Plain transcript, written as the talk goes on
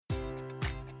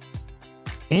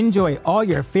Enjoy all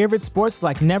your favorite sports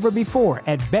like never before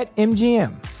at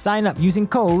BetMGM. Sign up using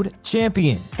code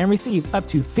CHAMPION and receive up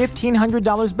to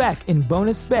 $1,500 back in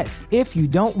bonus bets if you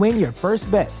don't win your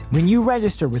first bet. When you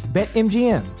register with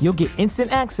BetMGM, you'll get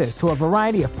instant access to a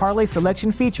variety of parlay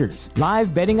selection features,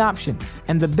 live betting options,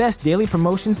 and the best daily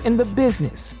promotions in the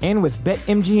business. And with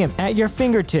BetMGM at your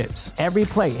fingertips, every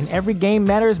play and every game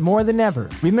matters more than ever.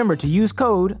 Remember to use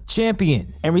code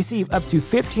CHAMPION and receive up to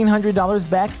 $1,500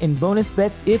 back in bonus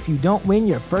bets if you don't win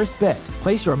your first bet.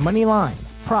 Place your money line,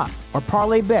 prop, or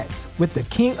parlay bets with the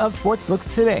king of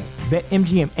sportsbooks today.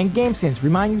 BetMGM and GameSense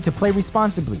remind you to play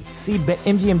responsibly. See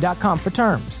BetMGM.com for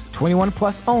terms. 21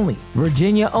 plus only.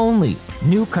 Virginia only.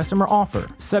 New customer offer.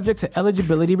 Subject to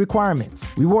eligibility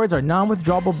requirements. Rewards are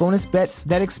non-withdrawable bonus bets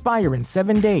that expire in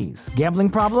 7 days. Gambling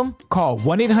problem? Call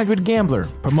 1-800-GAMBLER.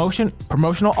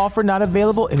 Promotional offer not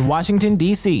available in Washington,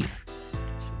 D.C.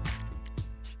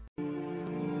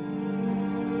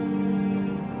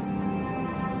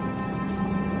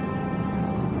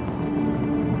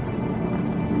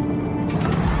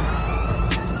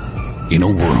 In a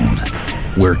world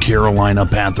where Carolina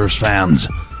Panthers fans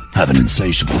have an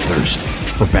insatiable thirst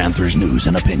for Panthers news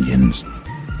and opinions,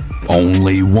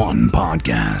 only one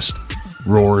podcast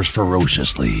roars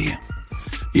ferociously.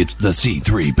 It's the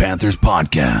C3 Panthers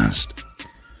Podcast.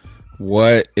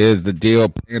 What is the deal,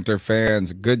 Panther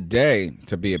fans? Good day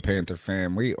to be a Panther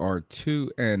fan. We are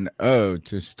 2-0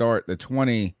 to start the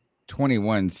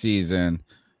 2021 season,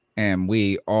 and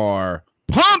we are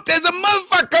pumped as a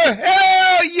motherfucker.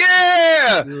 Hell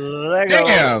yeah!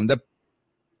 Damn, the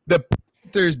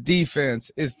Panthers defense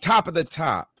is top of the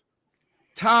top.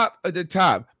 Top of the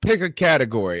top. Pick a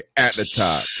category at the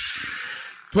top.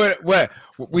 Put what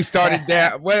we started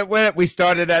down. What we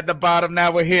started at the bottom.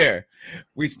 Now we're here.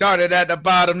 We started at the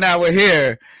bottom. Now we're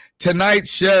here.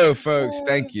 Tonight's show, folks.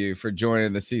 Thank you for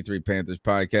joining the C3 Panthers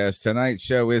podcast. Tonight's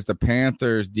show is the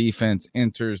Panthers defense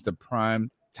enters the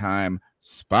prime time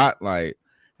spotlight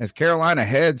as Carolina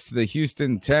heads to the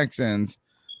Houston Texans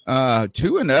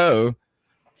 2-0,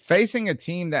 facing a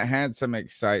team that had some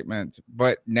excitement,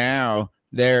 but now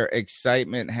their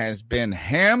excitement has been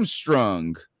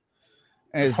hamstrung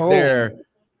as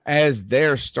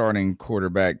their starting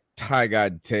quarterback,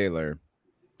 Tyrod Taylor,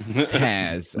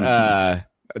 has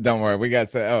don't worry, we got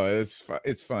to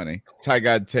it's funny.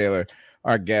 Tyrod Taylor,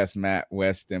 our guest Matt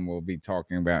Weston will be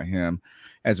talking about him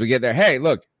as we get there. Hey,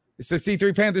 look, it's the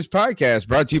C3 Panthers podcast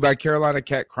brought to you by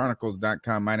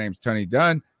CarolinaCatChronicles.com. My name's Tony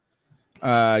Dunn.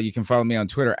 You can follow me on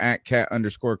Twitter at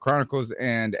 @cat_chronicles.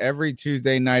 And every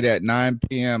Tuesday night at 9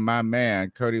 p.m., my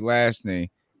man, Cody Lashney,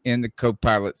 in the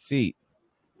co-pilot seat.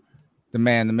 The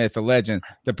man, the myth, the legend,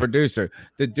 the producer,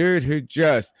 the dude who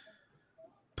just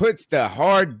puts the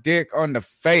hard dick on the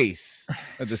face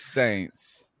of the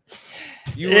Saints.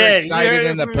 You were excited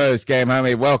in the post game,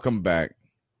 homie. Welcome back.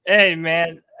 Hey,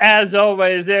 man. As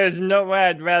always, there's no way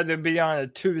I'd rather be on a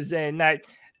Tuesday night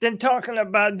than talking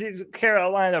about these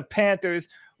Carolina Panthers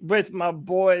with my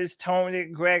boys, Tony,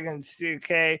 Greg, and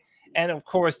CK. And, of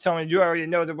course, Tony, you already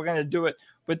know that we're going to do it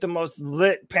with the most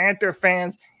lit Panther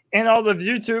fans in all of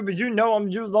YouTube. You know them.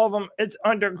 You love them. It's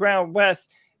Underground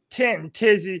West, 10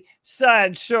 Tizzy,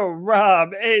 Sideshow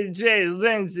Rob, AJ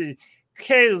Lindsay,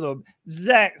 Caleb,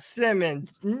 Zach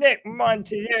Simmons, Nick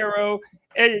Montiero,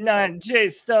 89 J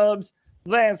Stubbs,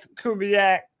 Lance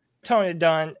Kubiak, Tony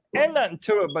Dunn. Ain't nothing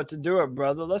to it but to do it,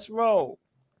 brother. Let's roll.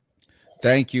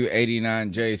 Thank you,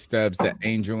 89 J Stubbs, the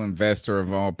angel investor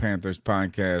of all Panthers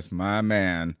podcasts. My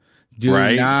man. Do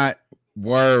not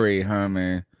worry,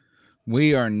 homie.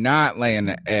 We are not laying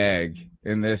the egg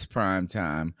in this prime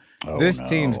time. This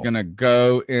team's going to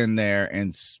go in there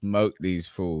and smoke these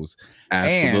fools.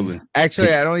 Absolutely. And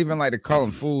actually, I don't even like to call them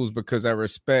fools because I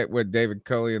respect what David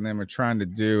Culley and them are trying to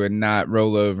do and not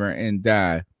roll over and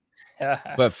die.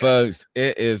 But, folks,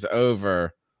 it is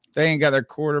over. They ain't got their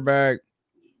quarterback.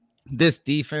 This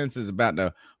defense is about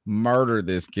to murder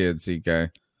this kid,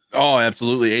 CK. Oh,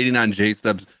 absolutely. 89 J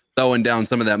Stubbs throwing down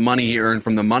some of that money he earned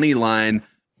from the money line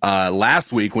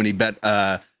last week when he bet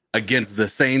against the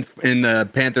Saints in the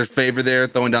Panthers' favor there,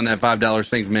 throwing down that $5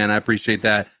 Saints, man. I appreciate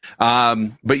that.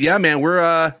 But yeah, man, we're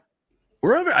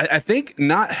over. I think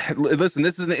not. Listen,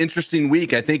 this is an interesting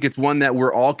week. I think it's one that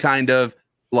we're all kind of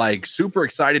like super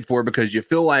excited for because you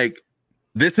feel like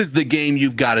this is the game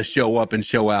you've got to show up and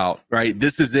show out, right?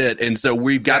 This is it. And so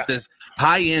we've got this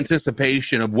high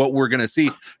anticipation of what we're going to see.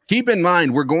 Keep in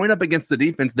mind, we're going up against the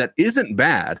defense that isn't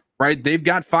bad, right? They've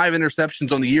got 5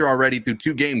 interceptions on the year already through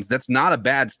 2 games. That's not a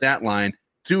bad stat line.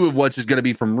 2 of which is going to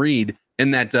be from Reed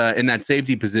in that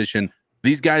safety position.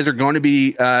 These guys are going to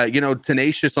be,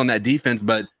 tenacious on that defense,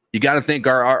 but you got to think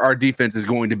our defense is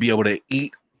going to be able to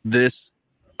eat this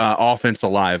offense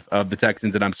alive of the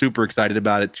Texans, and I'm super excited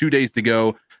about it. 2 days to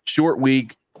go, short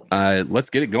week. Let's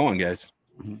get it going, guys.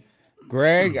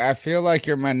 Greg, I feel like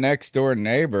you're my next door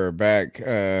neighbor back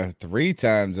 3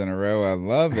 times in a row. I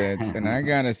love it. And I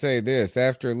got to say this,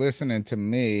 after listening to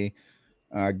me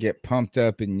get pumped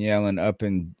up and yelling up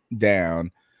and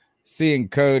down, seeing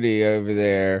Cody over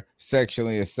there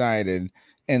sexually excited,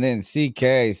 and then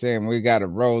CK saying we got to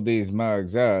roll these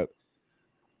mugs up.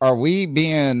 Are we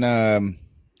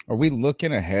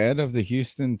looking ahead of the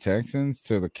Houston Texans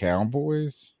to the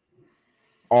Cowboys?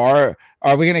 Are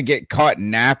we going to get caught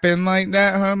napping like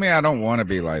that, homie? I don't want to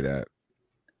be like that.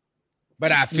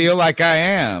 But I feel like I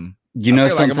am. You know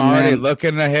something, like I'm already man?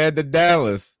 looking ahead to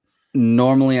Dallas.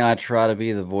 Normally, I try to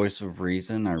be the voice of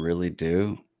reason. I really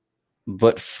do.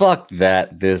 But fuck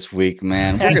that this week,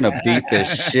 man. We're going to beat the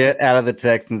shit out of the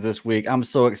Texans this week. I'm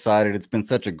so excited. It's been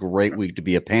such a great week to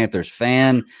be a Panthers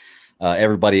fan.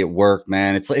 Everybody at work,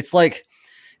 man. It's like,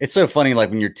 it's so funny.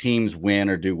 Like when your teams win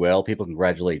or do well, people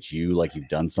congratulate you like you've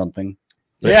done something.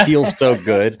 It feels so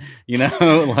good, you know.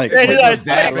 Like, when your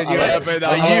team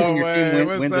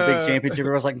wins a big championship,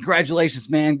 everyone's like, "Congratulations,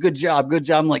 man! Good job, good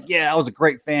job." I'm like, "Yeah, I was a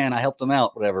great fan. I helped them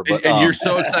out, whatever." But and you're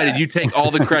so excited, you take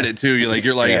all the credit too.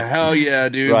 You're like, "Hell yeah,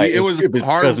 dude! Right. It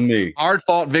was me. Hard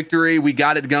fought victory. We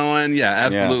got it going. Yeah,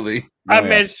 absolutely." Yeah. I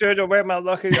made sure to wear my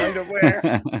lucky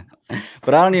underwear.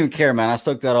 But I don't even care, man. I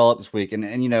soaked that all up this week.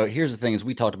 And you know, here's the thing is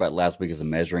we talked about last week as a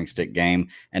measuring stick game.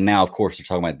 And now, of course, they're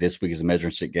talking about this week as a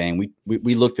measuring stick game.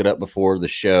 We looked it up before the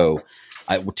show.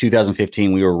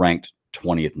 2015, we were ranked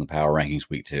 20th in the power rankings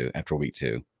after week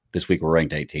 2. This week, we're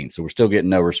ranked 18th. So we're still getting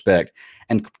no respect.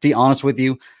 And to be honest with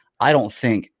you, I don't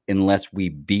think unless we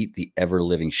beat the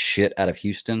ever-living shit out of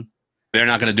Houston, they're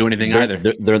not going to do anything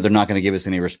either. They're not going to give us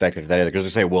any respect for that either, because they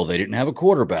say, well, they didn't have a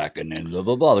quarterback and then blah,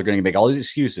 blah, blah. They're going to make all these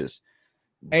excuses.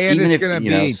 And even it's going to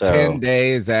be 10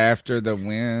 days after the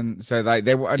win. So, like,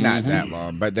 they were not that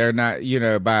long, but they're not,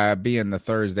 by being the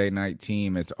Thursday night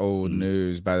team, it's old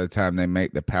news by the time they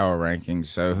make the power rankings.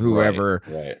 So, whoever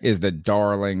is the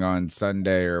darling on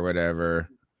Sunday or whatever.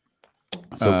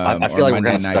 So, I feel like we're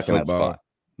kind of stuck in that spot,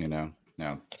 Yeah.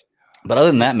 But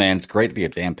other than that, man, it's great to be a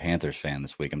damn Panthers fan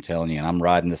this week. I'm telling you, and I'm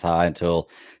riding this high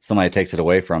until somebody takes it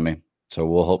away from me. So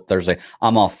we'll hope Thursday.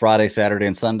 I'm off Friday, Saturday,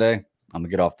 and Sunday. I'm gonna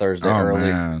get off Thursday early.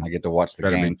 Man. I get to watch the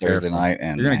game Thursday night,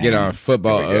 and you're gonna get on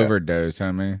football overdose,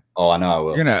 homie. Oh, I know I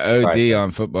will. You're gonna OD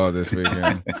on football this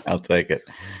weekend. I'll take it.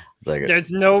 There's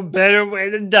no better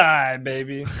way to die,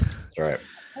 baby. That's right.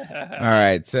 All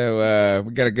right, so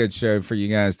we got a good show for you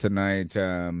guys tonight.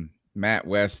 Matt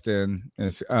Weston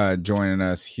is joining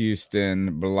us,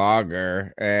 Houston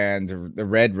blogger and the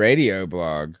Red Radio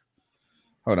blog.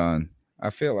 Hold on. I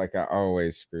feel like I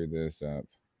always screw this up.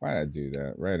 Why did I do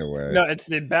that right away? No, it's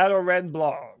the Battle Red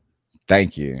blog.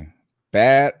 Thank you.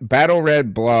 Battle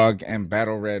Red blog and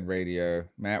Battle Red Radio.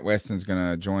 Matt Weston's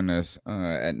going to join us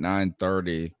at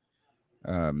 9:30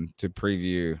 to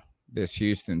preview this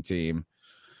Houston team.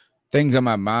 Things on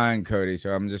my mind, Cody,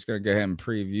 so I'm just going to go ahead and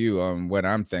preview on what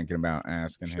I'm thinking about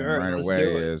asking him right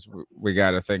away is we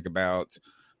got to think about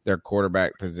their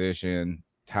quarterback position.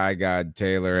 Ty God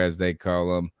Taylor, as they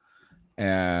call him,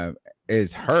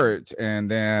 is hurt.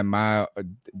 And then Miles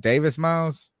Davis.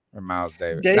 Not Miles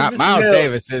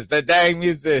Davis is the dang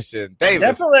musician.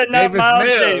 Davis. Definitely not Davis Miles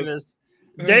Mills. Davis.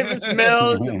 Davis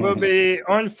Mills will be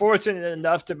unfortunate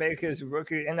enough to make his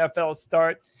rookie NFL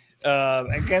start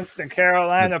against the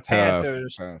Carolina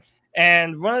Panthers. Tough.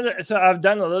 And so I've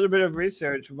done a little bit of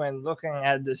research when looking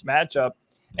at this matchup,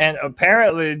 and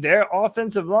apparently their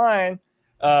offensive line,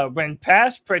 when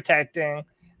pass protecting,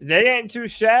 they ain't too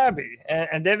shabby.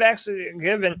 And they've actually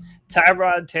given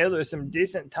Tyrod Taylor some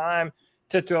decent time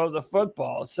to throw the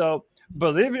football. So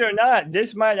believe it or not,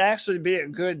 this might actually be a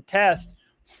good test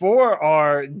for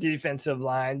our defensive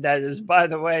line. That is, by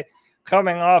the way,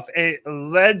 coming off a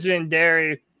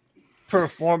legendary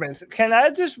performance. Can I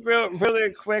just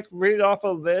really quick read off a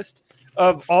list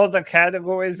of all the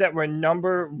categories that were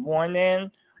number 1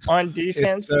 in on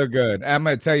defense? It's so good. I'm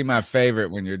going to tell you my favorite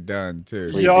when you're done, too.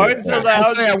 Yards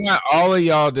allowed. I want all of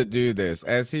y'all to do this.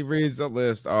 As he reads the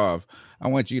list off, I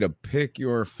want you to pick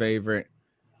your favorite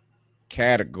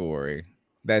category.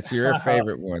 That's your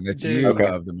favorite one that you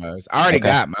love the most. I already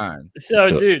got mine.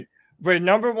 So, dude, we're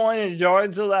number 1 in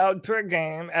yards allowed per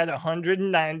game at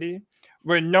 190.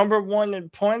 We're number 1 in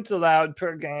points allowed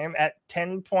per game at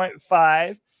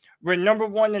 10.5. We're number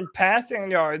 1 in passing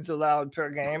yards allowed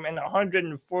per game at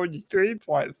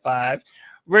 143.5.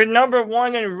 We're number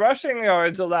 1 in rushing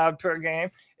yards allowed per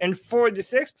game and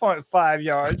 46.5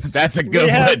 yards. That's a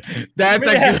good one. That's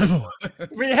a good one.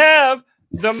 We have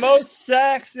the most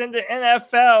sacks in the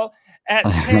NFL at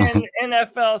 10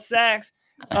 NFL sacks.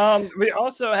 We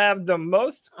also have the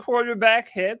most quarterback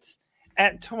hits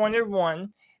at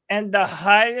 21 and the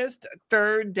highest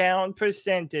third down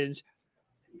percentage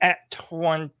at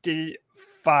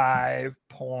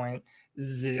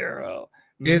 25.0.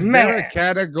 Is there a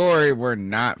category we're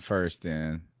not first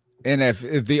in? And if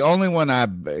the only one that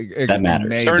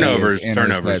matters. Turnovers.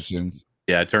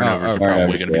 Yeah, turnovers are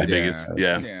probably going to be the biggest.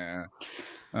 Yeah.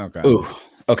 Okay. Ooh.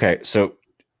 Okay. So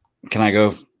can I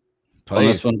go on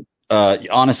this one?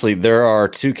 Honestly, there are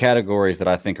two categories that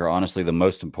I think are honestly the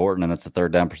most important, and that's the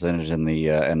third down percentage and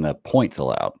the points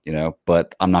allowed.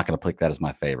 But I'm not going to pick that as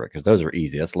my favorite because those are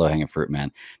easy. That's low hanging fruit,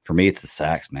 man. For me, it's the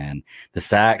sacks, man. The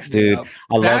sacks, dude. Yep.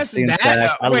 I love seeing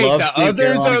sacks. The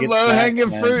others are low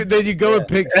hanging fruit. Then you go and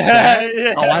pick sacks.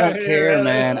 Oh, I don't care,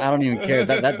 man. I don't even care.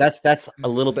 That's a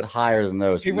little bit higher than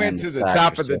those. He went to the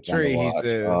top of the tree. He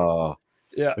said, "Oh,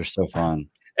 yeah, they're so fun."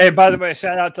 Hey, by the way,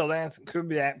 shout out to Lance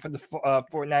Kubiak for the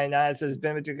 499. Says,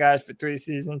 been with you guys for 3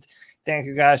 seasons. Thank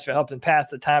you guys for helping pass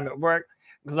the time at work.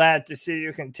 Glad to see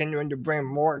you continuing to bring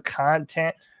more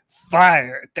content.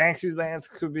 Fire. Thank you, Lance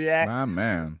Kubiak. My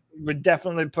man. We're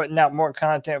definitely putting out more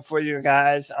content for you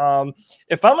guys.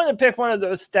 If I'm going to pick one of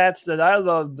those stats that I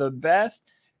love the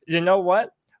best, you know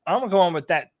what? I'm going with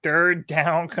that third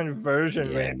down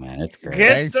conversion rate. Man, it's great.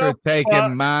 Thanks for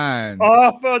taking mine.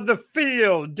 Off of the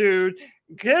field, dude.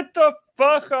 Get the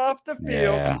fuck off the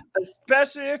field,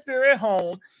 especially if you're at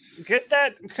home. Get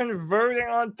that converting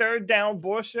on third down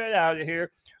bullshit out of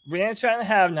here. We ain't trying to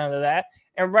have none of that.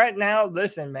 And right now,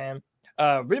 listen, man,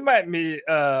 we might need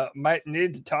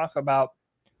to talk about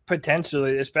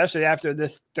potentially, especially after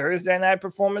this Thursday night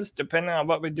performance, depending on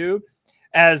what we do,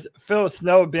 as Phil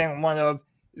Snow being one of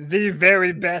the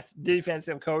very best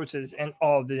defensive coaches in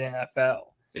all the NFL.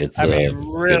 It's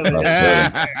really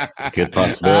good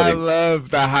possibility. I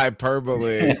love the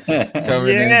hyperbole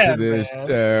coming into this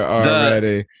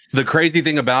already. The crazy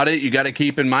thing about it, you got to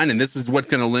keep in mind, and this is what's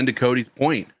going to lend to Cody's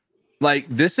point. Like,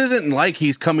 this isn't like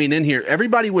he's coming in here.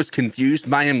 Everybody was confused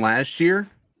by him last year.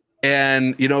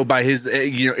 And, by his,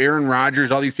 Aaron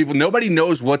Rodgers, all these people, nobody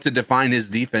knows what to define his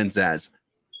defense as.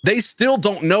 They still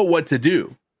don't know what to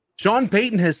do. Sean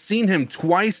Payton has seen him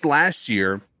twice last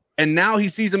year. And now he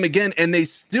sees him again, and they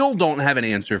still don't have an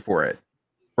answer for it,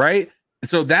 right?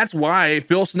 So that's why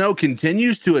Phil Snow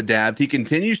continues to adapt. He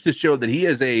continues to show that he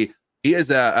is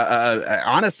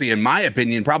honestly, in my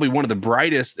opinion, probably one of the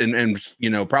brightest and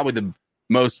probably the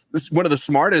one of the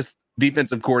smartest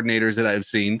defensive coordinators that I've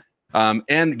seen. I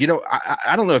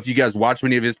don't know if you guys watch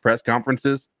many of his press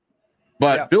conferences,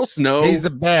 but Phil Snow, he's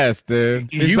the best, dude.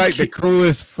 He's like the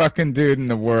coolest fucking dude in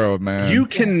the world, man. You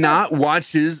cannot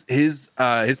watch his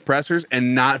pressers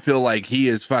and not feel like he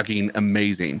is fucking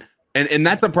amazing. And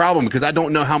that's a problem because I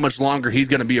don't know how much longer he's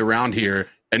going to be around here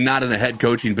and not in a head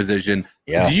coaching position.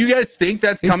 Yeah. Do you guys think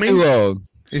that's coming? Too old.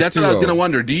 That's what I was going to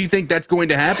wonder. Do you think that's going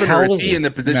to happen, or is he in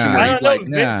the position where he's like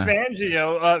Vic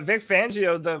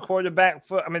Fangio, the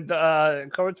the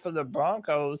coach for the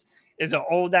Broncos, is an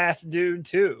old ass dude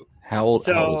too. How old?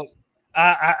 So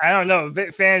I don't know.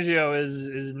 Vic Fangio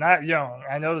is not young.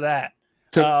 I know that.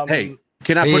 So, hey,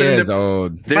 can I put it into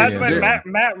old? By the way,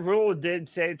 Matt Rule did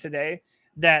say today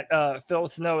that Phil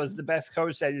Snow is the best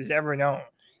coach that he's ever known.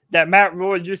 That Matt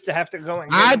Rule used to have to go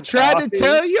and get I tried to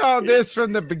tell y'all this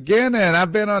from the beginning.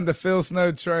 I've been on the Phil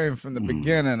Snow train from the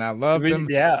beginning. I loved him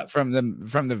from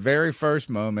the very first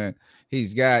moment.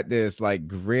 He's got this like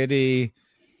gritty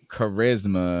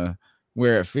charisma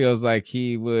where it feels like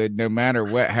he would, no matter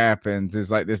what happens,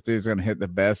 it's like this dude's gonna hit the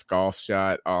best golf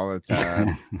shot all the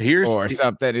time or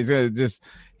something. He's gonna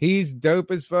he's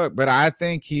dope as fuck. But I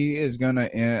think he is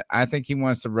gonna I think he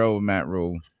wants to roll with Matt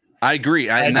Rule. I agree.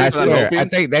 I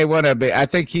think they want to be. I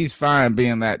think he's fine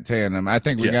being that tandem. I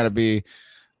think we got to be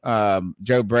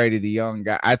Joe Brady, the young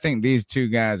guy. I think these two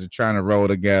guys are trying to roll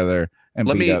together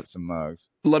and beat up some mugs.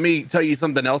 Let me tell you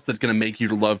something else that's going to make you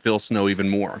love Phil Snow even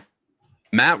more.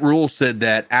 Matt Rule said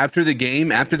that after the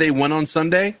game, after they won on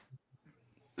Sunday,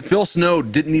 Phil Snow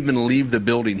didn't even leave the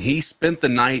building. He spent the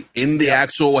night in the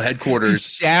actual headquarters.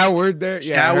 He showered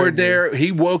there.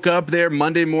 He woke up there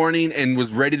Monday morning and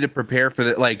was ready to prepare for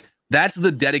that. Like, that's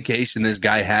the dedication this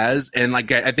guy has. And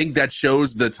like, I think that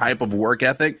shows the type of work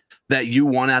ethic that you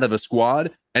want out of a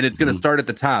squad. And it's going to start at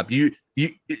the top.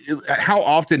 How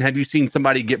often have you seen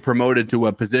somebody get promoted to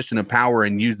a position of power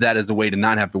and use that as a way to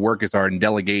not have to work as hard and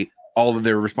delegate all of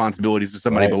their responsibilities to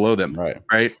somebody below them?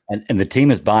 Right. And the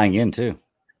team is buying in too.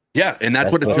 Yeah, and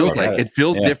that's what it feels like. It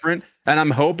feels different, and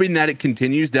I'm hoping that it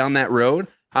continues down that road.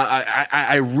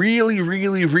 I really,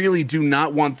 really, really do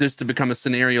not want this to become a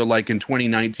scenario like in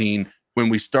 2019 when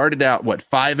we started out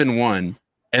 5-1,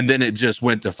 and then it just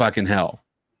went to fucking hell.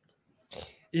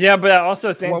 Yeah, but I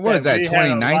also think what was that?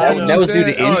 2019? That was due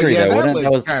to injury,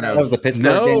 though. That was the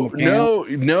Pittsburgh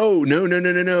game. No.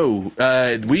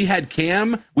 We had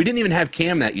Cam. We didn't even have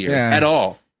Cam that year at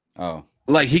all. Oh,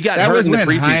 like he got that hurt was in the when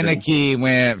preseason. Heineke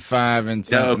went 5 and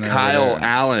something. No, Kyle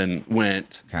Allen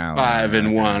went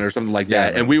 5-1 or something like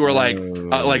that, and we were like,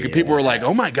 people were like,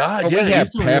 "Oh my god, we had he's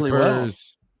doing really well."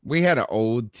 We had an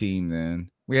old team then.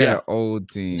 We had an old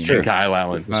team. It's true. Kyle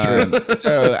Allen.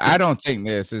 So I don't think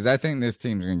I think this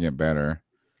team's gonna get better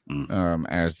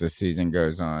as the season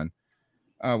goes on.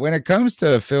 When it comes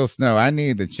to Phil Snow, I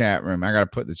need the chat room. I gotta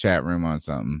put the chat room on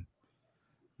something.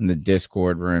 In the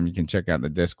Discord room. You can check out the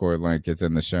Discord link. It's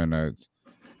in the show notes.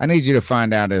 I need you to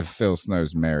find out if Phil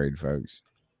Snow's married, folks.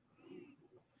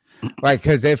 Like,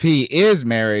 because if he is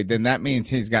married, then that means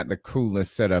he's got the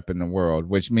coolest setup in the world,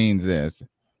 which means this.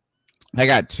 I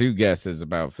got 2 guesses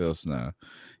about Phil Snow.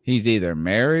 He's either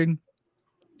married,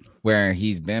 where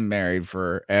he's been married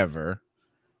forever.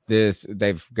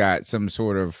 They've got some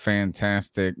sort of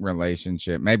fantastic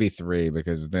relationship, maybe 3,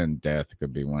 because then death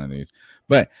could be one of these.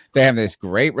 But they have this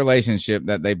great relationship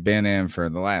that they've been in for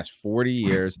the last 40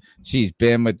 years. She's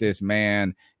been with this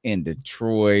man in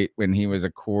Detroit when he was a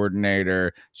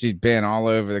coordinator. She's been all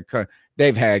over the country.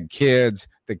 They've had kids.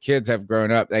 The kids have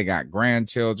grown up. They got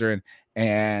grandchildren.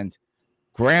 And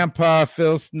Grandpa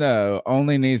Phil Snow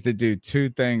only needs to do 2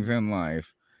 things in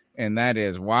life. And that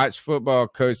is watch football,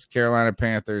 coach the Carolina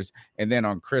Panthers, and then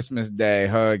on Christmas Day,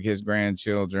 hug his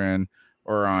grandchildren,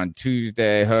 or on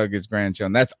Tuesday, hug his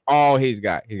grandchildren. That's all he's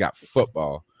got. He's got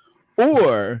football.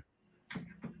 Or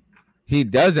he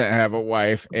doesn't have a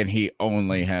wife and he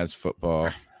only has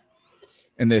football.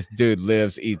 And this dude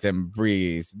lives, eats, and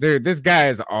breathes. Dude, this guy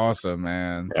is awesome,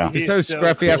 man. Yeah. He's so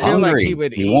scruffy. I feel like he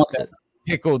would eat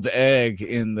pickled egg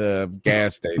in the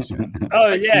gas station. Oh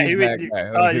yeah, he would.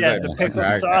 The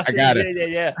pickled sausage. I got it.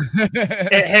 Yeah.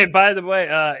 Hey, by the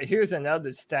way, here's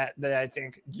another stat that I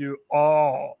think you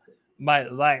all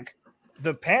might like.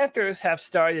 The Panthers have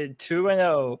started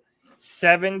 2-0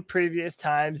 7 previous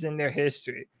times in their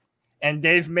history, and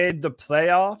they've made the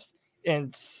playoffs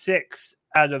in 6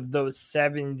 out of those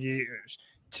 7 years.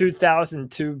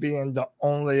 2002 being the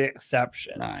only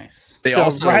exception. Nice.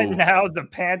 Right now, the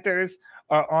Panthers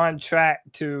are on track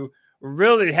to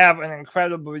really have an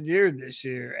incredible year this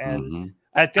year. And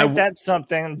I think that's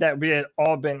something that we had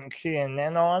all been keying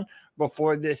in on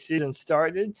before this season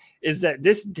started, is that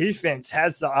this defense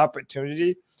has the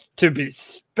opportunity to be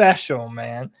special,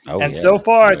 man. So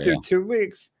far through 2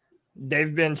 weeks,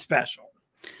 they've been special.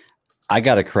 I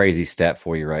got a crazy stat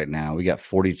for you right now. We got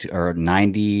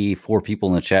 94 people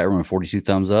in the chat room and 42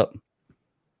 thumbs up.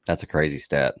 That's a crazy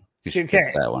stat. You should fix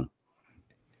that one.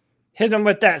 Hit them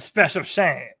with that special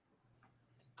Shane.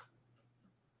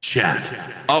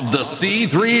 Chat of the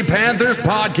C3 Panthers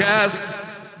podcast.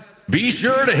 Be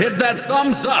sure to hit that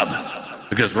thumbs up,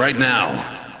 because right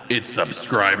now it's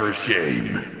subscriber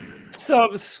shame.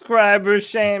 Subscriber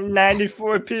shame.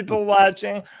 94 people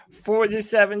watching.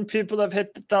 47 people have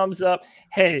hit the thumbs up.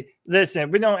 Hey,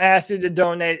 listen, we don't ask you to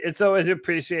donate. It's always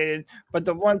appreciated. But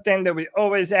the one thing that we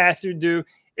always ask you to do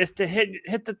is to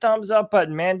hit the thumbs up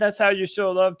button, man. That's how you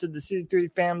show love to the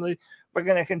C3 family. We're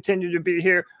going to continue to be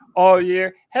here all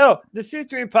year. Hell, the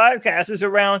C3 podcast is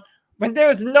around when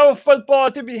there's no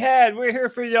football to be had. We're here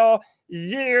for y'all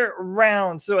year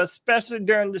round. So especially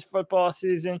during this football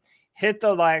season, hit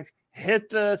the like, hit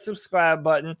the subscribe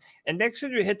button, and make sure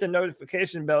you hit the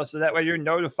notification bell so that way you're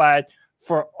notified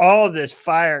for all this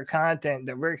fire content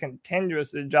that we're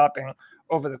continuously dropping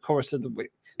over the course of the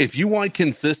week. If you want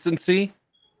consistency,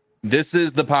 this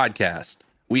is the podcast.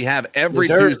 We have every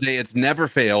Tuesday. It's never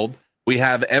failed. We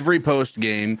have every post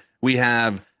game. We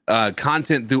have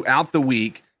content throughout the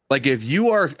week. Like if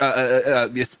you are,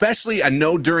 especially I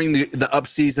know during the up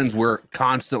seasons, we're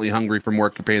constantly hungry for more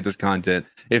Panthers content.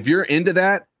 If you're into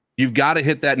that, you've got to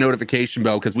hit that notification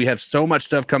bell, because we have so much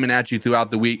stuff coming at you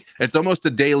throughout the week. It's almost a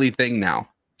daily thing now.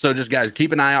 So just guys,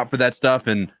 keep an eye out for that stuff.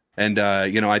 And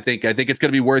I think it's going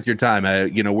to be worth your time.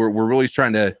 We're really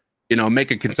trying to,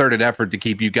 make a concerted effort to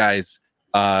keep you guys,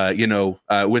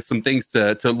 with some things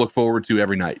to look forward to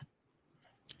every night.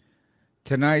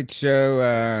 Tonight's show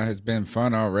has been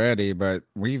fun already, but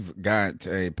we've got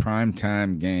a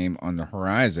primetime game on the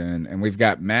horizon, and we've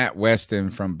got Matt Weston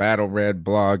from Battle Red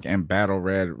Blog and Battle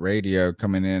Red Radio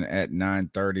coming in at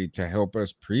 9:30 to help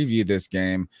us preview this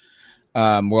game.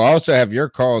 We'll also have your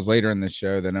calls later in the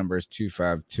show. The number is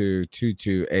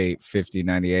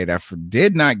 252-228-5098. I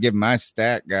did not give my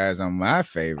stat, guys, on my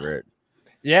favorite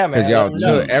Yeah, man.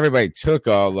 Because everybody took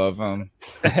all of them,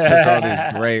 took all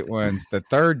these great ones. The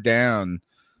third down,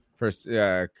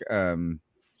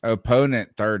 opponent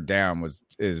third down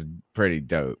is pretty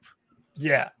dope.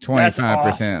 Yeah, 25%.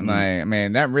 awesome. Like,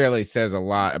 man, that really says a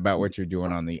lot about what you're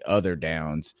doing on the other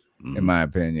downs, in my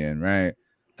opinion, right?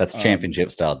 That's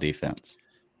championship style defense.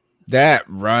 That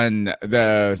run,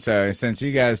 so since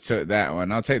you guys took that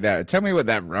one, I'll take that. Tell me what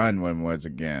that run one was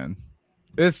again.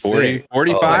 It's 40,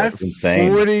 45,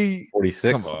 insane. 40,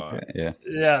 46. Come on.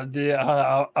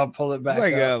 Yeah. I'll pull it back. It's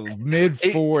like a mid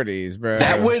 40s, bro.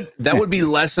 That would be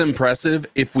less impressive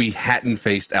if we hadn't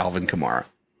faced Alvin Kamara.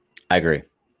 I agree.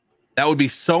 That would be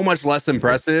so much less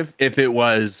impressive if it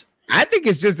was. I think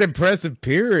it's just impressive,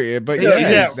 period. But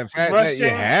the fact that you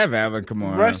have Alvin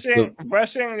Kamara.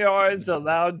 Rushing yards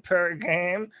allowed per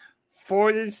game,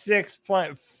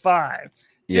 46.5.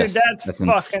 Dude, Yes, that's fucking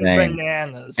insane.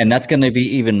 bananas. And that's going to be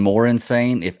even more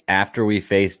insane if after we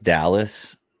face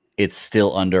Dallas, it's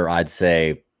still under, I'd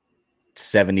say,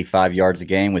 75 yards a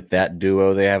game with that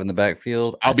duo they have in the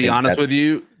backfield. I'll be honest with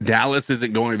you, Dallas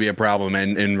isn't going to be a problem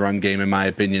in run game, in my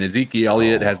opinion. Ezekiel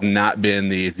Elliott has not been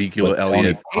the Ezekiel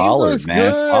Elliott. Pollard,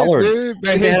 man. Pollard. Dude,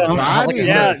 but his body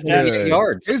looks good.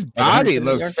 Yards. His body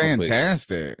looks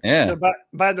fantastic. Yeah. So,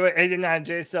 by the way, 89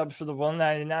 J subs for the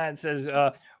 199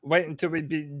 says, wait until we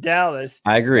beat Dallas.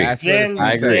 I agree. I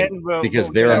agree. Because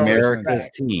they're that's America's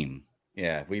team.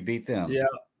 Yeah, we beat them. Yeah.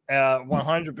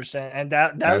 100%, and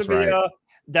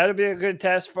that'll be a good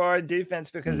test for our defense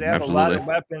because they have a lot of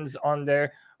weapons on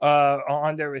their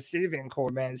receiving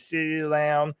core, man. CeeDee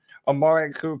Lamb,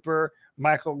 Amari Cooper,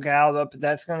 Michael Gallup.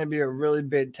 That's going to be a really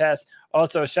big test.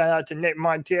 Also, shout out to Nick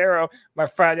Monteiro, my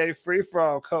Friday Free For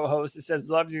All co-host. It says,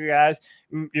 "Love you guys.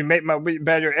 You make my week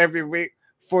better every week."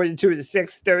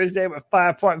 42-6 Thursday with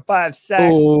 5.5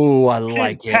 sacks. Oh, I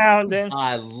like it. Pounding.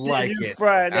 I like it.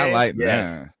 Friday. I like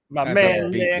Yes. that. My That's man, a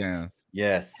Nick. beatdown.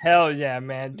 Yes. Hell yeah,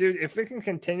 man. Dude, if we can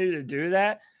continue to do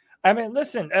that, I mean,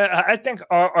 listen, I think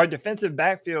our defensive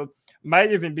backfield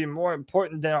might even be more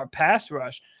important than our pass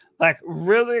rush. Like,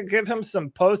 really give him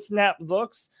some post-snap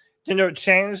looks,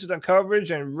 change the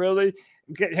coverage and really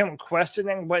get him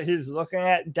questioning what he's looking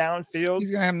at downfield.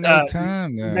 He's going to have no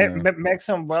time, though. Make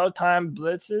some well-timed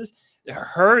blitzes.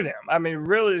 Hurt him. I mean,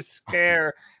 really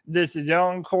scare this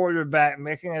young quarterback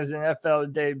making his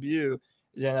NFL debut.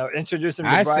 Introduce him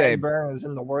to Brian Burns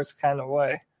in the worst kind of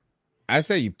way. I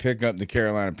say you pick up the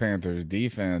Carolina Panthers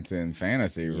defense in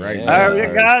fantasy right I now.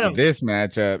 already got him. This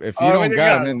matchup. If you don't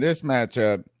got him in this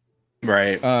matchup,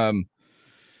 right.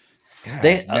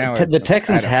 The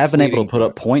Texans have been able to put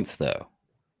up points though.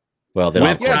 Well, they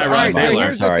don't have Tyron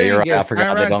Taylor. Sorry, you're right. I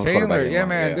forgot they don't Taylor. Yeah,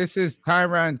 man. This is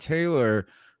Tyron Taylor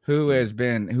who was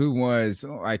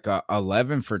like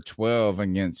 11 for 12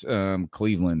 against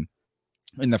Cleveland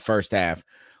in the first half.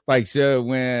 Like, so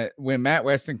when Matt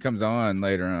Weston comes on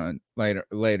later in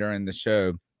the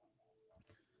show,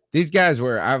 these guys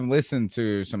I've listened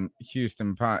to some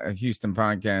Houston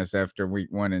podcasts after week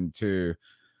 1 and 2,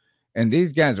 and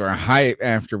these guys were hype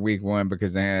after week 1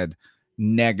 because they had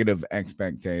negative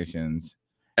expectations.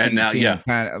 And now,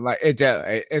 kind of like it,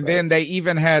 and then they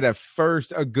even had a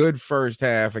good first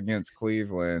half against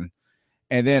Cleveland.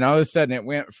 And then all of a sudden it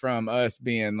went from us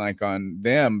being like on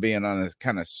them being on this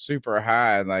kind of super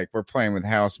high, like we're playing with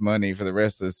house money for the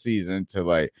rest of the season, to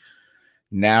like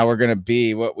now we're going to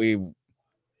be what we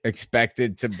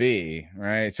expected to be.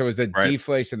 Right. So it was a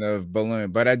deflation of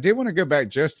balloon. But I did want to go back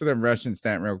just to the rushing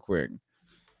stat real quick.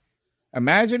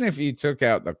 Imagine if you took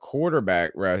out the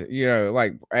quarterback, like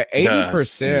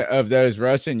 80% of those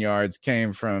rushing yards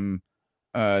came from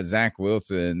Zach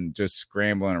Wilson just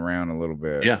scrambling around a little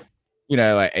bit. Yeah.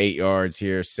 Like 8 yards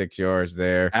here, 6 yards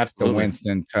there. Absolutely. The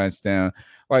Winston touchdown.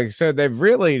 Like, so they've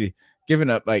really given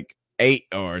up like 8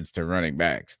 yards to running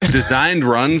backs. Designed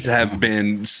runs have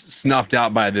been snuffed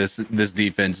out by this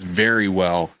defense very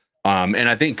well. And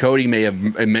I think Cody may have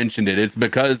mentioned it. It's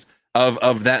because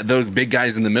of those big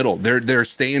guys in the middle. They're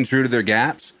staying true to their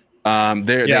gaps.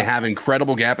 They have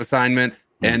incredible gap assignment,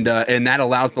 and that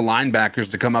allows the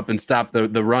linebackers to come up and stop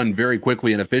the run very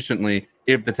quickly and efficiently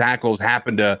if the tackles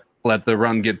happen to let the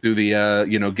run get through the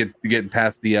get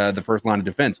past the first line of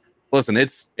defense. Listen,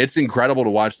 it's incredible to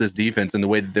watch this defense and the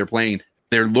way that they're playing.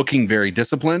 They're looking very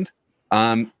disciplined.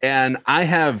 And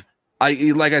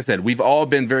like I said, we've all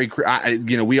been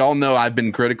we all know I've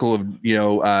been critical of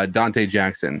Dante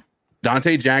Jackson.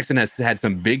 Dante Jackson has had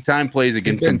some big time plays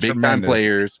against some big time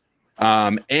players.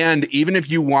 And even if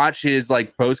you watch his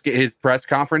his press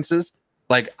conferences,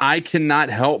 like I cannot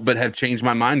help but have changed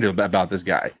my mind about this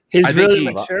guy. He's really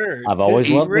matured. I've always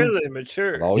loved him. Really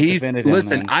mature.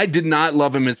 I did not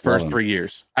love him his first 3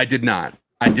 years. I did not.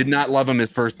 I did not love him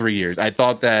his first 3 years. I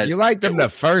thought that You liked him the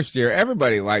first year.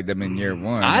 Everybody liked him in year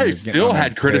one. I still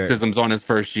had criticisms on his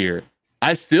first year.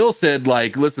 I still said,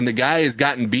 like, listen, the guy has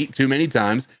gotten beat too many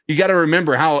times. You got to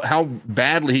remember how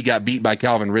badly he got beat by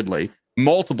Calvin Ridley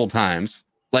multiple times.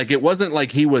 Like, it wasn't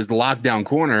like he was locked down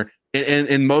corner.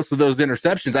 In most of those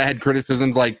interceptions, I had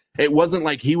criticisms like it wasn't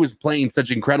like he was playing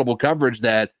such incredible coverage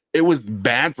that it was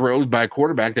bad throws by a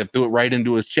quarterback that threw it right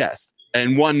into his chest,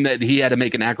 and one that he had to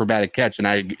make an acrobatic catch, and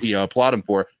I applaud him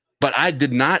for. But I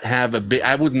did not have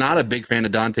I was not a big fan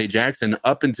of Dante Jackson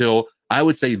up until I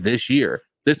would say this year.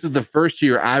 This is the first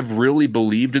year I've really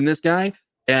believed in this guy.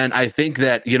 And I think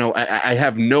that, I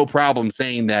have no problem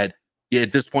saying that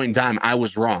at this point in time, I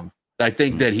was wrong. I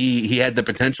think that he had the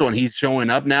potential and he's showing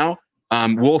up now.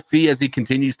 We'll see as he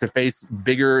continues to face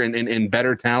bigger and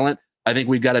better talent. I think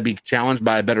we've got to be challenged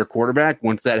by a better quarterback.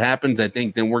 Once that happens, I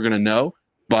think then we're going to know.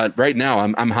 But right now,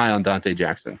 I'm high on Dante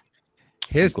Jackson.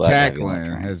 His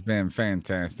tackling has been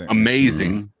fantastic.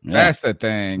 Amazing. Mm-hmm. That's the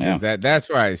thing is that's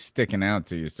why it's sticking out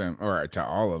to you, or to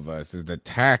all of us, is the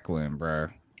tackling, bro.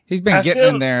 He's been getting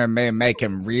in there and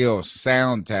making real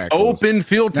sound tackles. Open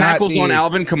field tackles on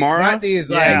Alvin Kamara. Not these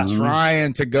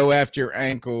trying to go after your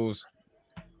ankles.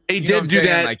 He did do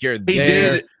that. Like you're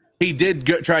there. He did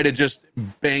try to just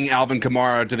bang Alvin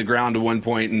Kamara to the ground at one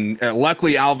point, and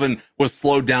luckily Alvin was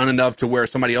slowed down enough to where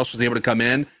somebody else was able to come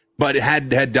in. But had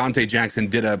Dante Jackson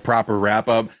did a proper wrap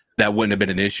up, that wouldn't have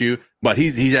been an issue. But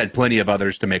he's had plenty of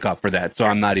others to make up for that, so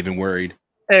I'm not even worried.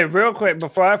 Hey, real quick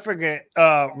before I forget,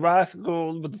 Ross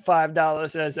Gould with the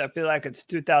 $5 says, "I feel like it's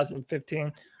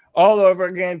 2015 all over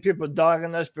again. People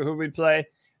dogging us for who we play.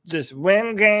 Just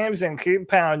win games and keep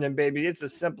pounding, baby. It's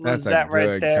as simple as that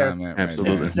right there.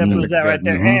 Absolutely, it's as simple as that right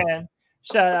there." And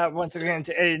shout out once again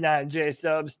to 89J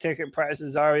Subs. Ticket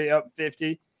prices already up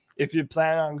 50. If you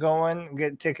plan on going,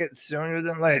 get tickets sooner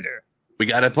than later. We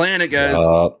got to plan it,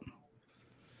 guys.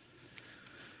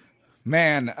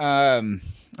 Man, all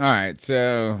right.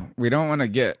 So we don't want to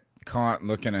get caught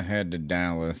looking ahead to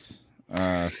Dallas.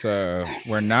 So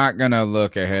we're not going to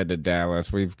look ahead to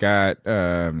Dallas. We've got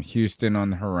Houston on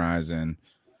the horizon.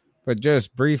 But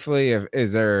just briefly,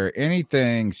 is there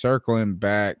anything circling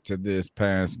back to this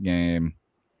past game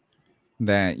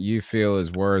that you feel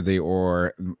is worthy,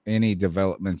 or any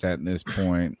developments at this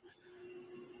point?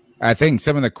 I think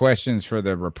some of the questions for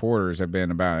the reporters have been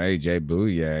about AJ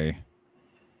Bouye.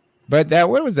 But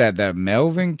what was that? That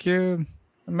Melvin kid?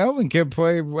 The Melvin kid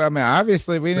played. I mean,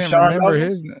 obviously we didn't remember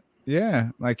his.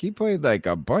 Yeah, like he played like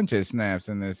a bunch of snaps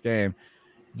in this game.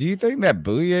 Do you think that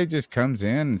Bouye just comes in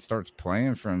and starts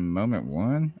playing from moment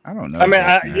one? I don't know. I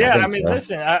mean,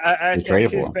 listen, I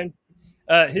think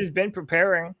he's been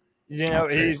preparing. He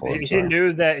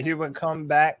knew that he would come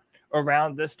back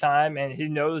around this time, and he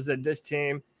knows that this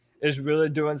team is really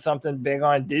doing something big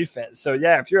on defense. So,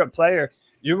 yeah, if you're a player,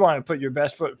 you want to put your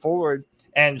best foot forward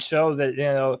and show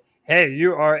that, hey,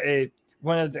 you are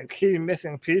one of the key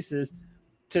missing pieces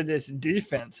to this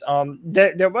defense.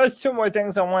 There was two more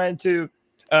things I wanted to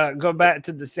go back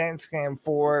to the Saints game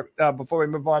for before we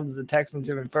move on to the Texans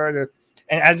even further.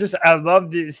 And I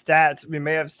love these stats. We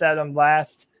may have said them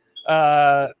last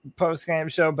post-game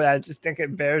show, but I just think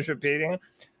it bears repeating.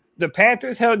 The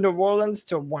Panthers held New Orleans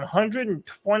to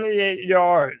 128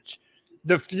 yards,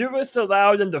 the fewest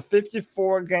allowed in the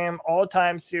 54-game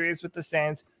all-time series with the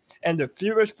Saints, and the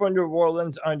fewest for New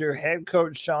Orleans under head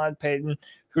coach Sean Payton,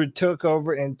 who took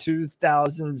over in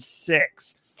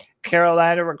 2006.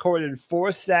 Carolina recorded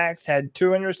 4 sacks, had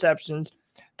 2 interceptions.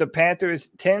 The Panthers'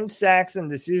 10 sacks in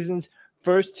the season's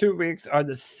first 2 weeks are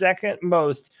the second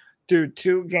most through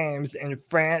 2 games in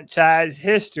franchise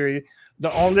history.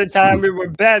 The only time we were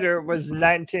better was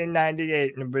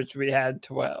 1998, in which we had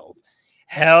 12.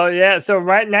 Hell yeah. So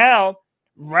right now,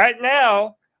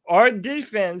 our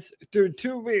defense through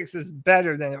 2 weeks is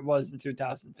better than it was in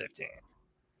 2015.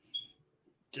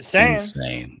 Just saying.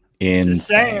 Insane. Just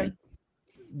saying.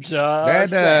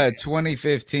 That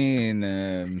 2015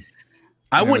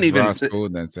 I wouldn't even Ross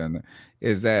Gould that's in it,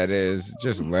 is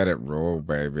just let it roll,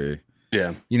 baby.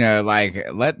 Yeah.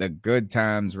 Like let the good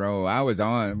times roll.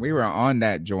 We were on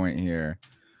that joint here.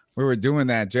 We were doing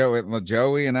that,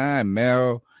 Joey and I and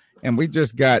Mel, and we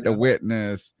just got to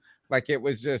witness, like it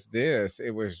was just this.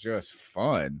 It was just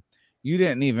fun. You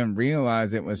didn't even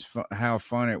realize it was how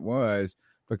fun it was,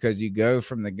 because you go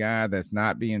from the guy that's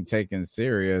not being taken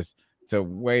serious to,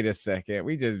 wait a second,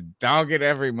 we just dogged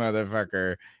every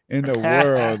motherfucker in the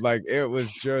world. Like it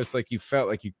was just like you felt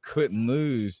like you couldn't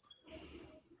lose.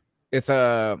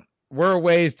 We're a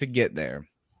ways to get there.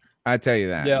 I tell you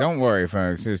that. Yep. Don't worry,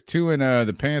 folks. It's 2-0.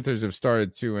 The Panthers have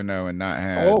started 2-0 and not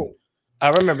had I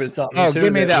remember something. Oh, too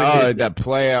give me that the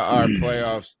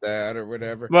playoff stat or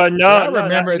whatever. Well, no, I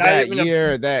remember that even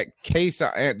year, that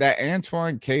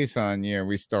Antoine Cason year,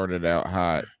 we started out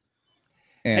hot,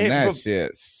 and that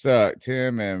shit sucked.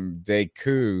 Him and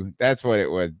Deku, that's what it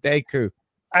was. Deku.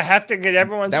 I have to get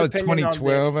everyone's that was opinion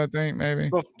 2012, on I think, maybe.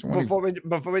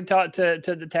 Before we talk to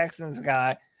the Texans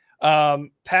guy,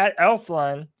 Pat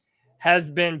Elflein has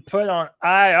been put on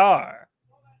IR.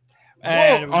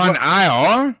 And on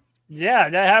IR? Yeah,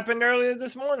 that happened earlier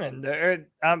this morning.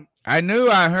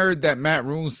 I heard that Matt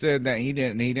Rule said that he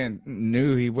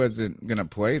knew he wasn't gonna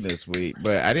play this week,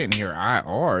 but I didn't hear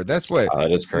IR. That's what.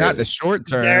 That is crazy. Not the short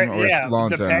term or long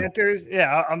the term. Panthers.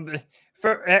 Yeah,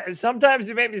 sometimes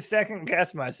you make me second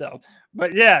guess myself,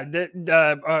 but yeah,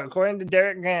 according to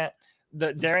Darren Gant,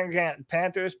 the Darren Gant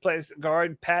Panthers placed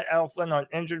guard Pat Elflein on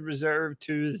injured reserve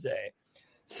Tuesday.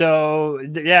 So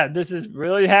yeah, this is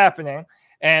really happening.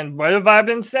 And what have I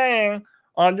been saying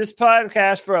on this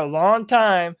podcast for a long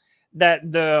time?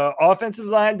 That the offensive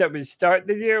line that we start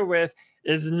the year with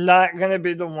is not going to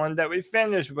be the one that we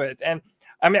finish with. And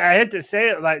I mean, I hate to say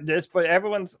it like this, but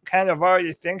everyone's kind of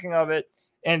already thinking of it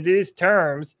in these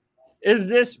terms. Is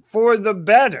this for the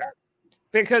better?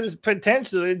 Because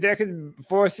potentially there could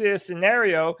foresee a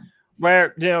scenario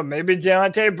where, maybe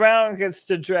Deontay Brown gets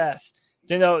to dress,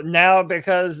 now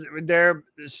because they're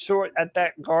short at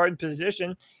that guard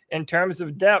position in terms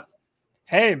of depth.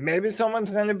 Hey, maybe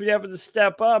someone's going to be able to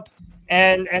step up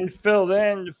and fill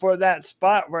in for that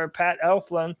spot where Pat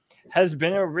Elflein has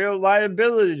been a real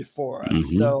liability for us.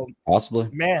 Mm-hmm. So possibly,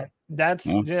 man, that's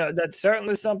that's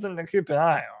certainly something to keep an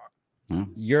eye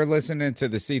on. You're listening to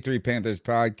the C3 Panthers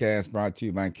podcast, brought to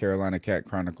you by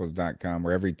CarolinaCatChronicles.com,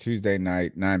 where every Tuesday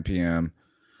night, 9 p.m.,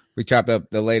 we chop up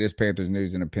the latest Panthers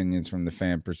news and opinions from the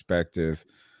fan perspective.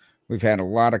 We've had a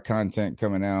lot of content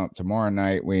coming out. Tomorrow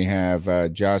night, we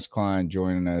have Josh Klein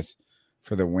joining us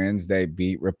for the Wednesday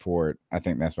Beat Report. I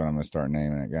think that's what I'm going to start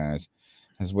naming it, guys,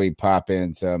 as we pop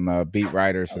in some beat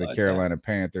writers for the Carolina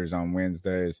Panthers on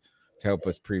Wednesdays to help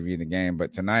us preview the game.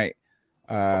 But tonight,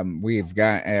 we've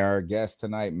got our guest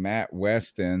tonight, Matt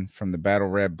Weston from the Battle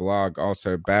Red blog,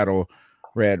 also Battle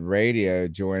Red Radio,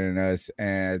 joining us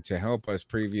and to help us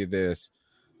preview this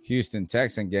Houston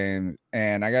Texan game.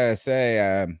 And I got to say,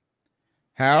 I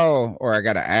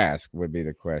got to ask would be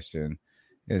the question,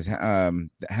 is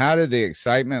how did the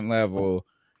excitement level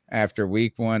after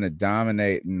week one of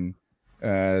dominating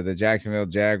the Jacksonville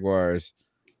Jaguars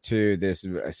to this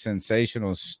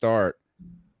sensational start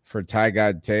for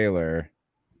Tyrod Taylor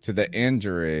to the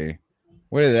injury,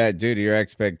 what did that do to your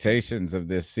expectations of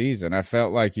this season? I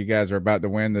felt like you guys were about to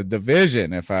win the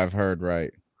division, if I've heard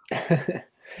right.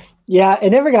 Yeah, it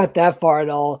never got that far at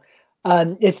all.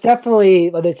 It's definitely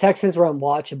the Texans were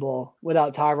unwatchable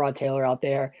without Tyrod Taylor out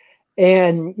there.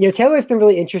 And, Taylor's been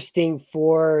really interesting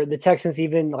for the Texans,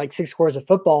 even like 6 quarters of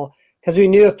football, because we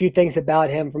knew a few things about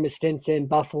him from his stints in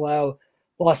Buffalo,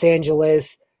 Los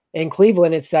Angeles, and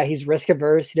Cleveland. It's that he's risk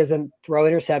averse. He doesn't throw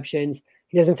interceptions.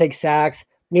 He doesn't take sacks.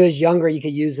 When he was younger, you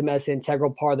could use him as an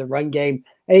integral part of the run game.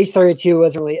 At age 32,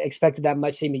 wasn't really expected that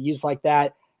much to be used like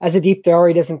that. As a deep thrower,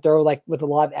 he doesn't throw like with a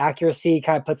lot of accuracy. He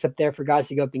kind of puts up there for guys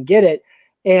to go up and get it.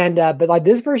 And but like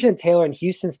this version of Taylor in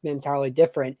Houston's been entirely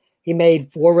different. He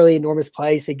made 4 really enormous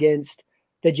plays against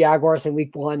the Jaguars in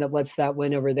week 1 that lets that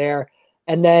win over there.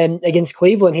 And then against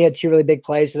Cleveland, he had 2 really big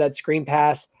plays with that screen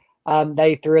pass that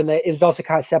he threw. And it was also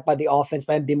kind of set by the offense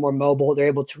by him being more mobile. They're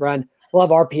able to run a lot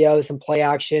of RPOs and play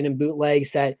action and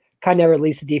bootlegs that kind of never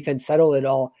leaves the defense settle at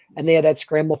all. And they had that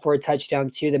scramble for a touchdown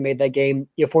too that made that game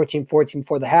 14-14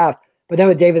 before the half. But then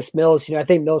with Davis Mills, I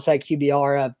think Mills had a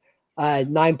QBR of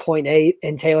 9.8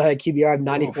 and Taylor had a QBR of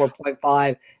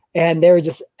 94.5. And they were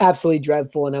just absolutely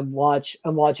dreadful and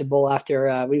unwatchable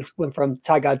after we went from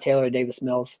Tyrod Taylor to Davis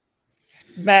Mills.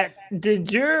 Matt,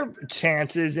 did your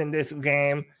chances in this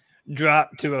game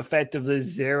drop to effectively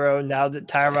 0 now that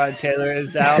Tyrod Taylor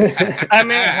is out? I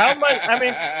mean, how much?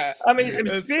 I mean,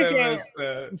 speaking,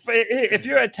 if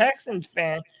you're a Texans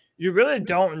fan, you really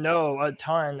don't know a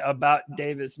ton about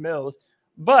Davis Mills.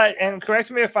 But, and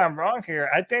correct me if I'm wrong here,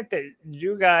 I think that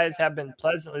you guys have been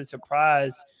pleasantly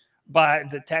surprised by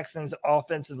the Texans'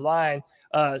 offensive line,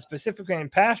 specifically in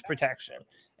pass protection,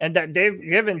 and that they've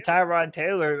given Tyrod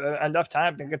Taylor enough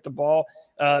time to get the ball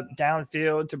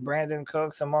downfield to Brandon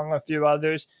Cooks, among a few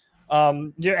others.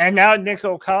 And now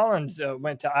Nico Collins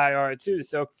went to IR too.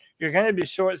 So you're going to be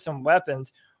short some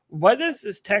weapons. What is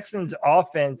this Texans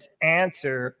offense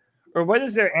answer, or what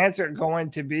is their answer going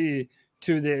to be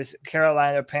to this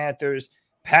Carolina Panthers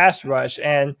pass rush?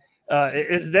 And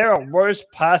is there a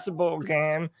worst possible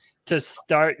game to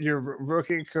start your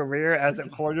rookie career as a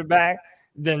quarterback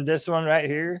than this one right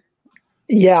here?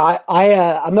 Yeah,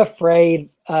 I'm afraid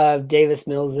of Davis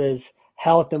Mills's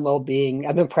health and well-being.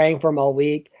 I've been praying for him all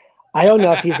week. I don't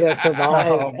know if he's going to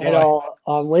survive at all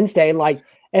on Wednesday.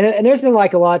 And there's been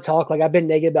like a lot of talk. Like I've been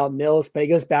negative about Mills, but it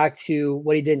goes back to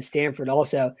what he did in Stanford.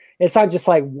 Also, it's not just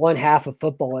like one half of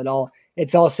football at all.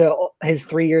 It's also his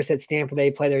 3 years at Stanford that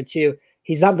he played there too.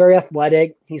 He's not very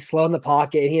athletic. He's slow in the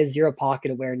pocket, and he has zero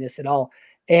pocket awareness at all.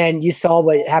 And you saw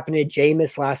what happened to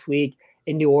Jameis last week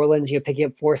in New Orleans, picking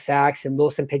up 4 sacks, and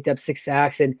Wilson picked up 6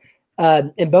 sacks. And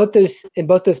in both those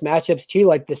matchups too,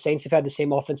 like the Saints have had the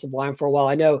same offensive line for a while.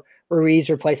 I know Ruiz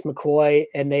replaced McCoy,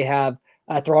 and they have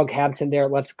Hampton there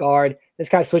at left guard. This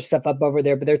kind of switched stuff up over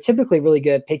there, but they're typically really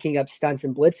good at picking up stunts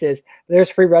and blitzes.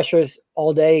 There's free rushers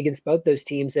all day against both those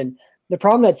teams. And the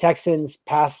problem that Texans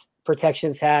pass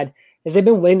protections had is they've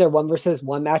been winning their 1-versus-1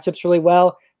 matchups really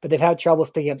well, but they've had troubles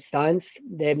picking up stunts.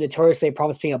 They have notoriously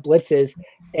problems picking up blitzes.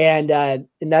 And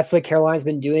that's what Carolina's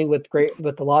been doing with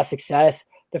a lot of success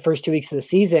the first 2 weeks of the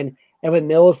season. And with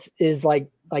Mills is like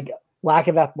lack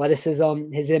of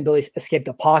athleticism, his inability to escape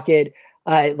the pocket,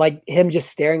 like him just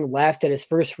staring left at his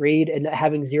first read and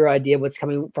having zero idea what's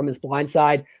coming from his blind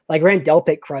side. Like Grant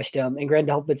Delpit crushed him, and Grant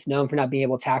Delpit's known for not being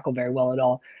able to tackle very well at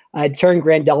all. Turn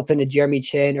Grant Delpit to Jeremy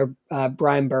Chin or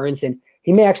Brian Burns, and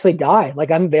he may actually die.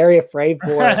 Like I'm very afraid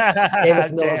for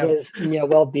Davis Mills'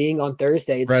 well-being on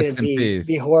Thursday. It's going to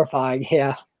be horrifying.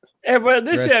 Yeah. Yeah, well, at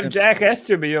least you have Jack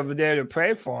Esterby over there to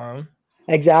pray for him.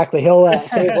 Exactly. He'll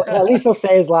at least he'll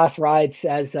say his last rites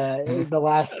as the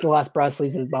last breath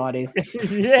leaves his body.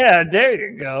 Yeah,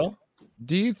 there you go.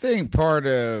 Do you think part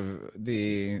of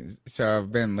so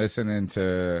I've been listening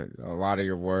to a lot of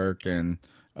your work and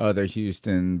other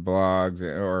Houston blogs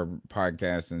or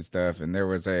podcasts and stuff, and there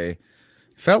was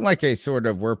felt like a sort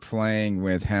of we're playing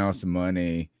with house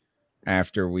money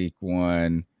after week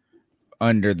 1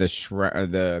 under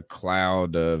the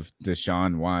cloud of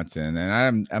Deshaun Watson.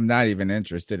 And I'm not even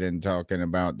interested in talking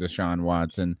about Deshaun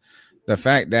Watson. The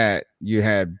fact that you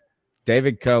had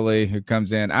David Culley, who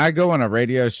comes in, I go on a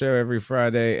radio show every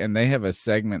Friday, and they have a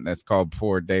segment that's called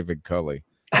Poor David Culley.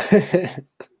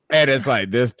 And it's like,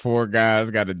 this poor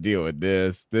guy's got to deal with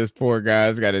this. This poor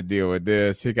guy's got to deal with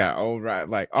this. He got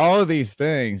like all of these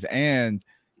things. And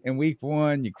in week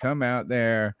 1, you come out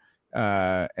there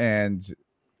and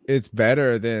it's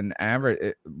better than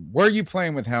average. Were you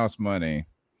playing with house money?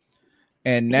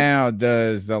 And now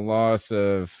does the loss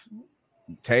of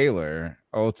Taylor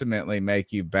ultimately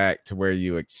make you back to where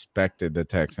you expected the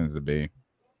Texans to be?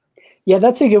 Yeah,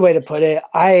 that's a good way to put it.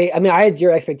 I mean, I had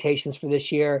zero expectations for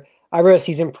this year. I wrote a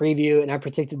season preview and I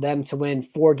predicted them to win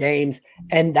 4 games.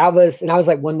 And I was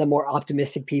like one of the more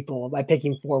optimistic people by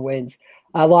picking 4 wins.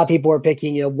 A lot of people were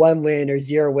picking, 1 win or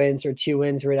 0 wins or 2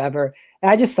 wins or whatever. And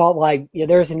I just thought like,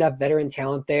 there's enough veteran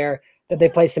talent there that they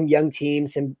play some young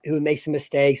teams and who would make some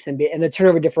mistakes and the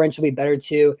turnover differential will be better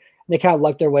too. And they kind of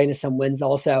lucked their way into some wins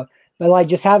also. But like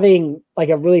just having like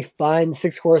a really fun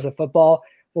 6 quarters of football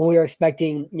when we were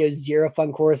expecting, 0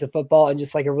 fun quarters of football and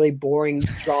just like a really boring,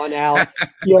 drawn out,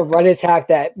 run attack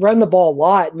that run the ball a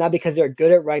lot, not because they're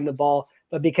good at running the ball,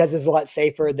 but because it's a lot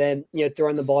safer than,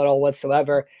 throwing the ball at all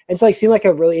whatsoever. And so it seemed like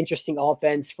a really interesting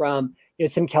offense from,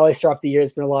 Tim Kelly start off the year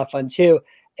has been a lot of fun too.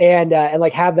 And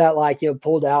like have that like,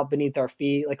 pulled out beneath our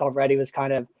feet, like already was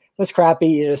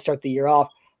crappy, to start the year off.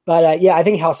 But yeah, I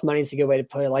think house money is a good way to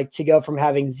put it. Like to go from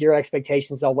having 0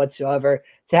 expectations all whatsoever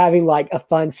to having like a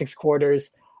fun 6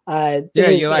 quarters.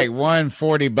 You like won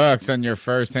 $40 on your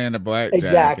first hand of blackjack,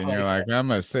 exactly. And you're like, I'm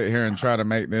gonna sit here and try to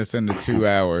make this into 2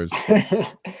 hours. I'm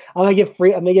gonna get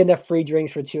enough free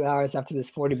drinks for 2 hours after this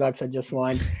 $40 I just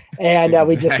won, and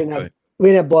exactly. we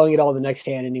ended up blowing it all the next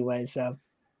hand anyway. So,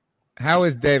 how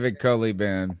has David Culley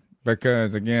been?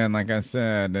 Because again, like I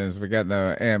said, is we got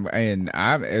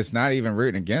it's not even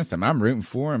rooting against him. I'm rooting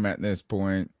for him at this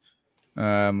point.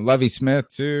 Lovie Smith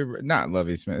too. Not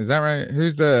Lovie Smith. Is that right?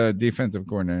 Who's the defensive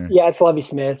coordinator? Yeah, it's Lovie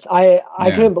Smith. I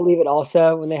couldn't believe it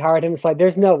also when they hired him. It's like,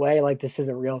 there's no way like this is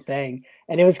a real thing.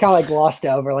 And it was kind of like glossed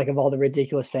over, like of all the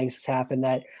ridiculous things that's happened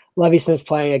that Lovie Smith's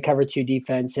playing a cover 2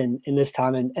 defense in this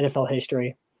time in NFL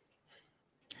history.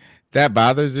 That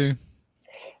bothers you?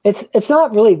 It's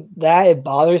not really that it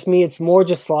bothers me. It's more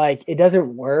just like it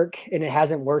doesn't work and it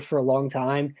hasn't worked for a long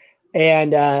time.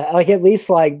 And like at least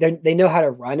like they know how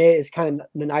to run it is kind of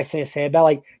the nice thing to say about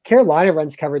like Carolina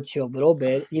runs cover 2 a little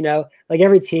bit, like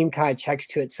every team kind of checks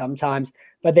to it sometimes,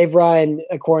 but they've run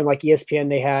according like ESPN,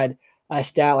 they had a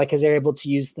stat like because they're able to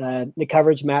use the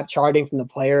coverage map charting from the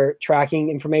player tracking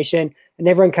information, and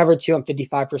they've run cover 2 on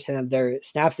 55% of their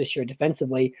snaps this year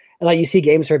defensively. And like you see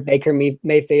games where Baker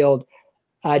Mayfield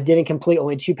didn't complete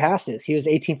only 2 passes. He was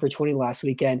 18 for 20 last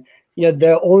weekend.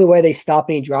 the only way they stop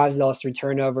any drives is through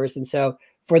turnovers. And so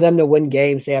for them to win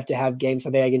games, they have to have games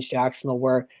like they had against Jacksonville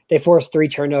where they force 3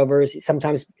 turnovers.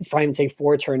 Sometimes it's probably going to take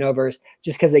 4 turnovers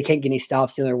just because they can't get any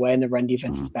stops in their way, and the run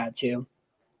defense is bad too.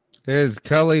 Is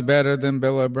Tully better than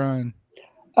Bill O'Brien?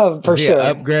 Oh, for sure.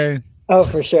 Upgrade. Oh,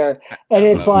 for sure. And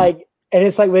it's like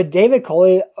with David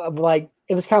Culley,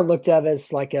 it was kind of looked at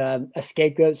as like a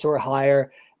scapegoat sort of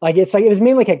hire. Like it was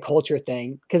mainly like a culture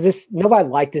thing because nobody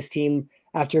liked this team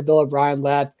after Bill O'Brien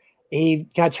left. He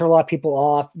kind of turned a lot of people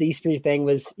off. The Easter thing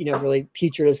was, really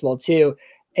putrid as well too.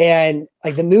 And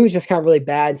like the move was just kind of really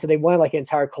bad. So they wanted like an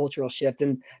entire cultural shift.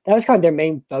 And that was kind of their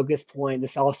main focus point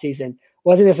this offseason.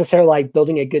 Wasn't necessarily like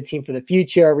building a good team for the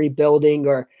future, or rebuilding,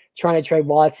 or trying to trade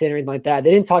Watson or anything like that.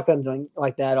 They didn't talk about anything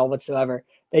like that at all whatsoever.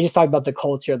 They just talked about the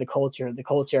culture.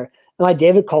 And like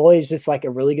David Culley is just like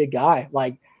a really good guy.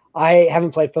 Like I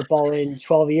haven't played football in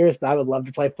 12 years, but I would love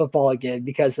to play football again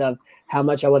because of how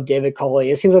much I love David Culley.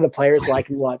 It seems like the players like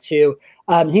him a lot too.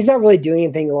 He's not really doing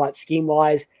anything a lot scheme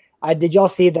wise. Did y'all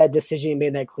see that decision he made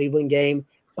in that Cleveland game?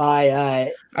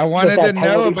 I wanted to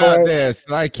know about this.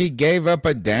 Like he gave up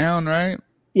a down, right?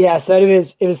 Yeah. So it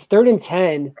was 3rd and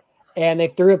 10, and they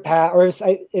threw a pass, or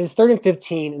it was 3rd and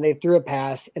 15, and they threw a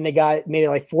pass, and they made it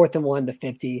like 4th and 1 to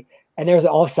 50, and there was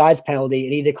an offsides penalty,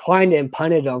 and he declined it and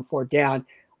punted it on 4th down.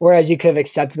 Whereas you could have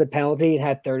accepted the penalty and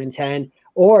had 3rd and 10,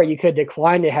 or you could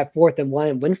decline to have 4th and 1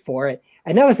 and win for it.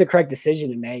 And that was the correct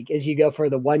decision to make, is you go for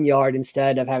the 1 yard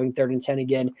instead of having 3rd and 10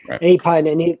 again. Right. And he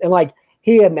punted, and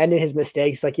he amended his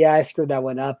mistakes. Like, yeah, I screwed that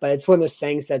one up, but it's one of those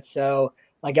things that's so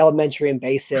like elementary and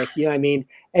basic, you know what I mean?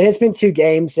 And it's been 2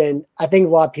 games, and I think a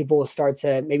lot of people will start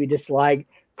to maybe dislike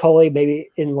Culley,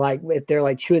 maybe in if they're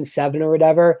 2-7 or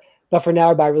whatever. But for now,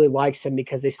 everybody really likes him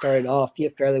because they started off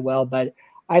fairly well. But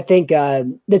I think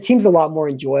the team's a lot more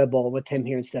enjoyable with him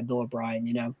here instead of Bill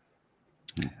O'Brien,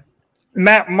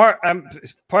 Matt,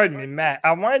 pardon me, Matt.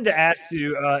 I wanted to ask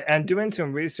you, and doing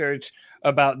some research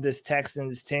about this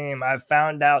Texans team, I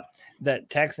found out that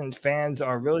Texans fans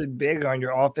are really big on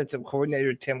your offensive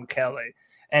coordinator, Tim Kelly.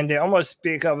 And they almost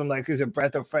speak of him like he's a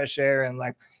breath of fresh air and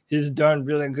like he's done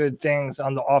really good things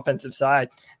on the offensive side.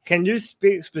 Can you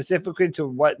speak specifically to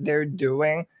what they're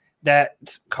doing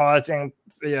that's causing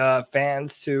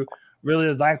fans to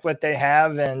really like what they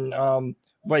have, and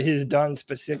what he's done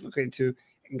specifically to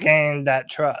gain that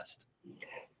trust?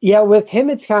 Yeah, with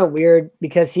him, it's kind of weird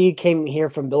because he came here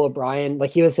from Bill O'Brien. Like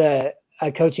he was a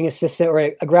coaching assistant or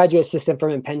a graduate assistant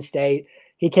from Penn State.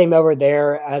 He came over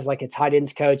there as like a tight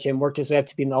ends coach and worked his way up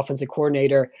to being the offensive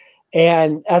coordinator.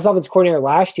 And as offensive coordinator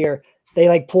last year,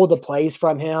 they pulled the plays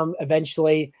from him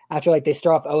eventually after they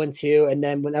start off 0-2. And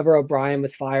then whenever O'Brien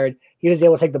was fired, he was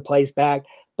able to take the plays back.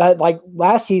 But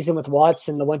last season with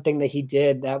Watson, the one thing that he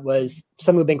did that was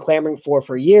something we've been clamoring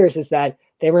for years is that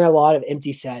they ran a lot of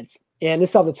empty sets. And this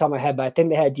is off the top of my head, but I think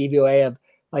they had DVOA of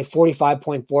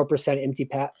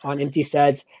 45.4% on empty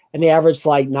sets, and they averaged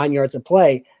 9 yards a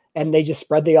play. And they just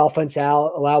spread the offense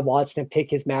out, allow Watson to pick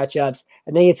his matchups,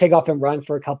 and then you take off and run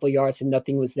for a couple of yards, and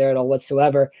nothing was there at all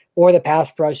whatsoever. Or the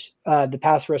pass rush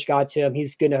got to him.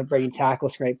 He's good at breaking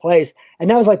tackles, great plays, and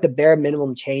that was the bare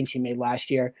minimum change he made last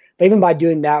year. But even by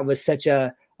doing that was such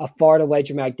a far and away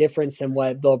dramatic difference than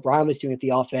what Bill O'Brien was doing at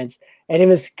the offense. And it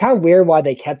was kind of weird why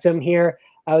they kept him here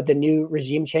with the new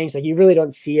regime change. You really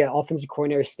don't see an offensive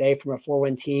coordinator stay from a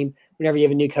 4-win team whenever you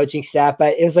have a new coaching staff.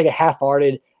 But it was a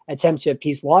half-hearted attempt to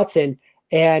appease Watson.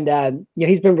 And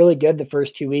he's been really good the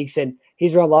first 2 weeks, and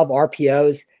he's run a lot of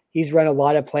RPOs. He's run a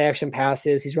lot of play action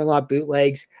passes. He's run a lot of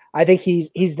bootlegs. I think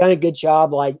he's done a good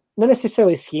job, not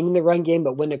necessarily scheming the run game,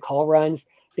 but when to call runs,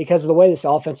 because of the way this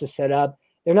offense is set up.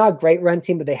 They're not a great run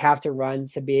team, but they have to run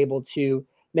to be able to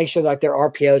make sure their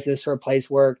RPOs and this sort of plays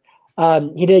work.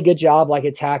 He did a good job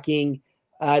attacking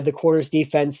the quarters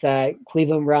defense that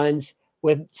Cleveland runs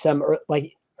with some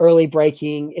early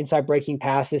breaking, inside breaking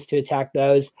passes to attack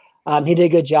those. He did a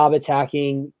good job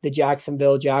attacking the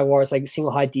Jacksonville Jaguars,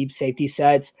 single high deep safety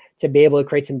sets to be able to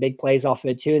create some big plays off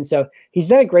of it too. And so he's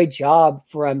done a great job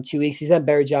from 2 weeks. He's done a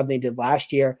better job than he did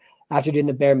last year after doing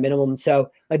the bare minimum.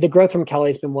 So the growth from Kelly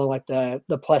has been one of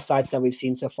the plus sides that we've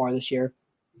seen so far this year.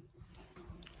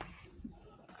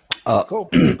 Cool.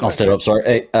 I'll step up. Sorry.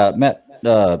 Hey, Matt,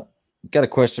 got a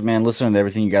question, man. Listening to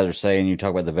everything you guys are saying, you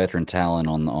talk about the veteran talent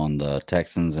on the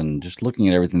Texans, and just looking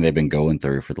at everything they've been going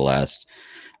through for the last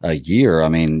year. I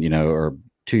mean, or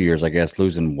 2 years, I guess,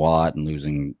 losing Watt and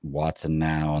losing Watson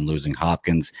now and losing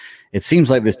Hopkins. It seems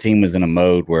like this team is in a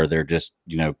mode where they're just,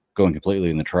 going completely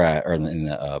in the trash or in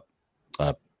the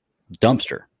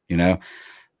dumpster,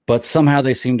 but somehow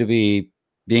they seem to be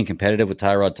being competitive with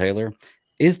Tyrod Taylor.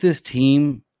 Is this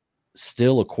team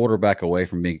still a quarterback away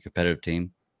from being a competitive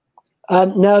team?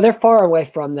 No, they're far away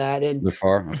from that. And They're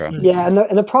far? Okay. yeah,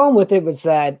 and the problem with it was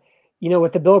that,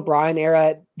 with the Bill O'Brien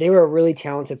era, they were a really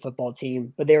talented football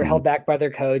team, but they were held back by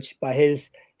their coach, by his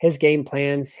game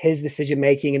plans, his decision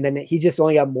making, and then he just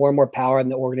only got more and more power in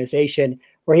the organization,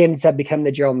 where he ends up becoming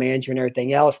the general manager and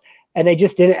everything else. And they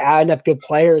just didn't add enough good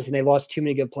players, and they lost too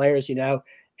many good players, and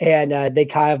they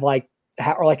kind of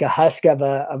are like a husk of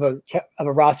a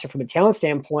roster from a talent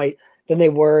standpoint than they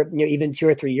were, even 2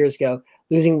 or 3 years ago,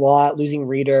 losing Watt, losing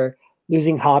Reeder,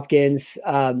 losing Hopkins,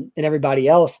 and everybody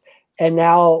else. And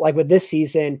now, like with this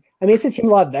season, I mean, it's a team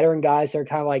of a lot of veteran guys that are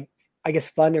kind of like, I guess,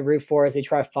 fun to root for as they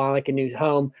try to find like a new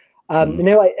home. And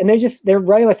they're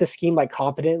running like the scheme like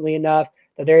competently enough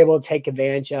that they're able to take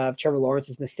advantage of Trevor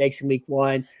Lawrence's mistakes in week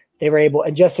 1. They were able,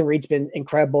 and Justin Reed's been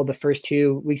incredible the first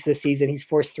 2 weeks of the season. He's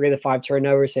forced 3 of the 5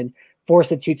 turnovers and forced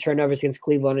the 2 turnovers against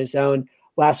Cleveland on his own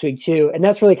last week too. And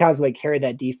that's really kind of what carried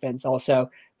that defense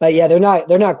also. But yeah, they're not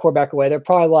quarterback away. They're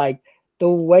probably like, the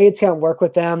way it's going to work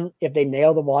with them, if they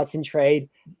nail the Watson trade,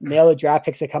 nail the draft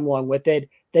picks that come along with it,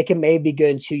 they can maybe be good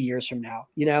in 2 years from now,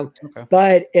 Okay.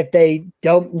 But if they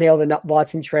don't nail the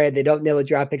Watson trade, they don't nail the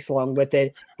draft picks along with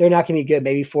it, they're not going to be good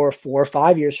maybe for 4 or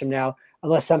 5 years from now,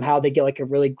 unless somehow they get like a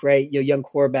really great young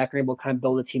quarterback and are able to kind of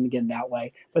build a team again that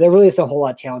way. But there really isn't a whole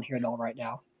lot of talent here at all right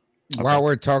now. Okay. While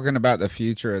we're talking about the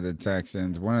future of the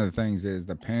Texans, one of the things is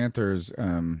the Panthers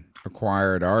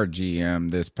acquired our GM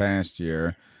this past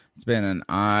year. It's been an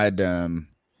odd,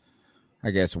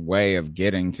 I guess, way of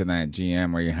getting to that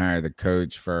GM where you hire the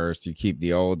coach first, you keep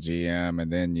the old GM,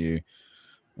 and then you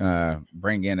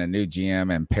bring in a new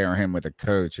GM and pair him with a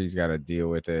coach. He's got to deal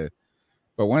with it.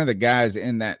 But one of the guys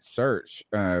in that search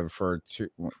for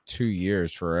 2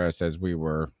 years for us as we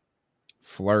were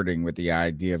flirting with the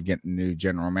idea of getting a new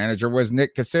general manager was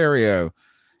Nick Caserio.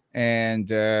 And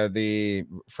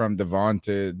from the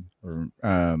vaunted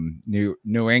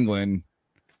New England.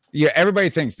 Yeah, everybody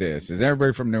thinks this is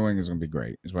everybody from New England is going to be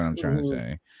great, is what I'm trying to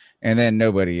say. And then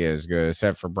nobody is good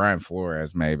except for Brian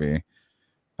Flores, maybe.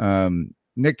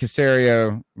 Nick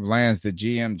Caserio lands the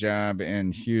GM job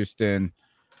in Houston,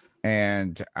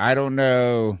 and I don't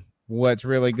know what's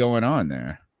really going on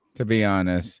there, to be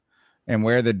honest, and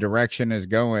where the direction is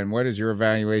going. What is your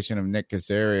evaluation of Nick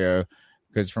Caserio?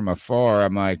 Because from afar,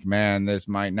 I'm like, man, this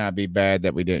might not be bad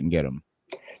that we didn't get him.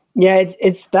 Yeah,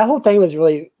 it's that whole thing was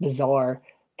really bizarre.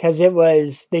 Because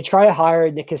they tried to hire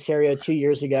Nick Caserio 2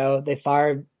 years ago. They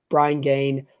fired Brian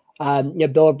Gain.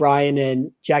 Bill O'Brien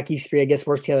and Jack Eastbury, I guess,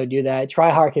 worked together to do that. Try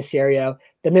to hire Caserio.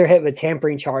 Then they're hit with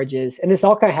tampering charges. And this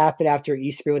all kind of happened after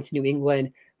Eastbury went to New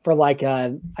England for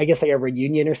I guess a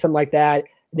reunion or something like that.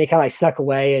 And they kind of snuck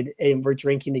away and were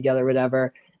drinking together or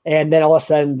whatever. And then all of a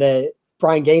sudden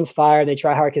Brian Gain's fired. They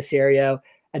try to hire Caserio.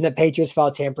 And the Patriots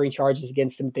filed tampering charges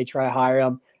against him if they try to hire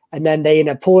him. And then they end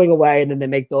up pulling away, and then they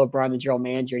make Bill O'Brien the general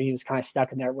manager, and he was kind of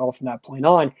stuck in that role from that point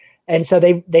on. And so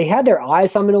they had their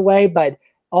eyes on him in a way, but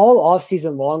all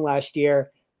offseason long last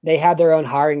year, they had their own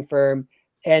hiring firm,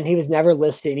 and he was never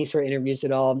listed in any sort of interviews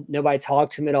at all. Nobody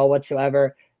talked to him at all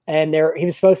whatsoever. And they were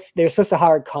supposed to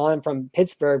hire Khan from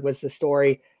Pittsburgh was the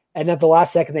story. And at the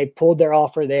last second, they pulled their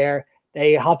offer there.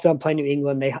 They hopped on plane to New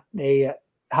England. They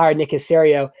hired Nick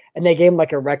Caserio, and they gave him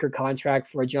like a record contract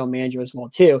for a general manager as well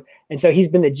too. And so he's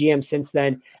been the GM since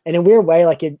then. And in a weird way,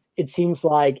 like it seems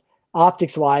like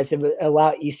optics wise, it would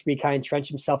allow Eastbury kind of entrench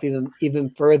himself even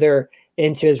further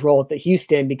into his role at the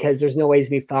Houston, because there's no way he's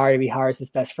to be fired if he hires his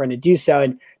best friend to do so.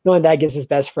 And knowing that gives his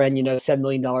best friend, $7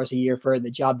 million a year for the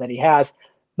job that he has.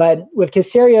 But with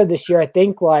Caserio this year, I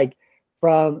think like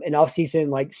from an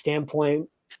offseason standpoint,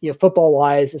 football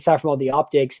wise, aside from all the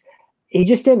optics, he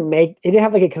just didn't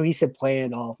have like a cohesive plan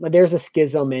at all. Like there's a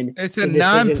schism in. It's a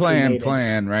non-plan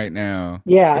plan right now.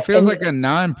 Yeah. It feels like a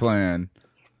non-plan.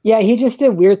 Yeah. He just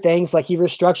did weird things. Like he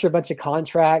restructured a bunch of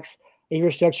contracts. He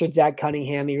restructured Zach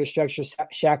Cunningham. He restructured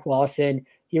Shaq Lawson.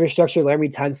 He restructured Larry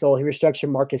Tunsil. He restructured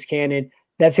Marcus Cannon.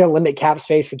 That's going to limit cap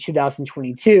space for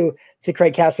 2022 to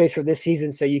create cap space for this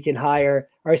season. So you can sign,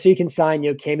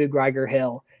 Camu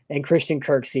Geiger-Hill and Christian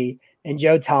Kirksey and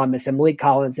Joe Thomas and Malik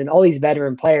Collins and all these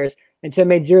veteran players. And so it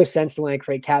made zero sense to want to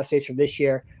create cap space for this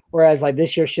year. Whereas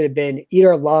this year should have been eat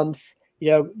our lumps,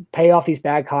 pay off these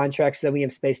bad contracts so that we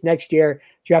have space next year,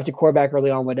 draft a quarterback early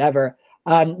on, whatever.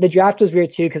 The draft was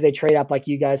weird too, because they trade up, like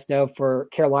you guys know, for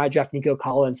Carolina, draft Nico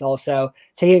Collins also.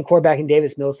 Taking a quarterback in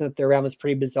Davis Mills in the third round was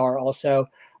pretty bizarre also.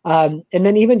 And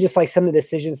then even just like some of the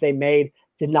decisions they made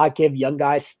did not give young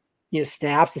guys,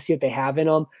 snaps to see what they have in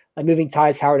them, like moving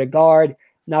Tyus Howard to guard,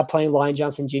 not playing Lyon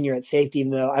Johnson Jr. at safety,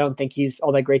 even though I don't think he's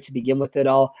all that great to begin with at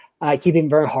all. Keeping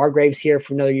Vern Hargraves here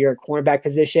for another year at cornerback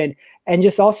position, and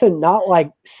just also not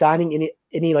signing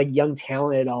any young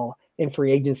talent at all in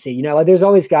free agency. You know, like there's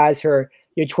always guys who are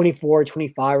 24,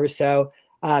 25 or so.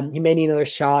 He may need another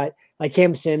shot. Like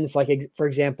Cam Sims, like for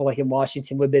example, like in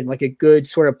Washington, would have been like a good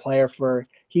sort of player for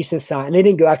Houston sign. And they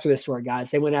didn't go after this sort of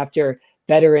guys. They went after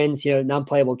veterans,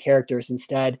 non-playable characters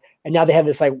instead. And now they have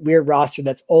this like weird roster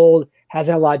that's old,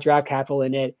 hasn't a lot of draft capital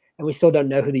in it, and we still don't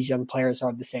know who these young players are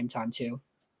at the same time too.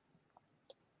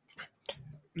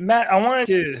 Matt, I wanted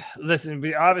to listen.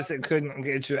 We obviously couldn't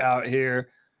get you out here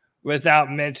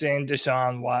without mentioning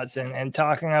Deshaun Watson and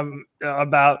talking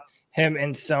about him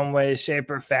in some way, shape,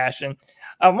 or fashion.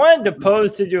 I wanted to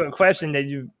pose to you a question that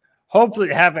you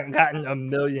hopefully haven't gotten a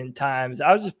million times.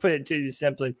 I'll just put it to you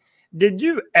simply. Did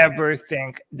you ever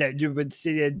think that you would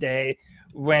see a day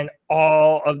when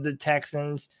all of the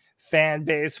Texans fan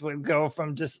base would go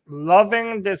from just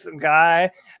loving this guy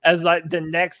as like the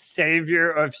next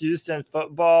savior of Houston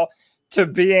football to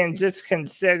being just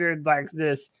considered like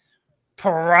this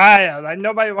pariah? Like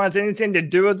nobody wants anything to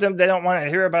do with them. They don't want to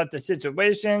hear about the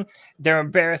situation. They're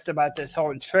embarrassed about this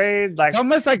whole trade. Like it's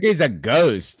almost like he's a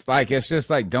ghost. Like it's just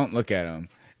like, don't look at him.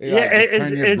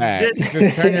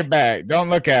 Just turn your back.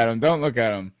 Don't look at him. Don't look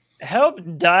at him. Help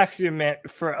document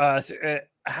for us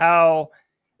how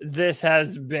this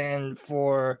has been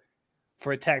for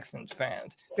Texans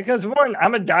fans. Because one,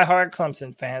 I'm a diehard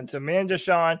Clemson fan. So me and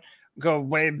Deshaun go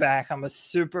way back. I'm a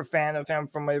super fan of him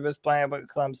from when he was playing with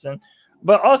Clemson.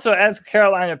 But also as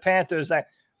Carolina Panthers, like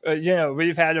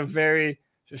we've had a very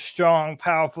strong,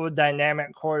 powerful,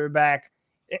 dynamic quarterback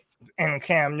in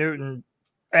Cam Newton.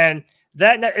 And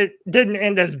that it didn't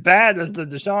end as bad as the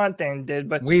Deshaun thing did,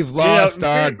 but we've lost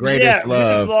our greatest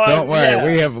love. Don't worry,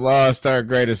 we have lost our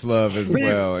greatest love as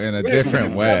well in a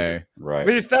different way. Right.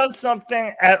 We felt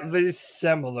something at least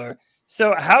similar.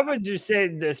 So how would you say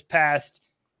this past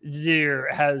year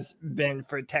has been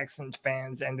for Texans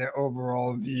fans and their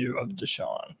overall view of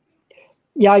Deshaun?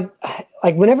 Yeah,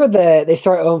 like whenever they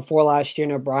started 0-4 last year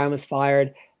and O'Brien was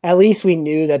fired, at least we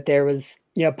knew that there was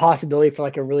possibility for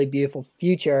like a really beautiful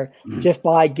future just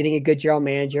by getting a good general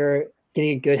manager,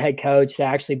 getting a good head coach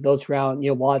that actually built around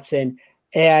Watson,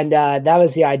 and that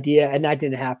was the idea, and that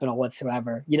didn't happen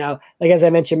whatsoever. Like as I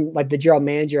mentioned, like the general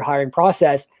manager hiring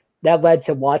process that led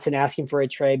to Watson asking for a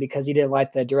trade because he didn't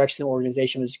like the direction the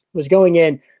organization was going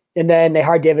in, and then they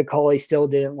hired David Cole. He still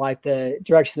didn't like the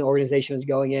direction the organization was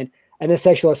going in, and the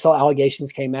sexual assault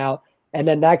allegations came out, and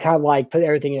then that kind of like put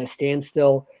everything at a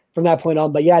standstill from that point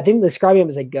on. But yeah, I think describing him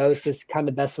as a ghost is kind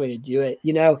of the best way to do it,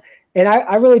 and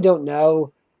I really don't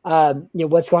know,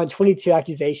 what's going on. 22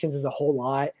 accusations is a whole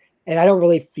lot. And I don't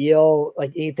really feel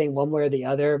like anything one way or the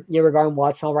other, regarding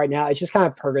Watson right now. It's just kind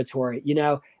of purgatory,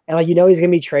 and like, he's going to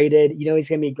be traded, he's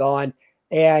going to be gone.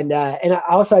 And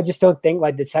I just don't think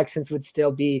like the Texans would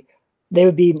still be, they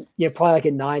would be, probably like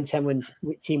a 9-10 win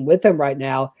team with them right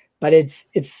now, but it's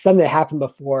something that happened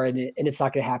before and it's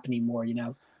not going to happen anymore,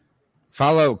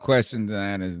 Follow-up question to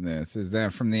that is this, is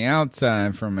that from the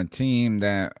outside, from a team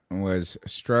that was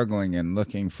struggling and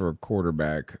looking for a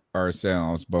quarterback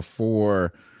ourselves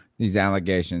before these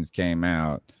allegations came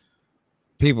out,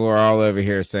 people are all over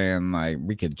here saying like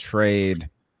we could trade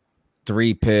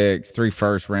 3 picks, 3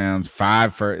 first rounds,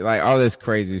 5 first, like all this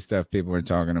crazy stuff people are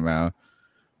talking about.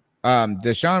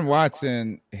 Deshaun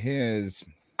Watson, his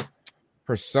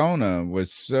persona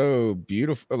was so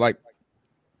beautiful, like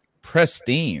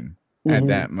pristine. At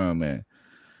that moment,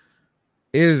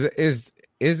 is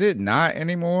it not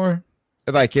anymore?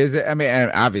 Like, is it? I mean,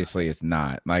 obviously it's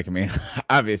not. Like, I mean,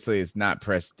 obviously it's not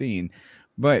pristine,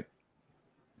 but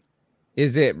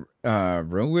is it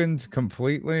ruined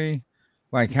completely?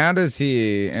 Like, how does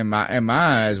he? In my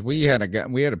eyes, we had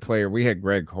a player. We had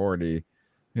Greg Hardy,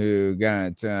 who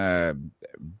got him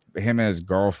and his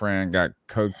girlfriend got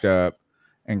coked up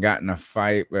and got in a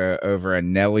fight over a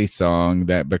Nelly song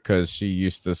that because she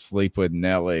used to sleep with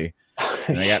Nelly,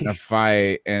 and they got in a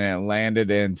fight and it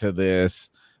landed into this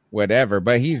whatever.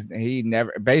 But he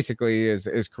never, basically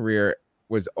his career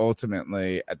was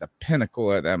ultimately at the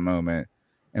pinnacle at that moment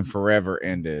and forever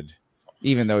ended,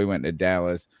 even though he went to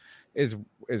Dallas. Is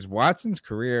Watson's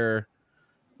career,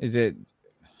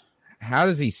 how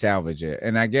does he salvage it?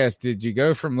 And I guess, did you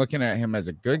go from looking at him as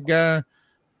a good guy?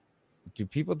 Do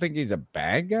people think he's a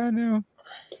bad guy now?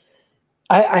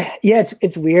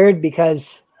 It's weird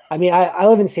because I mean I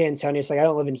live in San Antonio, so like I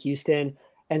don't live in Houston,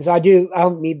 and so I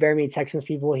don't meet very many Texans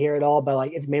people here at all. But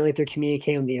like it's mainly through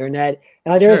communicating on the internet,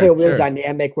 and like there's like a weird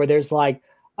dynamic where there's like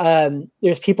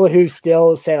there's people who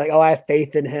still say like, oh, I have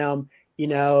faith in him,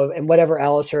 and whatever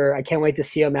else, or I can't wait to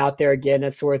see him out there again,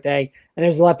 that sort of thing. And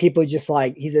there's a lot of people who just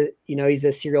like he's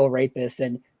a serial rapist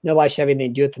and nobody should have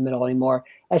anything to do with him at all anymore.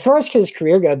 As far as his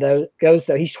career goes,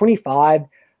 though, he's 25.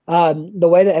 The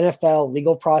way the NFL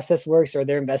legal process works, or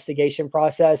their investigation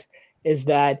process, is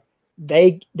that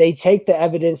they take the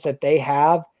evidence that they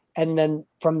have, and then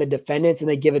from the defendants, and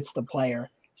they give it to the player.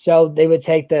 So they would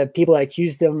take the people that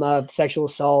accused them of sexual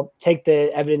assault, take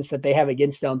the evidence that they have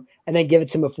against them, and then give it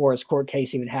to them before his court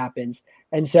case even happens.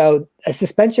 And so a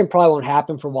suspension probably won't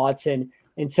happen for Watson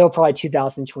until probably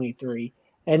 2023.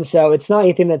 And so it's not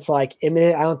anything that's like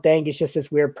imminent, I don't think. It's just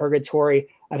this weird purgatory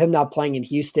of him not playing in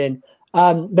Houston.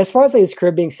 But as far as like his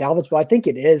career being salvageable, I think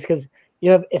it is, because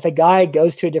if a guy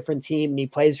goes to a different team and he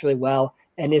plays really well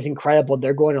and is incredible,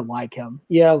 they're going to like him.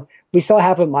 We saw it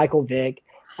happen with Michael Vick.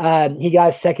 He got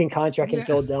a second contract in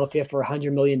Philadelphia for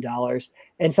 $100 million.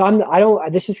 And so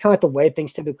this is kind of like the way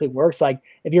things typically works. Like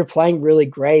if you're playing really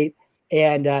great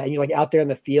and you're like out there in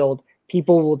the field,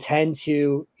 people will tend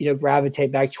to,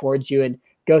 gravitate back towards you and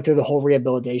go through the whole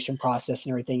rehabilitation process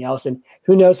and everything else. And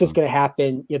who knows what's going to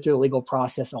happen through the legal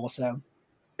process also.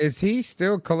 Is he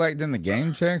still collecting the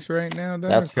game checks right now, though?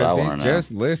 That's what I Because wanna he's know.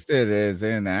 just listed as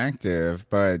inactive,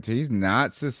 but he's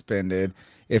not suspended.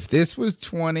 If this was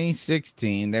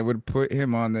 2016, they would put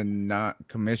him on the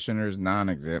commissioner's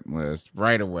non-exempt list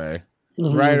right away.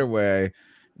 Mhm. Right away.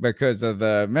 Because of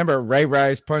remember Ray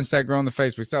Rice punched that girl in the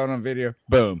face. We saw it on video.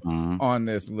 Boom. Mhm. On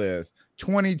this list.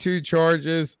 22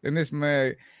 charges.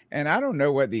 And I don't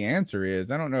know what the answer is.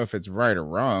 I don't know if it's right or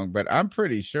wrong, but I'm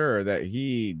pretty sure that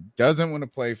he doesn't want to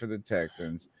play for the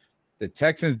Texans. The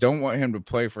Texans don't want him to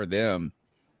play for them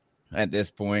at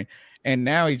this point. And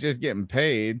now he's just getting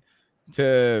paid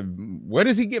what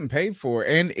is he getting paid for?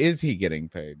 And is he getting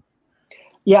paid?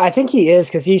 Yeah, I think he is,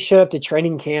 because he showed up to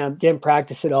training camp, didn't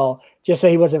practice at all, just so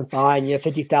he wasn't fined.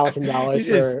 $50,000. He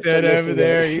just stood over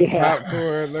there eating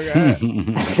popcorn. Look at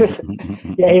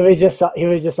that. Yeah, he was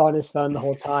just on his phone the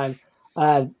whole time,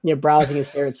 browsing his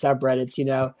favorite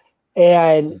subreddits,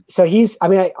 And so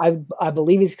I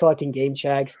believe he's collecting game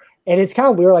checks, and it's kind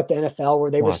of weird, like the NFL,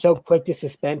 where they were so quick to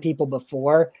suspend people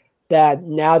before, that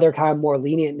now they're kind of more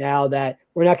lenient now, that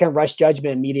we're not going to rush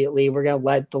judgment immediately. We're going to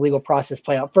let the legal process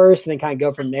play out first and then kind of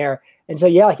go from there. And so,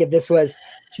 yeah, like if this was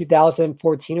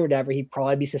 2014 or whatever, he'd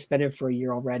probably be suspended for a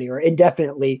year already, or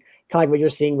indefinitely, kind of like what you're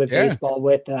seeing with baseball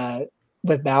with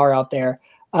Bauer out there.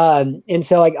 And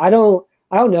so like, I don't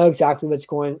know exactly what's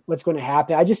going to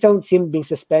happen. I just don't see him being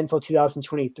suspended until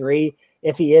 2023.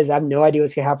 If he is, I have no idea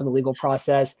what's going to happen in the legal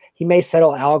process. He may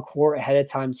settle out of court ahead of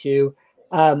time too.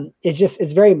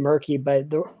 It's very murky, but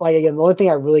the only thing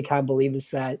I really kind of believe is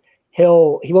that he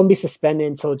won't be suspended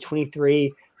until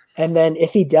 23. And then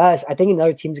if he does, I think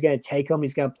another team's going to take him.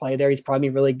 He's going to play there. He's probably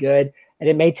really good. And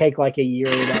it may take like a year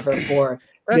or whatever for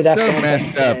that's so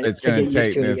messed up. It's going to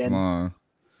take this long.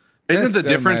 Isn't the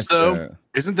difference though?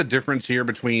 Isn't the difference here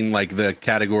between like the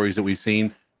categories that we've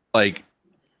seen? Like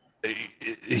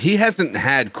he hasn't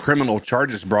had criminal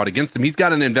charges brought against him. He's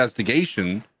got an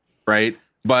investigation, right?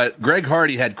 But Greg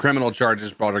Hardy had criminal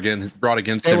charges brought against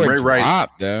him. Ray Rice,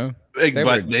 dropped, though.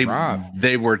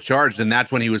 They were charged, and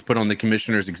that's when he was put on the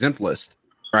commissioner's exempt list,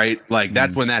 right? Like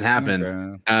that's when that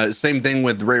happened. Okay. Same thing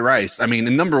with Ray Rice. I mean,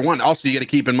 and number one, also you got to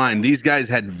keep in mind these guys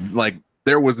had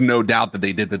there was no doubt that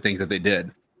they did the things that they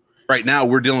did. Right now,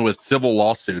 we're dealing with civil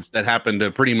lawsuits that happen to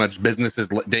pretty much businesses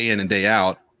day in and day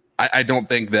out. I don't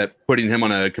think that putting him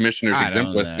on a commissioner's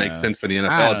exempt list makes sense for the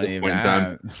NFL at this point in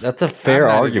time. That's a fair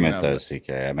argument, though, CK.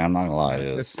 I mean, I'm not gonna lie.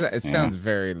 It sounds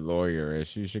very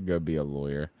lawyerish. You should go be a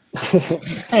lawyer.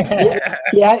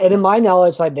 Yeah, and in my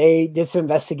knowledge, like they did some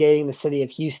investigating in the city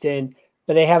of Houston,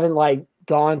 but they haven't like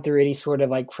gone through any sort of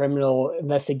like criminal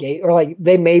investigate, or like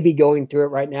they may be going through it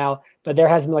right now, but there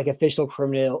hasn't been like official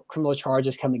criminal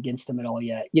charges come against them at all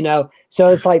yet, So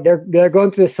it's like they're going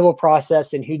through the civil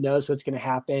process, and who knows what's going to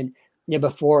happen,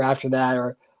 before or after that,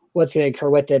 or what's going to occur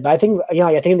with it. But I think,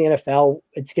 I think in the NFL,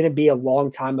 it's going to be a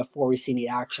long time before we see any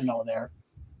action all there.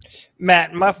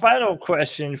 Matt, my final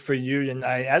question for you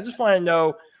tonight, I just want to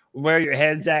know where your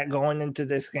head's at going into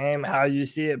this game, how you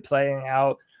see it playing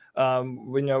out,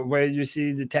 where you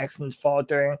see the Texans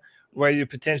faltering, where you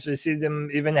potentially see them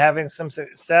even having some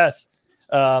success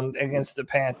against the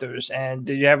Panthers. And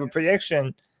do you have a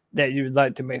prediction that you would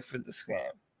like to make for this game?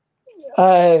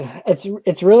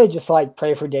 It's really just like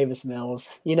pray for Davis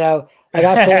Mills.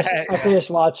 I finished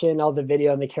watching all the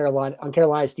video on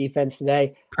Carolina's defense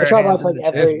today. I try to watch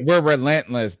we're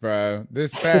relentless, bro.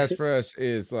 This pass rush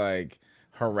is like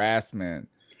harassment.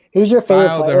 Who's your favorite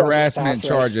player? The harassment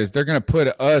charges. They're going to put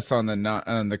us on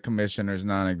the commissioner's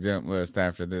non-exempt list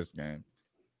after this game.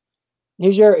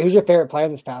 Who's your favorite player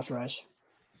in this pass rush?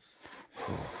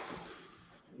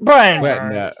 Brian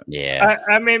Burns. Yeah.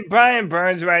 I mean, Brian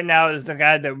Burns right now is the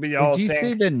guy that we all think. Did you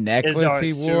see the necklace he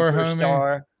is our wore,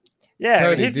 superstar. homie? Yeah,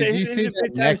 Cody, he's did you he's see a that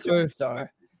big time necklace? superstar.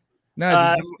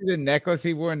 No, did you see the necklace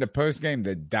he wore in the post game?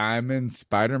 The diamond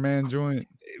Spider-Man joint.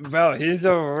 Bro, he's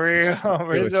a real,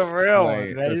 he's a real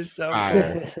one, man. He's so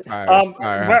fire, good.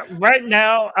 fire. Right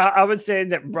now, I would say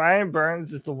that Brian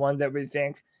Burns is the one that we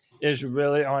think is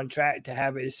really on track to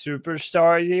have a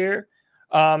superstar year.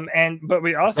 But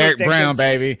we also Derek think Brown,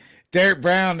 baby. Derek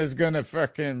Brown is gonna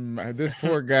fucking this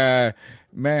poor guy,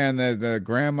 man. The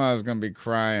grandma is gonna be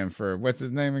crying for what's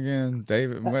his name again?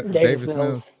 Davis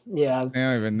Mills. Yeah, I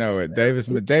don't even know it. Davis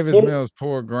Mills,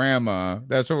 poor grandma.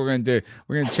 That's what we're gonna do.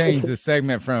 We're gonna change the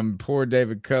segment from poor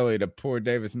David Culley to poor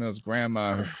Davis Mills'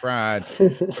 grandma who cried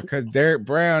because Derek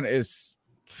Brown is.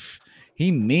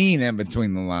 He mean in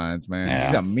between the lines, man. Yeah.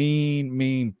 He's a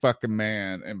mean fucking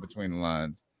man in between the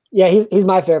lines. Yeah, he's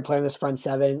my favorite player in this front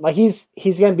seven. Like he's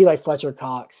gonna be like Fletcher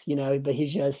Cox, but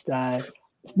he's just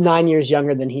 9 years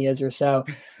younger than he is or so.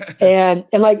 and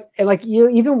like you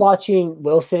even watching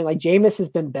Wilson, like Jameis has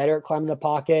been better at climbing the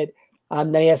pocket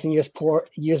than he has in years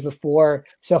before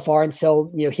so far. And so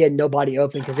he had nobody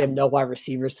open because they have no wide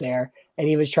receivers there, and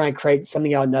he was trying to create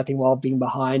something out of nothing while being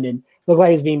behind and looked like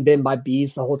he was being bitten by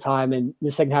bees the whole time in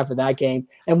the second half of that game.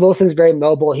 And Wilson's very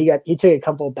mobile. He took a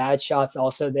couple of bad shots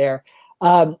also there.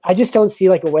 I just don't see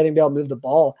like a way to be able to move the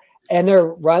ball, and their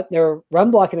run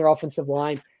blocking their offensive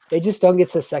line. They just don't get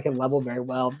to the second level very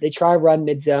well. They try to run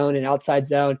mid zone and outside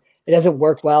zone. It doesn't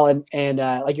work well. And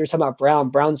like you were talking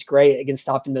about Brown's great against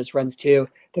stopping those runs too.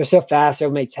 They're so fast.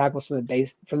 They'll make tackles from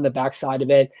the backside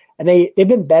of it. And they've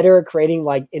been better at creating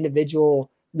like individual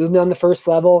movement on the first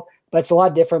level, but it's a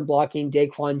lot different blocking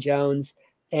Daquan Jones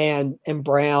and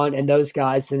Brown and those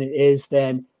guys than it is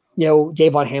than,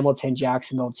 Davon Hamilton,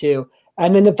 Jacksonville too.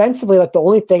 And then defensively, like the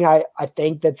only thing I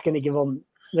think that's going to give them,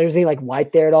 there's any like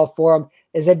light there at all for them,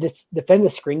 is they defend the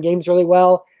screen games really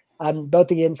well, both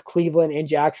against Cleveland and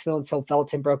Jacksonville until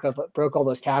Felton broke all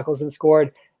those tackles and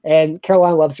scored. And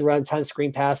Carolina loves to run a ton of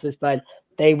screen passes, but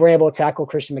they were able to tackle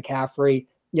Christian McCaffrey,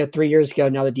 3 years ago.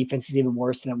 Now the defense is even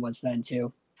worse than it was then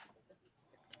too.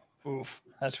 Oof,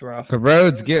 that's rough. The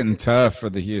road's getting tough for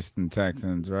the Houston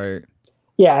Texans, right?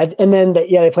 Yeah, and then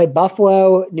they played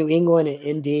Buffalo, New England, and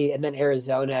Indy, and then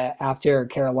Arizona after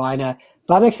Carolina.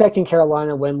 But I'm expecting Carolina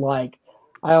to win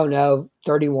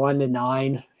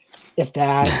 31-9, if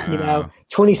that.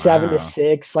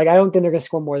 27-6. Like I don't think they're going to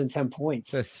score more than 10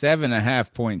 points. It's a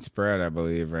 7.5 point spread, I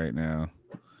believe, right now.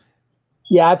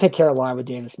 Yeah, I pick Carolina with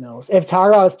Davis Mills. If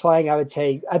Tyrod was playing, I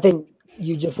think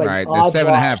you just like right. The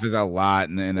 7.5 is a lot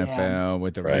in the NFL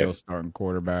with the real starting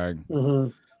quarterback. Mm-hmm.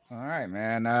 All right,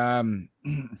 man.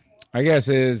 I guess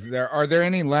are there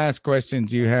any last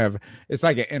questions you have? It's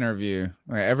like an interview.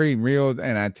 Right?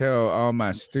 And I tell all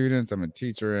my students, I'm a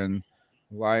teacher in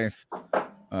life,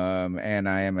 and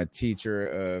I am a teacher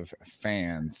of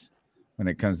fans when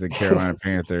it comes to Carolina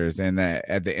Panthers. And that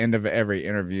at the end of every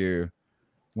interview,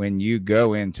 when you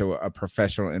go into a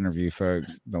professional interview,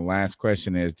 folks, the last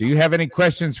question is, do you have any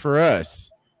questions for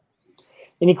us?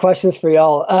 Any questions for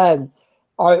y'all?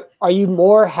 Are you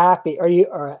more happy?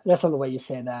 That's not the way you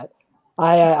say that.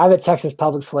 I'm a Texas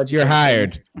public school education. You're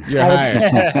hired.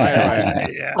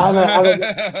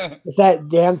 It's that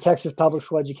damn Texas public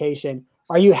school education.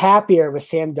 Are you happier with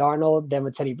Sam Darnold than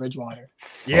with Teddy Bridgewater?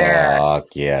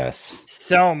 Yes.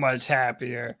 So much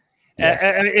happier. Yes.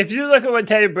 If you look at what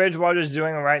Teddy Bridgewater is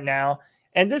doing right now,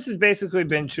 and this has basically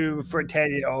been true for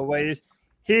Teddy always,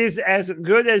 he's as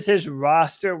good as his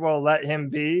roster will let him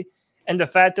be. And the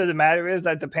fact of the matter is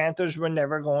that the Panthers were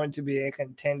never going to be a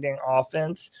contending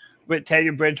offense with Teddy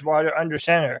Bridgewater under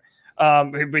center.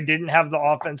 We didn't have the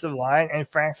offensive line, and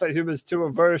frankly, he was too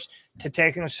averse to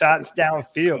taking shots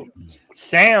downfield.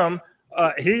 Sam,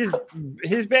 he's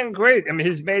been great. I mean,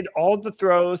 he's made all the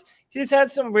throws. He's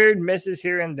had some weird misses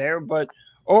here and there, but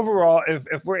overall,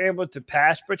 if we're able to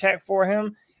pass protect for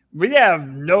him, we have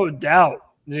no doubt,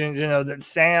 that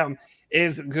Sam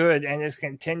is good and is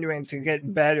continuing to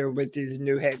get better with these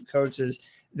new head coaches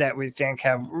that we think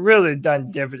have really done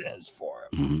dividends for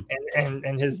him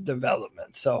and his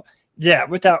development. So, yeah,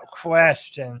 without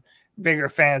question, bigger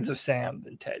fans of Sam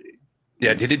than Teddy.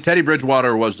 Yeah, Teddy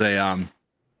Bridgewater was I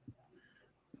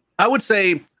would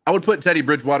say I would put Teddy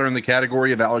Bridgewater in the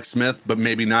category of Alex Smith, but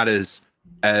maybe not as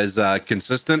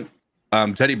consistent.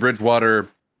 Teddy Bridgewater,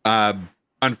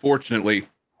 unfortunately,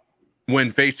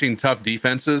 when facing tough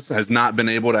defenses, has not been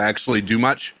able to actually do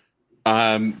much.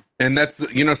 And that's,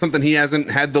 something he hasn't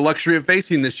had the luxury of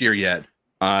facing this year yet.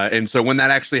 And so when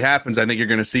that actually happens, I think you're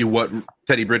going to see what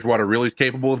Teddy Bridgewater really is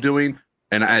capable of doing.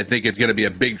 And I think it's going to be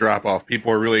a big drop off.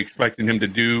 People are really expecting him to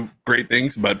do great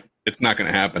things, but it's not going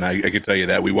to happen. I can tell you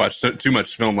that. We watched too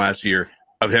much film last year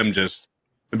of him just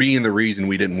being the reason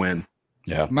we didn't win.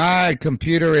 Yeah. My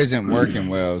computer isn't working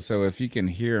well, so if you can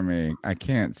hear me, I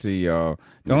can't see y'all.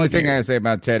 The only thing I say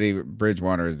about Teddy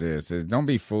Bridgewater is this: don't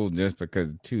be fooled just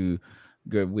because of 2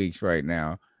 good weeks right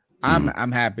now.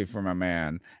 I'm happy for my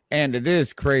man, and it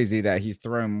is crazy that he's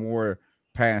thrown more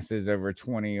passes over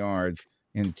 20 yards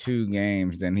in 2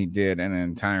 games than he did in an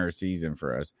entire season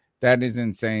for us. That is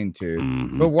insane too.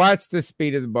 But watch the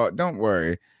speed of the ball. Don't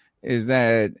worry. Is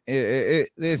that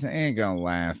this ain't gonna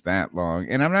last that long?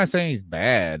 And I'm not saying he's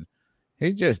bad.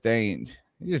 He just ain't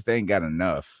got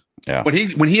enough. Yeah. When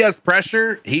he has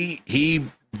pressure, he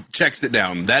checks it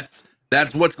down. That's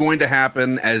what's going to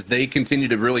happen as they continue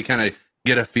to really kind of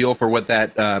get a feel for what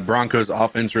that Broncos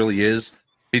offense really is.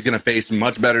 He's going to face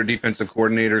much better defensive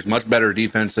coordinators, much better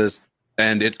defenses,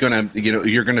 and it's going to,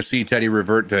 you're going to see Teddy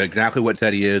revert to exactly what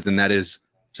Teddy is, and that is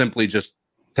simply just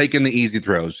taking the easy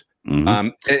throws.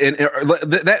 And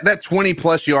that 20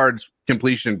 plus yards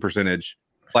completion percentage,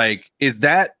 like, is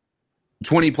that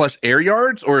 20 plus air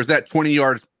yards, or is that 20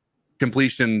 yards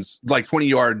completions, like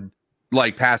 20-yard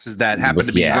like passes that happen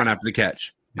to be run after the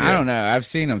catch? I don't know. I've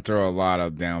seen him throw a lot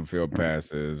of downfield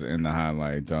passes in the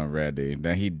highlights already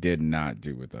that he did not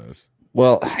do with us.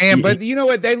 Well, but you know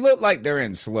what? They look like they're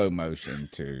in slow motion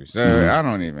too, so I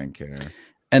don't even care.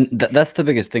 And that's the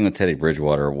biggest thing with Teddy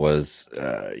Bridgewater was,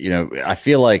 I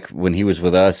feel like when he was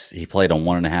with us, he played on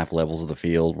 1.5 levels of the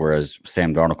field, whereas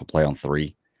Sam Darnold could play on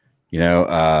 3.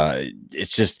 It's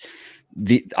just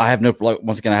I have no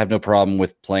problem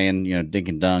with playing, dink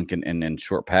and dunk and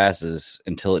short passes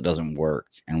until it doesn't work.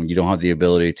 And when you don't have the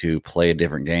ability to play a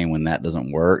different game when that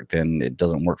doesn't work, then it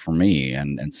doesn't work for me.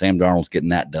 And Sam Darnold's getting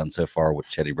that done so far,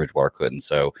 which Teddy Bridgewater couldn't.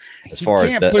 So as far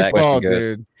as that question goes,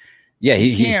 dude. Yeah,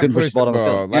 he couldn't push the ball on the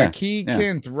field. Like he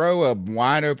can throw a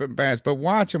wide open pass, but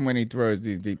watch him when he throws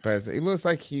these deep passes. It looks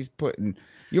like he's putting.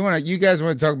 You guys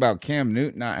want to talk about Cam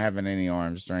Newton not having any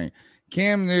arm strength?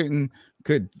 Cam Newton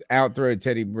could outthrow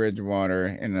Teddy Bridgewater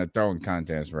in a throwing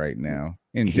contest right now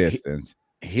in distance.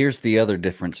 Here's the other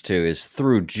difference too: is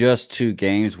through just 2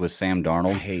 games with Sam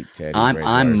Darnold. I hate Teddy.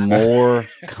 I'm more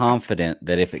confident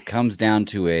that if it comes down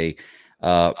to a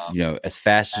as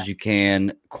fast as you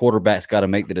can, quarterback's got to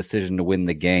make the decision to win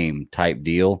the game type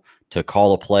deal, to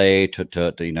call a play,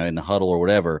 to in the huddle or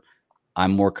whatever.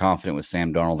 I'm more confident with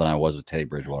Sam Darnold than I was with Teddy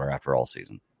Bridgewater after all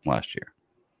season last year.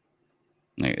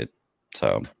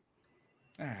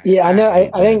 Yeah, I know.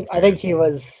 I think he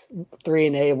was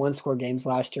 3-8 1-score games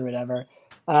last year, whatever.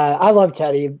 I love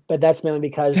Teddy, but that's mainly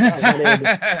because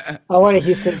I wanted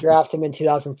Houston to draft him in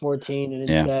 2014, and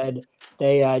instead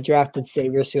they drafted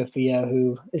Xavier Su'a-Filo,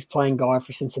 who is playing guard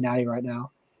for Cincinnati right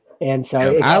now. And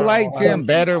so I liked him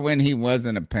better when he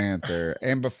wasn't a Panther,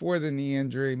 and before the knee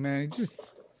injury, man, he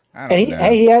just.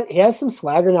 He has some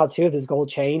swagger now too with his gold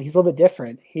chain. He's a little bit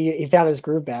different. He found his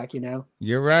groove back,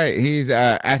 You're right. He's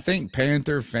I think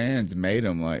Panther fans made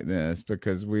him like this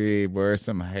because we were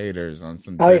some haters on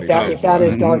some. He found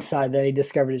his dark side. Then he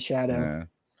discovered his shadow.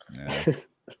 Yeah.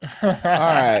 All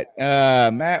right.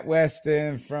 Matt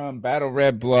Weston from Battle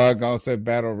Red Blog, also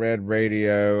Battle Red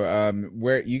Radio.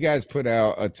 Where you guys put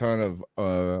out a ton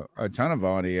of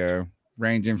audio,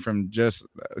 ranging from just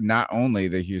not only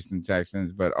the Houston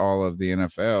Texans, but all of the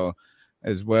NFL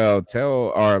as well.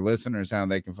 Tell our listeners how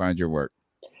they can find your work.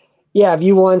 Yeah, if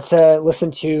you want to listen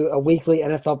to a weekly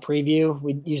NFL preview,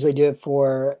 we usually do it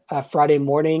for Friday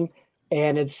morning.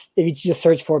 And if you just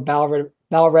search for Battle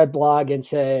Red Blog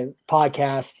into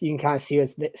podcast, you can kind of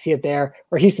see it there.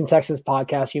 Or Houston Texans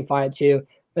podcast, you can find it too.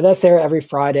 But that's there every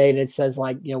Friday, and it says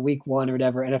week 1 or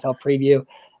whatever, NFL preview.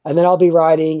 And then I'll be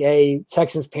writing a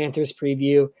Texans-Panthers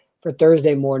preview for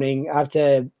Thursday morning. I have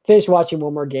to finish watching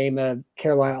one more game of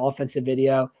Carolina offensive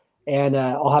video, and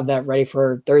I'll have that ready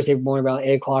for Thursday morning around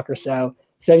 8 o'clock or so.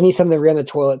 So if you need something to read on the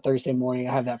toilet Thursday morning,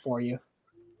 I have that for you.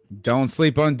 Don't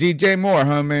sleep on DJ Moore,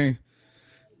 homie.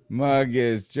 Mug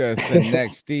is just the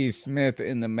next Steve Smith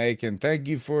in the making. Thank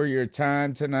you for your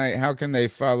time tonight. How can they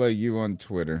follow you on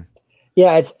Twitter?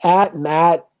 Yeah, it's at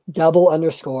Matt _, not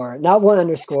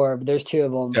 1_, but there's 2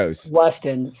 of them.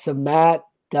 Weston. So Matt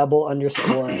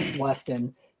 _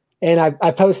 Weston. And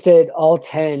I posted all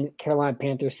 10 Carolina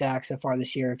Panthers sacks so far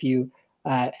this year. If you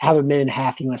have a minute and a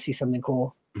half, you want to see something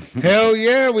cool. Hell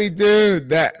yeah, we do.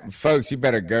 That, folks, you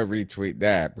better go retweet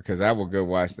that because I will go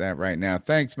watch that right now.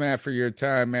 Thanks, Matt, for your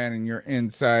time, man, and your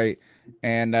insight.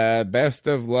 And best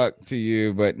of luck to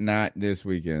you, but not this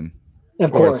weekend.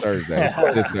 Of course. Thursday.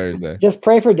 This Thursday. Just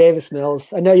pray for Davis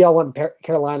Mills. I know y'all want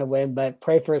Carolina to win, but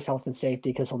pray for his health and safety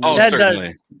because he'll need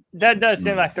certainly. That does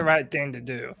seem like the right thing to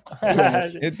do.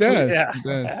 Yes. It does. Yeah. It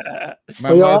does.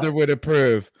 My mother would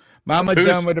approve. Mama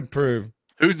Dunn would approve.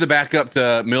 Who's the backup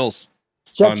to Mills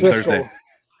Jeff on Driscoll. Thursday?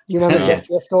 Do you remember Jeff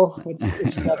Driscoll?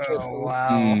 It's Jeff Oh, Driscoll.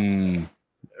 wow.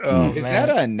 Oh, Is man. that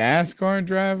a NASCAR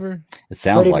driver? It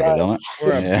sounds Pretty like it, much. don't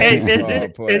Or a it? Yeah. Hey, is baseball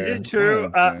it player? true?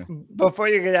 One of the Before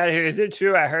you get out of here, is it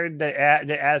true? I heard they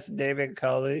asked David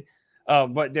Culley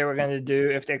what they were going to do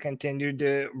if they continued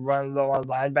to run low on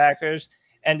linebackers,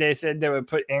 and they said they would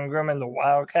put Ingram in the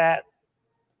Wildcat.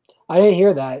 I didn't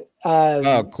hear that.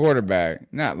 Oh,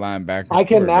 quarterback, not linebacker. I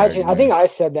can quarterback, imagine. I man. think I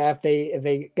said that if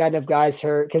they got enough guys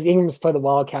hurt, because Ingram's played the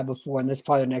Wildcat before, and that's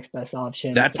probably the next best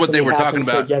option. That's If what they something were talking happens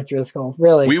to about. Jeff Driscoll,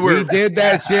 really. We did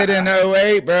that shit in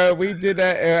 08, bro. We did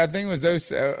that. I think it was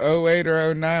 08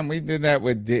 or 09. We did that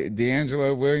with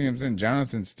D'Angelo Williams and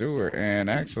Jonathan Stewart, and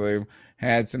actually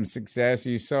had some success.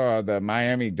 You saw the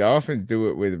Miami Dolphins do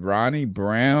it with Ronnie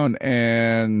Brown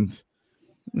and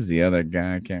what was the other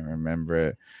guy? I can't remember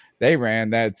it. They ran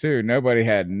that too. Nobody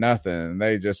had nothing.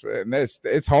 They just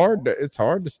it's hard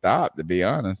to stop, to be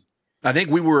honest. I think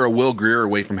we were a Will Greer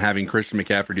away from having Christian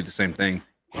McCaffrey do the same thing.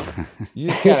 You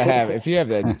just gotta have, if you have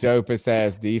the dopest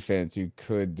ass defense, you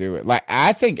could do it. Like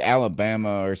I think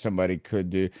Alabama or somebody could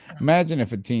do. Imagine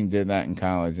if a team did that in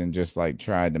college and just like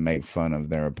tried to make fun of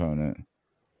their opponent.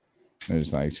 They're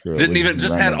just like screw it. Didn't we even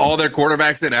just run had it. all their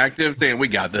quarterbacks inactive, saying we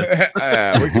got this.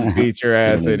 We can beat your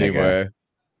ass anyway.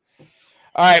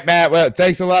 All right, Matt. Well,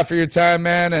 thanks a lot for your time,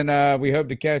 man, and we hope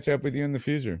to catch up with you in the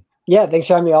future. Yeah, thanks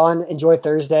for having me on. Enjoy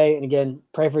Thursday, and again,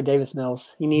 pray for Davis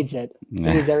Mills. He needs it. He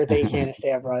needs everything he can to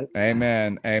stay upright.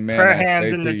 Amen. Amen. Prayer I hands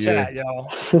say in to the you. chat, y'all.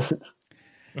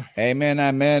 Amen.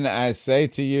 Amen. I say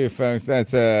to you, folks,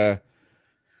 that's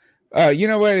you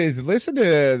know what is listen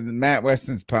to Matt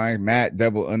Weston's podcast,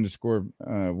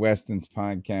 Matt_Weston's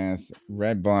podcast,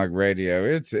 Red Blog Radio.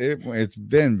 It's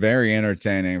been very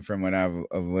entertaining from what I've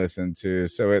listened to.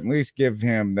 So at least give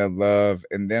him the love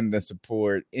and them the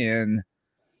support in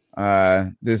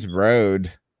this road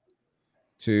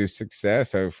to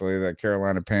success. Hopefully, that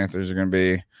Carolina Panthers are going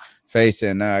to be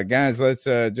facing. Guys, let's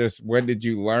just what did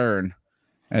you learn?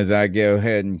 As I go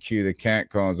ahead and cue the cat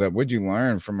calls up, what'd you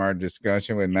learn from our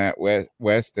discussion with Matt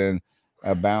Weston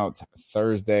about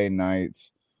Thursday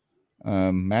night's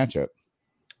matchup?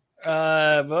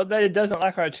 Well, that it doesn't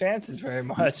like our chances very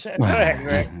much. Go ahead,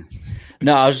 Greg.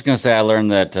 No, I was just gonna say I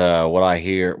learned that what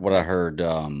I heard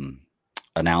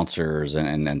announcers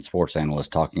and sports analysts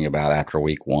talking about after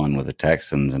week one with the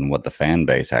Texans and what the fan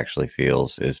base actually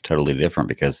feels is totally different,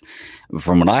 because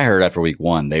from what I heard after week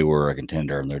one, they were a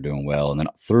contender and they're doing well. And then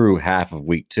through half of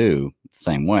week two, the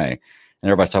same way.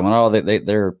 And everybody's talking about,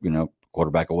 they're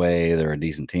quarterback away. They're a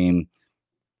decent team.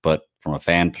 But from a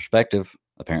fan perspective,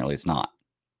 apparently it's not.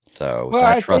 So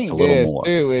I trust a little more.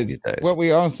 Too is what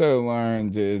we also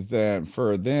learned is that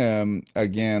for them,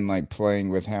 again, like playing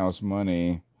with house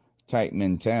money type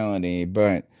mentality,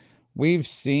 but we've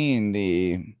seen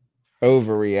the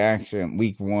overreaction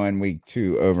week one, week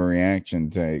two overreaction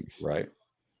takes right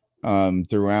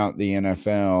throughout the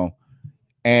NFL,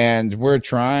 and we're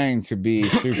trying to be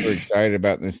super excited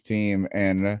about this team,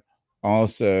 and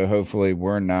also hopefully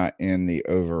we're not in the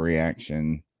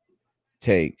overreaction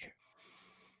take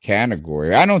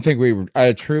category.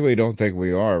 I truly don't think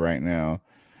we are right now.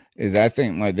 I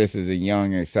think like this is a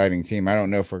young, exciting team. I don't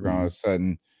know if we're going to all of a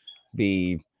sudden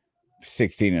be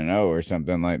 16-0 or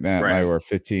something like that, Right. like we're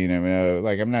 15-0.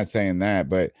 Like I'm not saying that,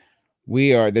 but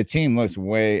the team looks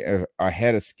way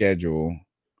ahead of schedule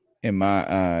in my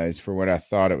eyes for what I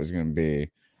thought it was going to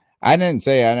be. I didn't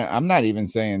say I'm not even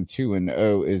saying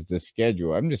 2-0 is the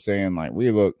schedule. I'm just saying like we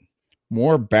look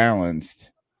more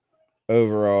balanced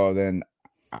overall than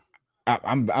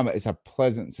I'm it's a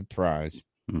pleasant surprise,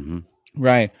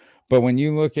 right? But when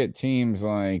you look at teams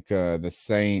like the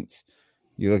Saints,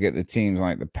 you look at the teams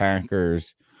like the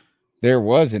Packers, there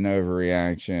was an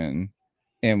overreaction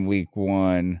in week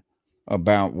one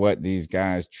about what these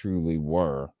guys truly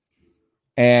were.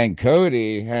 And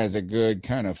Cody has a good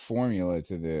kind of formula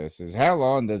to this, is how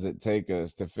long does it take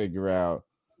us to figure out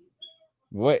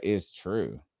what is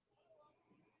true?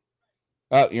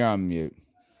 Oh, you're on mute.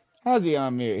 How's he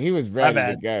on mute? He was ready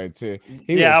to go too.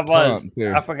 I was.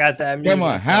 I forgot that. Come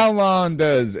on. How long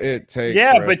does it take?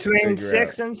 Yeah, between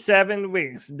 6 and 7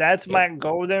 weeks. That's my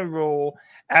golden rule.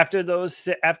 After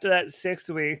that 6th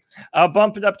week, I'll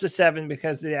bump it up to 7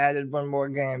 because they added one more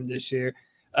game this year.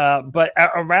 But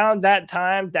around that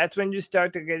time, that's when you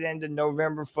start to get into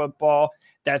November football.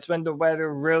 That's when the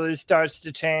weather really starts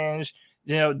to change.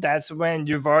 That's when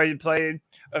you've already played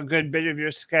a good bit of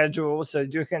your schedule, so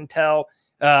you can tell.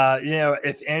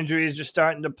 If injuries are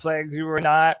starting to plague you or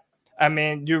not. I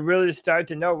mean, you really start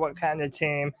to know what kind of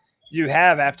team you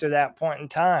have after that point in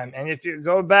time. And if you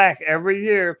go back every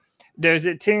year, there's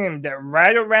a team that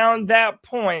right around that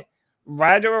point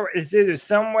right, or it's either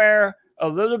somewhere a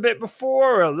little bit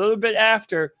before or a little bit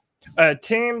after a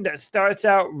team that starts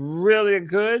out really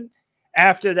good.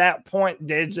 After that point,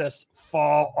 they just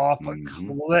fall off a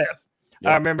cliff.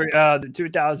 Yep. I remember the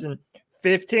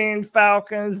 2015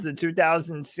 Falcons, the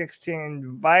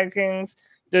 2016 Vikings.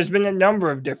 There's been a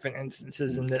number of different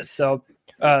instances in this. So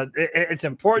it's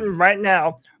important right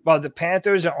now, while the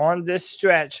Panthers are on this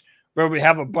stretch where we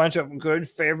have a bunch of good,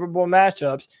 favorable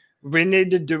matchups, we need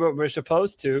to do what we're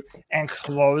supposed to and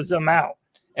close them out.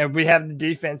 And we have the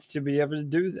defense to be able to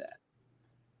do that.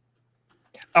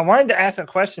 I wanted to ask a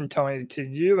question, Tony, to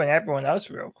you and everyone else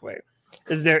real quick.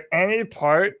 Is there any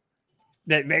part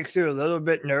that makes you a little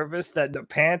bit nervous that the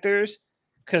Panthers,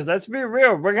 because let's be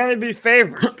real, we're going to be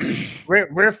favored.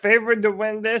 we're favored to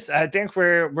win this. I think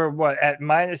we're what, at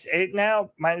 -8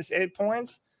 now, -8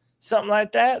 points, something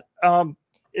like that.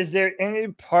 Is there any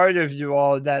part of you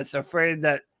all that's afraid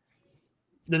that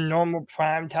the normal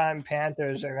primetime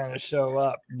Panthers are going to show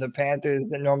up? The Panthers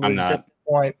that normally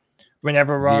disappoint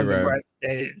whenever we're on the right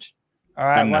stage. All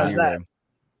right, what's that?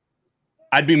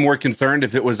 I'd be more concerned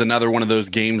if it was another one of those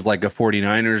games like a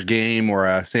 49ers game or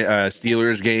a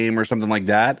Steelers game or something like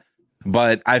that.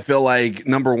 But I feel like,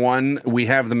 number one, we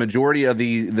have the majority of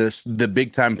the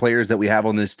big time players that we have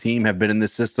on this team have been in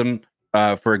this system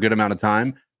for a good amount of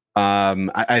time.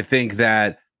 I think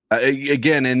that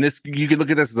again, and this, you could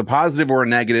look at this as a positive or a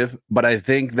negative, but I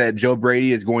think that Joe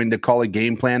Brady is going to call a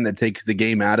game plan that takes the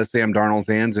game out of Sam Darnold's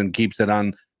hands and keeps it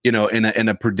on, in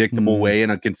a predictable way, in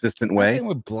a consistent way. I think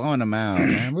we're blowing them out,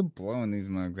 man. We're blowing these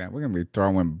mugs out. We're gonna be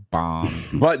throwing bombs.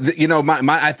 But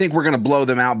I think we're gonna blow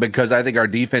them out because I think our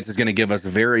defense is gonna give us a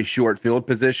very short field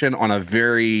position on a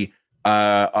very,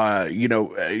 I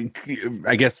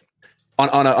guess,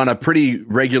 on a pretty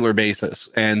regular basis,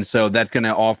 and so that's going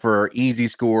to offer easy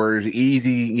scores,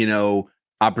 easy,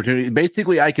 opportunity.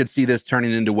 Basically, I could see this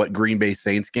turning into what Green Bay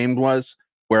Saints game was,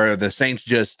 where the Saints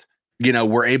just,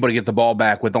 were able to get the ball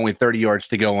back with only 30 yards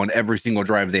to go on every single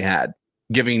drive they had,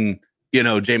 giving,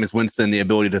 Jameis Winston the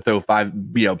ability to throw 5,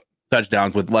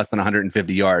 touchdowns with less than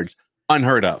 150 yards.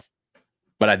 Unheard of.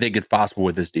 But I think it's possible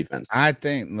with this defense. I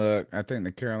think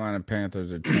the Carolina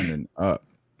Panthers are trending up.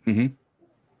 Mm-hmm.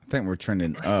 I think we're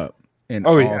trending up in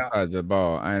all sides of the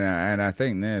ball. And I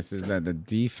think this is that the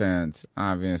defense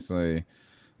obviously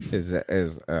is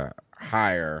a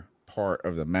higher part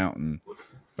of the mountain,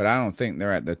 but I don't think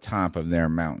they're at the top of their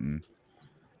mountain.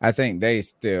 I think they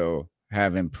still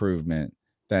have improvement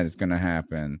that is going to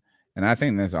happen. And I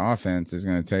think this offense is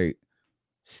going to take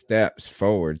steps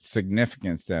forward,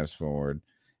 significant steps forward.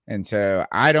 And so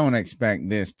I don't expect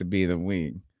this to be the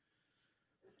week.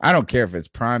 I don't care if it's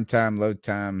prime time, low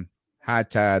time, high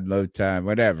tide, low tide,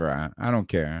 whatever. I don't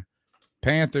care.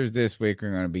 Panthers this week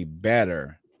are going to be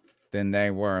better than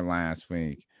they were last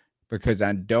week because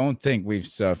I don't think we've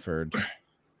suffered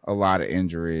a lot of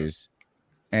injuries.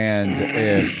 And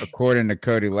if, according to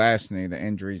Cody Lashney, the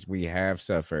injuries we have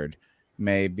suffered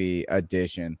may be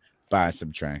addition by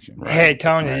subtraction. Right. Hey,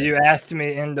 Tony, you asked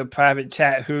me in the private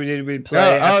chat, who did we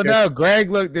play? No, Greg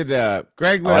looked it up.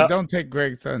 Don't take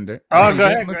Greg's thunder. Oh, go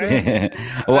ahead, Greg.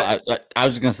 Well, I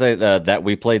was just going to say that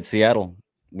we played Seattle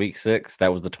week 6.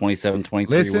 That was the 27-23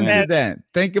 Listen win. to that.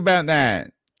 Think about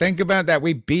that.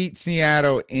 We beat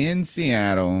Seattle in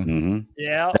Seattle. Mm-hmm.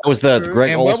 Yeah. That was the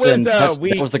Greg Olsen. That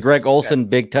was the Greg Olsen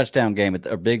big touchdown game,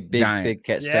 a big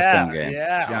catch touchdown game.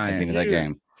 Yeah. Giant. That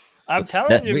game. I'm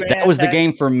telling you, man. That was the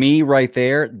game for me right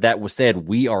there. That was said,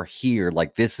 we are here.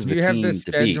 Like, this is the team to beat. You have the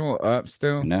schedule up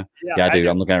still? No? Yeah, I do.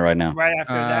 I'm looking at it right now. Right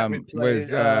after that, we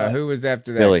played. Who was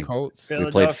after that? Philly. Colts. We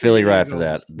played Philly right after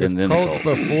that. Then Colts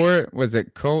before it? Was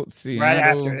it Colts, Seattle? Right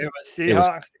after. It was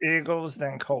Seahawks, Eagles,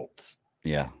 then Colts.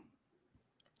 Yeah.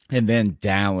 And then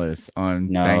Dallas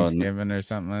on Thanksgiving or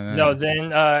something like that. No,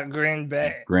 then Green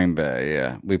Bay. Green Bay,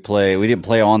 yeah. We didn't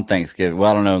play on Thanksgiving.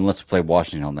 Well, I don't know, unless we played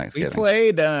Washington on Thanksgiving.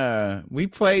 We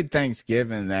played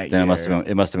Thanksgiving that year. Then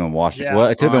it must have been Washington. Yeah. Well,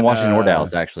 it could have been Washington or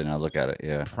Dallas, actually, now look at it.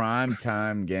 Yeah. Prime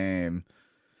time game.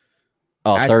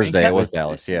 Oh, Thursday it was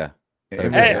Dallas, yeah.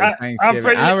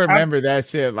 I remember that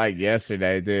shit like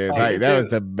yesterday, dude. Like that was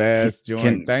the best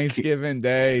joint. Thanksgiving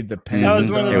Day, the Panthers.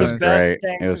 That was one of the best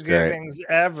Thanksgivings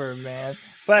ever, man.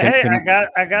 But hey,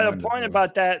 I got a point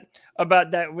about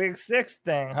that week 6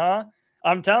 thing, huh?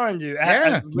 I'm telling you.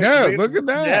 Look at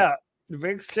that. Yeah.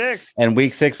 Week 6. And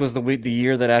week 6 was the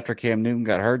year that after Cam Newton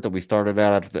got hurt, that we started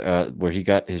out after where he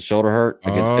got his shoulder hurt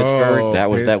against Pittsburgh. That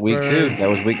was that week 2. That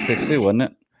was week 6 too, wasn't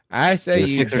it? I say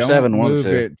you 6 or don't 7, move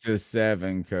it to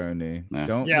 7, Coney. No.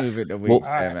 Don't move it to week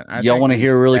 7. Y'all want to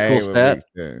hear a really cool stat?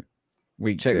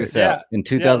 Week Check 6. this out. In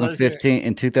Yeah, let's hear it.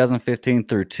 2015,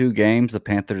 through 2 games, the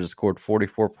Panthers have scored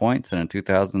 44 points, and in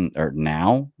 2000 or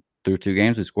now through 2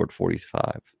 games, we scored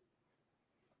 45.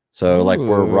 So like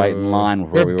we're right in line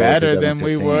with where we We're were. better than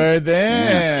we 2015. were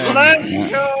then. Let's Yeah.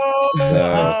 go.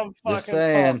 I'm Just fucking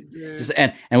saying. pumped, dude. Just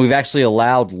and we've actually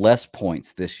allowed less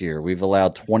points this year. We've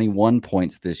allowed 21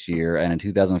 points this year, and in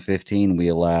 2015 we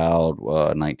allowed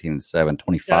 19-7,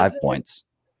 25 points.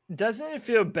 Doesn't it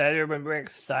feel better when we're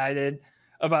excited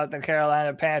about the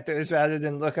Carolina Panthers rather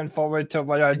than looking forward to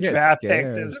what our get draft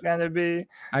scared. pick is going to be?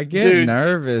 I get Dude.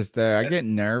 nervous though. I get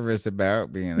nervous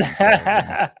about being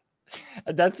excited.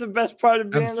 That's the best part of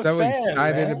being I'm a so fan,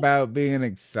 excited man. about being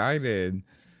excited.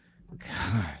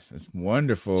 Gosh, it's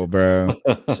wonderful, bro.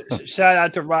 Shout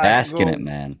out to Ross Asking Gould it,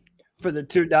 man. for the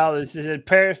 $2. He said,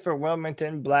 prayers for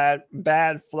Wilmington,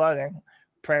 bad flooding.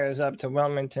 Prayers up to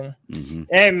Wilmington. Mm-hmm.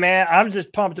 Hey, man, I'm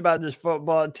just pumped about this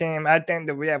football team. I think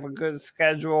that we have a good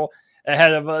schedule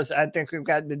ahead of us. I think we've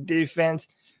got the defense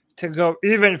to go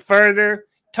even further.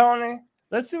 Tony,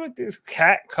 let's see what these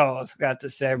cat calls got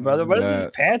to say, brother. What are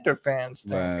these Panther fans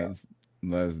thinking?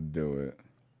 Let's do it.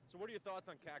 So what are your thoughts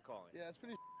on catcalling? Yeah, it's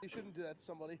pretty. You shouldn't do that to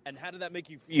somebody. And how did that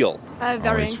make you feel? Very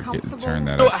Always forget to uncomfortable. turn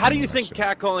that So up how do you so think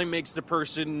much. catcalling makes the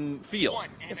person feel?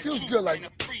 It feels good, like.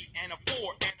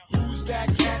 Who's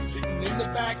that cat sitting in the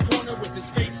back corner with his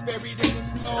face buried in his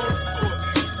snow?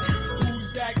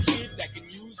 Who's that kid that can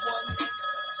use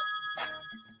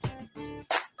one?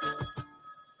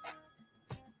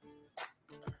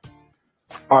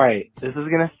 All right, this is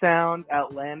gonna sound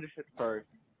outlandish at first.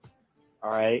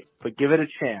 All right, but give it a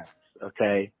chance,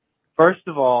 okay? First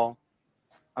of all,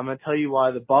 I'm gonna tell you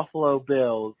why the Buffalo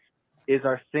Bills is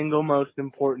our single most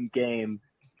important game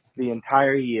the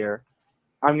entire year.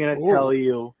 I'm gonna tell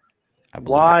you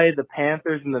why the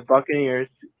Panthers and the Buccaneers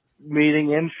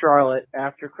meeting in Charlotte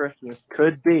after Christmas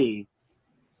could be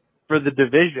for the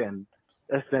division,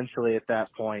 essentially at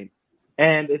that point.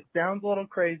 And it sounds a little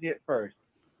crazy at first,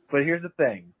 but here's the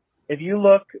thing: if you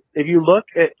look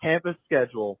at Tampa's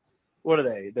schedule, what are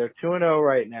they? They're 2-0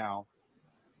 right now.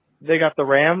 They got the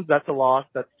Rams, that's a loss,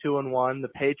 that's 2-1. The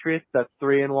Patriots, that's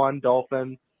 3-1.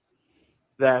 Dolphins,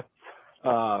 that's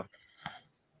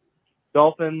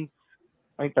Dolphins,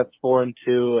 I think that's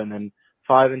 4-2, and then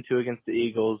 5-2 against the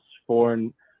Eagles,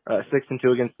 6-2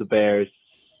 against the Bears,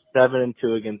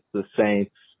 7-2 against the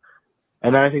Saints,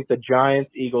 and then I think the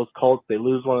Giants, Eagles, Colts, they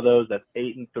lose one of those, that's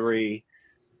 8-3.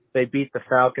 They beat the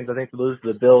Falcons, I think they lose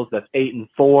to the Bills, that's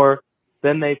 8-4.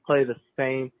 Then they play the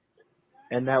Saints,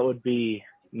 and that would be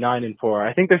 9-4.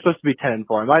 I think they're supposed to be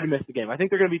 10-4. I might have missed the game. I think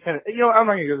they're going to be 10. You know, I'm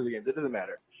not going to go to the games. It doesn't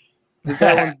matter.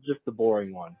 That one's just the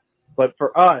boring one. But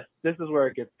for us, this is where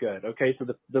it gets good. Okay, so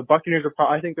the Buccaneers are.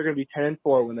 I think they're going to be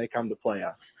 10-4 when they come to play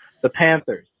us. The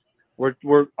Panthers,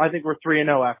 I think we're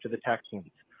 3-0 after the Texans.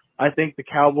 I think the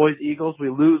Cowboys, Eagles, we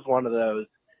lose one of those.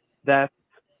 That's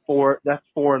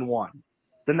 4-1.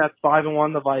 Then that's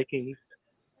 5-1 the Vikings,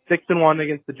 6-1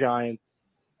 against the Giants,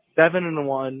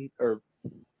 7-1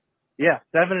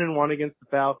 against the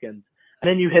Falcons. And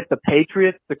then you hit the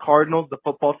Patriots, the Cardinals, the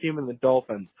football team, and the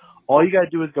Dolphins. All you got to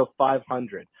do is go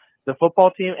 500. The football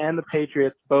team and the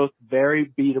Patriots both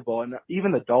very beatable, and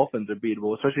even the Dolphins are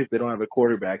beatable, especially if they don't have a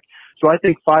quarterback. So I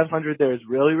think 500 there is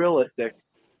really realistic.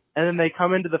 And then they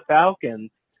come into the Falcons,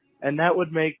 and that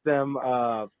would make them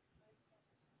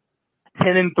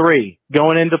 10-3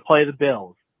 going in to play the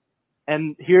Bills.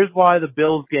 And here's why the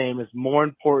Bills game is more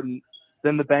important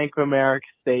than the Bank of America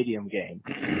Stadium game.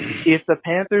 If the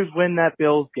Panthers win that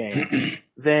Bills game,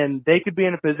 then they could be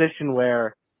in a position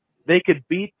where they could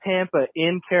beat Tampa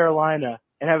in Carolina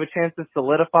and have a chance to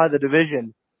solidify the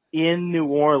division in New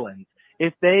Orleans.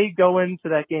 If they go into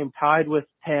that game tied with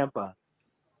Tampa,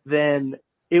 then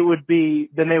they would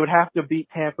have to beat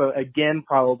Tampa again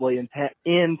probably in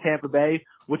Tampa Bay,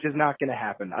 which is not going to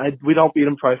happen. We don't beat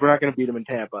them twice. We're not going to beat them in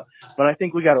Tampa. But I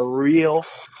think we got a real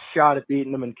shot at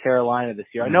beating them in Carolina this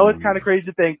year. I know it's kind of crazy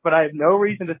to think, but I have no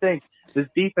reason to think this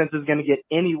defense is going to get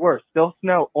any worse. Phil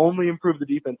Snow only improved the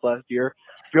defense last year.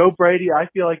 Joe Brady, I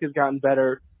feel like, has gotten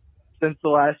better since the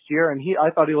last year, and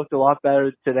I thought he looked a lot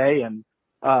better today. And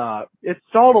it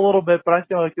stalled a little bit, but I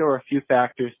feel like there were a few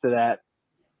factors to that.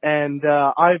 And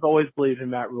I've always believed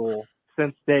in Matt Rule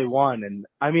since day one. And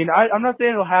I mean, I'm not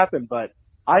saying it'll happen, but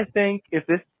I think if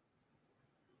this.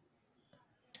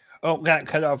 Oh, got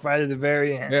cut off right at the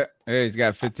very end. Yeah, he's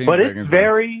got 15 but seconds. It's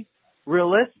very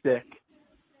realistic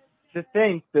to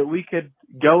think that we could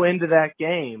go into that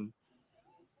game.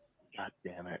 God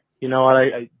damn it. You know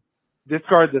what?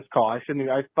 discard this call. I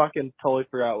fucking totally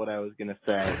forgot what I was gonna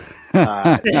say.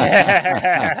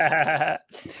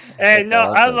 Hey, no,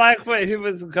 I awesome. like what he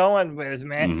was going with,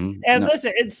 man. Mhm. And No.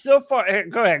 listen, it's so far. Here,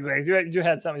 go ahead, Greg. You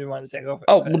had something you wanted to say. Go for it.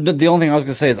 Oh, Go ahead. the only thing I was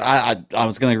going to say is I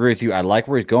was going to agree with you. I like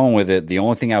where he's going with it. The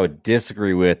only thing I would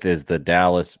disagree with is the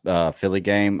Dallas Philly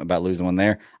game about losing one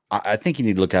there. I think you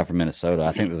need to look out for Minnesota.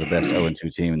 I think they're the best 0-2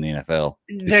 team in the NFL.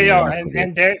 They are,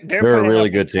 and they're They're a putting really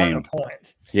up good ton team. of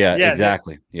points. Yeah, Yeah,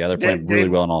 exactly. Yeah, they're playing really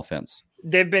well on offense.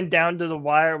 They've been down to the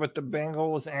wire with the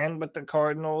Bengals and with the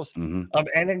Cardinals. Mhm.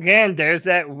 And again, there's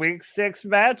that week 6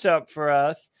 matchup for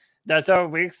us. That's our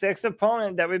week 6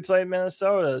 opponent that we played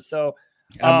Minnesota. So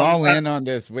I'm all in on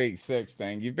this week 6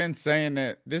 thing. You've been saying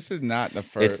that this is not the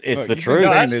first. It's Look, the you've been truth.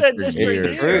 saying I've this said for this for years,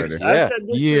 years. Carter. I've Yeah. said this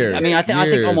for Years. I mean, I think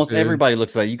Years, almost dude. everybody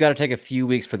looks at that. You got to take a few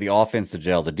weeks for the offense to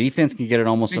gel. The defense can get it I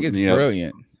almost think it's you know,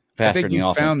 brilliant. I faster think than the you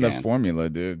offense found the can. formula,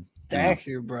 dude. Thank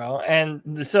you, bro.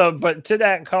 And so, but to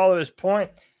that caller's point,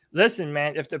 listen,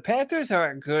 man, if the Panthers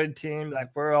are a good team, like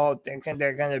we're all thinking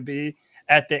they're going to be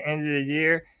at the end of the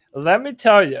year, let me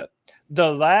tell you, the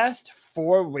last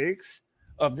 4 weeks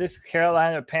of this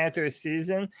Carolina Panthers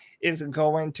season is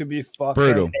going to be fucking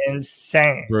Brutal.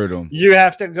 insane. Brutal. You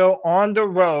have to go on the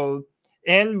road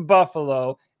in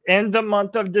Buffalo in the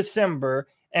month of December,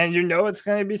 and you know it's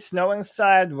going to be snowing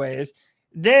sideways.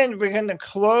 Then we're going to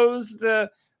close the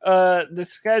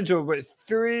schedule with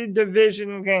 3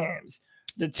 division games.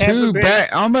 The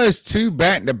Almost two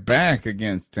back to back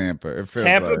against Tampa. It feels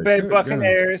Tampa like. Bay Good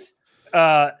Buccaneers.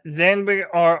 Then we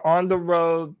are on the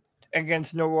road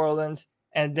against New Orleans,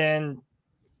 and then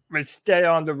we stay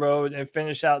on the road and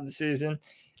finish out the season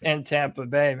in Tampa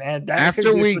Bay, man. That could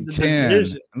After be for week the 10,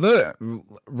 division. look,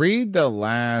 read the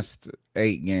last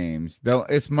 8 games. Though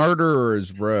it's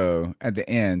murderer's row at the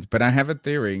end. But I have a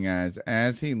theory, guys.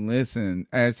 As he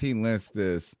lists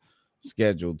this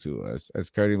schedule to us, as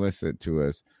Cody lists it to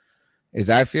us, is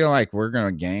I feel like we're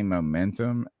going to gain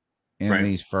momentum in Right.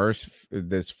 this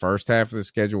first half of the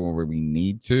schedule where we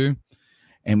need to,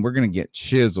 and we're going to get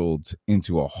chiseled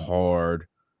into a hard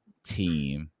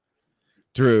team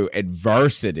through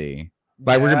adversity.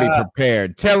 Like we're gonna be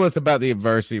prepared. Tell us about the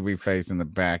adversity we face in the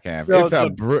back half. So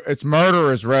It's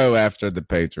murderer's row after the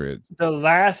Patriots. The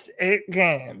last 8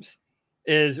 games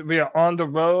is we are on the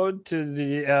road to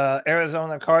the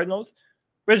Arizona Cardinals,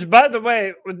 which, by the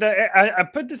way, I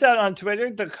put this out on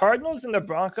Twitter. The Cardinals and the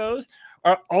Broncos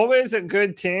are always a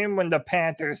good team when the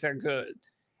Panthers are good.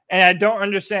 And I don't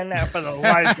understand that for the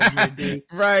life of me, dude.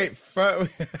 Right.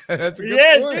 That's a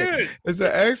good point. Dude. It's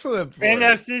an excellent point.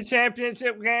 NFC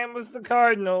Championship game was the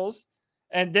Cardinals.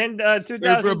 And then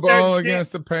Super Bowl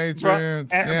against the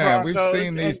Patriots. Yeah, we've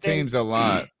seen these teams a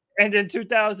lot. And in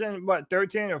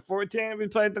 2013 or 14, we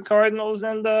played the Cardinals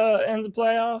in the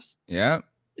playoffs. Yeah.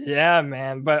 Yeah,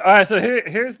 man. But all right, so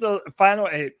here's the final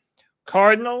 8.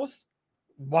 Cardinals,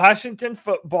 Washington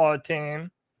football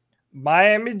team,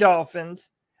 Miami Dolphins,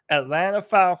 Atlanta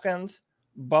Falcons,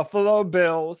 Buffalo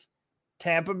Bills,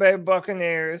 Tampa Bay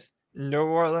Buccaneers, New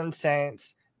Orleans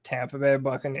Saints, Tampa Bay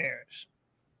Buccaneers.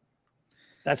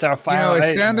 That's our final. It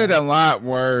 8, sounded man. a lot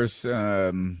worse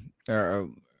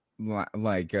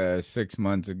like 6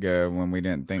 months ago when we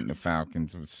didn't think the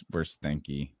Falcons were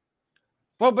stinky.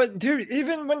 Well, but dude,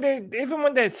 even when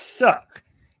they suck,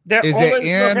 they're Is always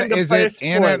it looking to in play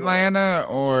spoiler. Atlanta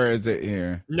or is it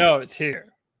here? No, it's here.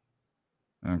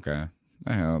 Okay,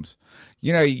 that helps.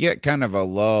 You get kind of a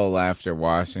lull after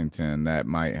Washington that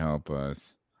might help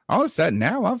us. All of a sudden,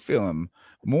 now I'm feeling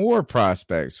more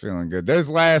prospects feeling good. Those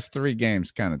last 3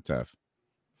 games kind of tough,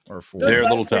 or 4. They're a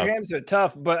little last 3 tough. Games are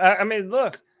tough, but I mean,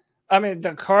 look,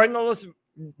 the Cardinals,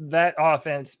 that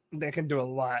offense, they can do a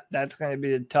lot. That's going to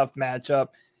be a tough matchup.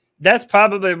 That's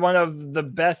probably one of the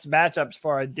best matchups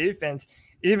for our defense,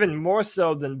 even more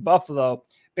so than Buffalo,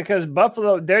 because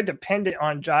Buffalo, they're dependent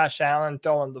on Josh Allen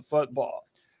throwing the football.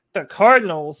 The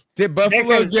Cardinals, Did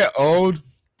Buffalo get old?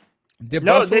 Did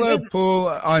No, they Buffalo didn't. pull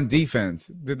on defense?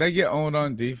 Did they get old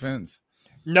on defense?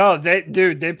 No, they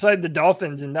played the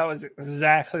Dolphins, and that was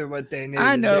exactly what they needed.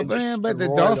 I know, They man, but the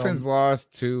destroyed Dolphins them.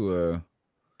 lost to.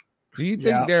 Do you think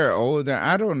Yeah. they're older?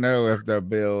 I don't know if the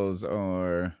Bills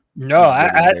are. No,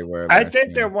 as good as they were I last think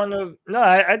year. they're one of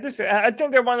I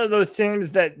think they're one of those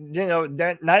teams that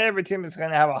not every team is going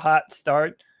to have a hot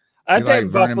start. I You think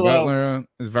like Vernon Buffalo. Butler?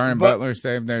 Is Vernon Bu- Butler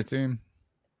saved their team?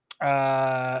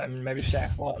 Maybe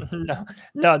Shaq won.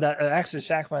 No, that actually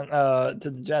Shaq went to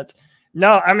the Jets.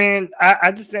 No, I mean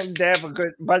I just think they have a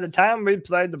good. By the time we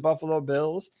played the Buffalo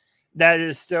Bills, that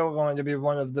is still going to be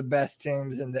one of the best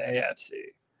teams in the AFC.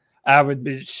 I would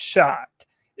be shocked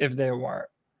if they weren't.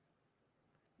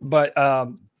 But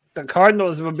the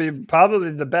Cardinals will be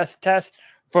probably the best test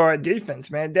for our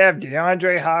defense, man. They have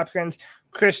DeAndre Hopkins.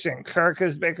 Christian Kirk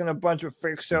is making a bunch of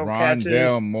freak show catches.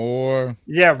 Rondell Moore.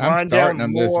 Yeah, I'm starting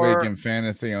him this week Moore. in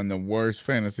fantasy on the worst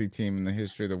fantasy team in the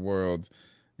history of the world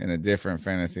in a different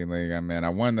fantasy league I'm in. I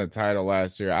won the title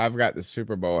last year. I've got the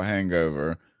Super Bowl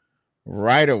hangover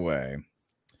right away.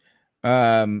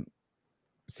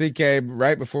 CK,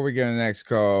 right before we go to the next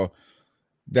call,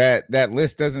 that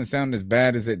list doesn't sound as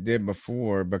bad as it did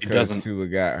before because Tua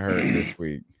got hurt this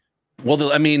week.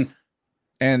 Well, I mean,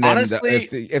 and then honestly,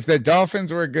 if the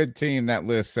Dolphins were a good team, that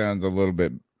list sounds a little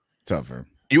bit tougher.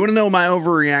 You want to know my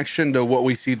overreaction to what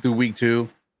we see through week 2?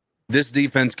 This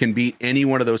defense can beat any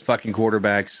one of those fucking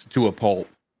quarterbacks to a pulp.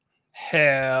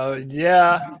 Hell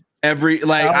yeah!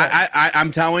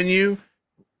 I'm telling you,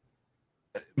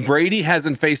 Brady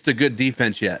hasn't faced a good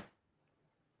defense yet.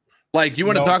 Like, you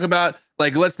want to talk about,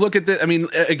 like, let's look at this. I mean,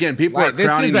 again, people are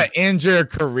crowning. This is an injured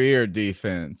career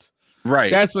defense.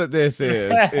 Right. That's what this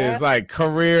is like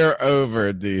career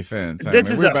over defense. This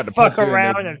is a fuck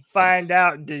around and find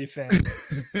out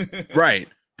defense. Right.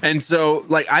 And so,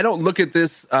 like, I don't look at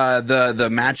this, the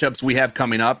matchups we have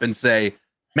coming up and say,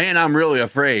 man, I'm really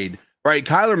afraid. Right.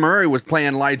 Kyler Murray was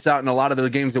playing lights out in a lot of the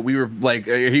games that we were like,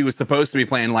 he was supposed to be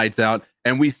playing lights out,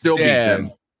 and we still beat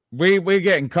them. We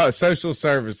getting caught. Social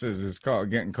services is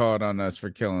getting caught on us for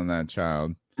killing that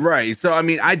child. Right. So, I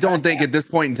mean, I don't think at this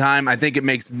point in time, I think it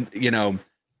makes, again,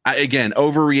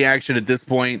 overreaction at this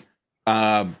point.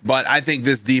 But I think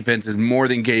this defense is more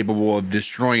than capable of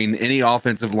destroying any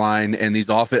offensive line and these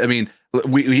I mean,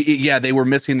 they were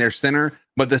missing their center,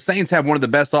 but the Saints have one of the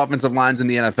best offensive lines in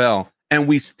the NFL, and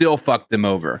we still fucked them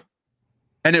over.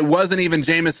 And it wasn't even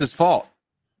Jameis's fault.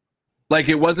 Like,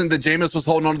 it wasn't that Jameis was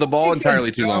holding onto the ball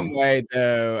entirely too long.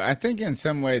 I think in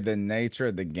some way the nature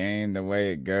of the game, the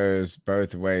way it goes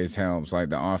both ways helps. Like,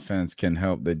 the offense can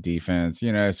help the defense,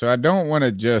 So I don't want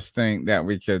to just think that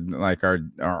we could, like, our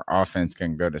offense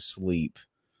can go to sleep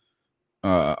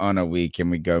on a week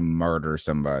and we go murder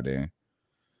somebody.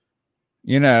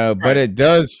 But it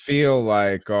does feel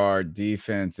like our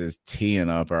defense is teeing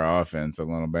up our offense a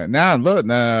little bit. Now, look,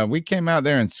 we came out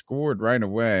there and scored right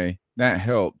away. That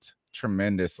helped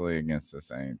tremendously against the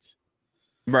Saints.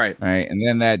 Right. And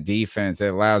then that defense,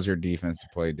 it allows your defense to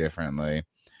play differently.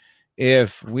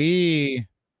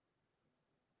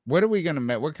 What are we going to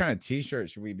make? What kind of t-shirt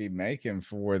should we be making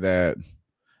for that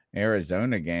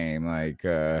Arizona game? Like,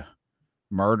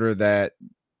 murder that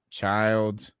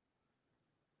child,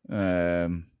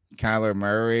 Kyler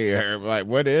Murray, or like,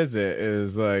 what is it?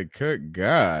 Is like, good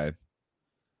God.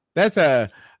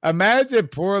 Imagine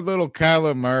poor little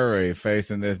Kyler Murray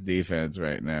facing this defense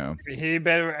right now. He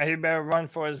better run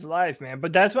for his life, man.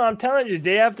 But that's what I'm telling you.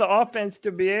 They have the offense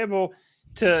to be able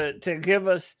to give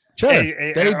us. Sure,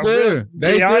 they do.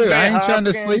 I ain't trying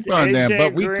to sleep on them,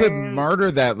 but we could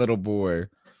murder that little boy.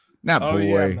 Not boy.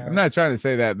 Yeah, I'm not trying to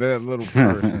say that little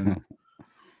person.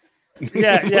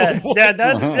 That's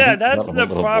the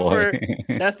proper.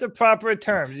 That's the proper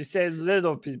term. You say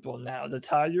little people now. That's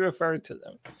how you refer to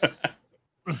them.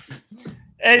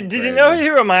 Hey, did you know who he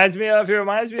reminds me of? He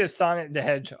reminds me of Sonic the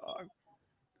Hedgehog.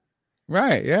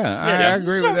 Right, yeah. I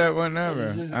agree with that one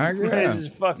number. I agree. All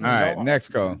right, next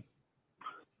call.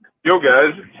 Yo,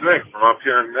 guys, it's Nick from up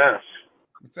here in Ness.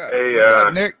 What's up? Hey, what's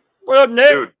up, Nick? What up,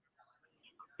 Nick? Dude,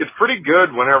 it's pretty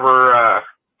good whenever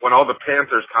when all the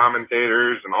Panthers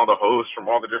commentators and all the hosts from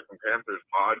all the different Panthers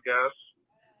podcasts,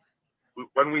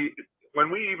 when we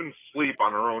even sleep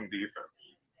on our own defense,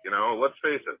 let's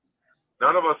face it.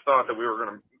 None of us thought that we were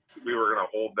gonna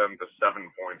hold them to 7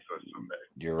 points this Sunday.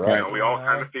 You're right. We all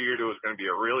kind of figured it was going to be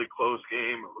a really close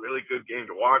game, a really good game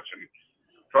to watch, and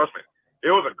trust me, it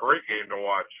was a great game to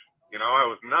watch. I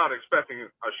was not expecting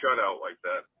a shutout like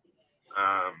that.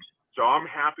 So I'm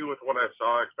happy with what I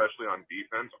saw, especially on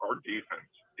defense. Our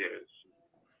defense is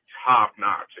top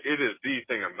notch. It is the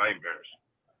thing of nightmares.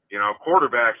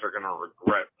 Quarterbacks are going to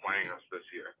regret playing us this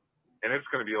year, and it's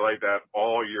going to be like that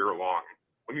all year long.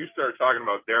 When you start talking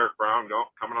about Derek Brown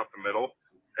coming up the middle,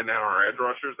 and then our edge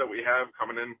rushers that we have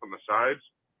coming in from the sides,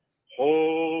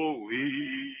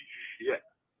 holy shit.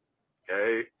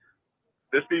 Okay?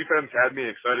 This defense had me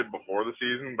excited before the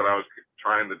season, but I was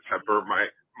trying to temper my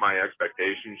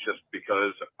expectations just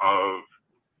because of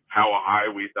how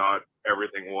high we thought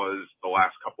everything was the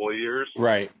last couple of years.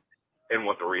 Right. And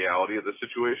what the reality of the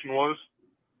situation was.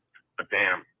 But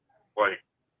damn,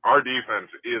 our defense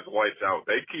is lights out.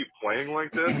 They keep playing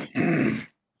like this.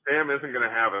 Sam isn't going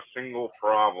to have a single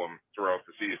problem throughout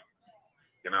the season,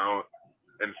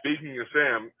 And speaking of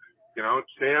Sam,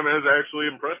 Sam has actually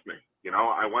impressed me.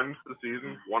 I went into the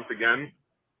season once again,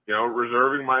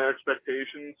 reserving my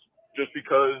expectations just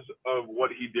because of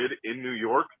what he did in New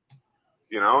York,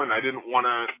 and I didn't want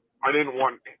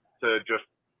to just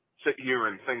sit here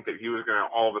and think that he was going to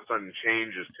all of a sudden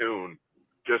change his tune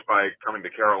just by coming to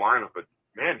Carolina. But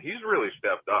man, he's really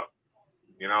stepped up.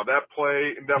 That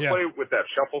play with that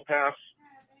shuffle pass,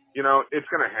 it's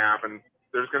going to happen.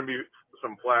 There's going to be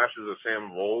some flashes of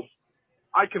Sam of old.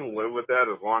 I can live with that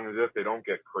as long as if they don't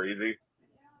get crazy.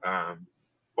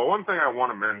 But one thing I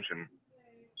want to mention,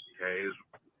 okay, is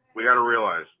we got to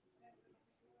realize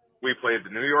we played the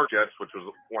New York Jets, which was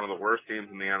one of the worst teams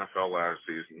in the NFL last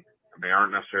season, and they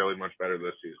aren't necessarily much better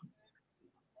this season.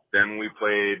 Then we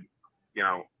played,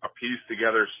 a piece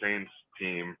together Saints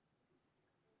team,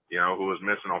 who was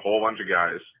missing a whole bunch of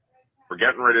guys. We're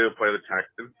getting ready to play the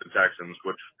Texans,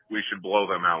 which we should blow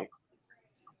them out.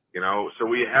 So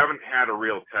we haven't had a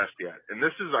real test yet. And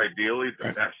this is ideally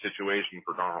the best situation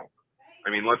for Darnold. I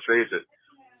mean, let's face it,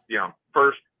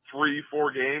 first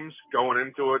 3-4 games going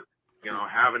into it,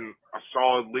 having a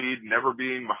solid lead, never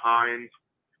being behind,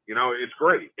 it's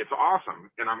great. It's awesome.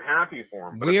 And I'm happy for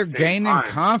him. But we are gaining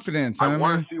confidence. I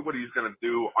want to see what he's going to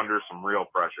do under some real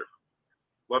pressure.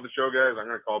 Love the show, guys. I'm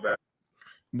going to call back.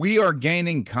 We are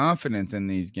gaining confidence in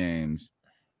these games.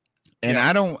 And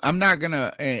I'm not going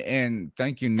to, and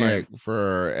thank you, Nick,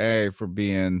 for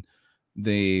being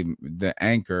the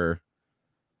anchor,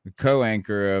 the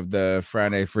co-anchor of the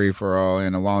Friday Free for All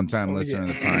and a long time listener of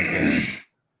the podcast.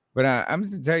 But I'm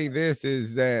going to tell you this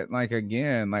is that,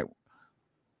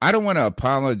 I don't want to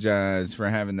apologize for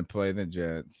having to play the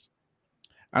Jets.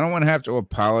 I don't want to have to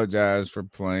apologize for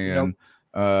playing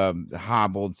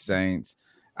hobbled Saints.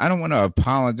 I don't want to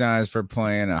apologize for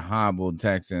playing a hobbled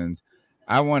Texans.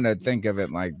 I want to think of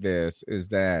it like this: is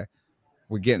that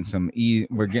we're getting some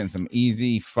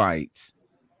easy fights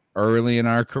early in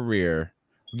our career.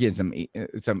 We get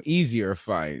some easier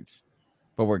fights,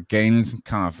 but we're gaining some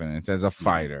confidence as a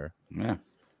fighter. Yeah.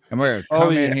 And we're gonna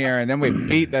come in here and then we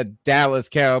beat the Dallas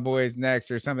Cowboys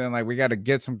next or something. Like, we got to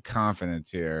get some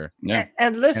confidence here. Yeah.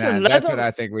 And listen, that's what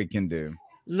I think we can do.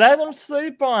 Let them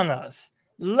sleep on us.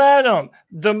 Let them.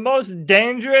 The most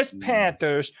dangerous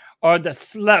Panthers are the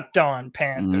slept-on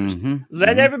Panthers.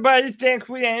 Let everybody think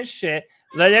we ain't shit.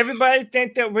 Let everybody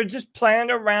think that we're just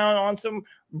playing around on some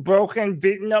broken,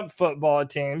 beaten-up football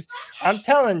teams. I'm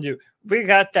telling you, we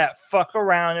got that fuck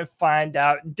around and find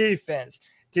out defense.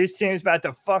 These teams about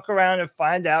to fuck around and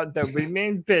find out that we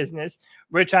mean business.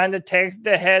 We're trying to take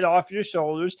the head off your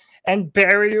shoulders and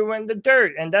bury you in the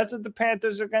dirt. And that's what the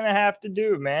Panthers are going to have to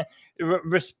do, man.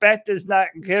 Respect is not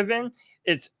given.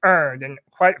 It's earned. And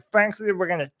quite frankly, we're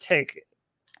going to take it.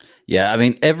 Yeah, I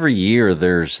mean, every year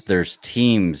there's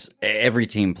teams. Every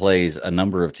team plays a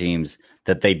number of teams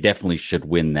that they definitely should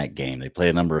win that game. They play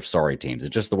a number of sorry teams.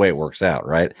 It's just the way it works out,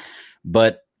 right?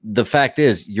 But the fact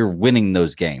is, you're winning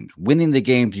those games. Winning the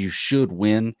games you should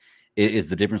win is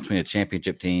the difference between a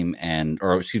championship team a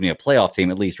playoff team,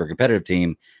 at least, or a competitive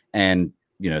team, and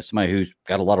somebody who's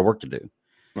got a lot of work to do.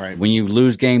 Right. When you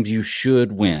lose games you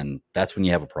should win, that's when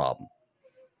you have a problem.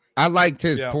 I liked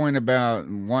his point about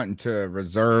wanting to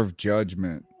reserve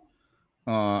judgment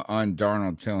on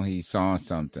Darnold till he saw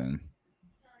something.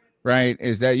 Right?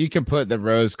 Is that you can put the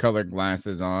rose-colored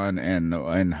glasses on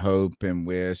and hope and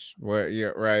wish,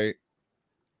 right,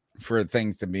 for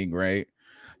things to be great.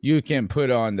 You can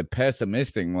put on the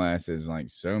pessimistic glasses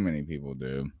like so many people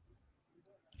do,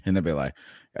 and they'll be like,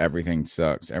 everything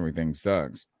sucks, everything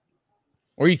sucks.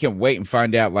 Or you can wait and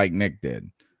find out like Nick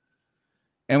did.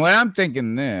 And what I'm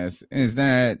thinking this is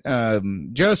that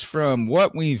just from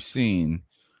what we've seen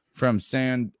from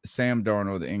Sam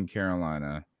Darnold in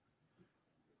Carolina,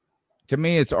 to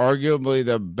me, it's arguably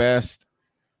the best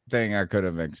thing I could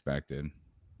have expected.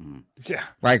 Yeah.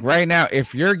 Like right now,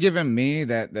 if you're giving me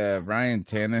that the Ryan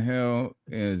Tannehill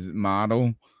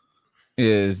model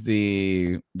is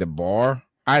the bar,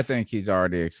 I think he's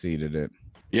already exceeded it.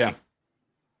 Yeah.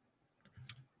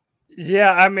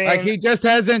 Yeah, I mean, like he just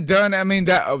hasn't done. I mean,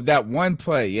 that one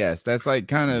play, yes, that's like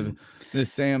kind of the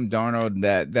Sam Darnold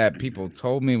that people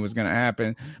told me was going to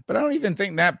happen. But I don't even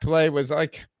think that play was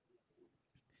like.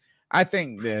 I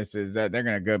think this is that they're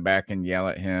going to go back and yell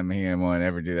at him. He won't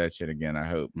ever do that shit again, I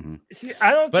hope. See,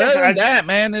 I don't. But other than that,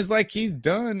 man, it's like he's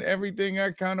done everything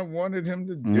I kind of wanted him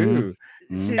to do,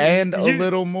 See, and a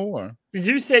little more.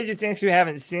 You say you think you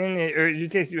haven't seen it, or you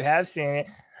think you have seen it.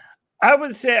 I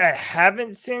would say I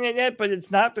haven't seen it yet, but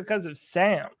it's not because of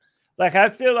Sam. Like, I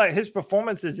feel like his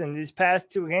performances in these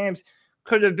past two games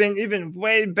could have been even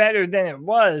way better than it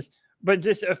was, but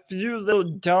just a few little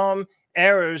dumb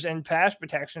errors in pass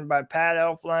protection by Pat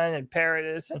Elflein and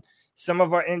Paradis and some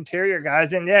of our interior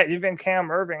guys. And yeah, even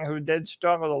Cam Irving, who did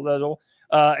struggle a little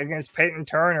against Peyton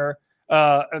Turner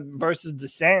versus the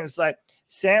Saints. Like,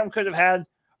 Sam could have had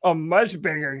a much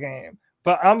bigger game.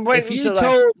 But I'm waiting. If you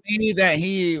told me that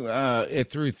he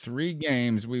through 3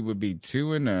 games we would be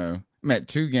 2-0, met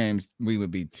 2 games we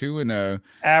would be 2-0,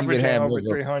 averaging over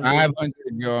 300, 500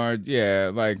 yards,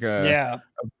 a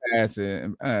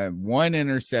passing, 1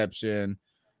 interception,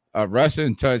 a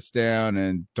rushing touchdown,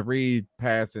 and 3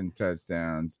 passing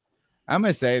touchdowns. I'm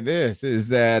gonna say this is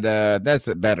that that's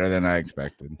better than I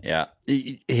expected. Yeah.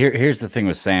 Here's the thing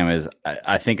with Sam is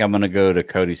I think I'm gonna go to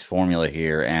Cody's formula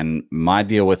here, and my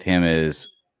deal with him is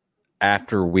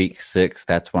after week 6,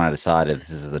 that's when I decided this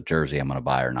is a jersey I'm gonna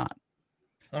buy or not.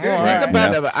 Dude, I think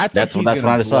that's he's when I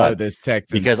blow decided this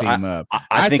Texans because team up.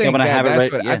 I think I'm gonna have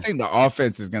it right. I think the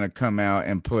offense is gonna come out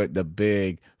and put the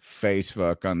big face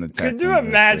fuck on the Texans. Could you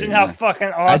imagine how fucking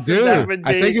awesome that would be?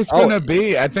 I think it's gonna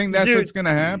be. I think that's what's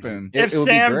gonna happen. If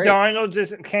Sam Darnold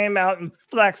just came out and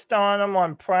flexed on him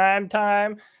on prime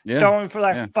time, throwing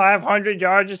for 500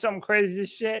 yards or some crazy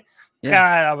shit. God,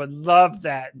 I would love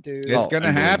that, dude. It's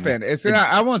gonna happen. It's gonna.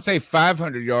 I won't say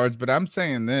 500 yards, but I'm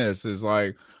saying this is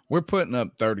like we're putting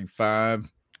up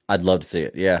 35. I'd love to see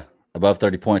it. Yeah, above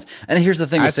 30 points. And here's the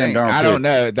thing with Sam Darnold. I don't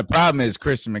know. The problem is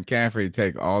Christian McCaffrey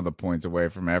take all the points away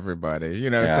from everybody. You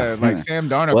know, so like Sam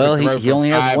Darnold. Well, he only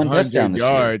has 1 touchdown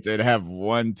yards and have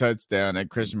 1 touchdown, and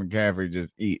Christian McCaffrey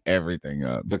just eat everything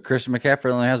up. But Christian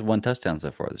McCaffrey only has 1 touchdown so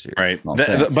far this year. Right.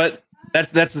 But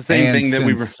that's the same thing that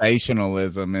we were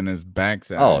sensationalism in his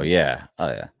backside. Oh yeah.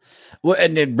 Well,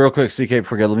 and then real quick, CK,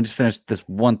 before we go, let me just finish this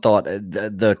one thought.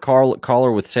 The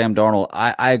caller with Sam Darnold,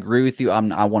 I agree with you.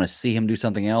 I want to see him do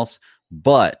something else,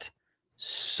 but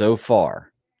so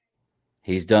far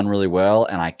he's done really well,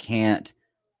 and I can't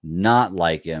not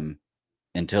like him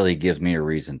until he gives me a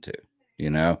reason to. You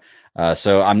know,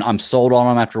 so I'm sold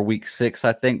on him after week 6.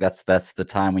 I think that's the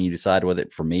time when you decide whether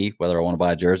I want to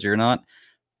buy a jersey or not.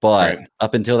 But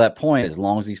up until that point, as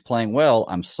long as he's playing well,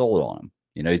 I'm sold on him.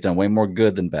 You know, he's done way more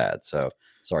good than bad. So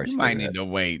sorry, you might need to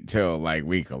wait till like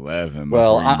week 11.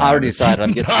 Well, I already decided.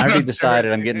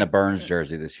 I'm getting a Burns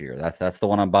jersey this year. That's the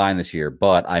one I'm buying this year.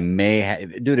 But I may,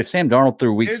 dude. If Sam Darnold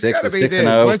through week 6 is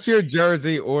 6-0, what's your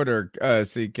jersey order,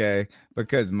 CK?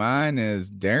 Because mine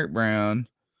is Derek Brown,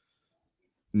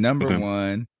 number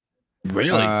 1.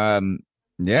 Really?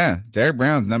 Yeah, Derek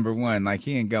Brown's number 1. Like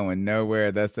he ain't going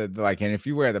nowhere. That's and if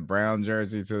you wear the Brown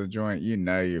jersey to the joint, you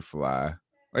know you fly.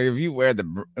 Like if you wear you're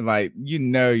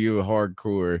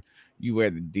hardcore. You wear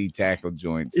the D tackle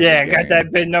joints. Yeah, got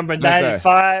that big number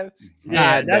 95.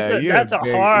 That's a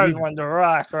hard one to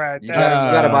rock right there. You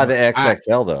got to buy the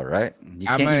XXL though, right? You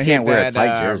can't wear a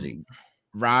tight jersey.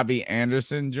 Robbie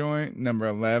Anderson joint, number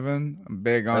 11. I'm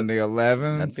big on the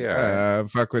 11s. Right.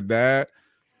 Fuck with that.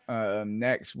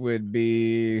 Next would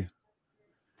be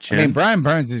Chin. I mean, Brian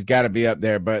Burns has got to be up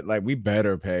there, but like we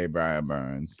better pay Brian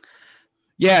Burns.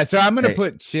 Yeah, so I'm gonna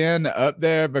put Chin up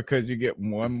there because you get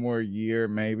 1 more year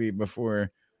maybe before.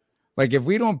 Like if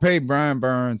we don't pay Brian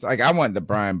Burns, like I want the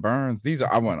Brian Burns.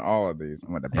 I want all of these.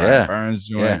 I want the Brian Burns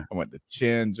joint. Yeah. I want the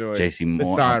Chin joint. JC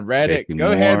Moore. Hassan Reddick.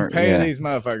 Go ahead and pay these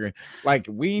motherfuckers. Like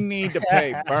we need to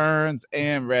pay Burns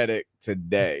and Reddick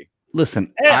today.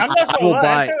 Listen, hey, I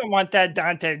want that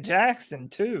Dante Jackson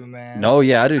too, man. No,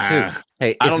 yeah, I do too.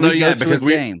 Hey, I don't know yet because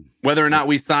whether or not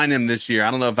we sign him this year,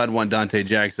 I don't know if I'd want Dante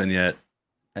Jackson yet.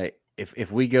 Hey,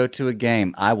 if we go to a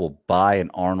game, I will buy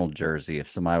an Arnold jersey. If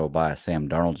somebody will buy a Sam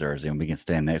Darnold jersey, and we can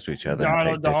stand next to each other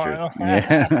and take pictures.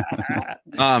 Yeah.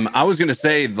 I was gonna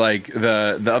say like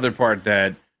the other part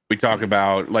that we talk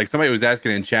about, like somebody was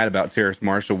asking in chat about Terrace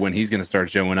Marshall when he's gonna start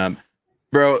showing up,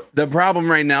 bro. The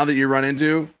problem right now that you run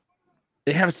into.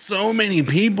 They have so many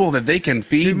people that they can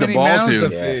feed the ball to.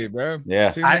 Feed, bro.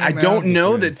 Yeah. I don't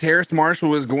know that Terrace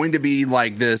Marshall is going to be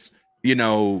like this,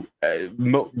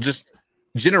 just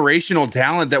generational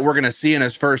talent that we're going to see in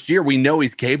his first year. We know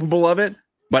he's capable of it,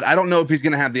 but I don't know if he's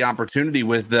going to have the opportunity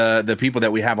with the people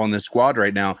that we have on this squad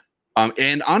right now.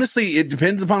 And honestly, it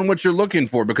depends upon what you're looking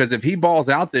for, because if he balls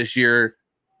out this year,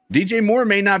 DJ Moore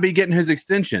may not be getting his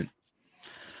extension.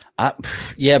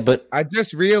 But I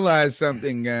just realized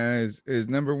something, guys. Is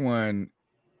number 1,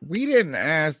 we didn't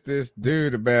ask this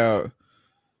dude about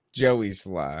Joey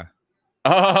Sly.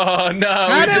 Oh no!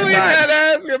 How did we not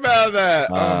ask about that?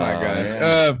 Oh my gosh!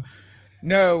 Yeah.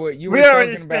 No, you were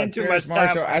talking about Terrace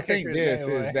Marshall. I think this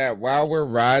is that while we're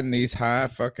riding these high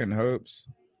fucking hopes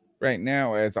right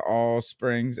now, as all hope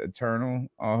springs eternal,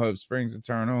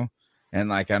 and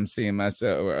like I'm seeing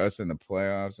myself or us in the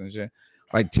playoffs and shit.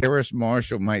 Like Terrace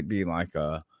Marshall might be like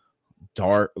a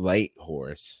dark late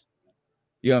horse.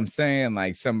 You know what I'm saying?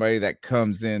 Like somebody that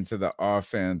comes into the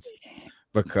offense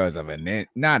because of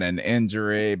not an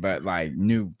injury, but like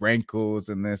new wrinkles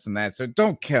and this and that. So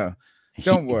don't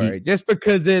worry. Just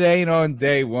because it ain't on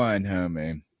day one,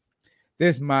 homie.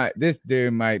 This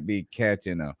dude might be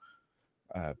catching a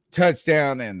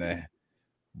touchdown in the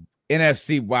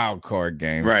NFC wild card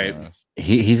game. Right.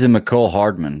 He's a McCole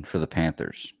Hardman for the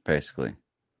Panthers, basically.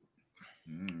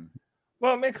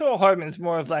 Well, McCole Hardman's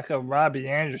more of like a Robbie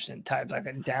Anderson type, like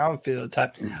a downfield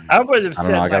type. I would have I said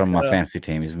don't know. I got like him on my fantasy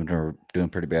team. He's been doing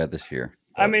pretty bad this year.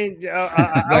 I mean,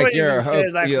 I like would your even say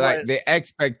hope, like, like the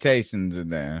expectations are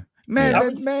there.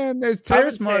 Man, there's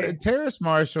Terrace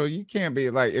Marshall. You can't be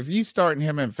like, if you starting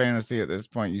him in fantasy at this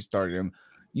point, you started him.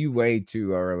 You way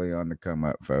too early on to come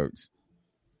up, folks.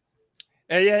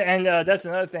 And that's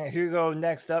another thing. Hugo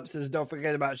next up says, don't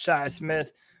forget about Shi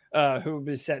Smith, who will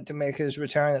be set to make his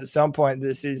return at some point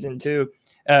this season too.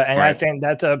 And I think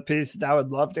that's a piece that I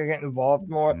would love to get involved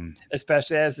more,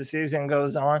 especially as the season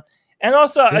goes on. And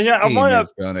also, this I want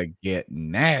to gonna get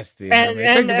nasty. And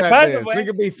think about by this. the way, We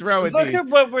could be throwing look these. at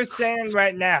what we're saying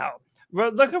right now.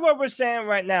 Look at what we're saying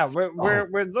right now.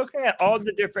 We're looking at all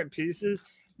the different pieces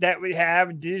that we have: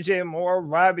 DJ Moore,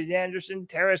 Robbie Anderson,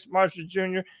 Terrace Marshall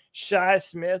Jr., Shi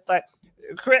Smith. Like,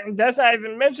 that's not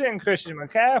even mentioning Christian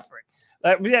McCaffrey.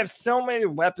 Like, we have so many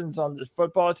weapons on this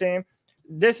football team.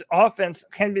 This offense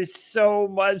can be so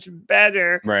much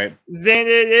better than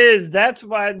it is. That's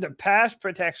why the pass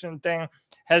protection thing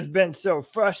has been so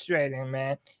frustrating,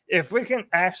 man. If we can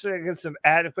actually get some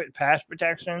adequate pass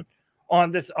protection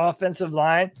on this offensive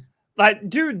line, like,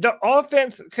 dude, the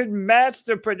offense could match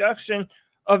the production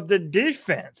of the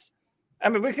defense. I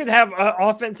mean, we could have an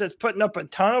offense that's putting up a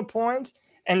ton of points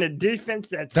and the defense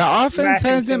that's the offense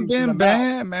hasn't been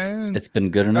bad, man. It's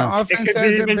been good enough. The offense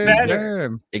hasn't been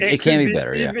better. It can be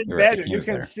better. Yeah, Even you're better. right. You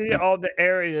can see all the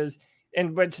areas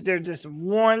in which there's just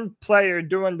one player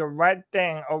doing the right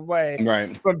thing away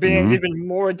from being even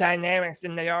more dynamic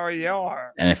than they already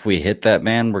are. And if we hit that,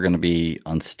 man, we're going to be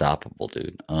unstoppable,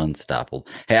 dude. Unstoppable.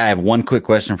 Hey, I have one quick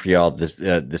question for y'all.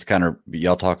 This kind of,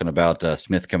 y'all talking about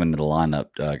Smith coming into the lineup,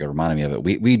 reminded me of it.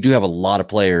 We do have a lot of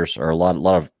players, or a lot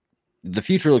of, the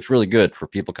future looks really good for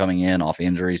people coming in off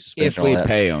injuries, suspension, if we all that.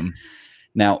 pay them.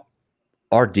 Now,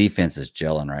 our defense is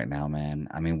gelling right now, man.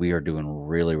 I mean, we are doing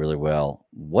really, really well.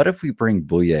 What if we bring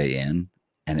Bouye in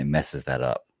and it messes that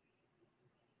up?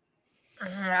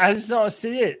 I just don't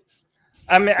see it.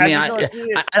 I just don't see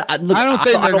it. I don't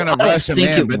think they're going to rush him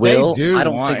in, but they do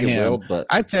want him. But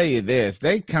I tell you this,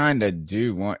 they kind of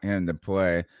do want him to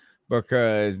play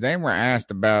because they were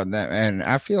asked about that. And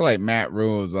I feel like Matt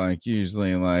Rule's like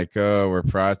usually like, oh, we're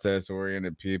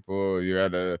process-oriented people. You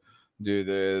got to do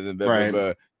the blah, blah,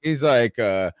 blah. He's like,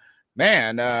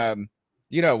 man,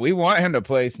 we want him to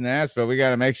play snaps, but we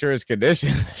got to make sure his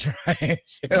condition is right.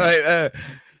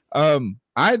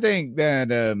 I think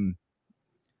that,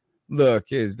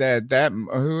 look, is that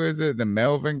who is it? The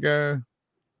Melvin guy?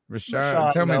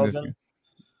 Rashawn, tell Melvin. me this.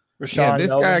 Rashawn this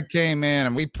Melvin. guy came in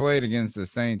and we played against the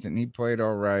Saints and he played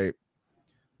all right.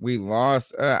 We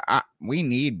lost. We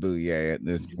need Bouye at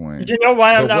this point. You know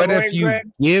why I'm not what going, if you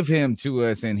Greg? give him to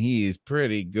us and he's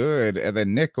pretty good at the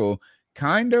nickel?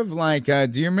 Kind of like, do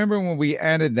you remember when we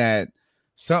added that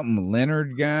something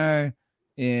Leonard guy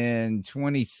in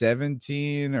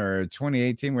 2017 or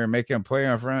 2018? We were making a play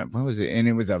on front. What was it? And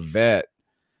it was a vet.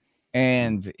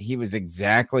 And he was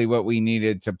exactly what we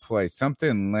needed to play.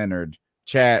 Something Leonard.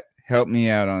 Chat, help me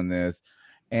out on this.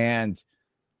 And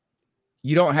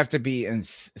you don't have to be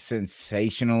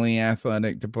sensationally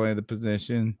athletic to play the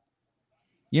position.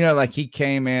 Like he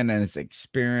came in and his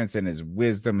experience and his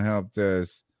wisdom helped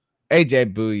us.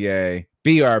 AJ Bouye,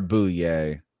 be our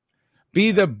Bouye.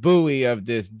 Be the buoy of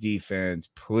this defense,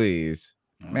 please.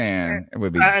 Man, it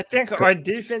would be. I think our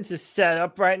defense is set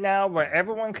up right now where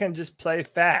everyone can just play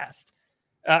fast.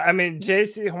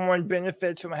 J.C. Horn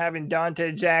benefits from having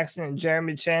Dante Jackson and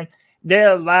Jeremy Chin. They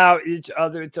allow each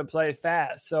other to play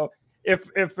fast. So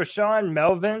if Rashawn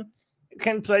Melvin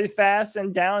can play fast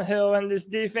and downhill in this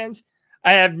defense,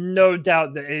 I have no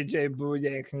doubt that AJ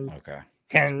Bouye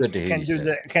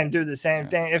can do the same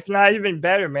thing. If not even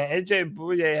better, man. AJ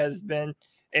Bouye has been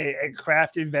a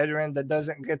crafty veteran that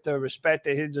doesn't get the respect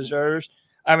that he deserves.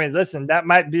 Listen, that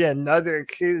might be another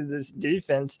key to this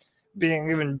defense being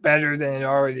even better than it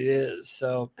already is.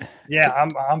 So yeah,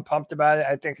 I'm pumped about it.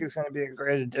 I think he's going to be a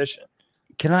great addition.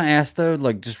 Can I ask though,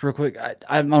 like just real quick?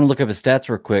 I'm gonna look up his stats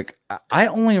real quick. I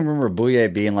only remember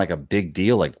Bouye being like a big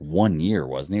deal, like 1 year,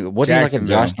 wasn't he? Wasn't he like a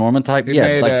Josh Norman type? He Yeah,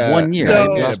 made, like 1 year,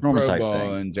 so, Josh Norman Pro type Bowl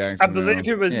thing. in I Jacksonville. believe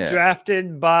he was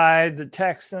drafted by the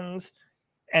Texans,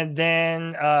 and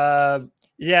then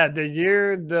Yeah, the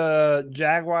year the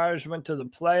Jaguars went to the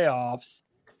playoffs,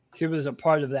 he was a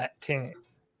part of that team,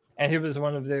 and he was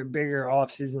one of their bigger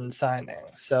offseason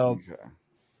signings. So,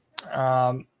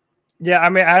 yeah, I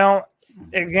mean, I don't.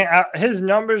 Again, his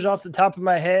numbers off the top of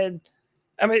my head.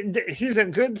 I mean, he's a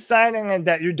good signing in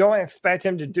that you don't expect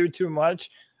him to do too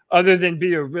much other than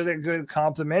be a really good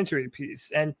complementary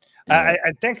piece. And I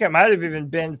think it might have even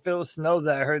been Phil Snow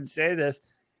that I heard say this.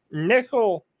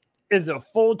 Nickel is a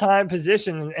full-time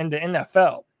position in the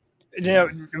NFL. You know,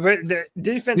 the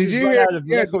defense is run out of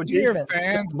nickel defense.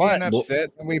 Fans being upset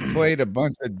that we played a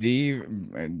bunch of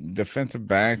defensive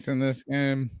backs in this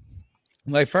game?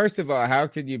 Like, first of all, how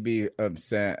could you be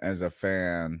upset as a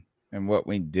fan and what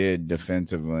we did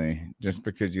defensively just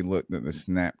because you looked at the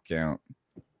snap count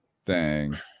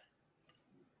thing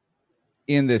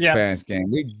in this past game?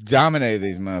 We dominated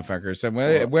these motherfuckers. So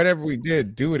whatever we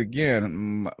did, do it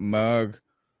again, Mug.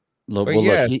 But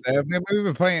yes, we've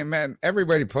been playing, man.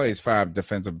 Everybody plays 5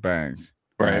 defensive backs,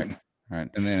 right?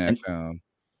 In the NFL.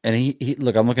 And he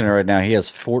look, I'm looking at it right now. He has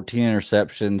 14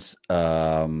 interceptions.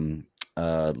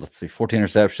 Let's see, 14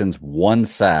 interceptions, 1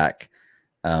 sack,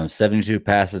 72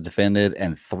 passes defended,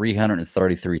 and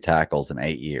 333 tackles in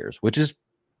 8 years, which is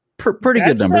pretty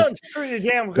good numbers. Sounds pretty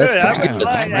damn good.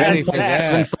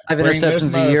 That's 5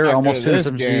 interceptions a year, almost 2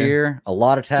 interceptions a year, a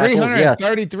lot of tackles.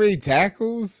 333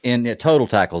 tackles in total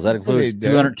tackles. That includes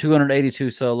 282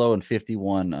 solo and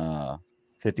 51.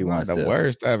 51 the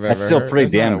worst I've ever. That's still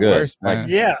pretty damn good.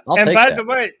 Yeah, and by the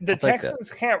way, the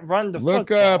Texans can't run the football.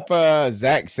 Look up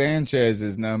Zach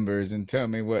Sanchez's numbers and tell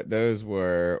me what those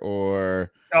were,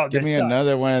 or give me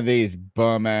another one of these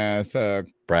bum ass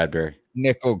Bradbury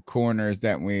nickel corners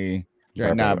that we.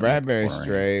 Bradbury's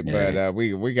straight, but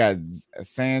we got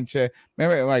Sanchez.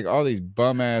 Remember, like all these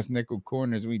bum ass nickel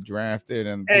corners we drafted.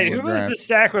 And hey, who was the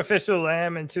sacrificial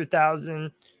lamb in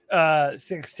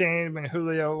 2016 when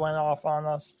Julio went off on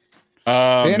us?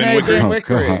 Ben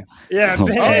Wickery. Yeah, Ben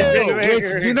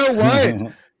Wickery. You know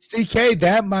what? CK,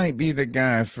 that might be the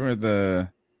guy for the.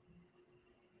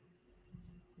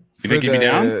 You think he'd be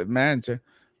down? Manager.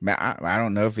 I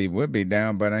don't know if he would be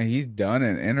down, but he's done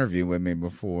an interview with me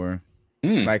before.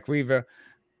 Like we've,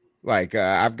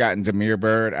 I've gotten Jameer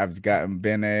Bird, I've gotten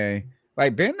Ben.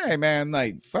 Like Ben, man,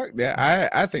 like fuck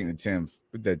that. I think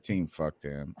the team fucked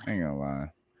him. I ain't gonna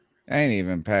lie. I ain't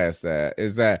even past that.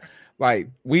 Is that like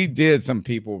we did some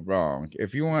people wrong?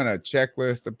 If you want a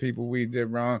checklist of people we did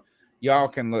wrong, y'all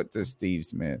can look to Steve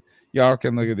Smith. Y'all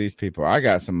can look at these people. I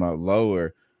got some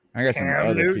lower. I got some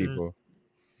other people.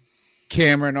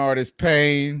 Cameron Artist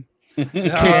Payne.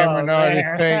 Cameron Artist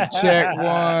Payne. Check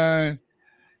one.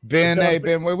 Ben.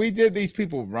 Well, we did these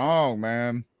people wrong,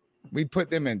 man. We put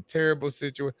them in terrible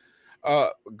situations.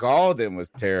 Galden was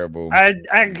terrible. I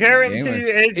guarantee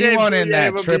you, AJ. He won in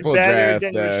that triple draft.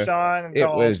 It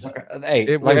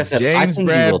was James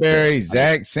Bradbury,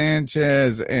 Zach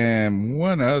Sanchez, and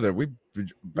one other.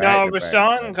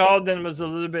 Rashawn Galden was a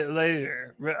little bit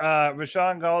later.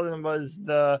 Rashawn Galden was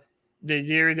the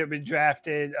year that we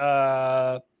drafted.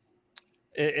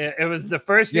 It was the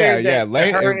first year.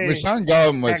 Rashawn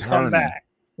Galden was Hurney.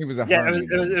 He was Hurney.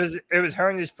 It was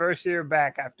Hurney's first year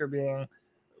back after being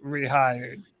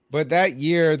rehired. But that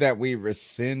year that we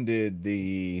rescinded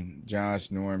the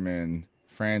Josh Norman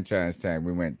franchise tag,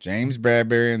 we went James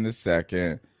Bradbury in the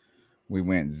second. We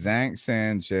went Zach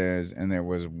Sanchez, and there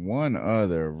was one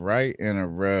other right in a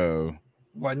row.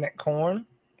 Wasn't it Corn?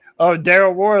 Oh,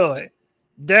 Daryl Worley.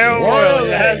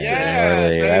 That's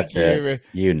it.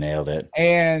 You nailed it.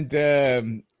 And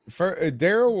for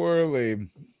Daryl Worley,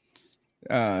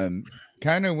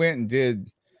 kind of went and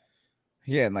did.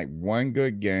 He had like one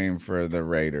good game for the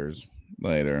Raiders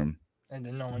later, and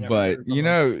then no one. But you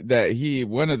know that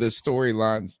one of the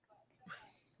storylines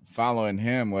following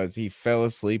him was he fell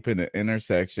asleep in an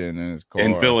intersection in his car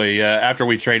in Philly. After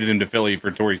we traded him to Philly for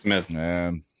Torrey Smith.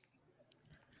 And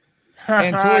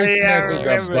Torrey Smith is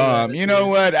a bum. You know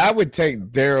what? I would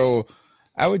take Daryl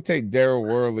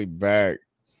Worley back.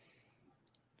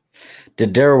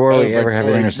 Did Daryl Worley ever have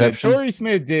an interception? Torrey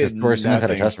Smith did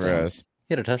nothing for us.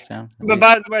 He had a touchdown. But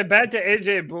by the way, back to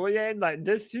AJ Bouye, like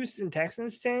this Houston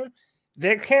Texans team,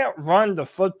 they can't run the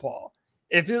football.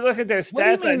 If you look at their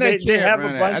stats, they have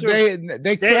a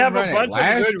bunch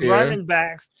of good running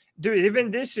backs. Dude, even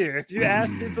this year, if you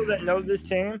ask people that know this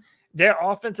team, their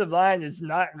offensive line is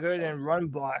not good in run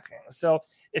blocking. So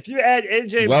if you add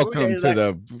AJ, welcome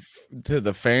to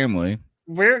the family.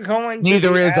 We're going.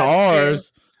 Neither is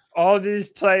ours. All these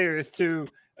players to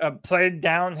play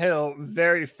downhill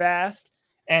very fast,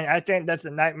 and I think that's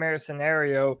a nightmare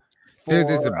scenario. Dude,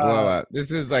 this is a blowout.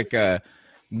 This is like a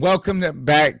welcome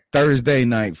back Thursday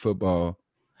night football.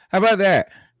 How about that?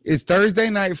 Is Thursday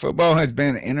night football has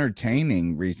been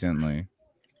entertaining recently?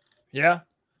 Yeah.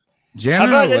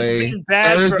 Generally, being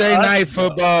bad for Thursday us, night though?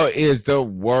 football is the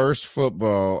worst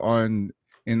football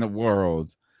in the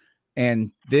world.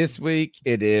 And this week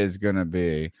it is gonna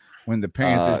be when the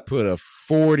Panthers put a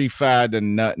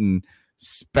 45-0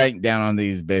 spank down on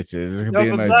these bitches. It's gonna be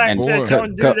the most Black boring. said,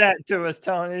 don't do that to us,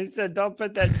 Tony. He said, don't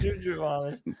put that juju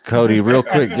on us. Cody, real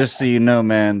quick, just so you know,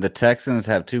 man, the Texans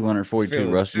have 242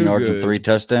 Feeling rushing too yards and good. 3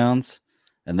 touchdowns,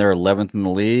 and they're 11th in the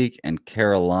league, and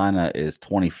Carolina is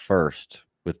 21st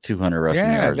with 200 rushing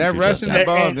yards. Yeah, they're and 2 rushing the touchdowns.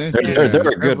 ball this They're year. a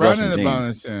good running rushing the team. ball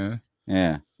this year.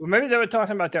 Yeah. Well, maybe they were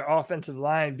talking about their offensive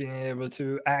line being able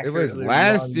to It accurately was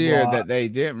last run year block. that they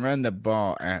didn't run the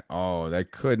ball at all. They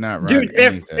could not run Dude,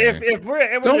 anything. if we're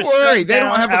able Don't to worry, shut they don't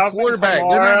down have a Alvin quarterback.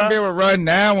 They're not gonna be Kamara- able to run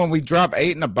now when we drop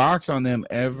 8 in the box on them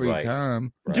every Right.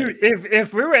 time. Dude,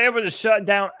 if we were able to shut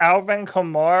down Alvin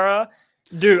Kamara,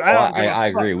 dude, I don't give a I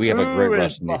agree. fuck We have a great who is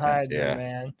rushing defense. behind Yeah. him,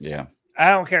 man. Yeah.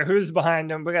 I don't care who's behind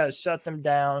them. We gotta shut them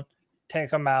down, take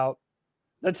them out.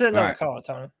 Let's hit another Right. call,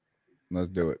 Tony. Let's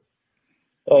do it.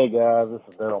 Hey guys, this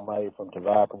is Daryl May from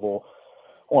Tobaccoville.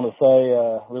 I want to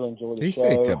say, really enjoy the Did he show.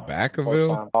 say First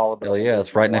Tobaccoville? time caller, but Hell I've yeah, been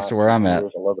it's right listening next to the where last I'm few at.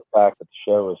 years. I love the fact that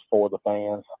the show is for the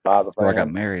fans, by the Where I fans.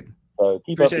 got married. So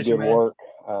keep up the Appreciate you, good man. work.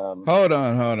 Hold on. got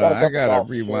a I couple gotta thoughts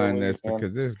to share rewind with this you, Ken.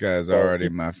 because this guy's So already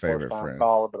keep my favorite first time friend.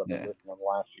 caller, but I've been Yeah. listening the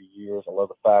last few years. I love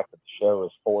the fact that the show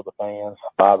is for the fans,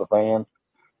 by the fans.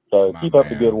 So My keep up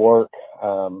the man. good work.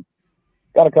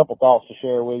 Got a couple thoughts to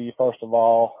share with you. First of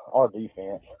all, our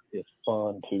defense is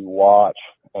fun to watch,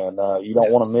 and you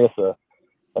don't want to miss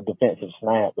a defensive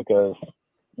snap because,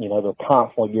 you know, they're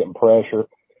constantly getting pressure,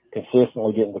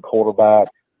 consistently getting the quarterback,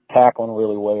 tackling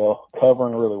really well,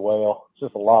 covering really well. It's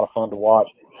just a lot of fun to watch.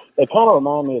 They kind of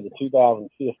remind me of the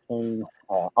 2015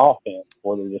 offense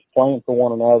where they're just playing for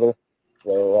one another.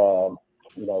 They're,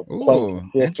 you know, Ooh, playing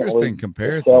consistently, interesting they're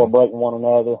comparison. celebrating one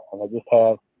another, and they just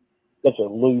have such a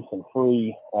loose and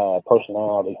free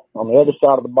personality. On the other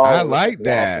side of the ball, I look like at the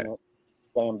that. offense.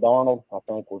 Sam Darnold, I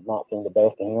think we've not seen the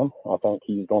best of him. I think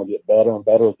he's going to get better and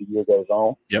better as the year goes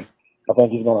on. Yep. I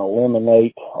think he's going to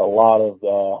eliminate a lot of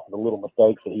the little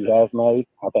mistakes that he has made.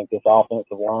 I think this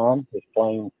offensive line is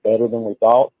playing better than we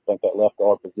thought. I think that left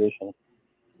guard position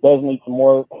does need some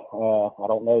work. I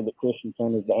don't know that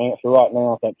Christensen is the answer right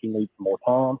now. I think he needs some more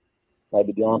time.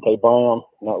 Maybe Deontay Brown,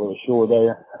 not really sure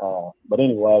there. But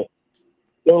anyway,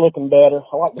 they're looking better.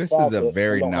 I like the This fact is a that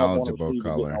very we don't have one knowledgeable receiver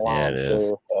caller. getting a Yeah, lion's it is.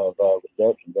 share of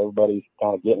receptions. Everybody's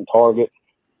kind of getting targets.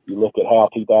 You look at how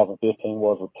 2015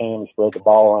 was with Cam, he spread the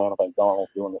ball around. I think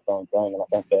Donald's doing the same thing, and I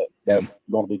think that's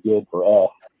going to be good for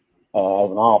us as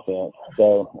an offense.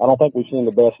 So I don't think we've seen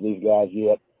the best of these guys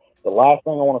yet. The last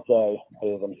thing I want to say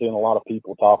is I'm seeing a lot of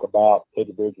people talk about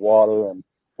Teddy Bridgewater and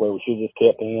where we should just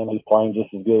kept him. He's playing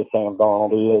just as good as Sam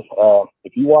Darnold is.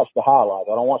 If you watch the highlights,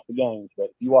 I don't watch the games, but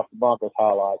if you watch the Broncos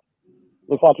highlights,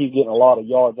 looks like he's getting a lot of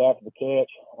yards after the catch.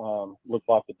 Looks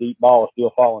like the deep ball is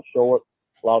still falling short.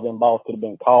 A lot of them balls could have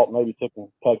been caught, maybe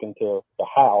taken to the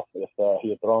house if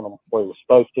he had thrown them where he was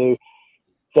supposed to.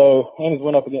 So, and he's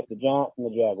went up against the Giants and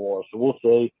the Jaguars. So we'll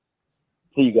see.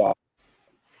 See you guys.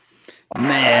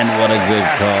 Man, what a good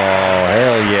call.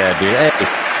 Hell yeah, dude.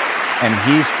 Hey. And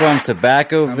he's from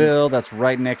Tobaccoville. That's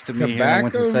right next to me here in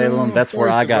Winston-Salem. That's where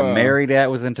I got married at,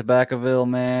 was in Tobaccoville,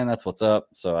 man. That's what's up.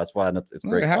 So that's why it's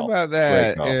great. How call. about Great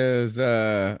that? call.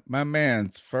 Is my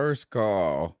man's first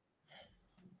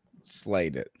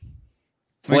slayed it.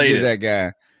 Slayed Give it. that guy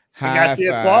He high got the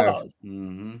five. applause.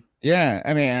 Mm-hmm. Yeah,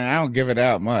 I mean, I don't give it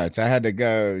out much. I had to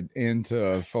go into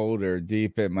a folder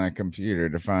deep in my computer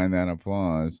to find that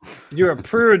applause. You're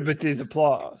approved with these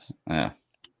applause. Yeah.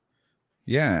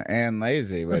 Yeah, and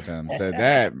lazy with them. So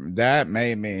that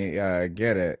made me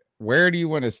get it. Where do you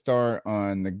want to start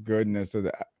on the goodness of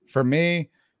the? For me,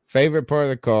 favorite part of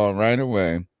the call right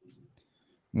away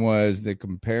was the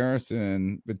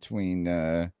comparison between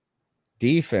the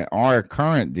defense, our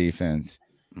current defense,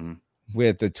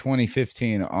 with the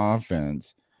 2015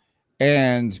 offense,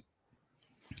 and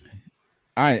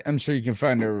I'm sure you can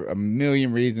find a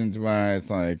million reasons why it's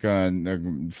like a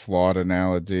flawed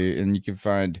analogy, and you can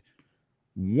find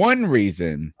one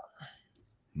reason,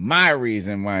 my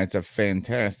reason why it's a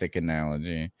fantastic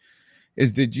analogy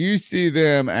is, did you see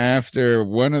them after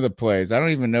one of the plays? I don't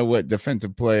even know what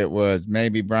defensive play it was.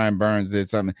 Maybe Brian Burns did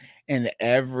something, and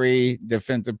every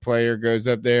defensive player goes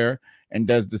up there and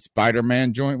does the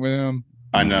Spider-Man joint with him.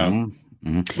 I know.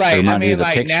 Mm-hmm. Like, I mean, the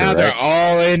like picture, now right? they're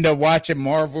all into watching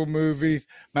Marvel movies.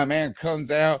 My man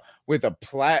comes out with a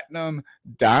platinum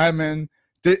diamond.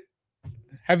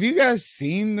 Have you guys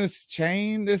seen this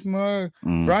chain, this mug?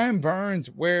 Brian Burns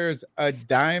wears a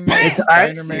diamond It's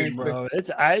Spider-Man. icy, bro. It's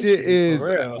icy. Shit is for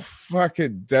real.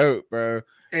 fucking dope, bro.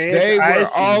 It's They were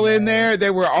icy, all in man. there.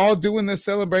 They were all doing the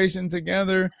celebration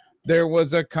together. There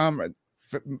was a comment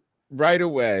right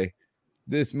away.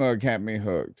 This mug had me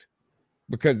hooked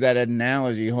because that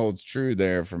analogy holds true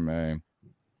there for me.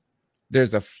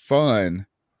 There's a fun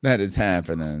that is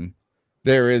happening.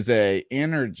 There is a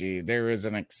energy. There is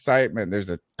an excitement.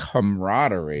 There's a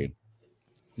camaraderie.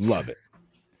 Love it.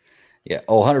 Yeah,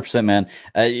 100%, man.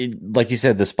 Like you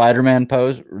said, the Spider-Man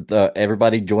pose,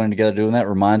 everybody joining together doing that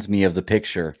reminds me of the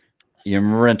picture. You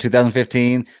remember in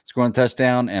 2015, scoring a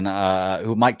touchdown, and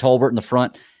who Mike Tolbert in the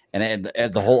front, and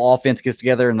the whole offense gets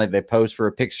together and they pose for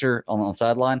a picture on the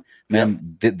sideline.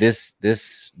 Man, this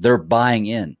they're buying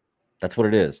in. That's what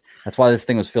it is. That's why this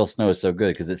thing with Phil Snow is so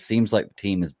good, because it seems like the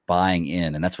team is buying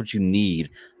in, and that's what you need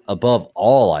above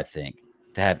all, I think,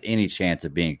 to have any chance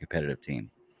of being a competitive team.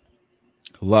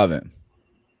 Love it.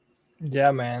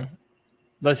 Yeah, man.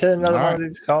 Let's hit another one of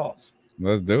these calls.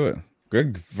 Let's do it.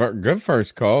 Good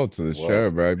first call to the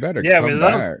show, bro. Better Yeah, come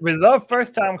back. we love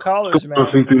first time callers, man.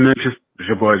 It's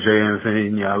your boy Jay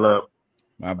Anderson. Y'all up.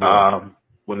 My boy.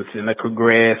 Want to send a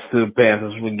congrats to the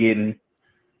Panthers for getting,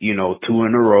 2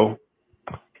 in a row.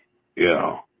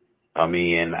 I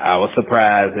mean, I was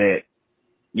surprised that,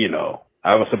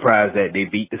 they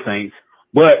beat the Saints,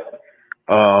 but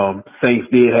Saints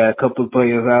did have a couple of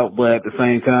players out, but at the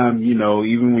same time,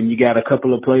 even when you got a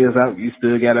couple of players out, you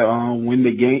still got to win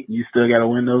the game. You still got to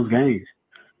win those games.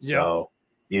 Yeah. So,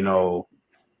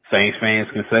 Saints fans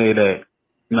can say that.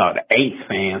 No, the Aints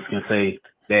fans can say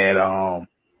that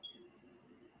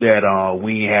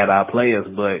we ain't had our players,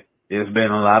 but there's been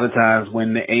a lot of times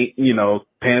when the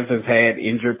Panthers had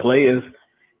injured players,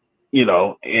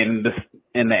 and the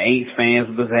Aints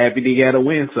fans was happy they got a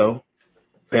win. So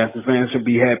Panthers fans should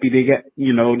be happy they got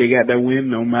that win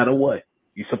no matter what.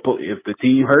 If the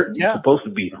team hurt, you're supposed to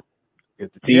beat them.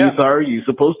 If the team's sorry, you're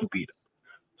supposed to beat them.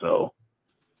 So,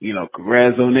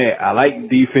 congrats on that. I like the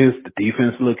defense. The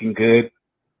defense looking good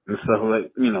and stuff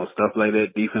like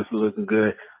that. Defense looking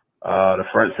good. The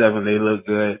front seven, they look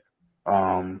good.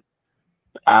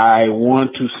 I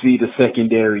want to see the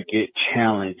secondary get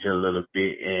challenged a little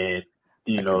bit, and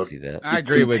I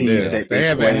agree with this. They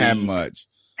haven't had much.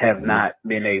 Have not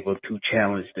been able to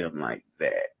challenge them like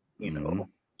that,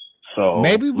 So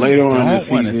maybe we later on in the don't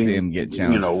want to season, see them get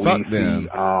challenged. Fuck them.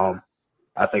 I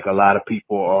think a lot of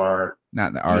people are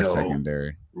not our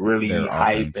secondary, really their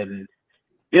hype, offense.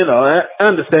 and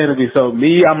understandably so.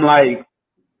 Me, I'm like,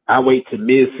 I wait till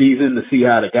mid-season to see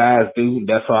how the guys do.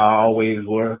 That's how I always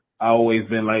were. I always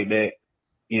been like that.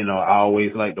 I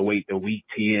always like to wait till week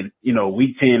 10.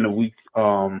 Week 10 to week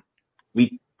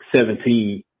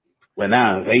 17. Well,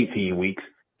 now it's 18 weeks.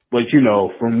 But,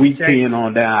 from week 10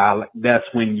 on down, that's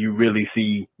when you really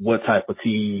see what type of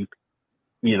team,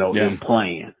 is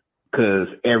playing. Because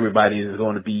everybody is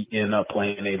going to be end up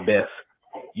playing their best,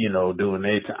 during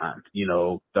their time.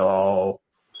 The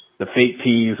fake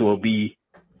teams will be,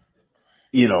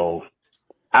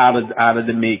 out of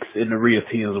the mix, and the real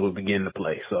teams will begin to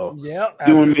play. So,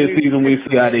 doing mid-season, we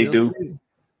see how they do.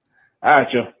 All right,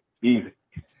 Joe. Easy.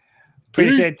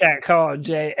 Appreciate that call,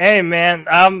 Jay. Hey, man.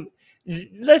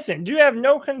 Listen, you have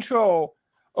no control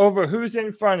over who's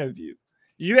in front of you.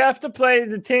 You have to play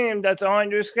the team that's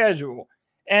on your schedule.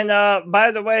 And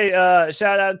by the way,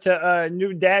 shout out to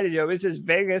New Daddy-O. This is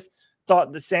Vegas.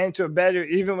 Thought the Saints were better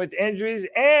even with injuries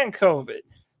and COVID.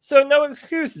 So no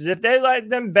excuses. If they like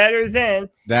them better then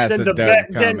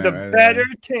the better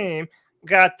team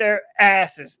got their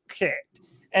asses kicked.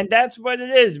 And that's what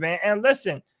it is, man. And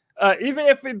listen, even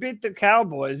if we beat the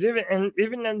Cowboys, even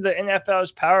in the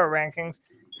NFL's power rankings,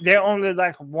 they're only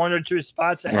like 1 or 2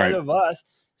 spots ahead of us.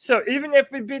 So even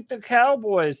if we beat the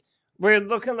Cowboys, we're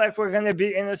looking like we're going to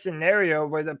be in a scenario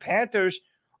where the Panthers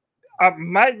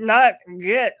might not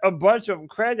get a bunch of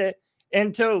credit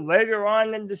until later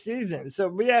on in the season. So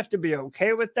we have to be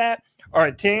okay with that.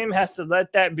 Our team has to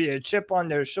let that be a chip on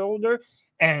their shoulder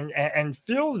and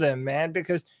fuel them, man,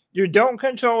 because you don't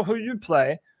control who you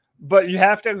play, but you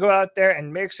have to go out there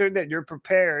and make sure that you're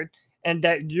prepared and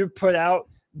that you put out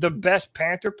the best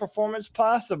Panther performance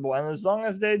possible. And as long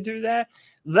as they do that,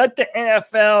 let the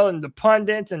NFL and the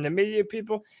pundits and the media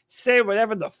people say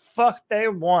whatever the fuck they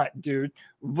want, dude.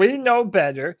 We know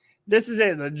better. This is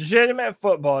a legitimate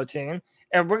football team,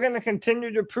 and we're going to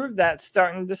continue to prove that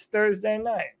starting this Thursday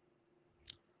night.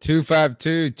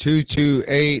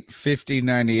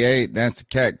 252-228-5098. That's the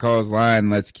Cat Calls line.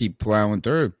 Let's keep plowing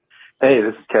through. Hey,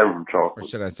 this is Kevin from Charleston. Or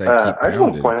should I say I just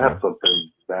want to point out something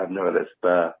that I've noticed.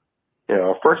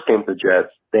 first game for the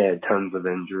Jets, they had tons of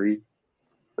injuries.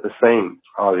 The Saints,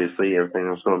 obviously, everything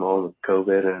was going on with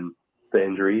COVID and the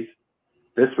injuries.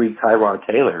 This week, Tyrod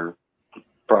Taylor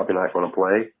probably not going to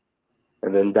play.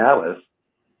 And then Dallas,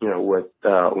 with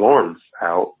Lawrence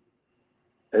out.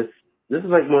 This is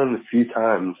like one of the few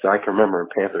times I can remember in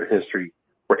Panther history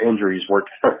where injuries worked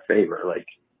in our favor. Like,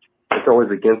 it's always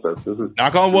against us. This is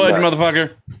knock on wood,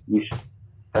 motherfucker.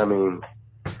 I mean,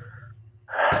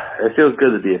 it feels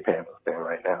good to be a Panthers fan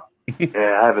right now. And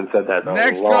I haven't said that in a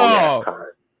Next long call. time.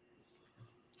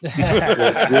 Good,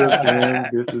 man.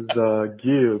 This is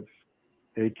Gibbs,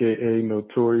 a.k.a.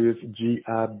 Notorious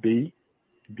G.I.B.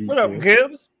 What up,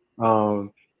 Gibbs?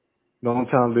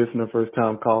 Long-time listener,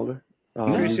 first-time caller. You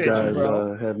Appreciate guys you,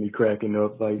 bro. have me cracking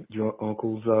up like drunk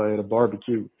uncles at a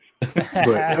barbecue.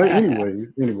 But anyways,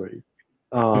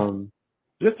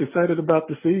 just excited about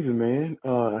the season, man.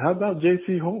 How about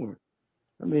J.C. Horn?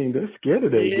 I mean, they're scared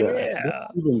of that guy. They're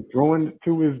even throwing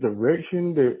to his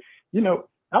direction.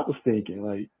 I was thinking,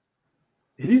 like,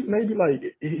 he's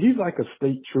like a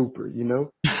state trooper, He's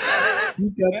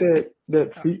got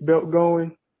that seatbelt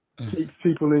going, keeps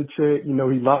people in check. He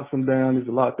locks them down. He's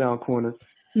a lockdown corner.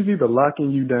 He's either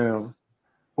locking you down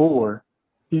or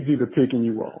he's either picking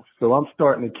you off. So I'm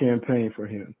starting a campaign for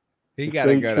him. He got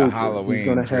to go to Halloween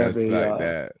dressed like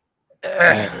that.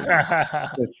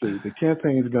 Let's see. The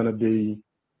campaign is going to be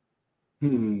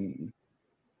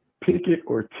pick it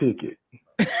or ticket.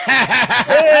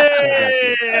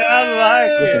 Hey, I like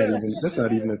it. That's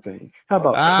not even a thing. How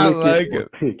about pick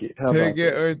it? Pick it or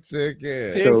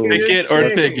ticket. Pick it or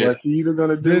ticket. What he's either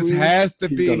gonna do This has to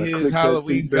be his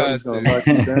Halloween costume. He's gonna lock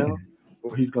you down,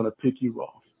 or he's gonna pick you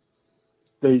off.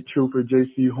 State Trooper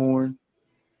J.C. Horn.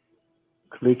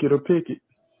 Click it or pick it.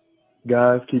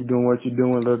 Guys, keep doing what you're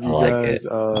doing. Love you guys.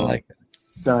 I like it.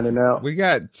 Signing out. We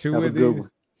got two Have of a good these.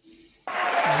 one.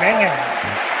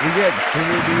 Man. We got two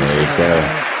of these. There you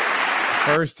go.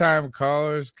 First time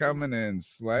callers coming in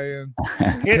slaying.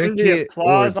 Getting Pick the it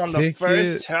applause or on the ticket.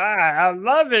 first try. I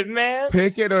love it, man.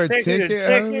 Pick it or ticket.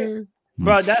 Homie.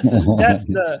 Bro, that's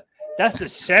the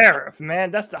sheriff, man.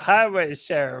 That's the highway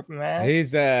sheriff, man. He's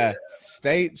the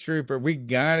state trooper. We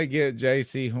gotta get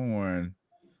J.C. Horn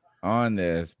on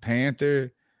this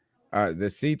Panther. The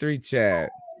C3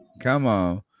 chat. Come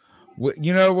on.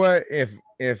 You know what?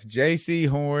 If J.C.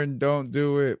 Horn don't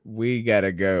do it, we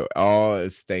gotta go all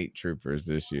as state troopers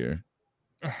this year.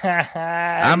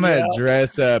 I'm gonna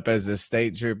dress up as a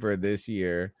state trooper this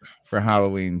year for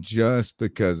Halloween just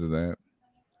because of that.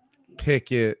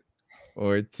 Pick it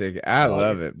or ticket. I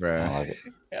love it, bro. I like it.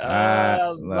 I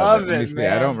love Let me it, see.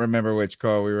 man. I don't remember which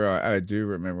call we were on. I do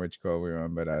remember which call we were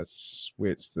on, but I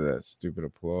switched to that stupid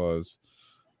applause.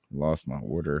 Lost my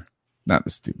order. Not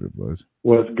the stupid applause.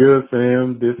 What's good,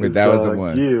 fam? This is that was the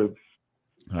one. Gibbs.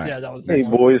 Right. Yeah, that was Hey,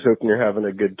 boys. Hoping you're having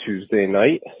a good Tuesday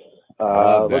night.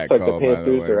 Love Looks that like call, the by the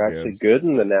Panthers way, are actually Gibbs. good,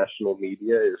 and the national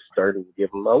media is starting to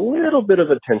give them a little bit of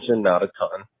attention, not a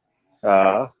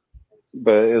ton.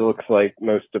 But it looks like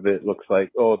most of it looks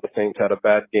like, the Saints had a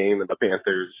bad game and the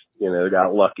Panthers,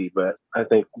 got lucky. But I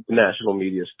think the national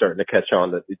media is starting to catch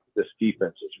on that this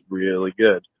defense is really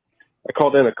good. I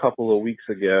called in a couple of weeks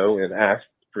ago and asked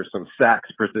for some sacks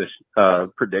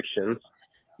predictions,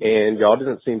 and y'all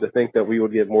didn't seem to think that we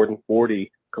would get more than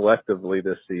 40 collectively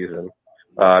this season.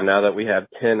 Now that we have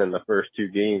 10 in the first two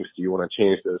games, do you want to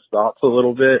change those thoughts a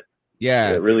little bit?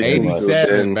 Yeah, It really seems to have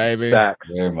 87, been baby. sacks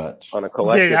Very much. on a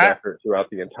collective Dude, I- effort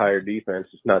throughout the entire defense.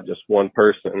 It's not just one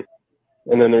person.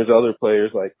 And then there's other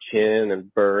players like Chin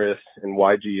and Burris and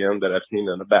YGM that I've seen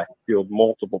in the backfield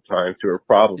multiple times who are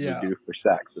probably Yeah. due for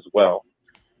sacks as well.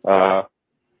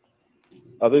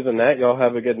 Other than that, y'all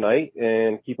have a good night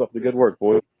and keep up the good work,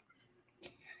 boys.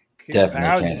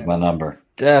 Definitely changed my number.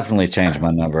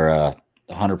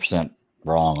 100%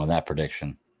 wrong on that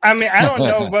prediction. I mean, I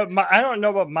don't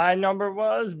know what my number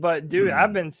was, but dude,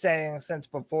 I've been saying since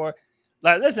before.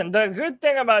 Like, listen, the good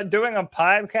thing about doing a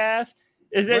podcast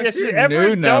is that What's if you your ever new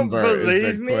don't number is the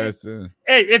believe me, question.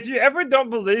 hey, if you ever don't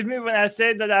believe me when I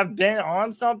say that I've been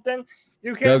on something,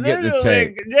 you Go can get the literally,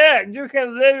 tape. you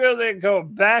can literally go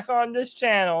back on this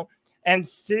channel and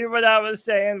see what I was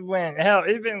saying when. Hell,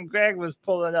 even Greg was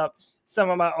pulling up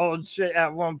some of my old shit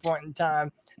at one point in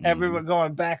time, and we were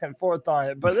going back and forth on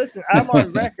it. But listen, I'm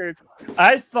on record.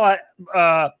 I thought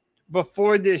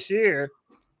before this year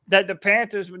that the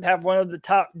Panthers would have one of the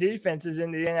top defenses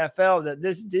in the NFL, that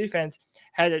this defense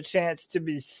had a chance to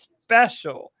be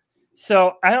special.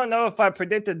 So I don't know if I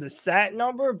predicted the sack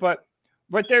number, but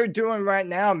what they're doing right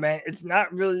now, man, it's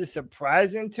not really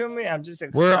surprising to me. I'm just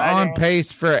excited. We're on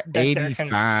pace for that they're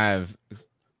 85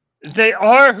 They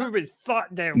are who we thought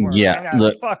they were. Yeah, and I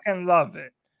look, fucking love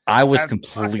it. I was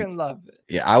fucking love it.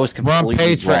 Yeah, I was We're on completely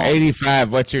pace for wrong.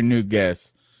 85. What's your new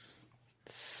guess?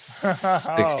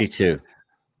 62.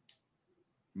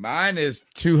 Mine is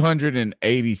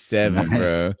 287,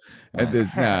 bro. I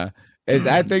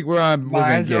think we're on.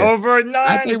 Mine's over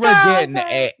 9,000.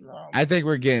 I think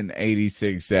we're getting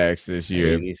 86 sacks this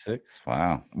year. 86.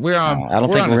 Wow. We're on. I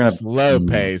don't think on we're a gonna slow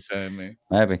pace. I mean,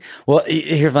 maybe. Well,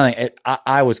 here's my thing.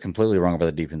 I was completely wrong about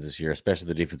the defense this year, especially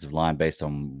the defensive line, based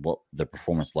on what the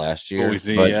performance last year.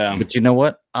 But you know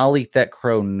what? I'll eat that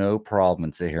crow no problem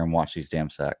and sit here and watch these damn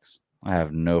sacks. I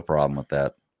have no problem with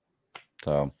that.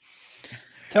 So.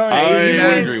 Tony,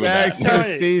 89 sacks for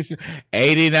Steve.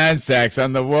 89 sacks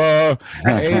on the wall.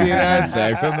 89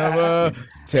 sacks on the wall.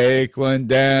 Take one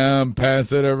down,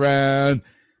 pass it around.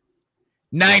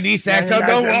 90 sacks on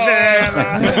the wall.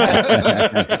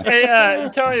 Hey,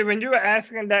 Tony, when you were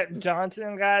asking that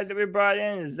Johnson guy that we brought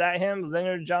in, is that him,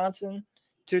 Leonard Johnson?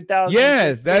 2000.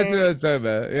 Yes, that's what I was talking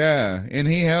about. Yeah, and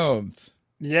he helped.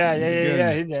 Yeah,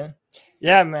 he did.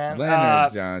 Yeah, man.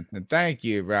 Leonard Johnson. Thank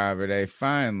you, Robert.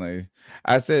 Finally.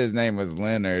 I said his name was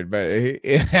Leonard, but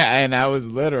and I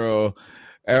was literal.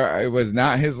 It was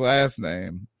not his last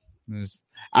name.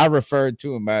 I referred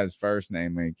to him by his first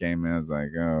name when he came in. I was like,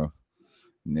 oh,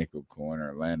 nickel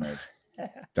corner Leonard.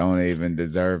 Don't even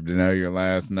deserve to know your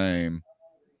last name.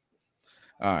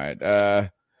 All right.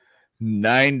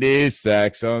 90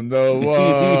 sacks on the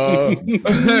wall.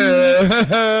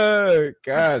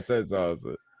 Gosh, that's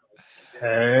awesome.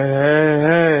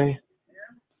 Hey.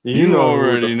 You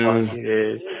already know.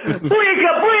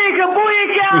 Booyaka, booyaka,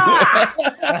 booyaka!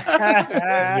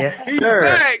 Yes, He's sir.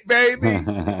 back, baby.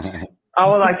 I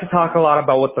would like to talk a lot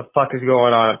about what the fuck is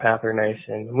going on in Panther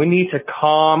Nation. We need to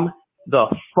calm the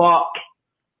fuck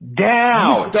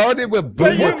down. You started with What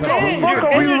booyaka. the fuck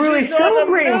are we really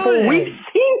celebrating for? We've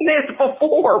seen this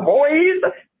before, boys.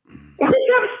 We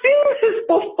have seen this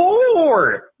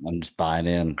before. I'm just buying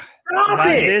in. Stop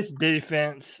Not it. this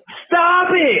defense. Stop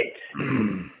it.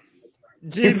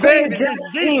 Gee, You're baby, playing this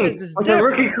defense is with a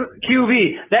rookie different.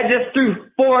 QB that just threw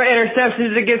 4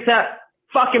 interceptions against that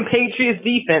fucking Patriots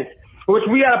defense, which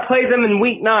we got to play them in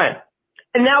week 9.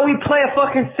 And now we play a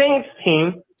fucking Saints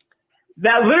team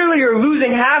that literally are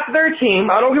losing half their team.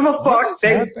 I don't give a fuck.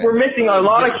 We're missing a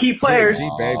lot of key players.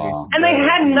 And they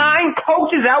had 9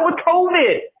 coaches out with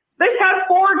COVID. They've had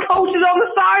 4 coaches on the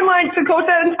sidelines to coach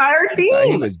that entire He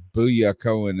team. was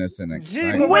booyakaing us in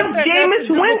excitement. With Jameis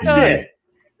Winston.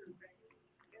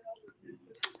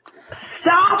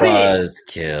 Stop it.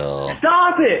 Buzzkill.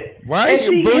 Stop it. Why And are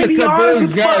you see, to be honest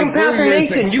with fucking Panther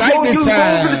Nation, you go excitement over the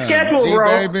time, schedule, G, bro.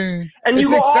 baby. And you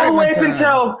It's go all the way excitement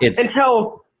time.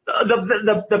 until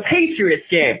the Patriots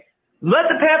game. Let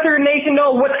the Panther Nation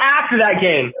know what's after that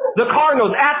game. The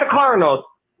Cardinals at the Cardinals.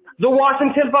 The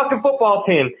Washington fucking football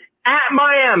team at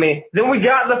Miami. Then we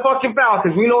got the fucking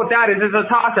Falcons. We know what that is. It's a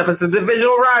toss-up. It's a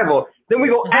divisional rival. Then we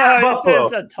go at it's Buffalo. a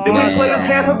Then we play the toss-up.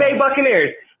 Tampa Bay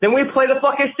Buccaneers. Then we play the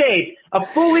fucking Saints, a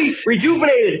fully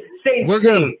rejuvenated Saints We're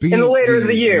gonna team in the later of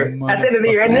the year, at the end of the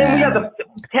year. And then we have the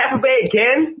Tampa Bay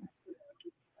again.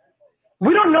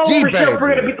 We don't know for sure if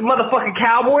we're going to beat the motherfucking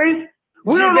Cowboys.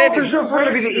 We don't know for sure if we're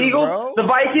going to be the Eagles, the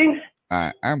Vikings. All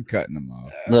right, I'm cutting them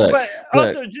off. But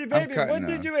also, G baby, what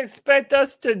did you expect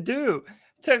us to do?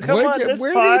 To come on this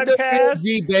where did the real podcast?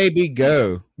 G baby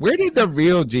go? Where did the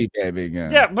real G baby go?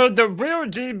 Yeah, but the real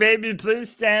G baby, please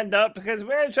stand up because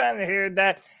we ain't trying to hear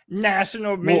that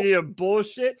national media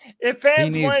bullshit. If He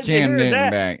fans needs wanted to Cam hear Newton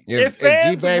that, back. if If G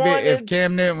fans baby, if wanted,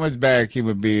 Cam Newton was back, he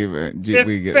would be. we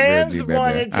if get fans G baby.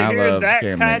 wanted to I hear love that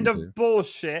Cam kind Newton of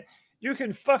bullshit, you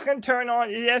could fucking turn on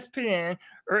ESPN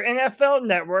or NFL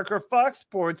Network or Fox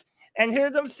Sports and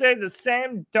hear them say the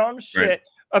same dumb shit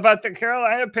about the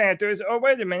Carolina Panthers. Oh,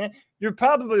 wait a minute. You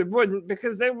probably wouldn't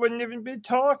because they wouldn't even be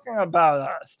talking about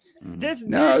us. This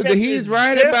No, defense he's is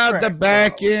right about the different.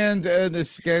 back end of the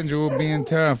schedule being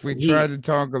tough. We tried to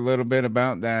talk a little bit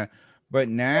about that, but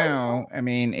now, I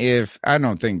mean, I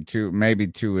don't think maybe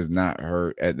two is not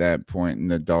hurt at that point,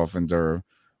 and the Dolphins are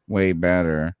way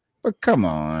better. But come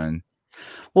on.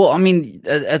 Well, I mean,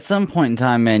 at some point in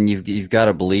time, man, you've got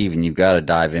to believe and you've got to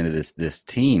dive into this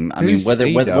team. I mean, whether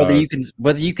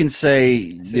you can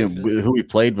say who we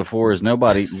played before is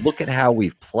nobody. Look at how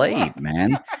we've played,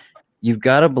 man. You've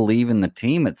got to believe in the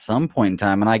team at some point in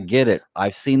time, and I get it.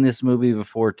 I've seen this movie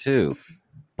before too,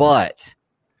 but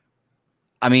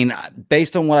I mean,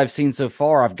 based on what I've seen so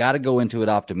far, I've got to go into it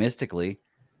optimistically.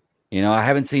 You know, I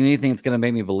haven't seen anything that's going to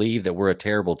make me believe that we're a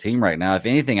terrible team right now. If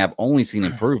anything, I've only seen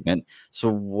improvement. So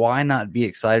why not be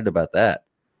excited about that?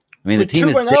 I mean, the team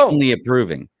is definitely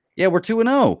improving. Yeah, we're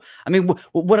 2-0. I mean,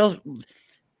 what else?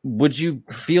 Would you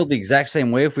feel the exact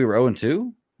same way if we were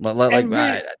 0-2?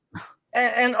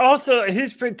 And also,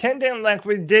 he's pretending like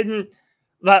we didn't,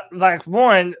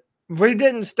 we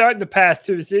didn't start the past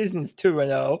 2 seasons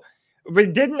 2-0. We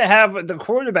didn't have the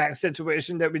quarterback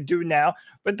situation that we do now,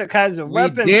 with the kinds of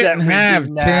weapons that we have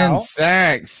do 10 now.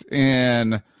 sacks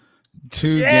in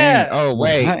 2 games. Oh,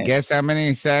 wait. Guess how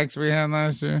many sacks we had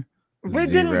last year? We 0.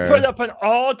 didn't put up an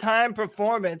all-time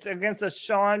performance against a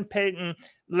Sean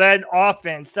Payton-led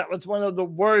offense that was one of the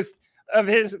worst of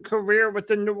his career with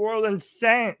the New Orleans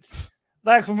Saints.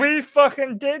 Like, we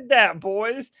fucking did that,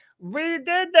 boys. We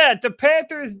did that. The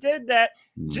Panthers did that.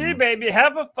 G, baby,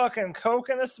 have a fucking Coke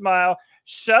and a smile.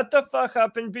 Shut the fuck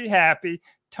up and be happy.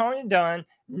 Tony Dunn,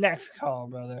 next call,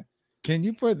 brother. Can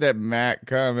you put that Mac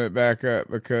comment back up?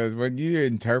 Because when you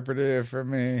interpreted it for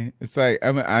me, it's like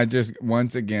I just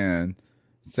once again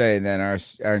say that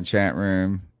our chat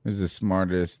room is the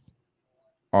smartest,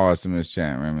 awesomest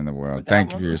chat room in the world.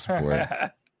 Thank you for your support.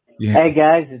 Yeah. Hey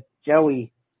guys, it's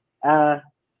Joey. Why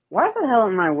the hell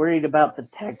am I worried about the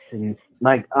Texans?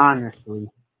 Like, honestly.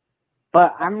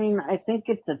 But, I mean, I think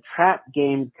it's a trap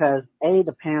game because, A,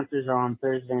 the Panthers are on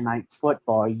Thursday Night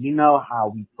Football. You know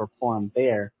how we perform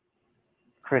there.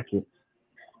 Crickets.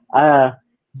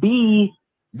 B,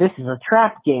 this is a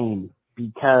trap game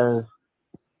because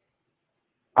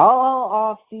all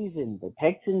off season, the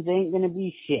Texans ain't going to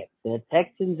be shit. The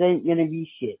Texans ain't going to be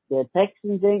shit. The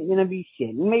Texans ain't going to be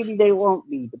shit. Maybe they won't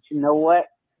be, but you know what?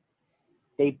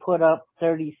 They put up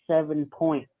 37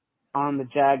 points on the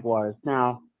Jaguars.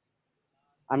 Now,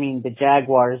 I mean, the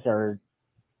Jaguars are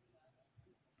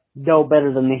no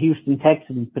better than the Houston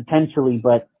Texans potentially,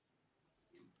 but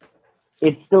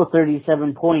it's still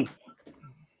 37 points.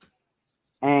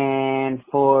 And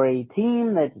for a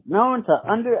team that's known to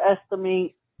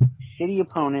underestimate shitty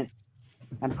opponents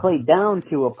and play down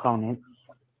to opponents,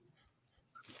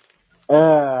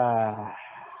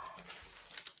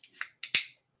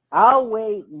 I'll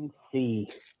wait and see,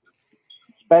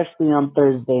 especially on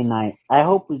Thursday night. I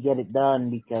hope we get it done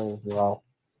because, well,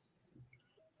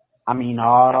 I mean,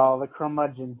 all the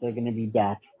curmudgeons are going to be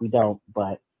back. We don't,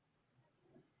 but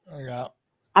yeah.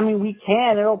 I mean, we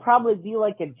can. It'll probably be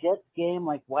like a Jets game.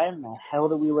 Like, why in the hell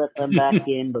do we let them back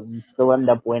in, but we still end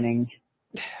up winning?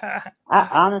 I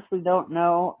honestly don't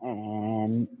know,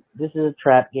 and this is a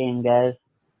trap game, guys.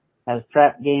 Has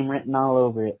trap game written all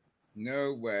over it.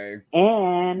 No way.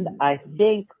 And I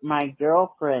think my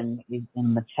girlfriend is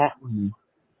in the chat room.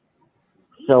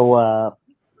 So,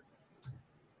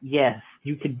 yes,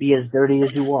 you could be as dirty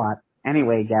as you want.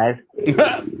 Anyway, guys.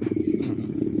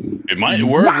 It might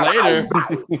work later.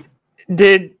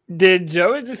 Did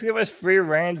Joey just give us free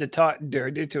reign to talk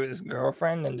dirty to his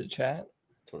girlfriend in the chat?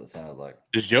 That's what it sounded like.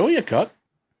 Is Joey a cuck?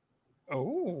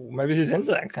 Oh, maybe he's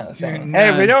into that kind of thing.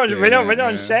 Hey, we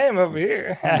don't shame over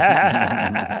here.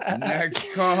 Next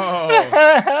call.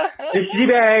 It's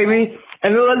G-Baby.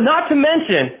 And not to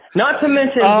mention, we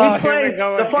played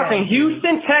the fucking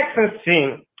Houston Texans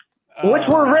team, which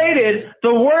were rated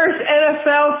the worst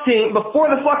NFL team before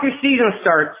the fucking season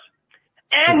starts.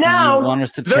 And So now do you want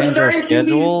us to change our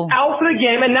schedule? out for the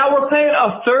game, and now we're playing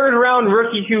a third-round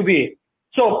rookie QB.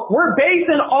 So we're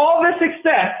basing all the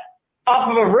success off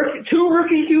of two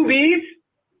rookie QBs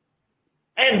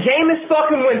and Jameis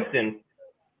fucking Winston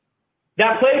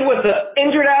that played with the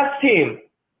injured-ass team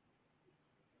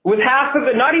with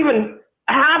not even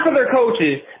half of their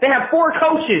coaches. They have 4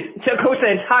 coaches to coach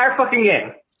the entire fucking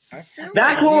game.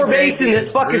 That's what we're basing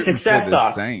this fucking success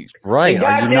off. Right. And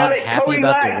Are you not goddammit, happy Cody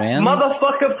about the Lack, wins?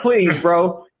 Motherfucker, please,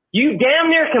 bro. You damn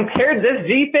near compared this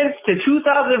defense to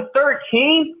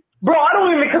 2013? Bro, I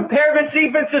don't even compare this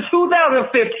defense to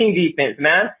 2015 defense,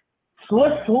 man.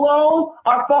 Let's slow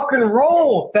our fucking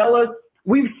roll, fellas.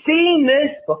 We've seen this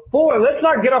before. Let's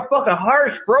not get our fucking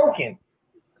hearts broken.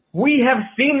 We have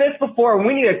seen this before.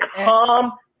 We need to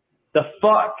calm the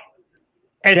fuck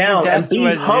down and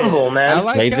be humble, man.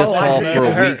 Save this call for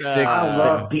week 6. I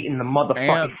love beating the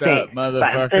motherfucking Saints. But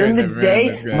motherfucker at the end of the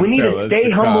day, we need to stay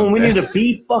humble. We need to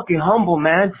be fucking humble,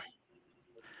 man.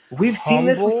 We've seen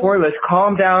this before. Let's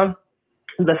calm down.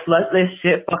 Let's let this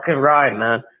shit fucking ride,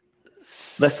 man.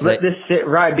 Let's let this shit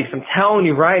ride. Because I'm telling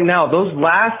you right now, those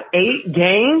last 8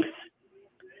 games,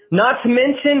 not to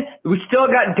mention, we still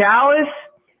got Dallas,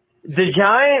 the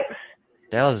Giants,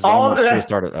 Dallas almost should have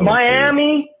started 0-2.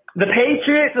 Miami, the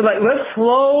Patriots. Like, let's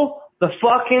slow the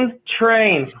fucking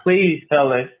train, please,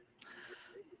 fellas.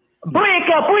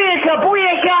 Booyaka, booyaka,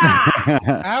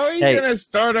 booyaka! How are you gonna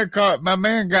start a call? My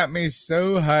man got me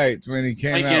so hyped when he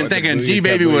came out. Thinking G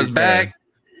Baby was back.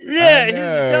 Yeah, he's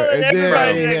know. telling And then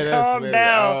everybody he hit to us calm with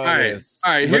down. all All right. this.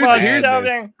 All right. While Here's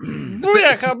shouting,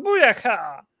 "Booyaka,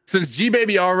 booyaka!" Since G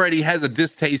Baby already has a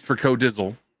distaste for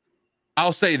Codizzle,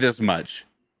 I'll say this much.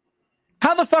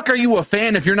 How the fuck are you a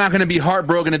fan if you're not going to be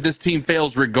heartbroken if this team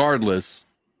fails regardless?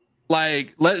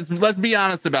 Like, let's be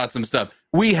honest about some stuff.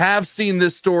 We have seen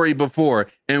this story before,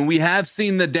 and we have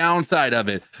seen the downside of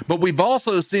it, but we've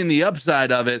also seen the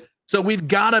upside of it. So we've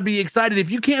got to be excited.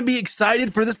 If you can't be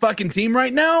excited for this fucking team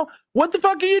right now, what the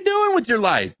fuck are you doing with your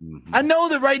life? I know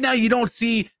that right now you don't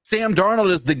see Sam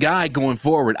Darnold as the guy going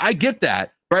forward. I get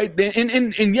that, right?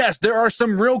 And yes, there are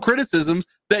some real criticisms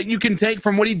that you can take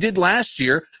from what he did last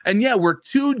year. And yeah, we're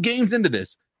 2 games into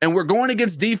this, and we're going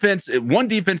against one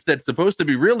defense that's supposed to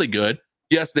be really good.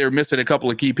 Yes, they're missing a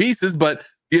couple of key pieces, but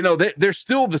you know they're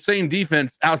still the same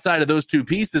defense outside of those 2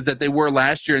 pieces that they were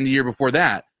last year and the year before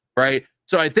that, right?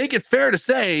 So I think it's fair to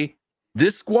say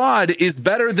this squad is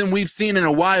better than we've seen in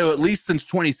a while, at least since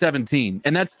 2017,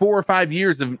 and that's 4 or 5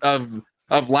 years of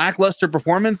lackluster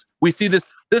performance. We see this.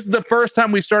 This is the first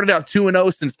time we started out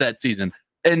 2-0 since that season,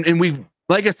 and we've,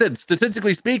 like I said,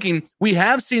 statistically speaking, we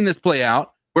have seen this play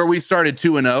out where we've started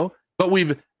 2-0,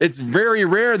 but it's very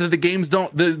rare that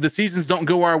the seasons don't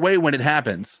go our way when it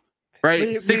happens,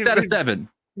 right? 6 out of 7.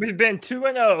 We've been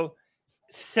 2-0,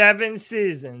 7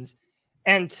 seasons,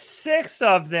 and 6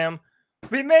 of them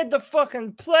we made the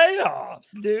fucking playoffs,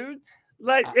 dude.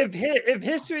 Like if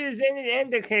history is any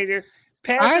indicator,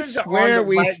 Panthers I swear are on the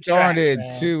we right started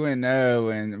track,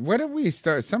 2-0, and what did we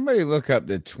start? Somebody look up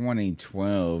the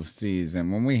 2012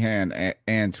 season when we had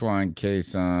Antoine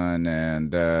Cason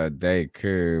and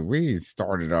Deku. We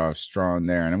started off strong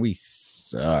there, and we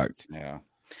sucked. Yeah.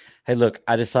 Hey, look,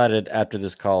 I decided after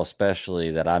this call, especially,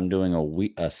 that I'm doing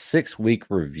a 6-week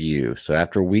review. So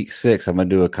after week 6, I'm going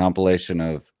to do a compilation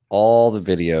of all the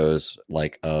videos,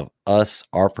 like of us,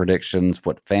 our predictions,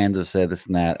 what fans have said, this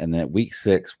and that. And then at week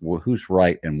 6, who's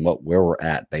right and where we're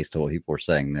at based on what people were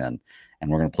saying then.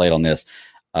 And we're going to play it on this.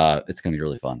 It's going to be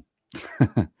really fun.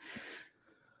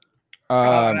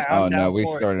 We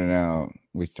started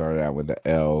out with the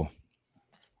L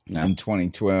in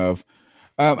 2012.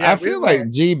 I feel like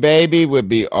G Baby would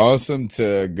be awesome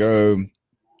to go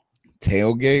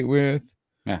tailgate with,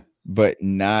 but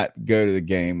not go to the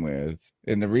game with.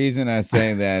 And the reason I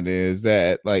say that is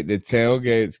that like the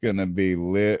tailgate's gonna be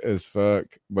lit as fuck,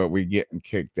 but we getting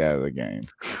kicked out of the game.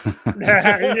 You know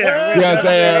what I'm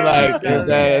saying? Like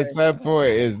at some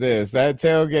point is that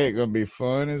tailgate gonna be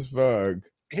fun as fuck.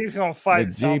 He's gonna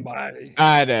fight somebody.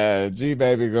 I know G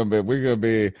Baby we're gonna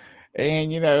be.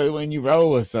 And, you know, when you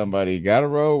roll with somebody, you got to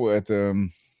roll with them.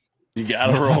 You got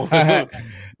to roll with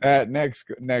them.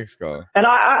 Next call. And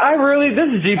I really, this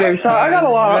is G-Baby, so I got a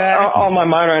lot on my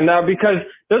mind right now because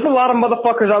there's a lot of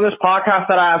motherfuckers on this podcast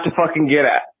that I have to fucking get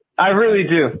at. I really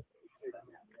do.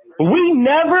 We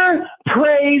never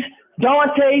praise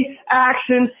Dante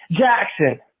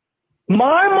Jackson.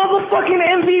 My motherfucking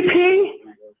MVP,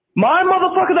 my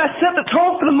motherfucker that set the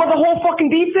tone for the whole fucking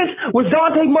defense was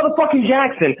Dante motherfucking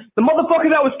Jackson. The motherfucker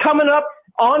that was coming up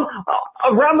on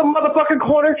around the motherfucking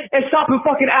corner and stopping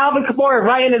fucking Alvin Kamara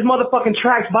right in his motherfucking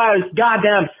tracks by his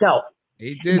goddamn self.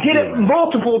 He did it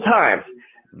multiple times.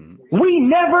 We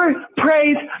never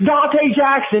praise Dante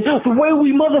Jackson the way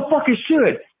we motherfuckers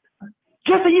should.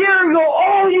 Just a year ago,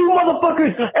 all you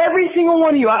motherfuckers, every single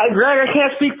one of you, Greg, I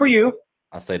can't speak for you.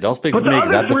 I say, don't speak for me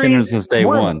because I've defended him since day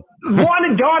one.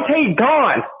 Wanted Dante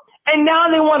gone, and now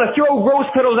they want to throw rose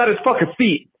petals at his fucking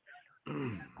feet.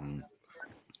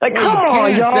 Like, come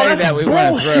on, y'all. Say that we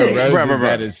want to throw roses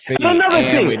at his feet. And another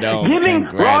thing, we don't giving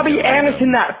Robbie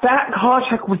Anderson that fat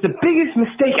contract was the biggest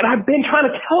mistake, and I've been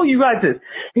trying to tell you guys this.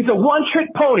 He's a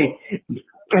one-trick pony.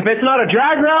 If it's not a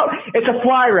drag route, it's a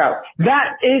fly route.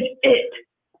 That is it.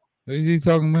 Who's he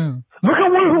talking about? Look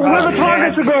at where the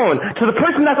targets are going. To the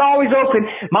person that's always open.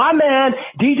 My man,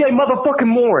 DJ motherfucking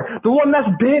Moore. The one that's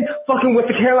been fucking with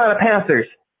the Carolina Panthers.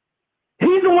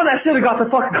 He's the one that should have got the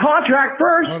fucking contract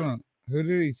first. Hold on. Who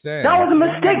did he say? That was a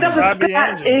mistake.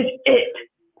 That is it.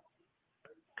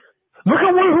 Look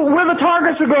at where the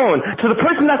targets are going. To the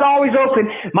person that's always open.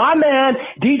 My man,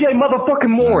 DJ motherfucking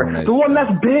Moore. The one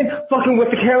that's been fucking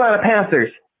with the Carolina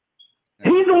Panthers.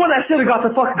 He's the one that should have got the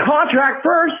fucking contract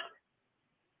first.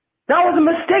 That was a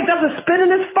mistake. That's a spit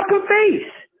in his fucking face.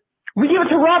 We give it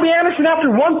to Robbie Anderson after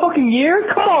one fucking year?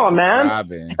 Come on, man.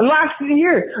 Robin. And last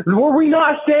year, were we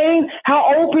not saying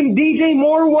how open DJ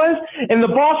Moore was and the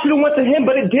ball should have went to him,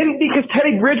 but it didn't because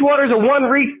Teddy Bridgewater's a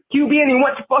one-read QB and he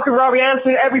went to fucking Robbie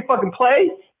Anderson every fucking play?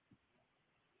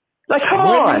 Like, come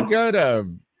on. Where'd he go to?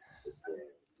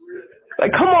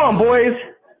 Like, come on, boys.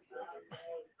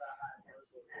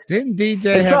 Didn't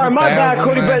DJ have Sorry, a my bad, 1,000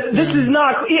 Cody, but last this year? is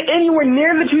not anywhere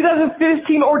near the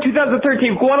 2015 or 2013.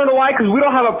 You want to know why? Because we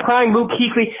don't have a prime Luke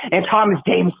Kuechly and Thomas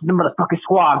Davis in the motherfucking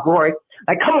squad, Roy.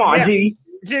 Like, come on, Yeah. G.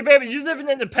 G, baby, you living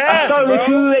in the I past, started with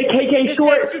bro. Tule, KK This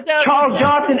Short, ain't 2000. Charles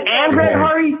Johnson, and Greg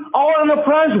Hardy all in the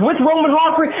front with Roman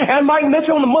Hoffman and Mike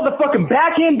Mitchell on the motherfucking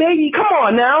back end, baby. Come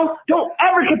on now. Don't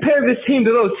ever compare this team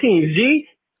to those teams, G.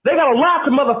 They got a lot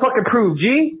to motherfucking prove,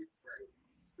 G.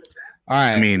 All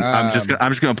right. I mean, I'm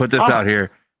just gonna put this out here.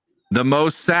 The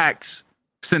most sacks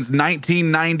since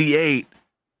 1998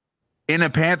 in a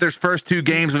Panthers' first 2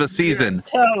 games of the season.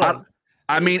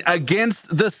 I mean,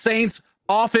 against the Saints'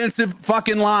 offensive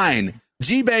fucking line.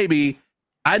 G baby,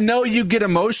 I know you get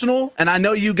emotional and I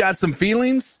know you got some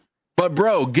feelings, but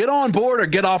bro, get on board or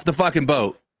get off the fucking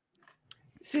boat.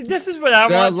 See, this is what I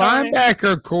The want. Tony.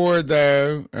 linebacker core,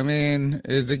 though, I mean,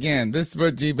 is again, this is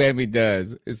what G Baby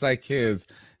does. It's like it's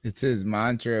his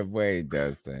mantra of way he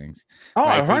does things. Oh,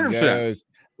 like 100%. He goes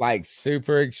like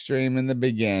super extreme in the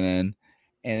beginning,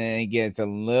 and then he gets a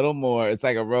little more. It's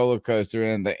like a roller coaster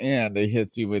in the end. He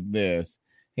hits you with this.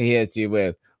 He hits you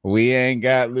with, we ain't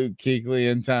got Luke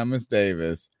Kuechly and Thomas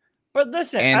Davis. But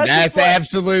listen, And that's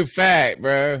absolute fact,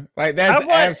 bro. Like, that's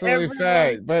absolute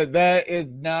fact. But that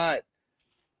is not.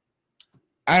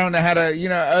 I don't know how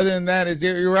to, other than that,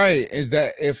 you're right, is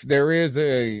that if there is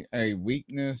a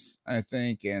weakness, I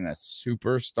think, in a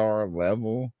superstar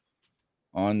level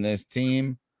on this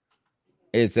team,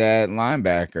 it's at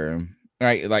linebacker.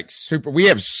 Right? Like we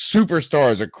have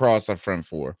superstars across the front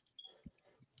four.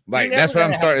 Like, that's what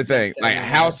I'm starting to think. Like,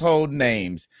 household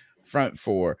names, front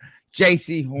four.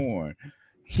 JC Horn.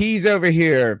 He's over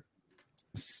here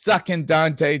sucking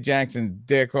Dante Jackson's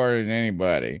dick harder than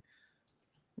anybody.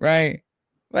 Right?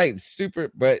 Like,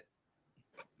 super, but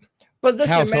listen,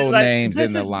 household man, names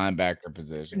in the linebacker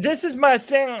position. This is my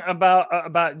thing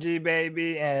about G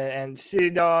Baby and C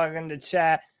Dog in the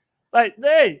chat. Like,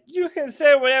 hey, you can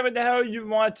say whatever the hell you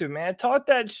want to, man. Talk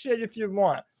that shit if you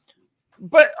want.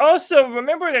 But also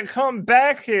remember to come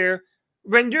back here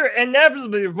when you're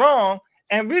inevitably wrong.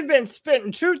 And we've been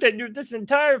spitting truth at you this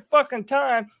entire fucking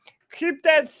time. Keep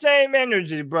that same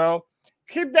energy, bro.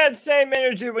 Keep that same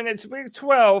energy when it's week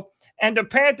 12 and the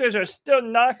Panthers are still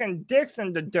knocking dicks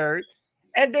in the dirt.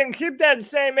 And then keep that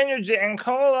same energy and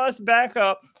call us back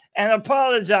up and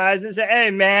apologize and say, hey,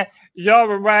 man, y'all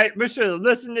were right. We should have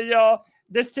listened to y'all.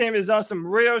 This team is on some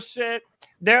real shit.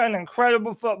 They're an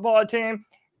incredible football team.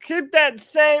 Keep that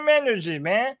same energy,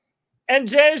 man. And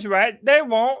Jay's right. They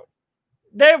won't.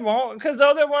 They won't, because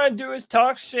all they want to do is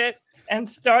talk shit and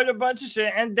start a bunch of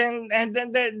shit, and then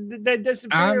they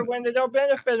disappear when they don't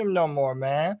benefit them no more,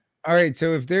 man. All right,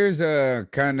 so if there's a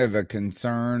kind of a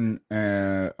concern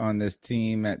on this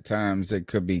team at times, it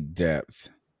could be depth.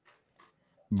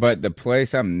 But the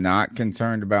place I'm not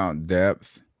concerned about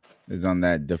depth is on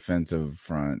that defensive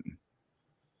front.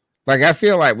 Like, I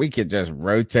feel like we could just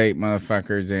rotate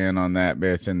motherfuckers in on that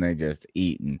bitch, and they just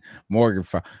eating. Morgan,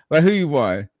 like, who you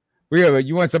want?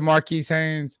 You want some Marquise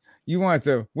Haynes? You want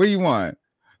some? What do you want?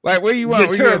 Like, what do you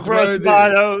want?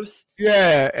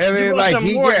 Yeah, I mean, like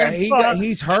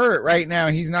he's hurt right now.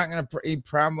 He's not gonna. He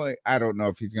probably. I don't know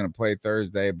if he's gonna play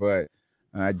Thursday, but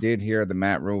I did hear the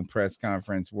Matt Rule press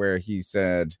conference where he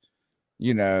said,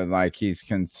 like he's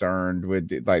concerned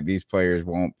with like these players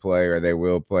won't play or they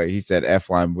will play. He said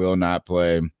F-line will not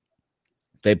play.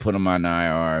 They put him on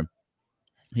IR.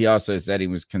 He also said he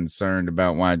was concerned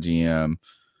about YGM.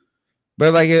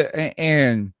 But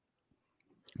and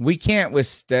we can't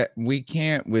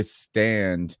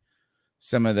withstand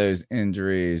some of those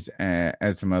injuries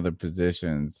at some other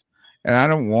positions. And I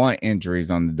don't want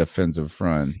injuries on the defensive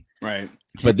front. Right.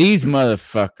 But these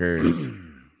motherfuckers,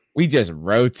 we just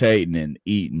rotating and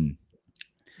eating.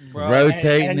 Bro,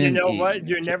 rotating and you know eating. what?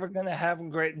 You're never going to have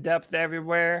great depth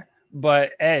everywhere.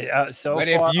 But, hey, But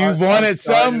if you want it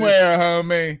somewhere,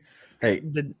 homie. Hey.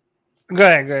 Go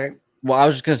ahead, Greg. Well, I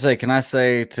was just gonna say, can I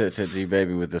say to G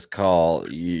Baby with this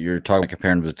call, you're talking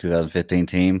comparing to the 2015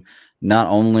 team. Not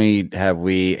only have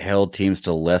we held teams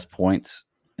to less points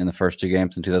in the first 2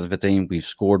 games in 2015, we've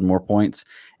scored more points,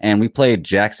 and we played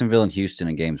Jacksonville and Houston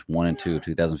in games 1 and 2 of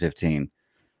 2015.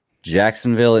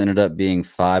 Jacksonville ended up being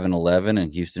 5-11,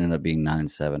 and Houston ended up being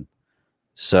 9-7.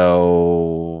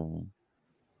 So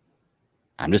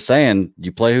I'm just saying,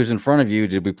 you play who's in front of you.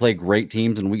 Did we play great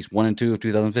teams in weeks 1 and 2 of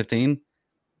 2015?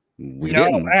 We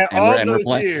didn't,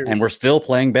 and we're still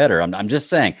playing better. I'm just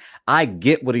saying, I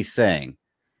get what he's saying,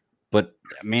 but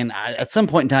I mean, at some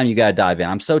point in time, you got to dive in.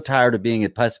 I'm so tired of being a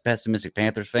pessimistic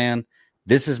Panthers fan.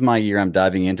 This is my year. I'm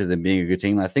diving into them being a good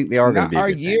team. I think they are going to be our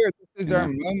a good year. team. This is our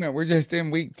moment. We're just in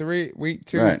week 2, Right.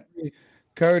 and 3.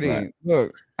 Cody, Right.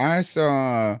 Look, I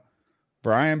saw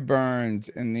Brian Burns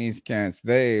and these cats.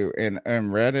 They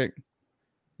and Reddick.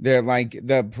 They're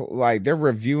they're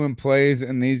reviewing plays,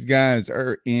 and these guys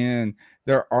are in.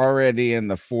 They're already in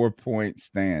the 4-point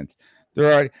stance.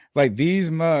 They're already like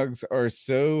these mugs are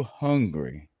so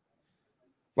hungry.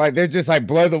 Like they're just like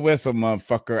blow the whistle,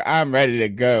 motherfucker. I'm ready to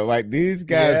go. Like these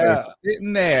guys are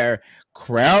sitting there,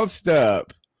 crouched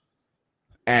up,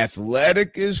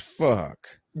 athletic as fuck.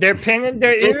 They're pinning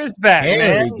their ears back,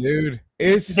 scary, man. Dude.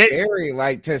 It's scary,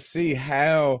 like to see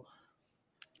how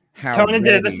Tony ready.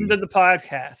 did listen to the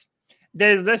podcast.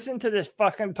 They listen to this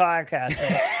fucking podcast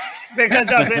man. Because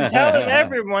I've been telling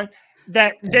everyone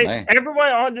that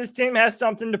everyone on this team has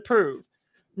something to prove.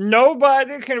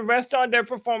 Nobody can rest on their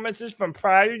performances from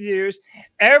prior years.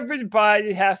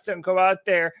 Everybody has to go out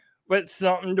there with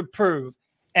something to prove.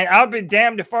 And I'll be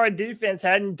damned if our defense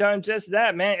hadn't done just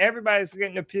that, man. Everybody's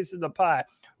getting a piece of the pie.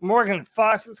 Morgan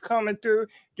Fox is coming through.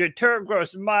 Deter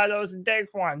Gross Matos,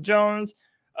 Daquan Jones,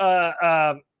 Davian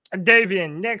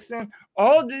Nixon.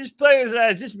 All these players that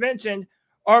I just mentioned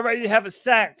already have a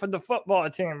sack for the football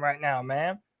team right now,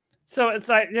 man. So it's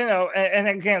like, and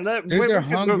again, they're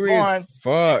hungry as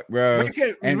fuck, bro.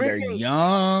 They're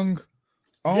young.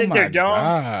 Oh my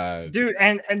God. Dude,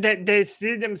 and they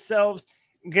see themselves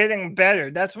getting better.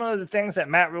 That's one of the things that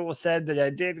Matt Rule said that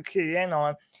I did key in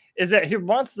on, is that he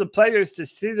wants the players to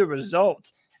see the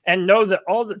results and know that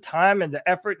all the time and the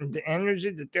effort and the energy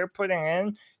that they're putting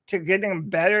in to getting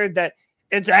better, that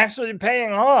it's actually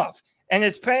paying off. And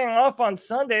it's paying off on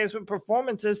Sundays with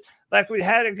performances like we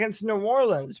had against New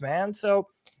Orleans, man. So,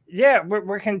 yeah,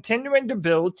 we're continuing to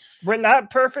build. We're not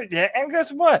perfect yet. And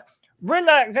guess what? We're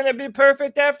not going to be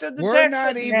perfect after the We're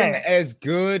not even as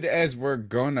good as we're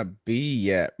going to be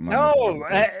yet, no,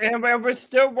 and we're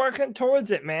still working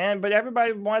towards it, man. But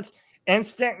everybody wants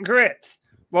instant grits.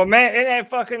 Well, man, it ain't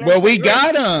fucking well, we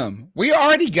got them. We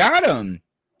already got them.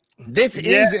 This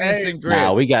is instant grits.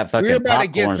 Nah, we got fucking We're about to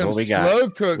popcorn. get some slow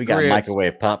cooked We got grits.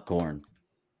 microwave popcorn.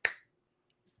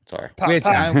 Sorry. Which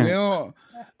I will.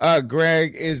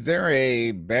 Greg, is there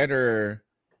a better?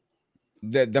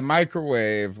 The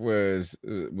microwave was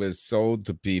sold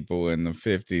to people in the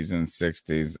 50s and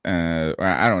 60s.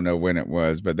 I don't know when it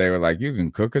was, but they were like, you can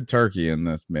cook a turkey in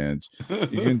this bitch.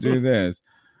 You can do this.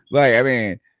 Like, I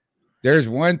mean, there's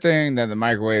one thing that the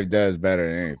microwave does better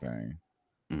than anything.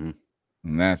 Mm-hmm.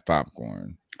 And that's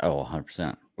popcorn. Oh,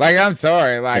 100%. Like, I'm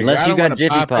sorry. Like, unless you got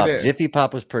Jiffy Pop. It. Jiffy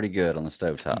Pop was pretty good on the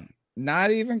stovetop.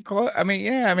 Not even close. I mean,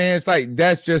 yeah. I mean, it's like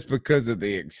that's just because of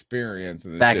the experience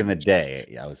of the back in the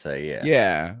day. I would say, yeah.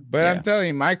 Yeah, but I'm telling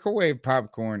you, microwave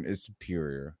popcorn is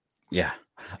superior. Yeah.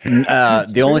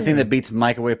 The only thing that beats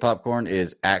microwave popcorn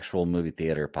is actual movie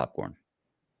theater popcorn.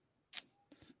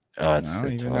 I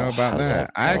don't even know about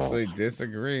that. I actually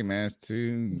disagree, man. It's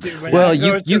too well.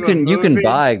 You can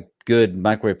buy good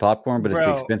microwave popcorn, but it's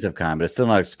the expensive kind. But it's still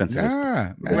not expensive.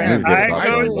 Nah, when I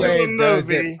go to a does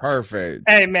movie, it perfect.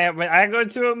 Hey man, when I go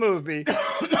to a movie,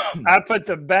 I put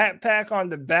the backpack on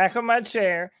the back of my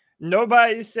chair.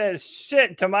 Nobody says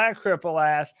shit to my cripple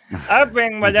ass. I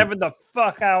bring whatever the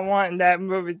fuck I want in that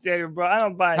movie theater, bro. I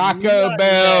don't buy Taco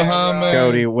Bell, hummus.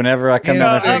 Cody, whenever I come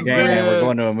down to the game, man, we're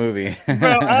going to a movie.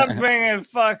 Bro, I'm bringing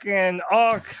fucking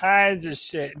all kinds of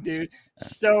shit, dude.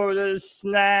 Sodas,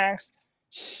 snacks,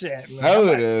 shit.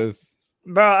 Sodas.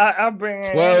 Bro, I'll bring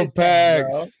in 12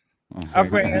 packs. Bro. I'll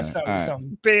bring in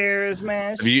some beers,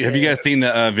 man. Have you guys seen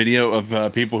the video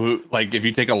of people who, like, if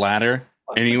you take a ladder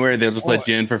anywhere, they'll just let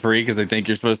you in for free because they think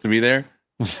you're supposed to be there?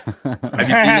 Have you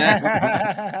seen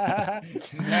that?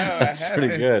 No, That's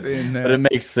pretty good, but it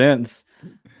makes sense.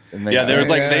 Yeah, there was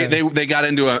like they got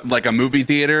into a movie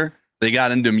theater. They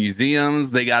got into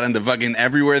museums. They got into fucking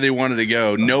everywhere they wanted to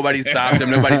go. Nobody stopped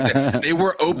them. They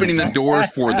were opening the doors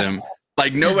for them.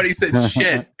 Like nobody said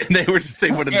shit, and they were just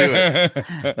able to do it.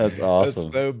 That's awesome.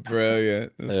 That's so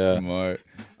brilliant. That's smart.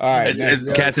 All right, it's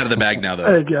cat's out of the bag now, though.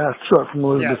 Hey guys, Chuck from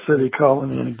Elizabeth City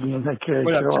calling in again. Hey,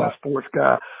 KHLI sports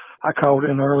guy. I called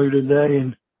in earlier today,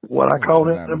 and what I called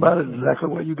in about is exactly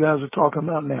what you guys are talking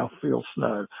about now. Phil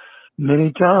Snow.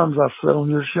 Many times I've said on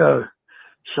your show,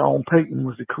 Sean Payton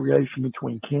was the creation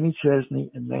between Kenny Chesney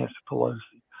and Nancy Pelosi.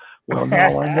 Well,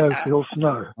 now I know Phil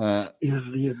Snow is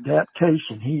the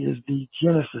adaptation. He is the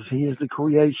genesis. He is the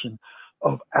creation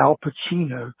of Al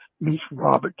Pacino meets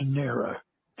Robert De Niro.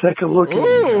 Take a look at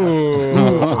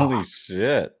him. Holy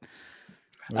shit.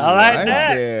 I like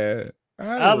that. It.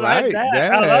 I like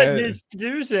that. I like these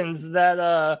fusions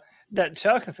that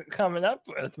Chuck is coming up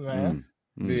with, man.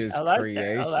 These I like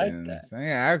creations. that. I like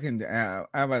that. Yeah,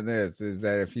 how about this? Is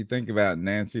that if you think about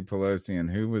Nancy Pelosi and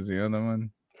who was the other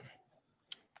one?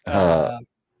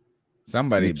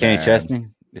 Somebody Kenny bad. Chesney.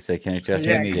 You say Kenny Chesney?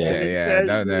 Kenny Kenny Chesney. Yeah, I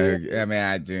don't know. Chesney. I mean,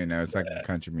 I do know. It's like a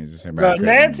country musician. but I Bro, couldn't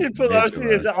Nancy Pelosi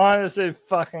visualize. is honestly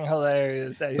fucking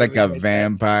hilarious. That It's he like a would make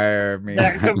vampire.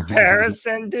 that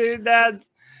comparison, dude. That's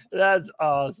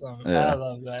awesome. Yeah. I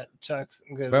love that. Chuck's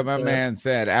good. But with my the- man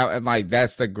said, out and like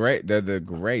that's the great. They're the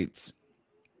greats.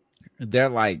 They're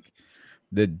like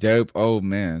the dope old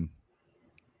men.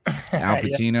 Al Yeah.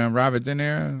 Pacino and Robert De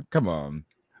Niro. Come on.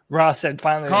 Ross said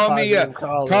finally. Call me up.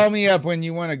 Call Call me up when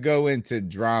you want to go into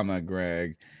drama,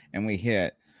 Greg. And we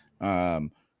hit the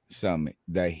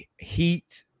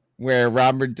Heat, where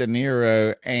Robert De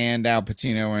Niro and Al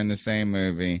Pacino were in the same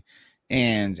movie,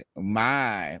 and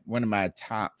one of my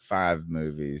top 5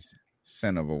 movies,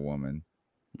 Son of a Woman.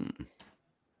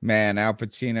 Man, Al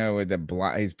Pacino with the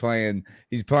blind. He's playing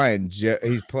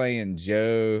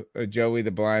Joey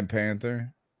the Blind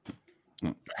Panther.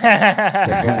 Y'all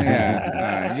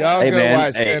Hey, go man.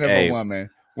 watch Hey, Son of hey. a Woman.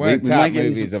 We- One of we the top might get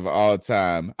into movies some- of all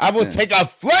time. I will take a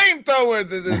flamethrower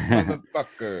to this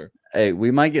motherfucker. Hey, we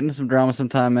might get into some drama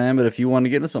sometime, man. But if you want to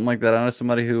get into something like that, I know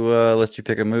somebody who lets you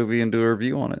pick a movie and do a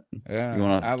review on it. Yeah, You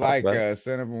wanna I talk like about it?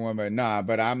 Son of a Woman. Nah,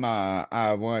 but I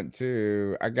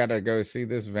gotta go see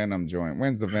this Venom joint.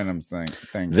 When's the Venom thing?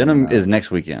 Venom is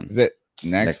next weekend. Is it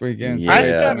next weekend? Yeah, I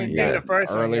still haven't seen yeah. the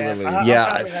first one Early yet. release. I'm Yeah.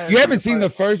 probably gonna You see haven't the seen the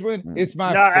first- first one? It's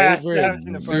my No, I still favorite haven't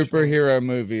seen the first superhero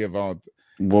movie of all.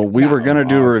 Well, we Not were gonna of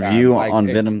do a all time. review Like, on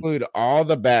Venom. Exclude all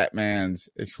the Batmans.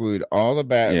 Exclude all the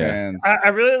Batmans. I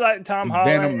really like Tom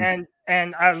Holland, Venom's-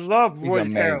 and I love he's Woody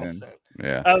amazing. Harrelson.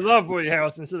 Yeah. I love Woody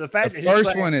Harrelson. So the fact The that he's first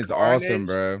playing one is Carnage awesome,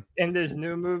 bro. in this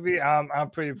new movie, I'm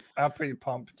pretty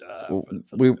pumped.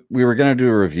 We were gonna do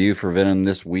a review for Venom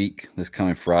this week, this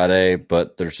coming Friday,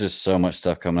 but there's just so much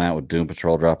stuff coming out with Doom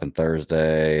Patrol dropping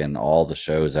Thursday and all the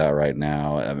shows out right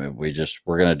now. I mean,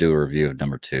 we're gonna do a review of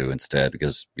number 2 instead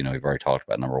because we've already talked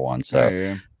about number 1. So,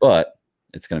 Yeah. but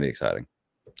it's gonna be exciting.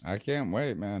 I can't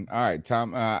wait, man. All right,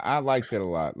 Tom. I liked it a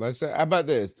lot. How about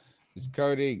this? It's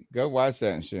Cody. Go watch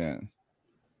that shit.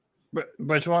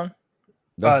 Which one?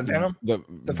 The Venom? The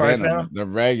first Venom. Venom? The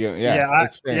regular. Yeah, Yeah,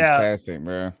 it's fantastic,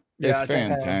 bro. Yeah, It's I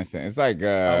think I- fantastic. It's like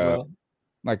will.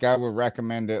 like I would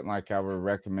recommend it. Like I would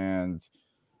recommend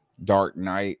Dark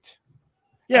Knight.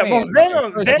 Yeah, I well, mean,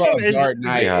 Venom first of all, is Dark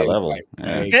Knight high is level. like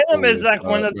Yeah. way Venom is cool like as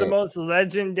one fuck, of the but- most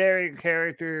legendary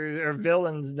characters or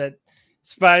villains that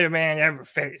Spider-Man ever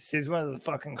faced. He's one of the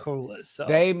fucking coolest. So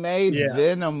They made yeah.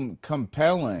 Venom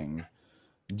compelling.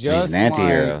 He's Just an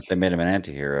anti-hero. like, they made him an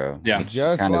anti-hero. Yeah. which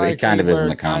just kind of, like he kind of we is in were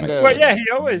the comics. kinda Well, yeah, he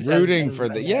always has rooting been for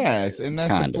the an yes, and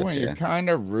that's Kind the of, point. yeah. You're kind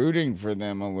of rooting for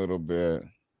them a little bit.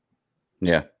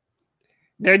 Yeah.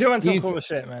 They're doing some He's- cool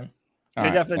shit, man. All They're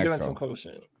right, definitely next doing call. some cool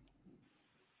shit.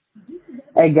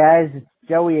 Hey guys, it's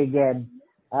Joey again.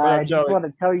 up, I just Joey? want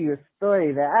to tell you a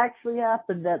story that actually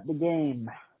happened at the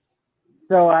game.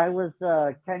 So I was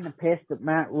kind of pissed at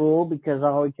Matt Rule because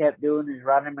all he kept doing is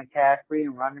running McCaffrey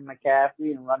and running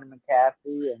McCaffrey and running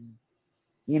McCaffrey,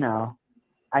 and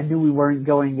I knew we weren't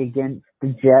going against the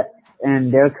Jets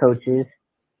and their coaches.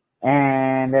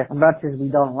 And as much as we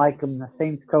don't like them, the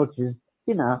Saints coaches,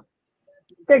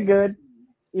 they're good,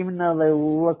 even though they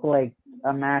look like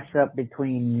a mashup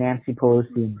between Nancy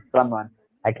Pelosi and someone.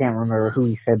 I can't remember who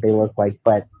he said they look like,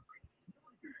 but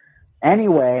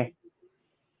anyway,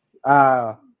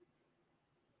 I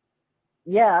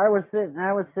was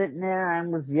sitting there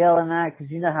and was yelling at,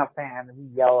 because you know how fans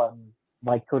yell and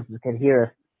like coaches could hear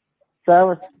us. So I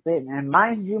was sitting, and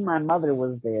mind you, my mother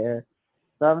was there.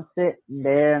 So I'm sitting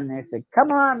there, and they said,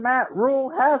 "Come on, Matt Rule,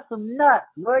 have some nuts,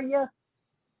 will you?"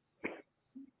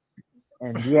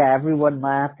 And yeah, everyone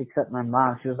laughed except my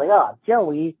mom. She was like, "Oh,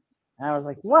 Joey." And I was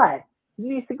like, "What? He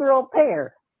needs to grow a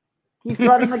pair. He's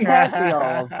running McCaffrey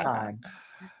all the time."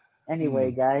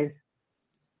 Anyway, guys.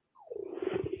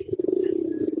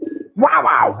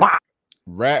 Wow.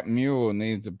 Rat Mule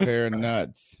needs a pair of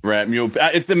nuts. Rat Mule.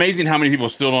 It's amazing how many people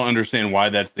still don't understand why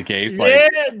that's the case. Like,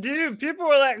 Yeah, dude, people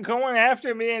were like going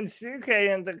after me and CK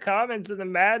in the comments of the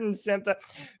Madden Center.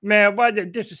 Man, why they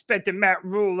disrespecting Matt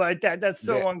Rule like that? That's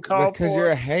so uncalled Because for.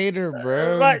 you're a hater,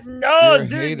 bro. Like, no, You're a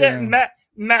dude, hater. that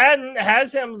Madden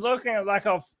has him looking like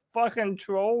a fucking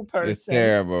troll person. It's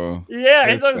terrible. Yeah,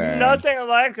 he It's looks bad. nothing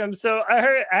like him. So I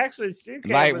heard actually CK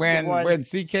Like was the one. when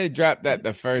CK dropped that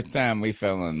the first time, we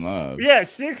fell in love. Yeah,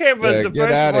 CK was So the get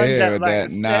first outta one here that with like that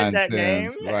said that name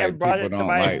nonsense. Like, and brought people it to don't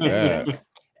my like attention. that.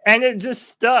 And it just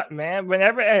stuck, man.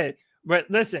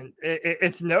 But listen,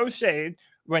 it's no shade.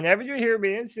 Whenever you hear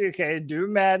me and CK do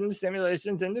Madden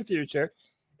simulations in the future,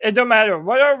 it don't matter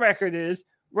what our record is,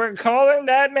 we're calling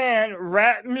that man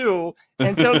Rat Mule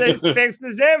until they fix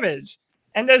his image.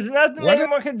 And there's nothing What a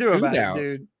anyone can do about it, shootout.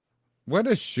 dude. What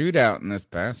a shootout in this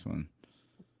past one.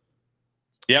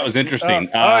 Yeah, it was interesting.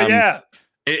 Yeah.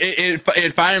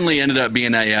 It finally ended up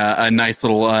being a nice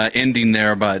little ending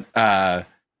there, but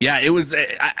yeah, it was.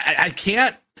 I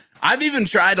can't. I've even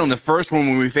tried on the first one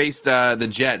when we faced the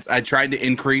Jets. I tried to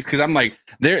increase because I'm like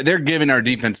they're giving our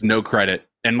defense no credit,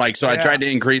 and like so I tried to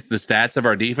increase the stats of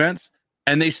our defense,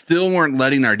 and they still weren't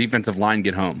letting our defensive line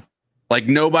get home. Like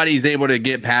nobody's able to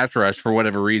get pass rush for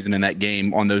whatever reason in that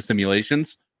game on those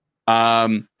simulations.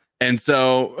 And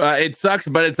so it sucks,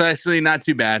 but it's actually not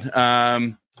too bad.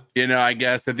 I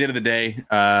guess at the end of the day,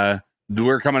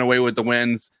 we're coming away with the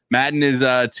wins. Madden is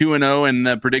 2-0 in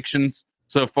the predictions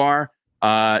so far.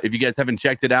 If you guys haven't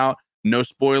checked it out, no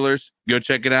spoilers, go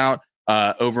check it out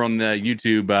over on the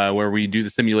YouTube where we do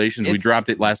the simulations. We dropped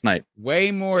it last night.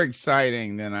 Way more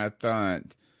exciting than I thought.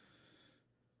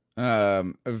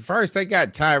 First they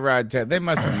got Tyrod Taylor. They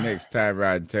must have mixed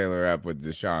Tyrod Taylor up with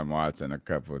Deshaun Watson a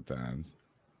couple of times.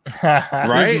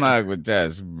 Right? This mug was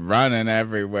just running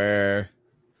everywhere.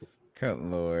 Good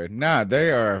Lord. No, they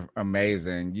are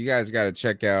amazing. You guys got to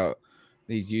check out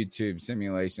these YouTube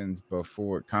simulations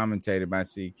before commentated by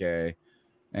CK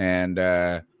and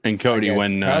Cody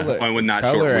when not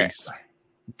short weeks.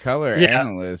 Color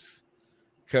analyst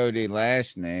Cody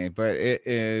Lashney, but it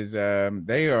is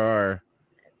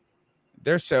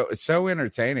they're so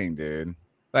entertaining, dude.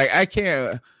 Like I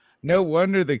can't. No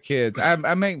wonder the kids. I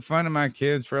make fun of my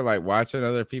kids for like watching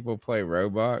other people play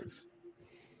Roblox.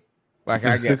 Like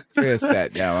I get pissed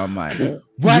at now. I'm like,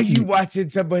 why are you watching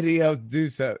somebody else do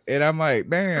something? And I'm like,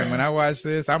 man, when I watch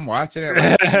this, I'm watching it.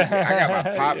 Like, I got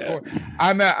my popcorn.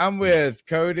 I'm with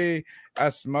Cody. I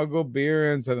smuggle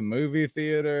beer into the movie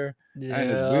theater in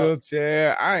his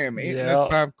wheelchair. I am eating this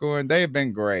popcorn. They've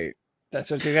been great. That's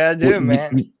what you gotta do,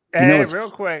 man. Hey, real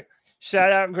quick,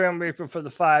 shout out Grim Reaper for the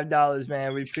 $5,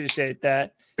 man. We appreciate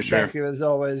that. For sure. Thank you as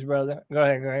always, brother. Go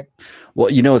ahead, Greg. Well,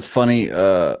 it's funny,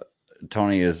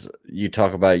 Tony, is you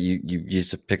talk about you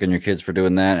used to pick on your kids for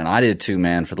doing that, and I did too,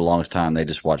 man. For the longest time, they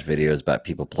just watch videos about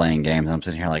people playing games, and I'm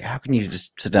sitting here like, how can you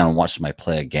just sit down and watch somebody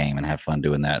play a game and have fun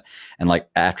doing that? And like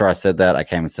after I said that, I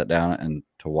came and sat down and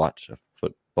to watch a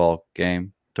football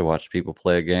game, to watch people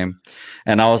play a game,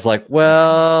 and I was like,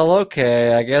 well,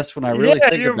 okay, I guess when I really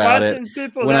think about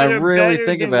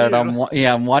it,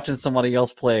 I'm watching somebody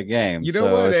else play a game. You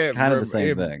know what? It's kind of the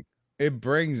same thing. It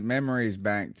brings memories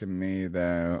back to me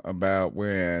though about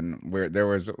where there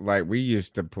was like we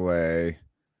used to play.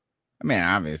 I mean,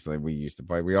 obviously we used to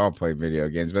play. We all played video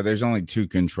games, but there's only 2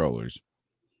 controllers.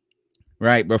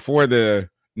 Right before the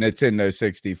Nintendo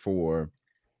 64,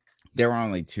 there were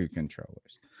only 2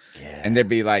 controllers. Yeah. And there'd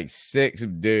be like 6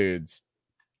 dudes.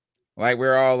 Like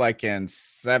we're all like in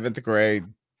 7th grade,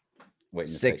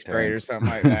 6th grade or something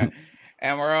like that.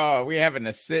 And we having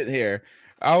to sit here.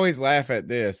 I always laugh at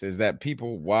this is that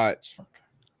people watch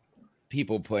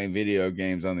people playing video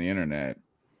games on the internet.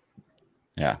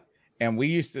 Yeah. And we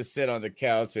used to sit on the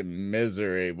couch in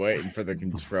misery waiting for the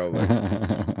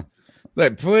controller.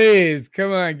 Like, please,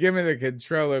 come on, give me the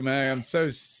controller, man. I'm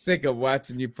so sick of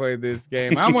watching you play this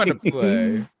game. I want to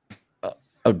play.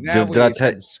 Now we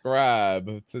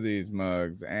subscribe to these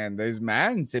mugs and these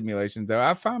Madden simulations, though.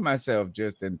 I find myself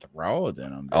just enthralled in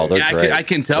them. Oh, they're great. I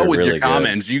can tell with really your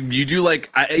comments. You do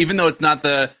like, even though it's not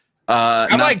the.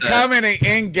 I'm like commenting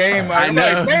in game. I'm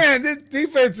like, man, this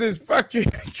defense is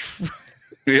fucking.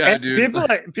 Yeah, dude.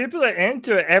 People are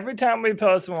into it. Every time we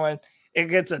post one, it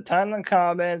gets a ton of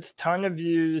comments, ton of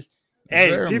views. Hey,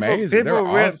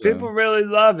 people really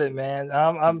love it, man.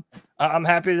 I'm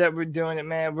happy that we're doing it,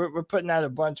 man. We're putting out a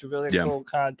bunch of really cool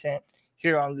content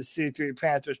here on the C3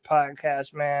 Panthers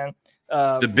podcast, man.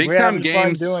 The big time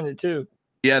games doing it too.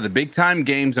 Yeah, the big time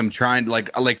games. I'm trying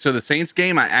to so the Saints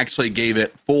game. I actually gave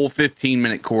it full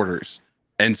 15-minute quarters,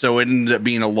 and so it ended up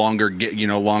being a longer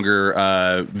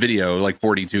video, like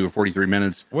 42 or 43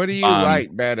 minutes. What do you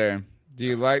like better? Do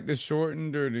you like the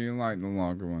shortened or do you like the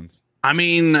longer ones? I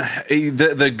mean,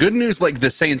 the good news, like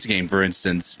the Saints game, for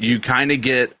instance, you kind of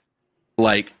get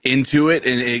like into it,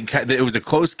 and it was a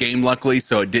close game, luckily,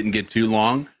 so it didn't get too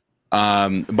long.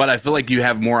 But I feel like you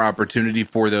have more opportunity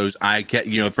for those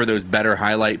for those better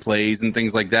highlight plays and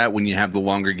things like that when you have the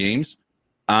longer games.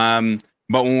 But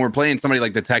when we're playing somebody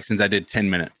like the Texans, I did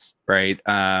 10 minutes, right?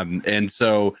 And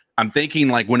so I'm thinking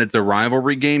like when it's a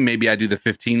rivalry game, maybe I do the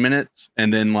 15 minutes,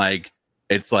 and then like.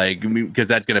 It's like, because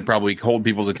that's going to probably hold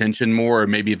people's attention more. Or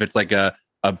maybe if it's like a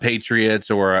Patriots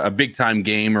or a big time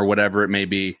game or whatever it may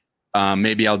be,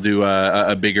 maybe I'll do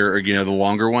a bigger, the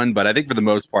longer one. But I think for the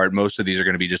most part, most of these are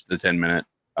going to be just the 10-minute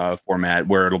format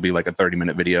where it'll be like a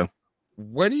 30-minute video.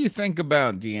 What do you think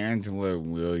about D'Angelo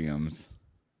Williams?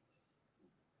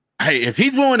 Hey, if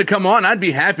he's willing to come on, I'd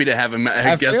be happy to have him.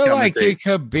 I feel like he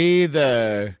could be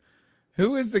the.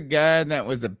 Who was the guy that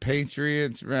was the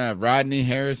Patriots? Rodney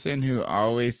Harrison, who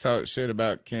always talked shit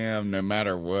about Cam no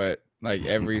matter what, like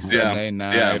every Sunday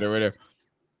night or whatever.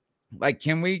 Like,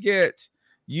 can we get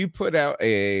you put out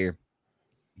a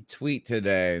tweet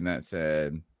today and that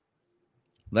said,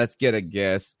 let's get a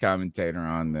guest commentator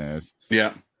on this.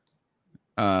 Yeah.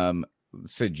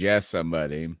 Suggest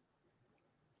somebody.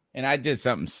 And I did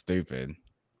something stupid.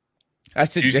 I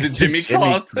suggested Jimmy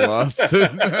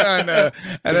Clausen. I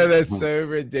know that's so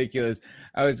ridiculous.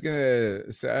 I was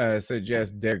gonna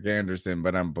suggest Derek Anderson,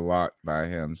 but I'm blocked by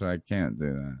him, so I can't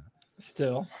do that.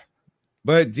 Still,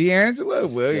 but D'Angelo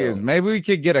Williams, maybe we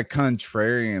could get a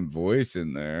contrarian voice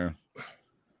in there.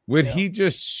 Would he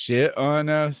just shit on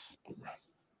us?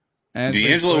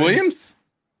 D'Angelo Williams?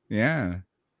 Yeah,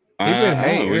 he would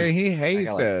hate. He hates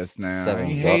us now.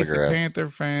 He hates the Panther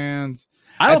fans.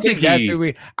 I think that's who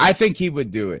we. I think he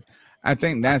would do it. I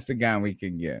think that's the guy we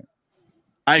can get.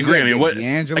 I agree. I mean, what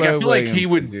D'Angelo I feel like Williams he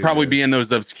would probably be in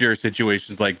those obscure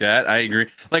situations like that. I agree.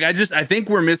 Like, I think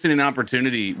we're missing an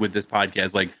opportunity with this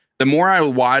podcast. Like, the more I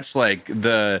watch, like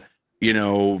the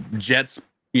Jets,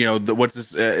 what's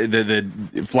this,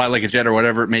 the Fly Like a Jet or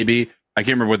whatever it may be. I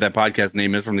can't remember what that podcast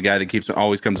name is from the guy that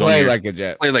always comes on here. Like a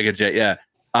Jet. Play Like a Jet. Yeah.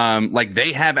 Like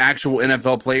they have actual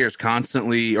NFL players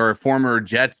constantly, or former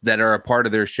Jets that are a part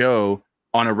of their show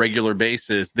on a regular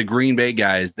basis. The Green Bay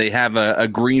guys, they have a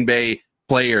Green Bay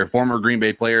player, former Green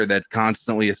Bay player that's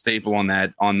constantly a staple on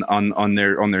that on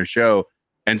their show.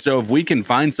 And so if we can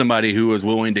find somebody who is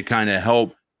willing to kind of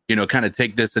help, kind of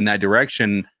take this in that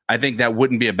direction, I think that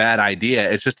wouldn't be a bad idea.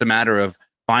 It's just a matter of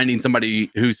finding somebody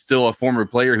who's still a former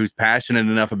player who's passionate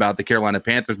enough about the Carolina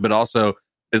Panthers, but also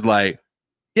is like,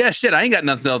 yeah, shit, I ain't got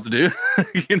nothing else to do.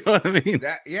 You know what I mean?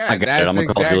 That's exactly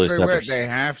what they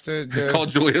have to just call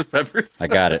Julius Peppers. I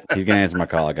got it. He's gonna answer my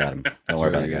call. I got him. Don't worry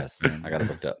about it, guys. I got it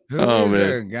booked up. Who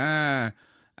is a guy?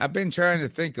 I've been trying to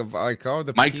think of like all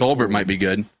the Mike Tolbert might be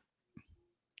good.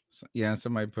 Yeah,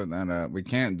 somebody put that up. We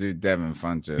can't do Devin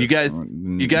Funchess.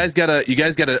 You guys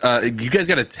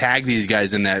gotta tag these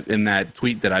guys in that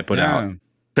tweet that I put out.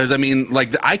 Because I mean,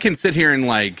 like I can sit here and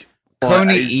like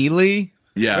Coney Ely.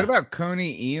 Yeah. What about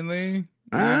Coney Ely?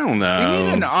 I don't know. We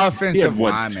need an offensive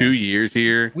lineman. 2 years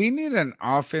here. We need an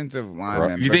offensive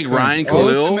lineman. You think Ryan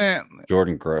Khalil?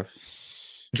 Jordan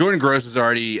Gross. Jordan Gross is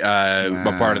already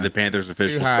a part of the Panthers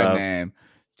official stuff.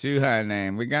 Too high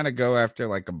name. We got to go after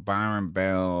like a Byron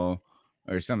Bell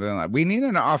or something like. We need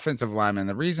an offensive lineman.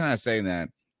 The reason I say that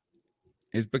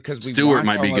is because we Stewart watch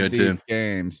might be all good of these too.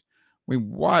 Games. We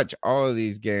watch all of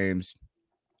these games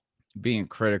being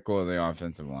critical of the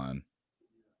offensive line.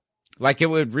 Like, it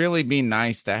would really be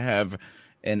nice to have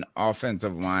an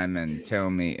offensive lineman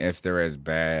tell me if they're as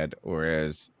bad or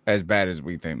as bad as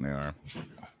we think they are.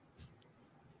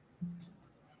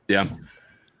 Yeah.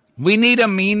 We need a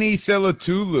Mini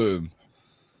Silatulu.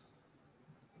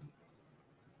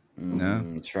 No?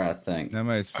 I'm trying to think.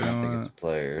 Nobody's feeling it's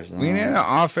players. We need an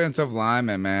offensive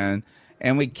lineman, man.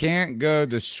 And we can't go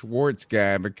the Schwartz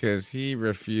guy because he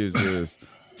refuses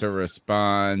to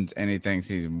respond, and he thinks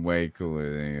he's way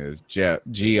cooler than he is.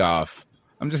 Geoff.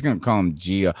 I'm just gonna call him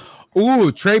Geoff.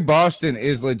 Ooh, Trey Boston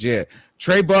is legit.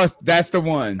 Trey Boston, that's the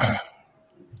one.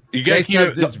 You guys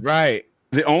is right.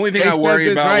 The only thing I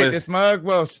worry about with this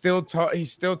Mugwell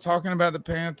he's still talking about the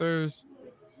Panthers.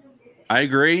 I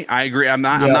agree. I'm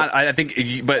not. I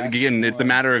think, but again, it's a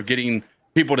matter of getting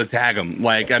people to tag them.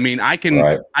 Like, I mean, I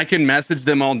can message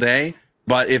them all day.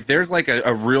 But if there's like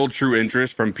a real true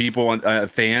interest from people,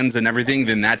 fans and everything,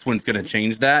 then that's when it's going to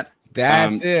change that.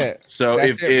 That's it. So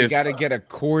if we got to get a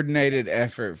coordinated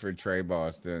effort for Trey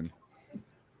Boston,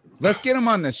 let's get him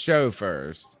on the show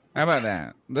first. How about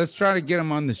that? Let's try to get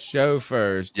him on the show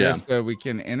first, just so we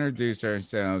can introduce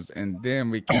ourselves, and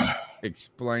then we can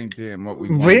explain to him what we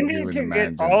want to do. We need to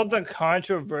get all the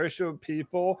controversial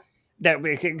people that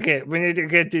we can get. We need to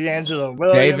get D'Angelo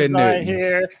Williams on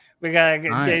here. We gotta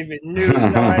get David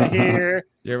Newton on here.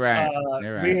 You're right.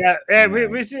 You're right.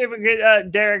 We see if we can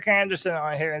get Derek Anderson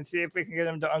on here and see if we can get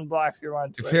him to unblock you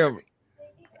on Twitter.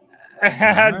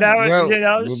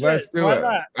 Let's do it.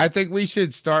 Not? I think we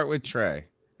should start with Trey.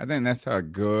 I think that's a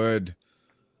good.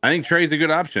 I think Trey's a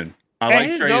good option.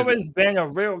 He's always been a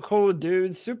real cool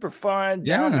dude, super fun,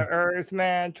 down to earth,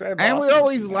 man. Trey Boston, and we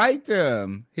always liked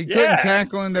him. He couldn't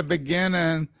tackle in the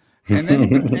beginning. And then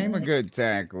he became a good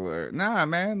tackler. Nah,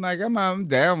 man, like I'm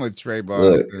down with Trey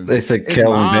Boston. Look, they said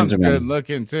Kelvin Benjamin. Good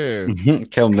looking too.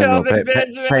 Kelvin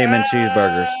Benjamin. Pay him in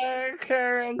cheeseburgers.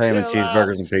 Pay him in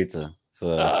cheeseburgers and pizza.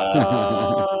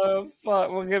 So.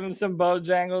 fuck? We'll give him some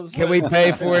Bojangles. Can we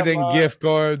pay for it in gift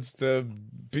cards to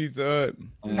Pizza Hut?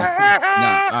 No.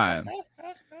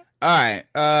 All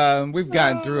right. We've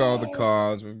gotten through all the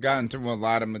calls. We've gotten through a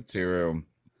lot of material.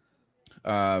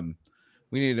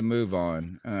 We need to move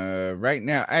on. Right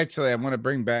now, actually, I want to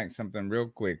bring back something real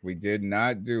quick. We did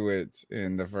not do it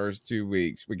in the first 2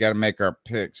 weeks. We got to make our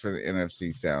picks for the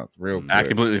NFC South real quick. I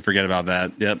completely forget about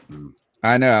that. Yep.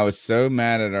 I know. I was so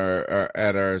mad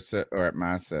at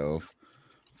myself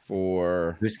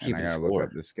for who's keeping score. Look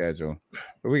up the schedule,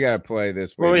 but we got to play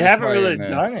this week. Well, we haven't really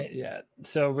done it yet,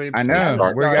 so I know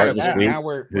we got to. Now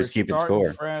we're keeping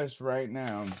score fresh right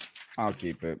now. I'll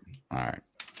keep it. All right.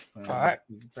 All right.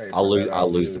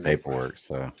 I'll lose the paperwork.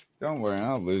 So don't worry,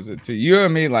 I'll lose it too. You owe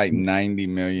me like $90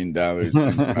 million in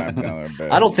 $5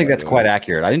 bets. I don't think that's quite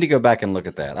accurate. I need to go back and look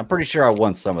at that. I'm pretty sure I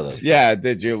won some of those. Yeah,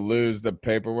 did you lose the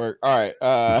paperwork? All right.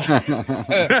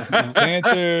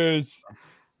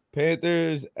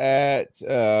 Panthers at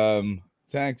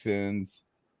Texans.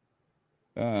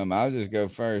 I'll just go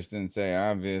first and say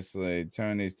obviously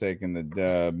Tony's taking the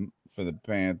dub for the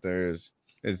Panthers.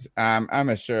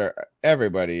 I'm sure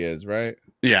everybody is, right?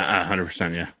 Yeah,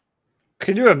 100%. Yeah.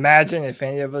 Could you imagine if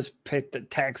any of us picked the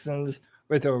Texans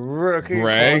with a rookie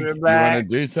Greg, quarterback? you want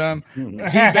to do some?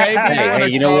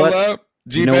 G-Baby, you know what? Up?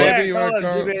 G-Baby, you want to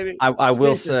call? G-Baby. I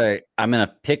will say I'm in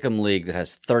a pick'em league that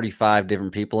has 35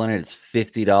 different people in it. It's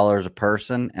 $50 a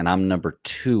person, and I'm number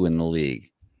 2 in the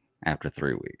league after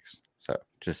 3 weeks. So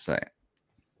just saying.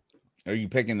 Are you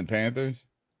picking the Panthers?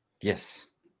 Yes.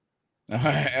 All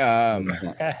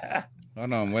right.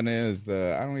 Hold on. When is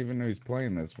I don't even know who's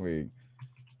playing this week.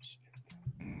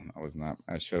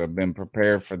 I should have been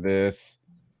prepared for this.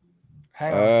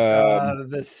 Hang on.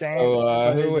 The Saints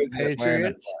play who the is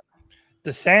Patriots.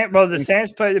 The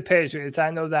Saints play the Patriots.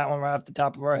 I know that one right off the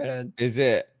top of our head. Is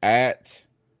it at?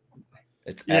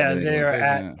 It's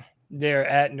they're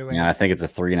at New England. Yeah, I think it's a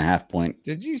 3.5 point.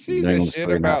 Did you see the shit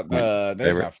about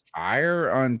there's a fire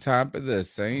on top of the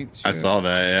Saints? I saw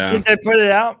that. Yeah. Did they put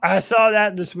it out? I saw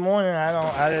that this morning.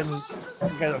 I didn't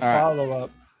get a follow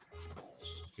up.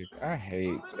 I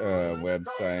hate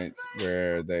websites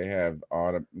where they have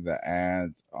the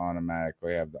ads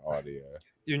automatically have the audio.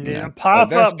 You need a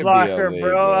pop-up blocker,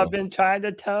 bro. I've been trying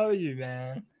to tell you,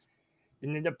 man. You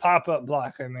need a pop-up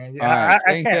blocker, man. I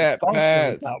can't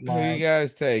function without mine. Who you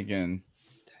guys taking?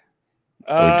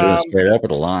 Are we doing straight up or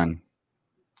the line?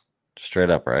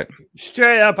 Straight up, right?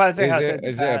 Straight up, I think.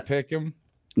 Is it a pick 'em?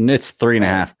 It's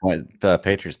 3.5 point.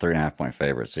 Patriots 3.5 point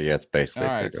favorite. So yeah, it's basically.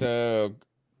 All right, so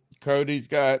Cody's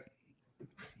got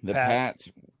the Pats.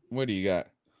 What do you got?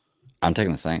 I'm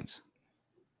taking the Saints.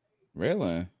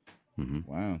 Really? Mm-hmm.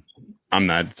 Wow. I'm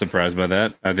not surprised by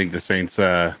that. I think the Saints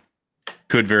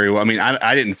could very well. I mean,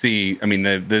 I didn't see. I mean,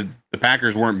 the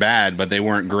Packers weren't bad, but they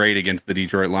weren't great against the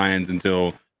Detroit Lions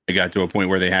until it got to a point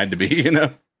where they had to be. You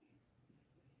know.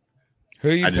 Who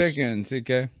are you picking,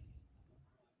 CK?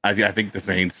 I think the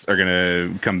Saints are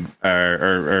gonna come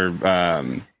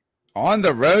on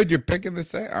the road. You're picking the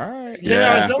Saints. All right.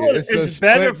 Yeah, it's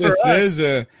better for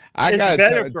decision. It's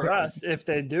better for us if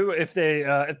they do. If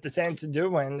the Saints do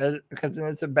win, because then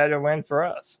it's a better win for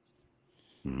us.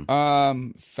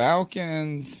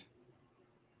 Falcons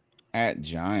at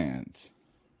Giants.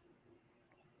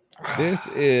 This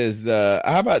is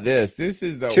how about this? This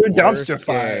is the two worst dumpster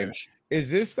fires. Is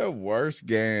this the worst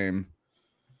game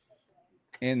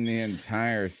in the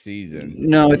entire season?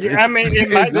 No, it's I mean,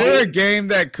 is there a game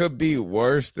that could be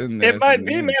worse than this? It might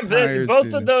be, man.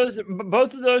 Both of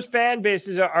those fan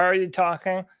bases are already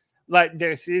talking like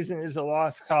their season is a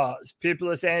lost cause. People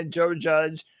are saying Joe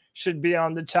Judge should be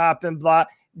on the chopping block.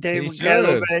 Dave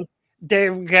Gettleman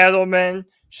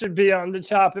should be on the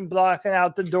chopping block and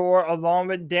out the door, along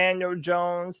with Daniel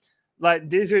Jones. Like,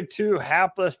 these are two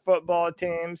hapless football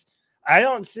teams. I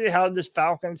don't see how this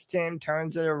Falcons team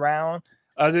turns it around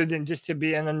other than just to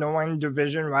be an annoying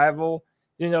division rival.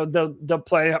 You know, they'll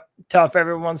play tough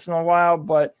every once in a while,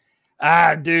 but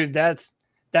dude, that's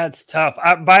tough.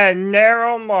 By a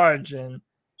narrow margin,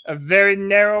 a very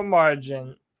narrow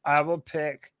margin, I will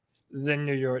pick the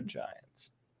New York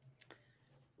Giants.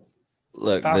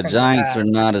 Look, the Giants are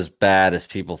not as bad as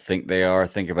people think they are.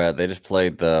 Think about it. They just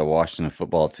played the Washington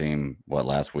football team,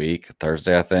 last week?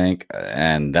 Thursday, I think.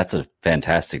 And that's a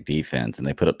fantastic defense, and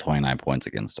they put up 29 points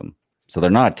against them. So they're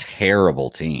not a terrible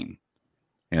team.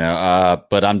 You know,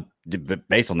 but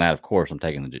based on that, of course, I'm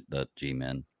taking the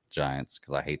G-Men Giants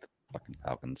because I hate the fucking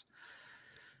Falcons.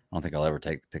 I don't think I'll ever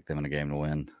pick them in a game to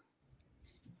win.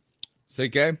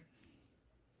 CK?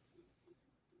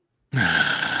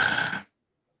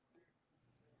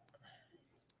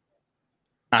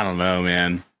 I don't know,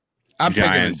 man. I'm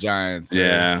picking the Giants.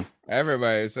 Yeah.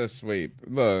 Everybody, it's a sweep.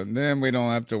 Look, then we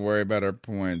don't have to worry about our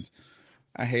points.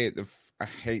 I hate the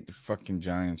fucking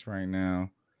Giants right now.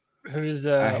 Who's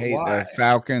I hate why? the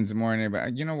Falcons more than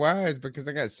anybody. You know why? It's because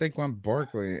I got Saquon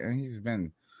Barkley, and he's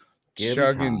been Give him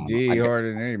chugging time. D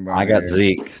harder than anybody. I got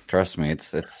Zeke. Trust me,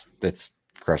 it's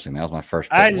crushing. That was my first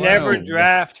pick. I never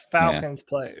draft Falcons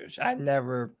players. I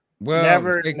never. Well,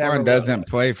 never Saquon doesn't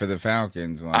play for the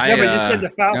Falcons. But you said the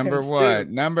Falcons number one.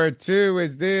 too. Number two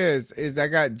is I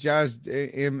got Josh,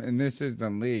 and this is the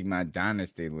league, my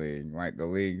dynasty league, like the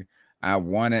league. I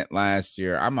won it last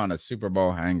year. I'm on a Super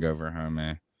Bowl hangover,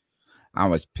 homie. I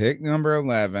was picked number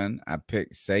 11. I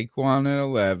picked Saquon at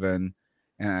 11.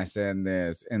 And I said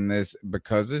this,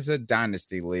 because it's a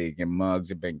dynasty league and Muggs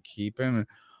have been keeping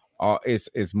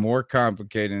it's more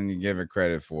complicated than you give it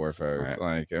credit for, folks.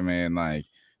 Right.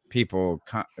 People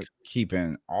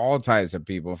keeping all types of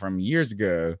people from years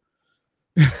ago.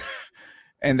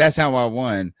 And that's how I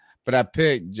won. But I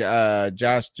picked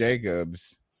Josh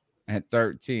Jacobs at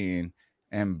 13.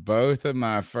 And both of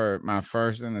my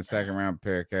first and the second round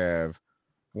pick have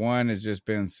one has just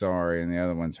been sorry and the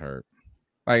other one's hurt.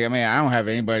 I don't have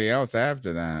anybody else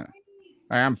after that.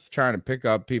 I'm trying to pick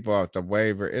up people off the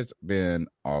waiver. It's been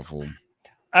awful.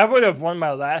 I would have won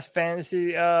my last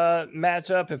fantasy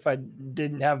matchup if I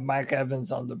didn't have Mike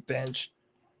Evans on the bench.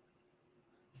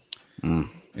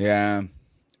 Yeah.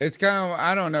 It's kind of,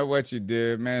 I don't know what you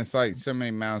did, man. It's like so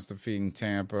many mouths to feed in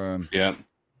Tampa. Yeah.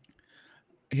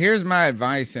 Here's my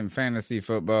advice in fantasy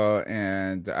football,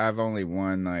 and I've only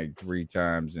won like 3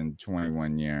 times in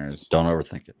 21 years. Don't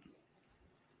overthink it.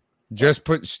 Just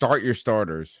start your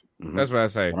starters. Mm-hmm. That's what I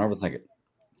say. Don't overthink it.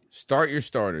 Start your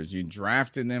starters. You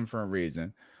drafted them for a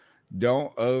reason.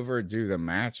 Don't overdo the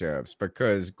matchups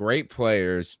because great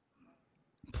players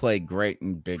play great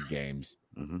in big games.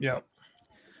 Mm-hmm. Yeah.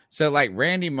 So like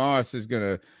Randy Moss is going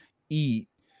to eat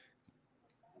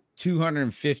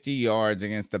 250 yards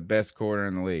against the best quarter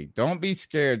in the league. Don't be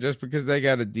scared just because they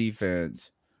got a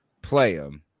defense. Play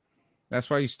them. That's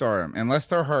why you start them. Unless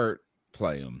they're hurt,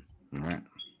 play them. All right.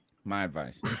 My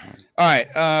advice. All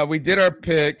right. We did our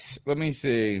picks. Let me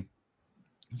see.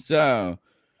 So,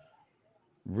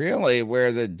 really,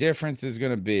 where the difference is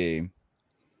going to be,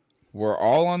 we're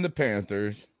all on the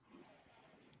Panthers.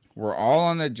 We're all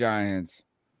on the Giants.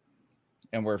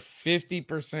 And we're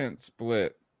 50%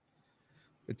 split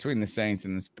between the Saints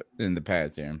and the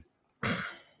Pats here.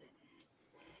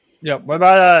 Yep. What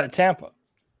about Tampa?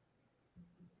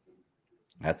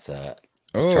 That's they're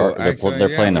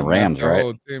playing the Rams,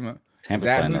 right? Tampa's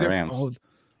playing the Rams.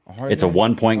 It's a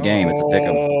 1-point game. It's a pick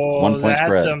 'em. 1-point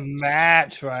spread. That's a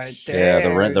match right there.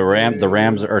 Yeah, the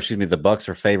Rams, or excuse me, the Bucks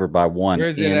are favored by 1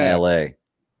 in LA.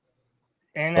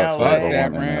 In Fuck LA.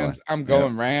 that Rams. I'm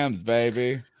going Rams,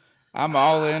 baby. I'm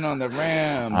all in on the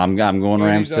Rams. I'm going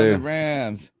Rams Brady's too. On the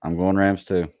Rams. I'm going Rams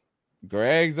too.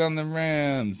 Greg's on the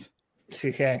Rams.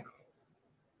 CK.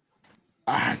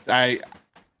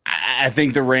 I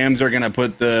think the Rams are going to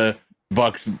put the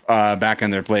Bucks back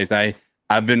in their place.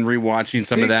 I've been rewatching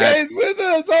some of that. CK's with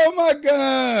us. Oh my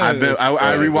god!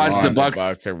 I rewatched the Bucks. The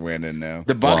Bucks are winning now.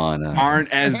 The Bucks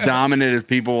aren't as dominant as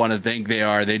people want to think they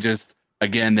are. They just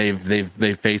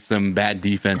they've faced some bad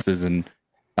defenses, and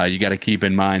you got to keep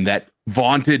in mind that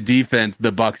vaunted defense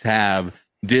the Bucks have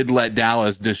did let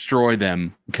Dallas destroy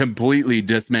them, completely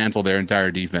dismantle their entire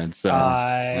defense. So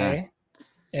I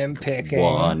am picking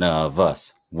one of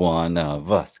us.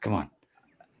 Come on.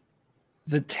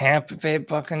 The Tampa Bay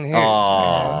Buccaneers.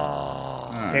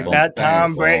 Take Well, that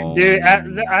Tom thanks. Brady, dude.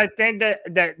 I think that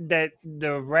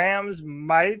the Rams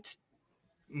might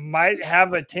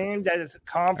have a team that is I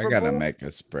comparable. gotta make a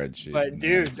spreadsheet. But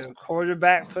dude, the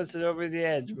quarterback puts it over the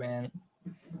edge, man.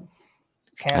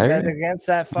 I Can't bet agree. against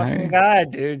that fucking guy,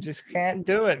 dude. Just can't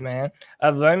do it, man.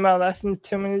 I've learned my lessons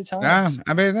too many times.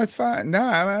 I mean that's fine. No,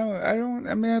 I don't.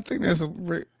 I mean, I think there's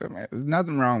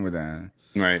nothing wrong with that.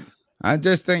 Right. I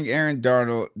just think Aaron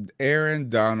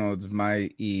Donald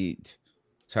might eat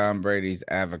Tom Brady's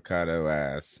avocado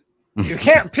ass. You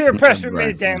can't peer pressure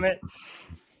me, damn it.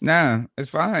 No, it's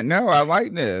fine. No, I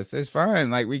like this. It's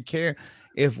fine. Like we can't.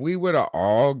 If we would have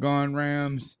all gone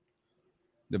Rams,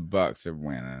 the Bucks are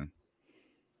winning.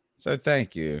 So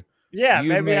thank you. Yeah, you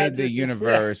maybe I made the just-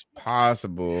 universe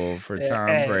possible for Yeah, Tom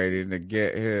hey. Brady to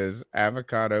get his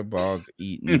avocado balls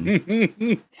eaten.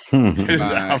 His by Aaron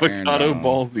avocado Donald.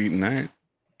 balls eaten. Right?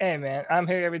 Hey, man, I'm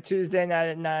here every Tuesday night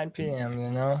at 9 p.m., you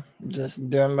know? Just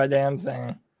doing my damn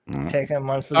thing. Taking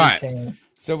one for the All right. team.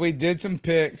 So we did some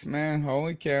picks, man.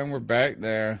 Holy cow, we're back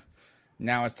there.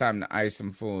 Now it's time to ice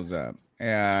some fools up.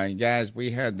 Guys,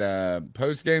 we had the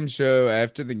post-game show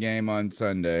after the game on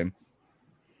Sunday.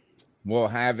 we'll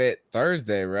have it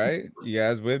Thursday, right? You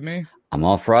guys with me? I'm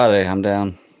off Friday. I'm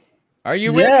down. Are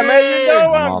you with Yeah, me? man, you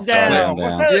know I'm I'm off Friday. down. I'm What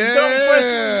down. kind of dumb question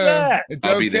is that? It's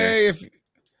I'll be there. okay if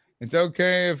it's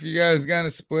okay if you guys gonna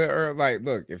split or like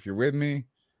look, if you're with me,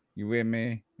 you with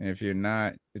me. And if you're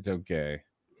not, it's okay.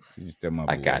 You still my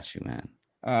boy. I got you,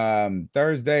 man.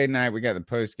 Thursday night, we got the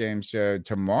post-game show.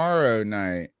 Tomorrow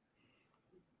night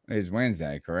is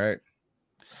Wednesday, correct?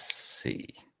 See.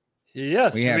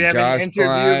 Yes, We we have have Josh an interview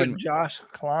Klein. with Josh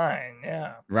Klein.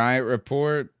 Yeah. Riot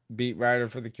Report, beat writer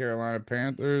for the Carolina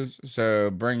Panthers. So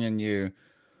bringing you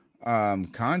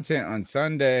content on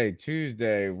Sunday,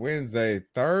 Tuesday, Wednesday,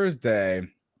 Thursday,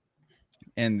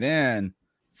 and then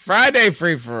Friday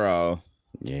free for all.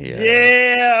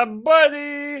 Yeah,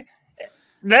 buddy.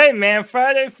 Hey, man,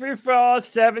 Friday free for all,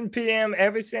 7 p.m.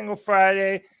 every single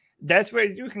Friday. That's where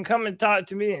you can come and talk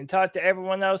to me and talk to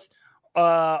everyone else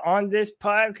on this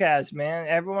podcast, man.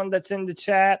 Everyone that's in the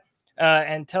chat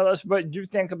and tell us what you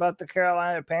think about the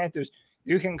Carolina Panthers.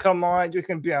 You can come on. You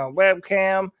can be on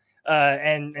webcam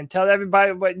and tell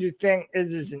everybody what you think. This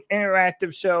is an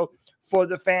interactive show for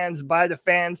the fans, by the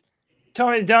fans.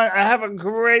 Tony Dunn, I have a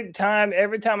great time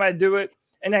every time I do it,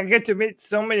 and I get to meet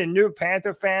so many new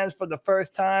Panther fans for the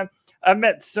first time. I've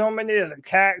met so many of the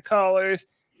cat callers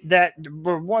that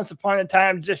were once upon a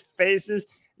time just faces.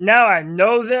 Now I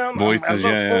know them. Voices,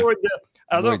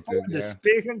 I look forward to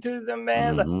speaking to them,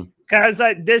 man. Mhm. Guys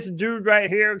like this dude right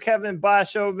here, Kevin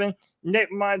Boshoven,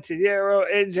 Nick Montiero,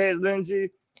 AJ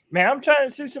Lindsay. Man, I'm trying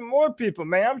to see some more people,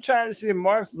 man. I'm trying to see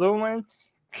Mark Lewin,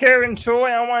 Karen Choi.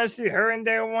 I want to see her in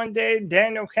there one day.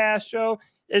 Daniel Castro.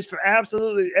 It's for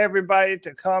absolutely everybody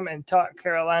to come and talk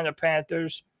Carolina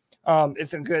Panthers.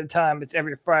 It's a good time. It's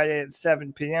every Friday at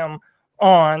 7 p.m.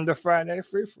 on the Friday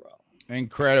Free For All.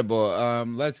 Incredible.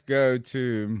 Let's go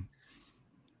to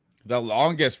the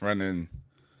longest running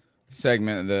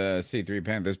segment of the C3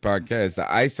 Panthers podcast, the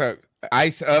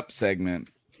Ice Up segment,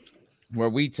 where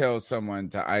we tell someone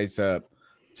to ice up,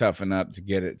 toughen up to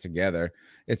get it together.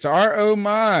 It's our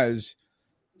homage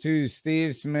to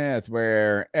Steve Smith,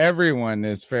 where everyone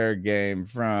is fair game,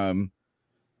 from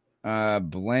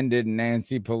blended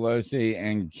Nancy Pelosi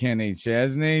and Kenny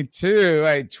Chesney to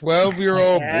a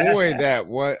 12-year-old boy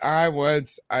that I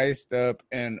once iced up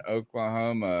in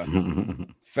Oklahoma.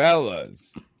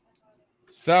 Fellas,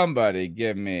 somebody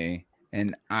give me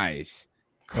an ice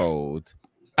cold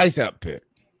ice up pick.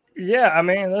 Yeah, I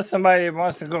mean, unless somebody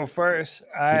wants to go first,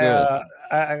 I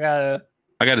got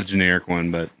a generic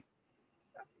one, but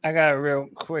I got a real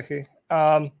quickie.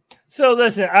 So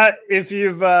listen, if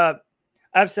you've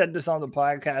I've said this on the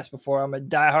podcast before. I'm a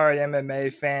diehard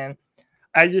MMA fan.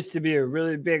 I used to be a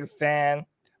really big fan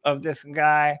of this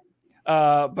guy,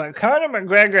 but Conor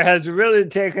McGregor has really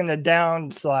taken a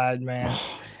downslide, man.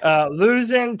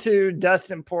 Losing to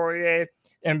Dustin Poirier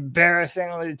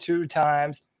embarrassingly 2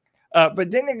 times.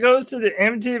 But then it goes to the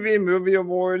MTV Movie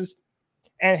Awards,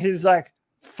 and he's like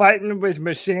fighting with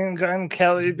Machine Gun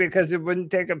Kelly because he wouldn't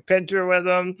take a picture with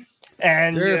him.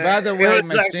 And dude, by the way,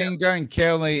 Machine Gun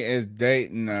Kelly is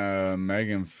dating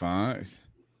Megan Fox.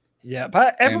 Yeah,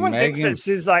 but everyone thinks that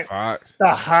she's like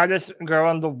the hottest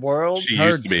girl in the world. She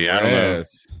used to be. I don't know.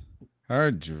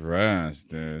 Her dress,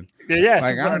 dude. Yeah,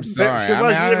 like I'm sorry. She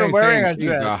wasn't even wearing a she's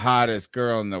dress. the hottest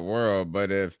girl in the world,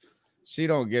 but if she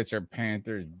don't get your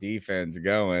Panthers defense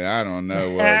going, I don't know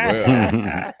what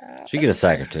will. She get a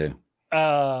sack or two.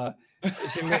 I'm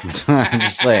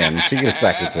just saying, she get a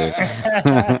sack or two.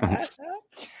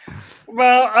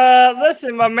 Well,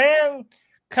 listen, my man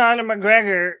Conor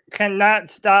McGregor cannot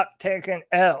stop taking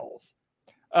L's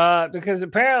because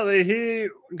apparently he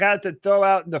got to throw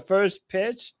out the first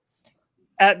pitch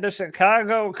at the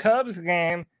Chicago Cubs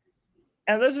game,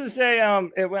 and let's just say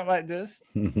it went like this.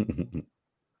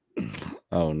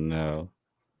 Oh no.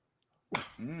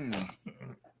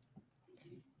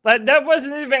 Like that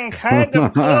wasn't even kind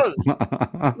of close.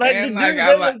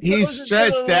 He's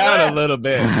stretched out a little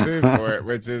bit too for it,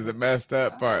 which is the messed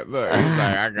up part. Look, he's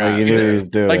like, I got you knew what he was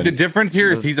doing. Like the difference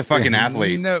here is he's a fucking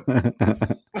athlete. Nope.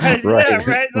 Right.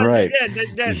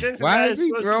 Why is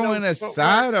he throwing a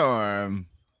sidearm?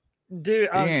 Dude,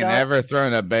 he ain't ever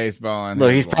thrown a baseball in.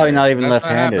 Look, he's probably not even That's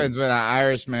left-handed. What happens when an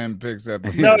Irishman picks up?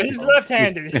 No, he's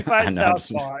left-handed. He fights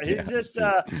southpaw. He's just.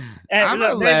 I'm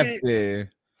a lefty.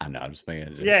 I know. I'm just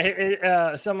making it.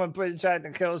 Yeah, someone tried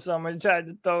to kill someone. He tried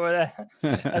to throw it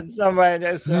at somebody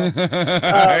next to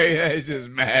him. He's just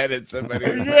mad at somebody.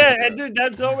 Yeah, and dude,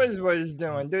 that's always what he's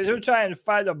doing. Dude, he'll try and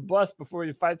fight a bus before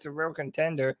he fights a real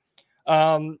contender.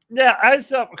 Yeah, I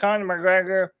saw Conor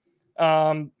McGregor.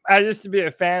 I used to be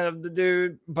a fan of the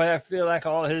dude, but I feel like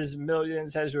all his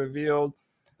millions has revealed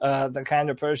the kind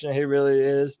of person he really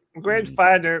is. Great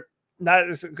fighter, not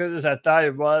as good as I thought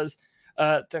he was.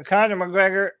 To Conor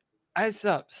McGregor, ice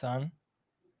up, son.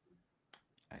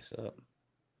 Ice up.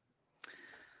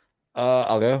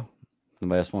 I'll go.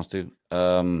 Nobody else wants to.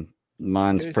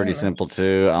 Mine's pretty simple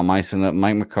too. I'm icing up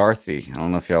Mike McCarthy. I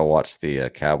don't know if y'all watched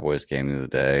the Cowboys game the other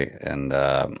day, and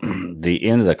the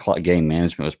end of the game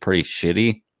management was pretty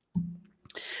shitty.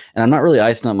 And I'm not really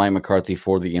icing up Mike McCarthy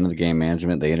for the end of the game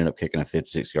management. They ended up kicking a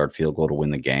 56-yard field goal to win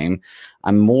the game.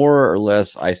 I'm more or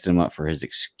less icing him up for his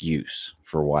excuse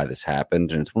for why this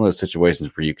happened. And it's one of those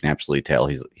situations where you can absolutely tell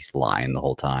he's lying the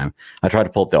whole time. I tried to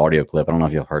pull up the audio clip. I don't know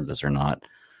if you've heard this or not.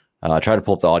 I tried to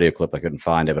pull up the audio clip. I couldn't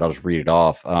find it, but I'll just read it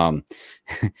off.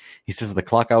 He says, the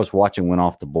clock I was watching went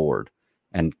off the board.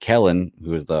 And Kellen,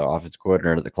 who was the offensive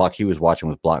coordinator at the clock he was watching,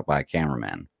 was blocked by a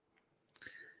cameraman.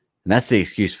 And that's the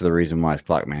excuse for the reason why his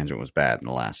clock management was bad in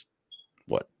the last,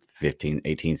 15,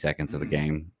 18 seconds of the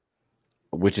game,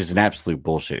 which is an absolute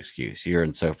bullshit excuse. You're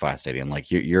in SoFi Stadium.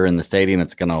 Like, you're in the stadium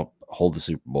that's going to hold the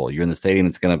Super Bowl. You're in the stadium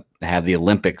that's going to have the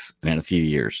Olympics in a few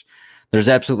years. There's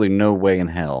absolutely no way in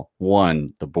hell,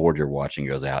 one, the board you're watching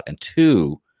goes out. And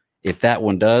two, if that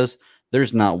one does,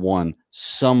 there's not one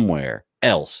somewhere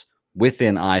else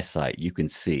within eyesight you can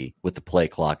see with the play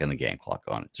clock and the game clock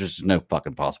on it. There's just no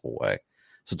fucking possible way.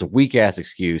 So it's a weak ass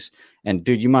excuse. And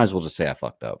dude, you might as well just say I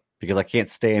fucked up, because I can't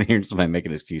stand here and somebody make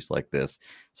an excuse like this.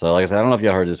 So like I said, I don't know if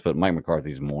y'all heard this, but Mike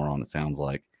McCarthy's a moron, it sounds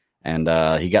like. And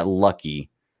he got lucky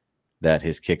that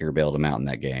his kicker bailed him out in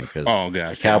that game, because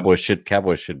Cowboys should be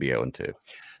 0-2.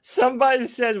 Somebody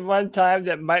said one time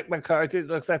that Mike McCarthy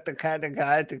looks like the kind of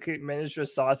guy to keep miniature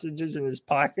sausages in his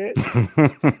pocket.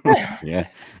 Yeah.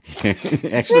 Actually,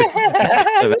 that's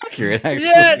kind of accurate, actually.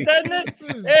 Yeah, that's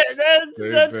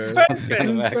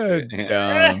perfect. So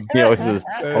dumb. He always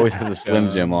has a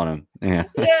Slim Jim on him. Yeah.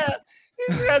 Yeah,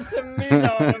 he's got some meat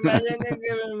on him at any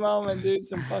given moment, dude.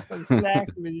 Some fucking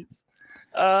snack meats.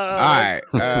 All right.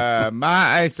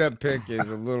 My ice up pick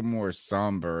is a little more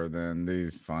somber than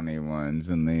these funny ones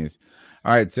and these.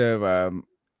 All right, so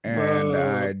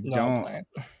I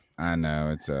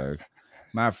know it's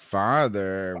my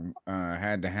father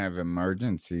had to have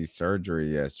emergency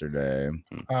surgery yesterday.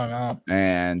 Oh no.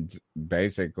 And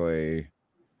basically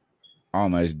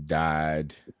almost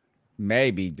died.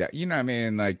 Maybe you know what I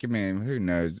mean? Like, who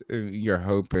knows? You're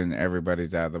hoping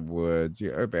everybody's out of the woods.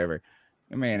 You hope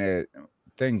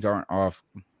things aren't off.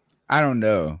 I don't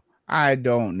know.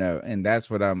 And that's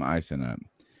what I'm icing up.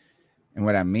 And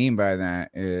what I mean by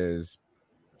that is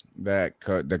that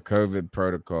the COVID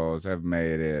protocols have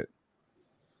made it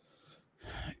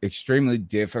extremely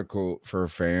difficult for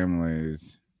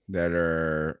families that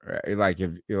are like,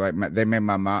 they made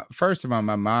my mom. First of all,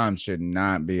 my mom should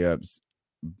not be up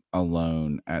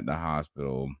alone at the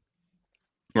hospital,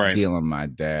 right, dealing with my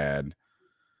dad.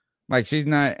 Like, she's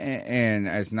not, and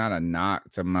it's not a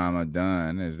knock to Mama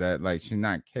Dunn, is that, like, she's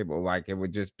not capable. Like, it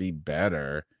would just be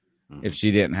better if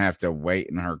she didn't have to wait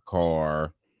in her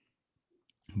car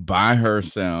by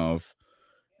herself,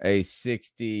 a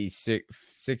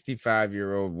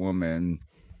 65-year-old woman.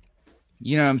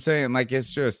 You know what I'm saying? Like, it's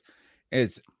just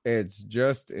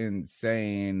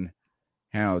insane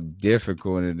how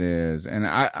difficult it is. And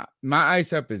my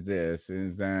ice up is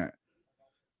that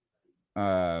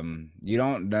you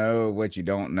don't know what you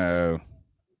don't know,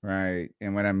 right?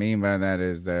 And what I mean by that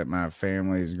is that my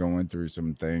family is going through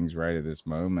some things right at this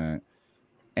moment,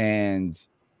 and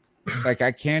like,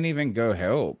 I can't even go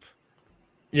help.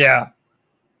 Yeah,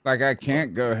 like, I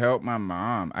can't go help my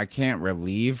mom. I can't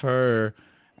relieve her.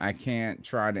 I can't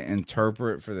try to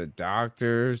interpret for the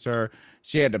doctors. Or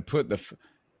she had to put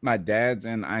my dad's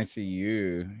in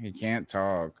ICU. He can't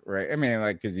talk, right?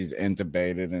 Because he's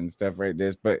intubated and stuff like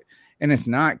this, and it's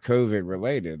not COVID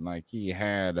related. Like, he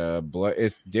had blood.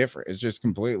 It's different. It's just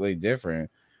completely different.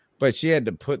 But she had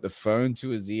to put the phone to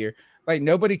his ear. Like,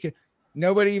 nobody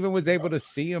even was able to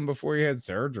see him before he had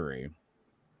surgery.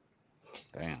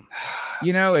 Damn.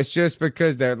 It's just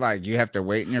because they're like, you have to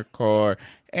wait in your car.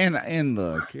 And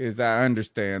look, I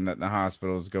understand that the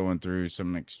hospital's going through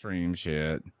some extreme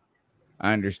shit.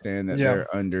 I understand that they're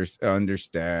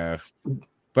understaffed.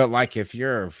 But, like, if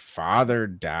your father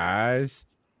dies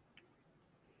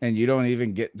and you don't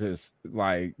even get to,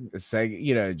 like,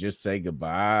 say, just say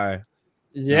goodbye.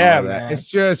 Yeah, man. It's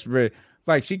just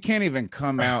like, she can't even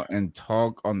come out and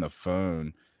talk on the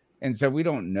phone. And so we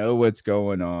don't know what's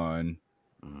going on.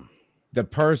 The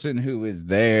person who is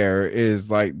there is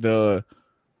like the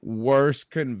worst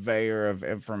conveyor of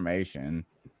information.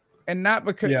 And not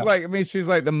because, she's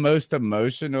like the most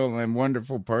emotional and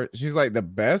wonderful person. She's like the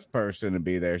best person to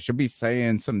be there. She'll be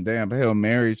saying some damn Hail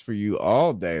Marys for you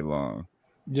all day long.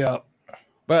 Yep.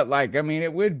 But like, I mean,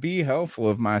 it would be helpful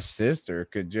if my sister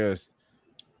could just,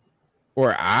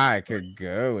 or I could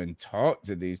go and talk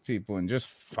to these people and just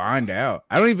find out.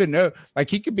 I don't even know. Like,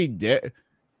 he could be dead.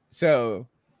 So,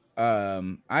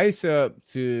 ice up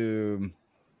to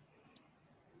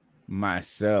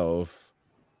myself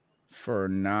for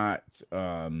not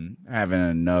having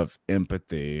enough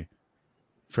empathy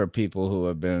for people who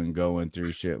have been going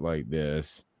through shit like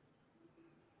this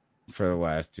for the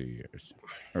last 2 years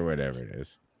or whatever it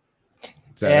is.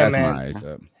 So Yeah, that's man. my ice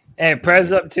up. Hey,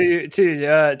 prayers up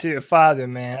to your father,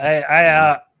 man.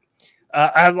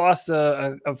 I lost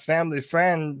a family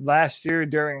friend last year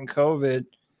during COVID.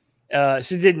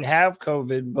 She didn't have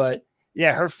COVID, but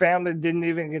yeah, her family didn't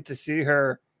even get to see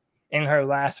her in her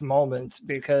last moments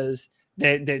because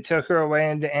they took her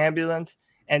away in the ambulance,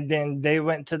 and then they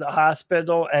went to the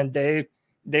hospital, and they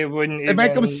wouldn't They even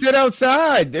make them sit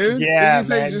outside, dude. Yeah, They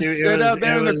say man, just dude, sit out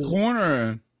there in the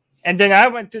corner. And then I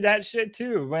went through that shit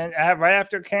too. When right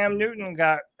after Cam Newton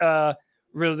got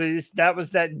released, that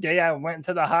was that day I went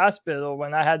to the hospital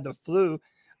when I had the flu.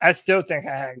 I still think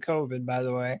I had COVID, by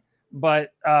the way.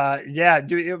 But yeah,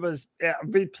 dude,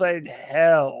 we played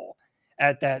hell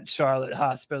at that Charlotte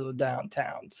hospital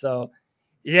downtown. So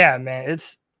yeah, man,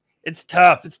 it's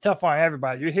tough. It's tough on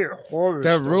everybody. You hear horror.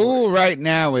 The stories. rule right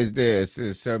now is this: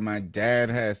 is so my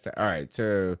dad has to. All right,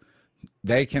 so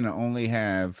they can only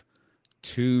have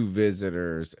 2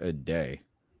 visitors a day.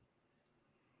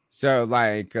 So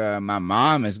like my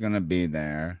mom is gonna be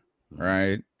there,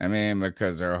 right? I mean,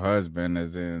 because her husband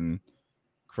is in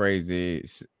crazy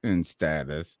in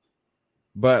status.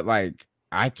 But like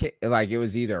I can't, like, it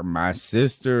was either my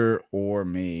sister or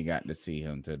me got to see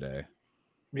him today.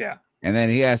 Yeah. And then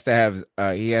he has to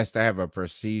have a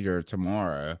procedure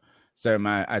tomorrow. So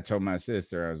I told my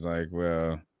sister, I was like,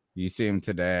 well, you see him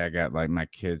today. I got like my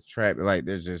kids trapped. Like,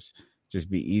 there's just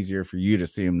be easier for you to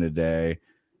see him today.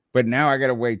 But now I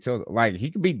gotta wait till like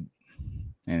he could be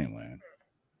anyway.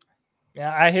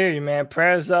 Yeah, I hear you, man.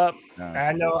 Prayers up.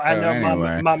 I know.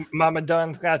 Anyway. Mama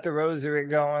Dunn's got the rosary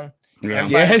going. Yeah,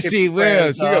 Everybody keep she will.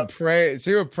 prayers She will up. pray.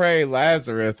 She will pray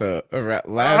Lazarus. Oh,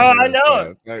 I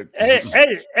know. Like,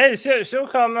 Hey, she'll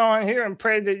come on here and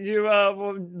pray that you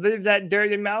will leave that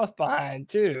dirty mouth behind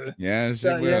too. Yeah, she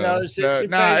So, will. you know, she Nah,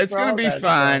 prays it's for gonna all be that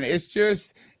fine.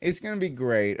 stuff. It's gonna be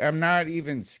great. I'm not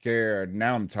even scared.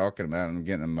 Now I'm talking about it, I'm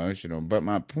getting emotional. But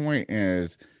my point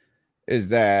is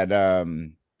that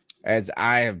as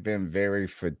I have been very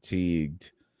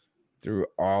fatigued through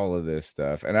all of this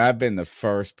stuff, and I've been the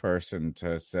first person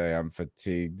to say I'm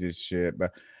fatigued this shit,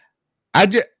 but I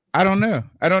don't know.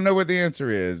 I don't know what the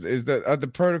answer is. Is are the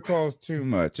protocols too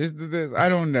much? Is this? I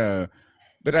don't know.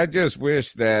 But I just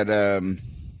wish that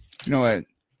you know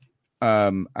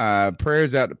what?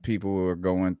 Prayers out to people who are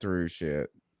going through shit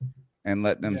and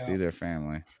let them see their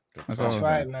family. That's all I'm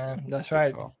right, saying. man. That's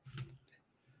right.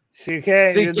 CK, you're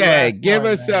the CK, last give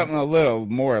one, us man. something a little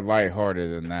more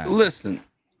lighthearted than that. Listen,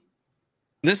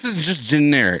 this is just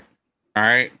generic, all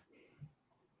right?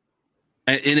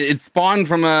 And it spawned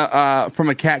from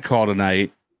a cat call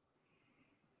tonight.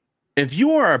 If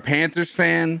you are a Panthers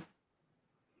fan,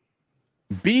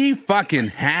 be fucking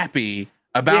happy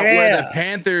about where the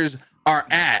Panthers are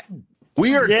at.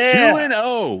 We are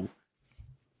 2-0.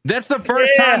 That's the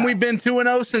first time we've been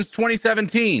 2-0 since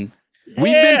 2017.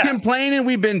 We've been complaining,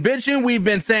 we've been bitching, we've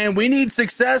been saying we need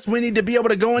success, we need to be able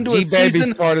to go into a G-Baby's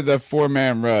season. part of the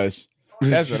 4-man rush.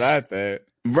 That's what I think.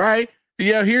 Right?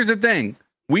 Yeah, here's the thing.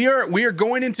 We are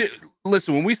going into,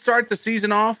 listen, when we start the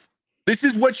season off, this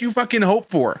is what you fucking hope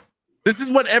for. This is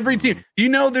what every team, you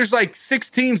know, there's like 6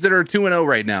 teams that are 2-0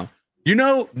 right now. You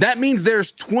know, that means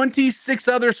there's 26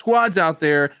 other squads out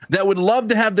there that would love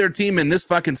to have their team in this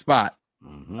fucking spot.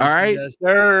 All right. Yes,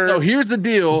 sir. So here's the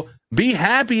deal. Be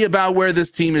happy about where this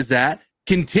team is at.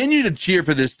 Continue to cheer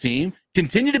for this team.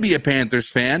 Continue to be a Panthers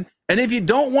fan. And if you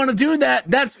don't want to do that,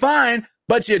 that's fine.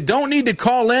 But you don't need to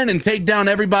call in and take down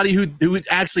everybody who is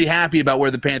actually happy about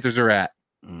where the Panthers are at.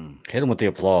 Hit them with the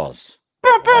applause.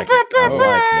 I like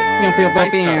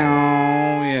it.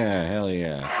 Yeah, hell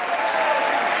yeah.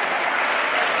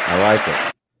 I like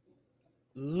it.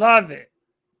 Love it.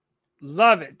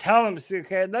 Love it. Tell them,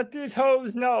 CK. Let these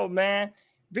hoes know, man.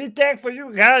 Be thankful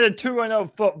you got a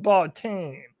 2-0 football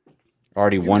team.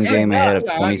 Already one game ahead of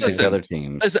 26 other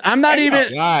teams. Listen, I'm not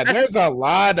even. There's a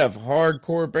lot of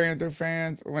hardcore Panther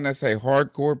fans. When I say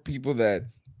hardcore, people that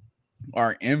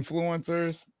are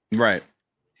influencers, right?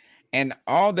 And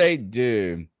all they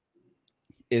do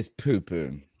is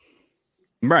poo-poo.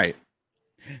 Right.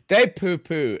 They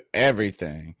poo-poo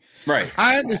everything. Right.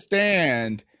 I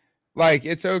understand. Like,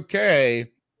 it's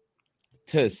okay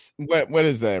what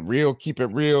is that? Real, keep it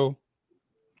real.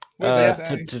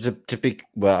 To be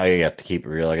well, you have to keep it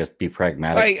real. I guess be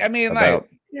pragmatic. Like, I mean, about,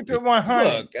 keep it 100.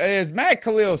 Look, as Matt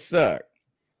Khalil suck.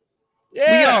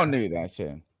 Yeah. We all knew that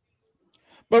shit.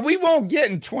 But we won't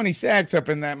get in 20 sacks up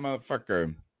in that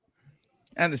motherfucker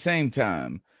at the same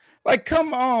time. Like,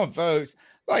 come on, folks.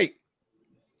 Like,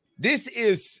 this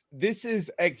is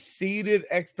exceeded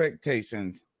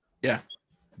expectations. Yeah.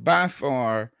 By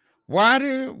far.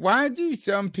 Why do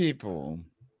some people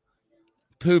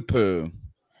poo-poo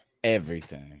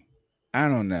everything? I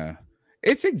don't know.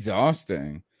 It's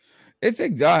exhausting. It's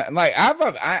exhausting. Like,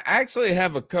 I actually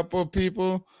have a couple of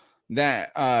people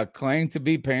that claim to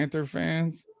be Panther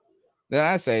fans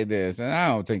that I say this, and I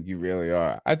don't think you really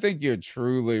are. I think you're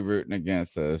truly rooting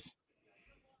against us.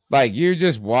 Like, you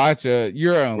just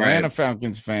you're an Atlanta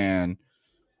Falcons fan.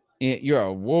 You're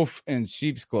a wolf in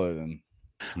sheep's clothing.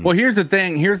 Well, here's the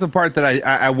thing. Here's the part that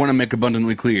I want to make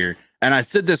abundantly clear. And I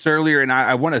said this earlier, and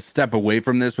I want to step away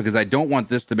from this because I don't want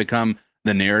this to become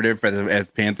the narrative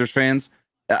as Panthers fans.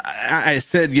 I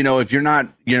said, if you're not,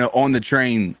 on the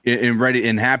train and ready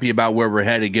and happy about where we're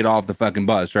headed, get off the fucking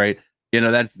bus, right?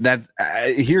 That's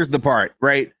here's the part,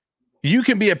 right? You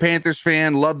can be a Panthers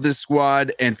fan, love this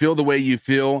squad, and feel the way you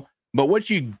feel, but what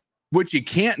you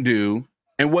can't do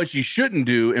and what you shouldn't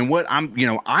do, and what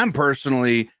I'm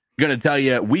personally going to tell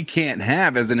you we can't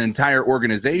have as an entire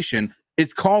organization,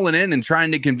 it's calling in and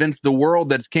trying to convince the world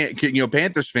that's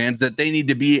Panthers fans that they need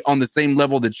to be on the same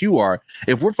level that you are.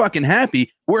 If we're fucking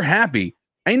happy, we're happy.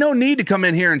 Ain't no need to come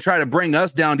in here and try to bring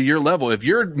us down to your level. If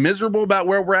you're miserable about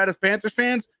where we're at as Panthers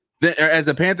fans, then as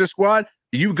a Panther squad,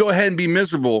 you go ahead and be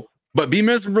miserable, but be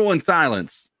miserable in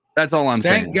silence. That's all I'm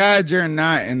saying. Thank God you're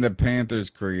not in the Panthers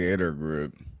creator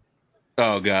group.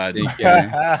 Oh God.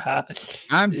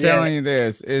 I'm telling you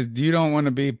this is you don't want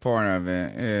to be part of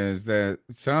it, is that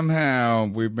somehow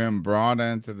we've been brought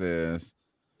into this.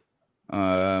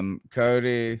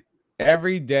 Cody,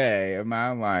 every day of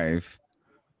my life,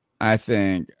 I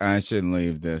think I should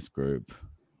leave this group.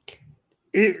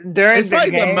 It's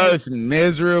like the most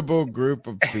miserable group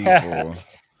of people.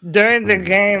 During the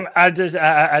game, I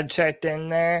checked in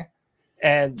there,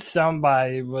 and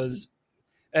somebody was.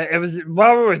 It was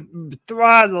while we were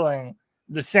throttling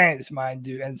the Saints, mind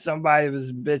you, and somebody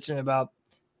was bitching about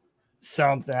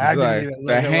something. I didn't even look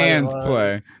the at hands what it was.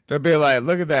 play. They'll be like,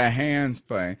 "Look at that hands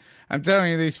play." I'm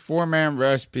telling you, these 4-man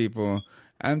rush people.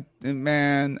 I ain't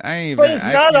even. But it's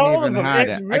not all even of them. hide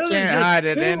It's it. really I can't just hide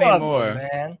it 2 of anymore. them,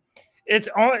 man. It's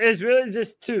really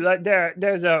just 2. Like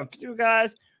there's a few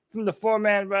guys from the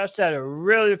 4-man rush that are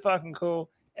really fucking cool,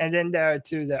 and then there are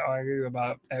 2 that argue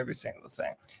about every single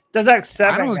thing. There's like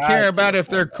 7. I don't guys care about to if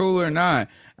they're cool or not.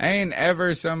 I ain't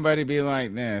ever somebody be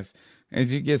like this.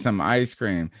 As you get some ice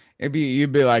cream,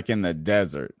 you'd be like in the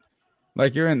desert,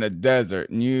 like you're in the desert,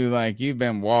 and you've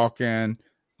been walking,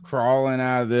 crawling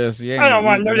out of this. I don't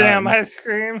want no damn ice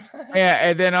cream. Yeah,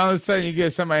 and then all of a sudden you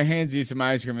get somebody hands you some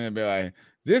ice cream and they be like,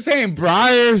 "This ain't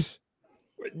Briars.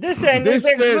 This ain't this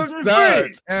shit shit gluten-free."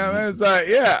 sucks." And it's like,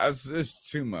 yeah,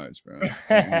 it's too much, bro.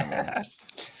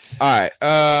 All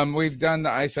right, we've done the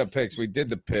ice up picks. We did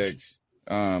the picks.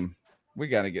 We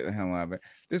got to get the hell out of it.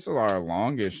 This is our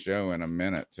longest show in a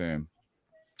minute, too.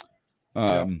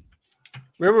 We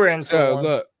were in. So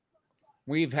look,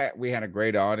 we had a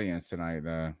great audience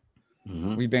tonight.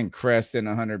 We've been cresting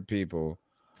 100 people.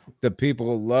 The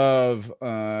people love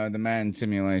the Madden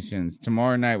simulations.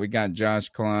 Tomorrow night we got Josh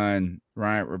Klein,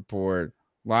 Riot Report,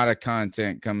 a lot of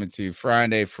content coming to you.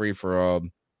 Friday free for all.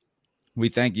 We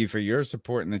thank you for your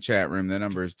support in the chat room. The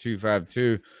number is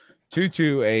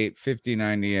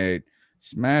 252-228-5098.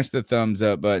 Smash the thumbs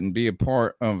up button. Be a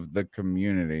part of the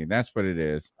community. That's what it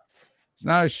is. It's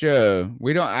not a show.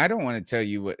 I don't want to tell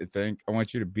you what to think. I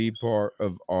want you to be part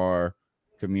of our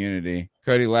community.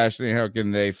 Cody Lashley, how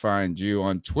can they find you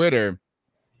on Twitter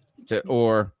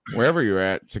or wherever you're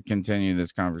at to continue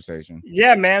this conversation?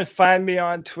 Yeah, man. Find me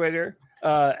on Twitter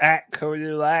at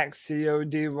CodyLac,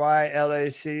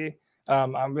 CodyLac.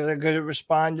 I'm really good at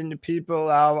responding to people.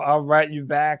 I'll write you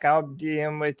back. I'll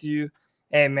DM with you.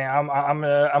 Hey, man, I'm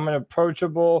an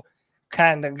approachable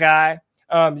kind of guy.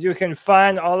 You can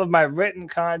find all of my written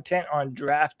content on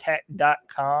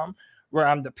drafttech.com, where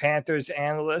I'm the Panthers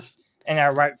analyst, and I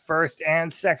write first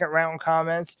and second round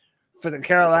comments for the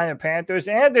Carolina Panthers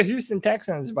and the Houston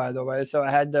Texans, by the way. So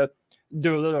I had to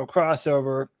do a little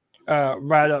crossover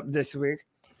right up this week.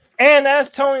 And as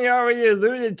Tony already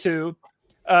alluded to,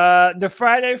 the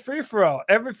Friday free-for-all.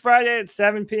 Every Friday at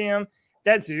 7 p.m.,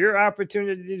 that's your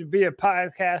opportunity to be a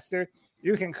podcaster.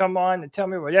 You can come on and tell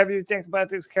me whatever you think about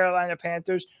these Carolina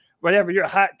Panthers, whatever your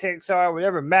hot takes are,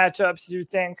 whatever matchups you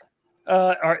think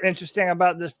are interesting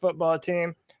about this football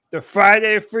team. The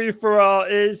Friday free-for-all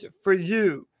is for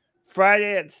you.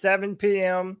 Friday at 7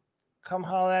 p.m. Come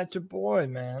holler at your boy,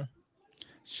 man.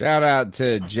 Shout out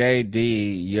to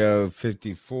JD,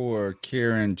 Yo54,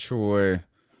 Kieran, Troy.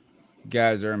 You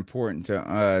guys are important to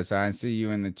us. I see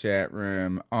you in the chat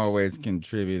room, always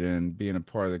contributing, being a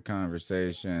part of the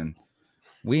conversation.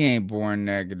 We ain't born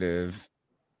negative.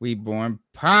 We born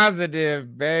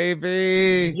positive,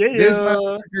 baby. Yeah. This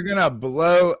motherfucker gonna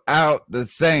blow out the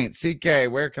Saints.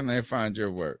 CK, where can they find your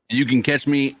work? You can catch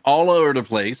me all over the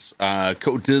place.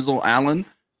 Coach Dizzle Allen.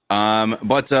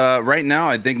 But right now,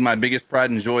 I think my biggest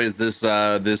pride and joy is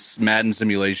this Madden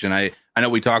simulation. I know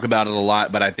we talk about it a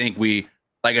lot, but I think we,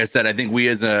 like I said, I think we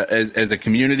as a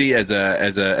community, as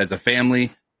a family,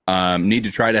 need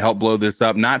to try to help blow this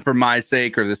up. Not for my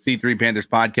sake or the C3 Panthers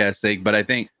podcast sake, but I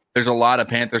think there's a lot of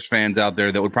Panthers fans out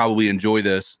there that would probably enjoy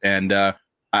this, and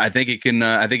I think it can.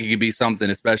 I think it could be something,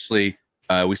 especially.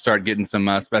 We start getting some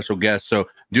special guests. So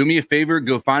do me a favor,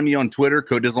 go find me on Twitter,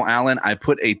 Codizzle Allen. I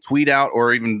put a tweet out,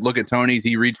 or even look at Tony's.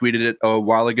 He retweeted it a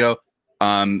while ago,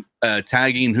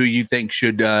 tagging who you think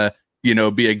should,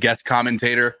 be a guest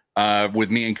commentator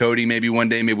with me and Cody. Maybe one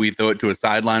day, maybe we throw it to a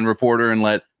sideline reporter and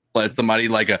let somebody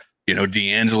like a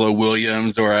D'Angelo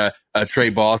Williams or a Trey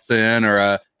Boston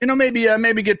or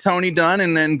maybe get Tony done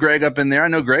and then Greg up in there. I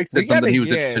know Greg said something he was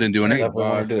interested in doing. Trey it.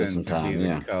 Boston sometime,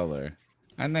 yeah. Color.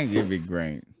 I think it'd be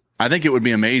great. I think it would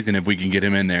be amazing if we can get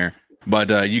him in there.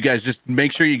 But you guys just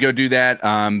make sure you go do that.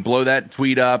 Blow that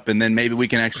tweet up, and then maybe we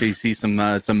can actually see some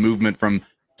movement from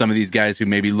some of these guys who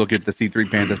maybe look at the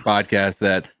C3 Panthers podcast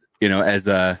that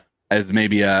as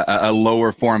maybe a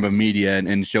lower form of media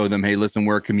and show them, hey, listen,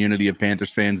 we're a community of Panthers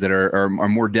fans that are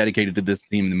more dedicated to this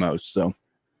team than most. So,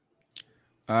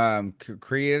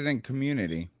 creating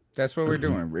community. That's what we're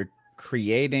doing. We're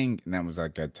creating, and that was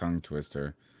like a tongue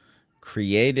twister.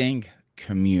 Creating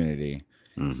community.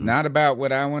 It's not about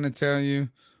what I want to tell you.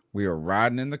 We are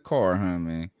riding in the car,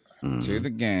 homie, to the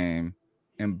game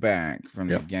and back from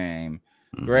the game.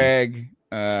 Greg,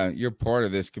 you're part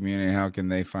of this community. How can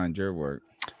they find your work?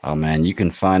 Oh man, you can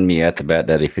find me at the Bat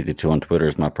Daddy 52 on Twitter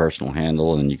is my personal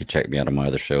handle, and you can check me out on my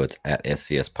other show. It's at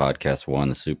SCS Podcast 1,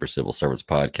 the Super Civil Service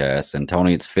Podcast. And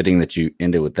Tony, it's fitting that you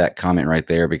ended with that comment right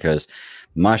there, because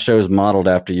my show is modeled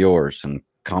after yours and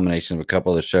combination of a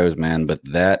couple of the shows, man. But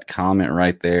that comment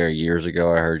right there years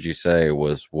ago, I heard you say,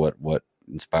 was what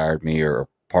inspired me, or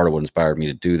part of what inspired me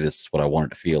to do this. What I wanted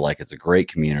to feel like. It's a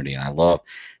great community, and I love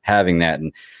having that.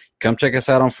 And come check us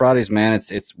out on Fridays, man.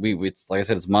 It's like I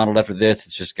said, it's modeled after this.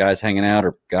 It's just guys hanging out,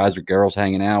 or guys or girls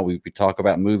hanging out. We talk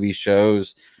about movies,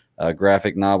 shows,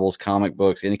 graphic novels, comic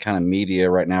books, any kind of media.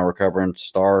 Right now we're covering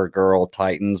Stargirl,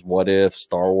 Titans, What If,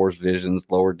 Star Wars Visions,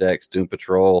 Lower Decks, Doom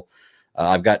Patrol.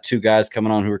 I've got two guys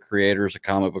coming on who are creators, a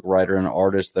comic book writer and an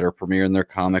artist, that are premiering their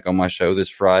comic on my show this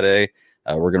Friday.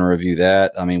 We're going to review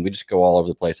that. I mean, we just go all over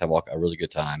the place, have a really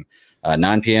good time.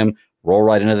 9 p.m., roll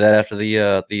right into that after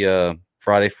the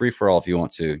Friday free-for-all if you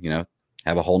want to,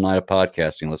 have a whole night of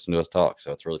podcasting, listen to us talk.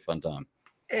 So it's a really fun time.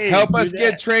 Hey, help us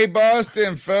get Trey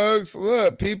Boston, folks.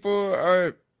 Look, people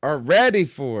are ready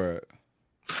for it.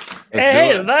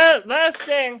 Hey, last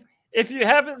thing, if you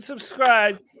haven't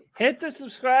subscribed, hit the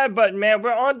subscribe button, man.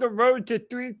 We're on the road to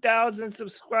 3,000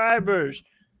 subscribers.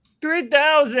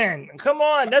 3,000. Come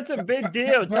on, that's a big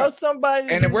deal. Tell somebody.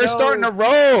 And we're starting to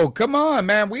roll. Come on,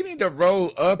 man. We need to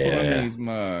roll up on these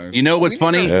mugs. You know what's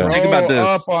funny? Think about this.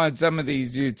 Up on some of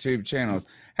these YouTube channels.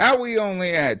 How we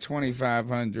only at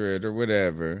 2,500 or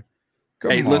whatever?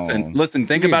 Come on. Listen.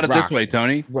 Think about it this way,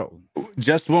 Tony.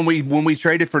 Just when we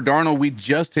traded for Darnold, we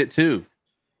just hit 2.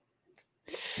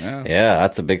 Yeah,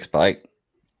 that's a big spike.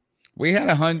 We had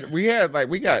 100.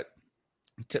 We got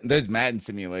those Madden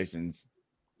simulations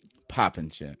popping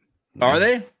shit. Are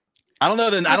they? I don't know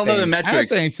the metrics. I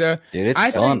think so. Dude, it's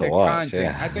fun to watch.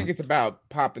 Content, I think it's about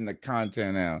popping the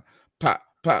content out. Pop.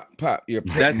 You're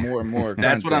putting more and more.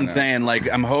 That's what I'm saying.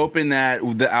 Like, I'm hoping that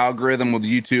the algorithm with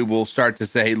YouTube will start to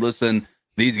say, hey, listen,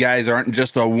 these guys aren't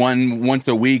just a once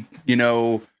a week,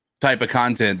 type of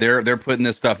content. They're putting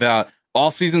this stuff out.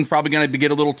 Off season's probably going to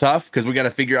get a little tough because we got to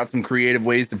figure out some creative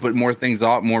ways to put more things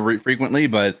out more frequently.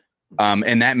 But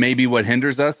and that may be what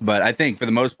hinders us. But I think for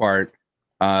the most part,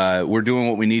 we're doing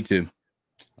what we need to.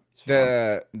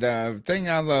 The thing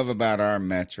I love about our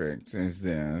metrics is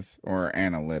this, or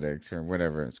analytics, or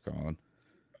whatever it's called,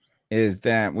 is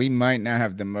that we might not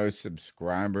have the most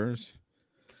subscribers,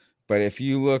 but if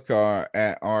you look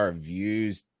at our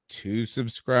views to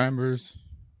subscribers,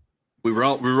 we're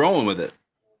rolling with it.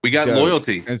 We got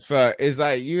loyalty. It's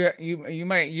like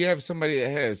you have somebody that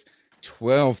has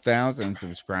 12,000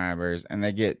 subscribers and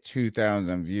they get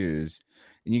 2,000 views,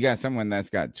 and you got someone that's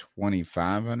got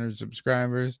 2,500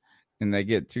 subscribers and they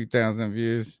get 2,000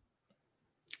 views.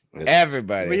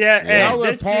 Everybody, y'all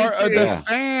are part of the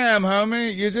fam,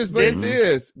 homie. You're just like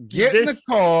this. Get in the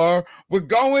car. We're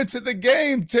going to the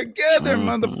game together,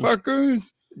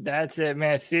 motherfuckers. That's it,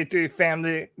 man. C3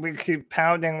 family. We keep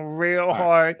pounding real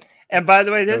hard. And by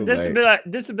the way, this will be like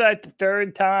the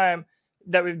third time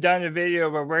that we've done a video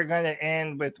where we're going to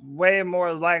end with way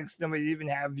more likes than we even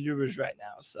have viewers right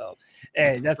now. So,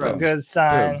 hey, that's a good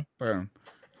sign. Boom.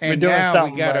 And now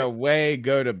we gotta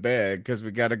go to bed because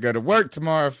we gotta go to work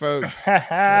tomorrow, folks.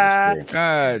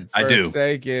 God, I do.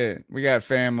 Take it. We got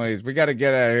families. We gotta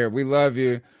get out of here. We love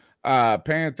you,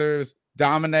 Panthers.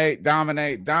 Dominate.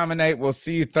 We'll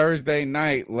see you Thursday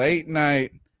night, late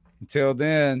night. Until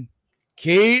then,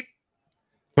 keep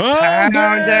pounding.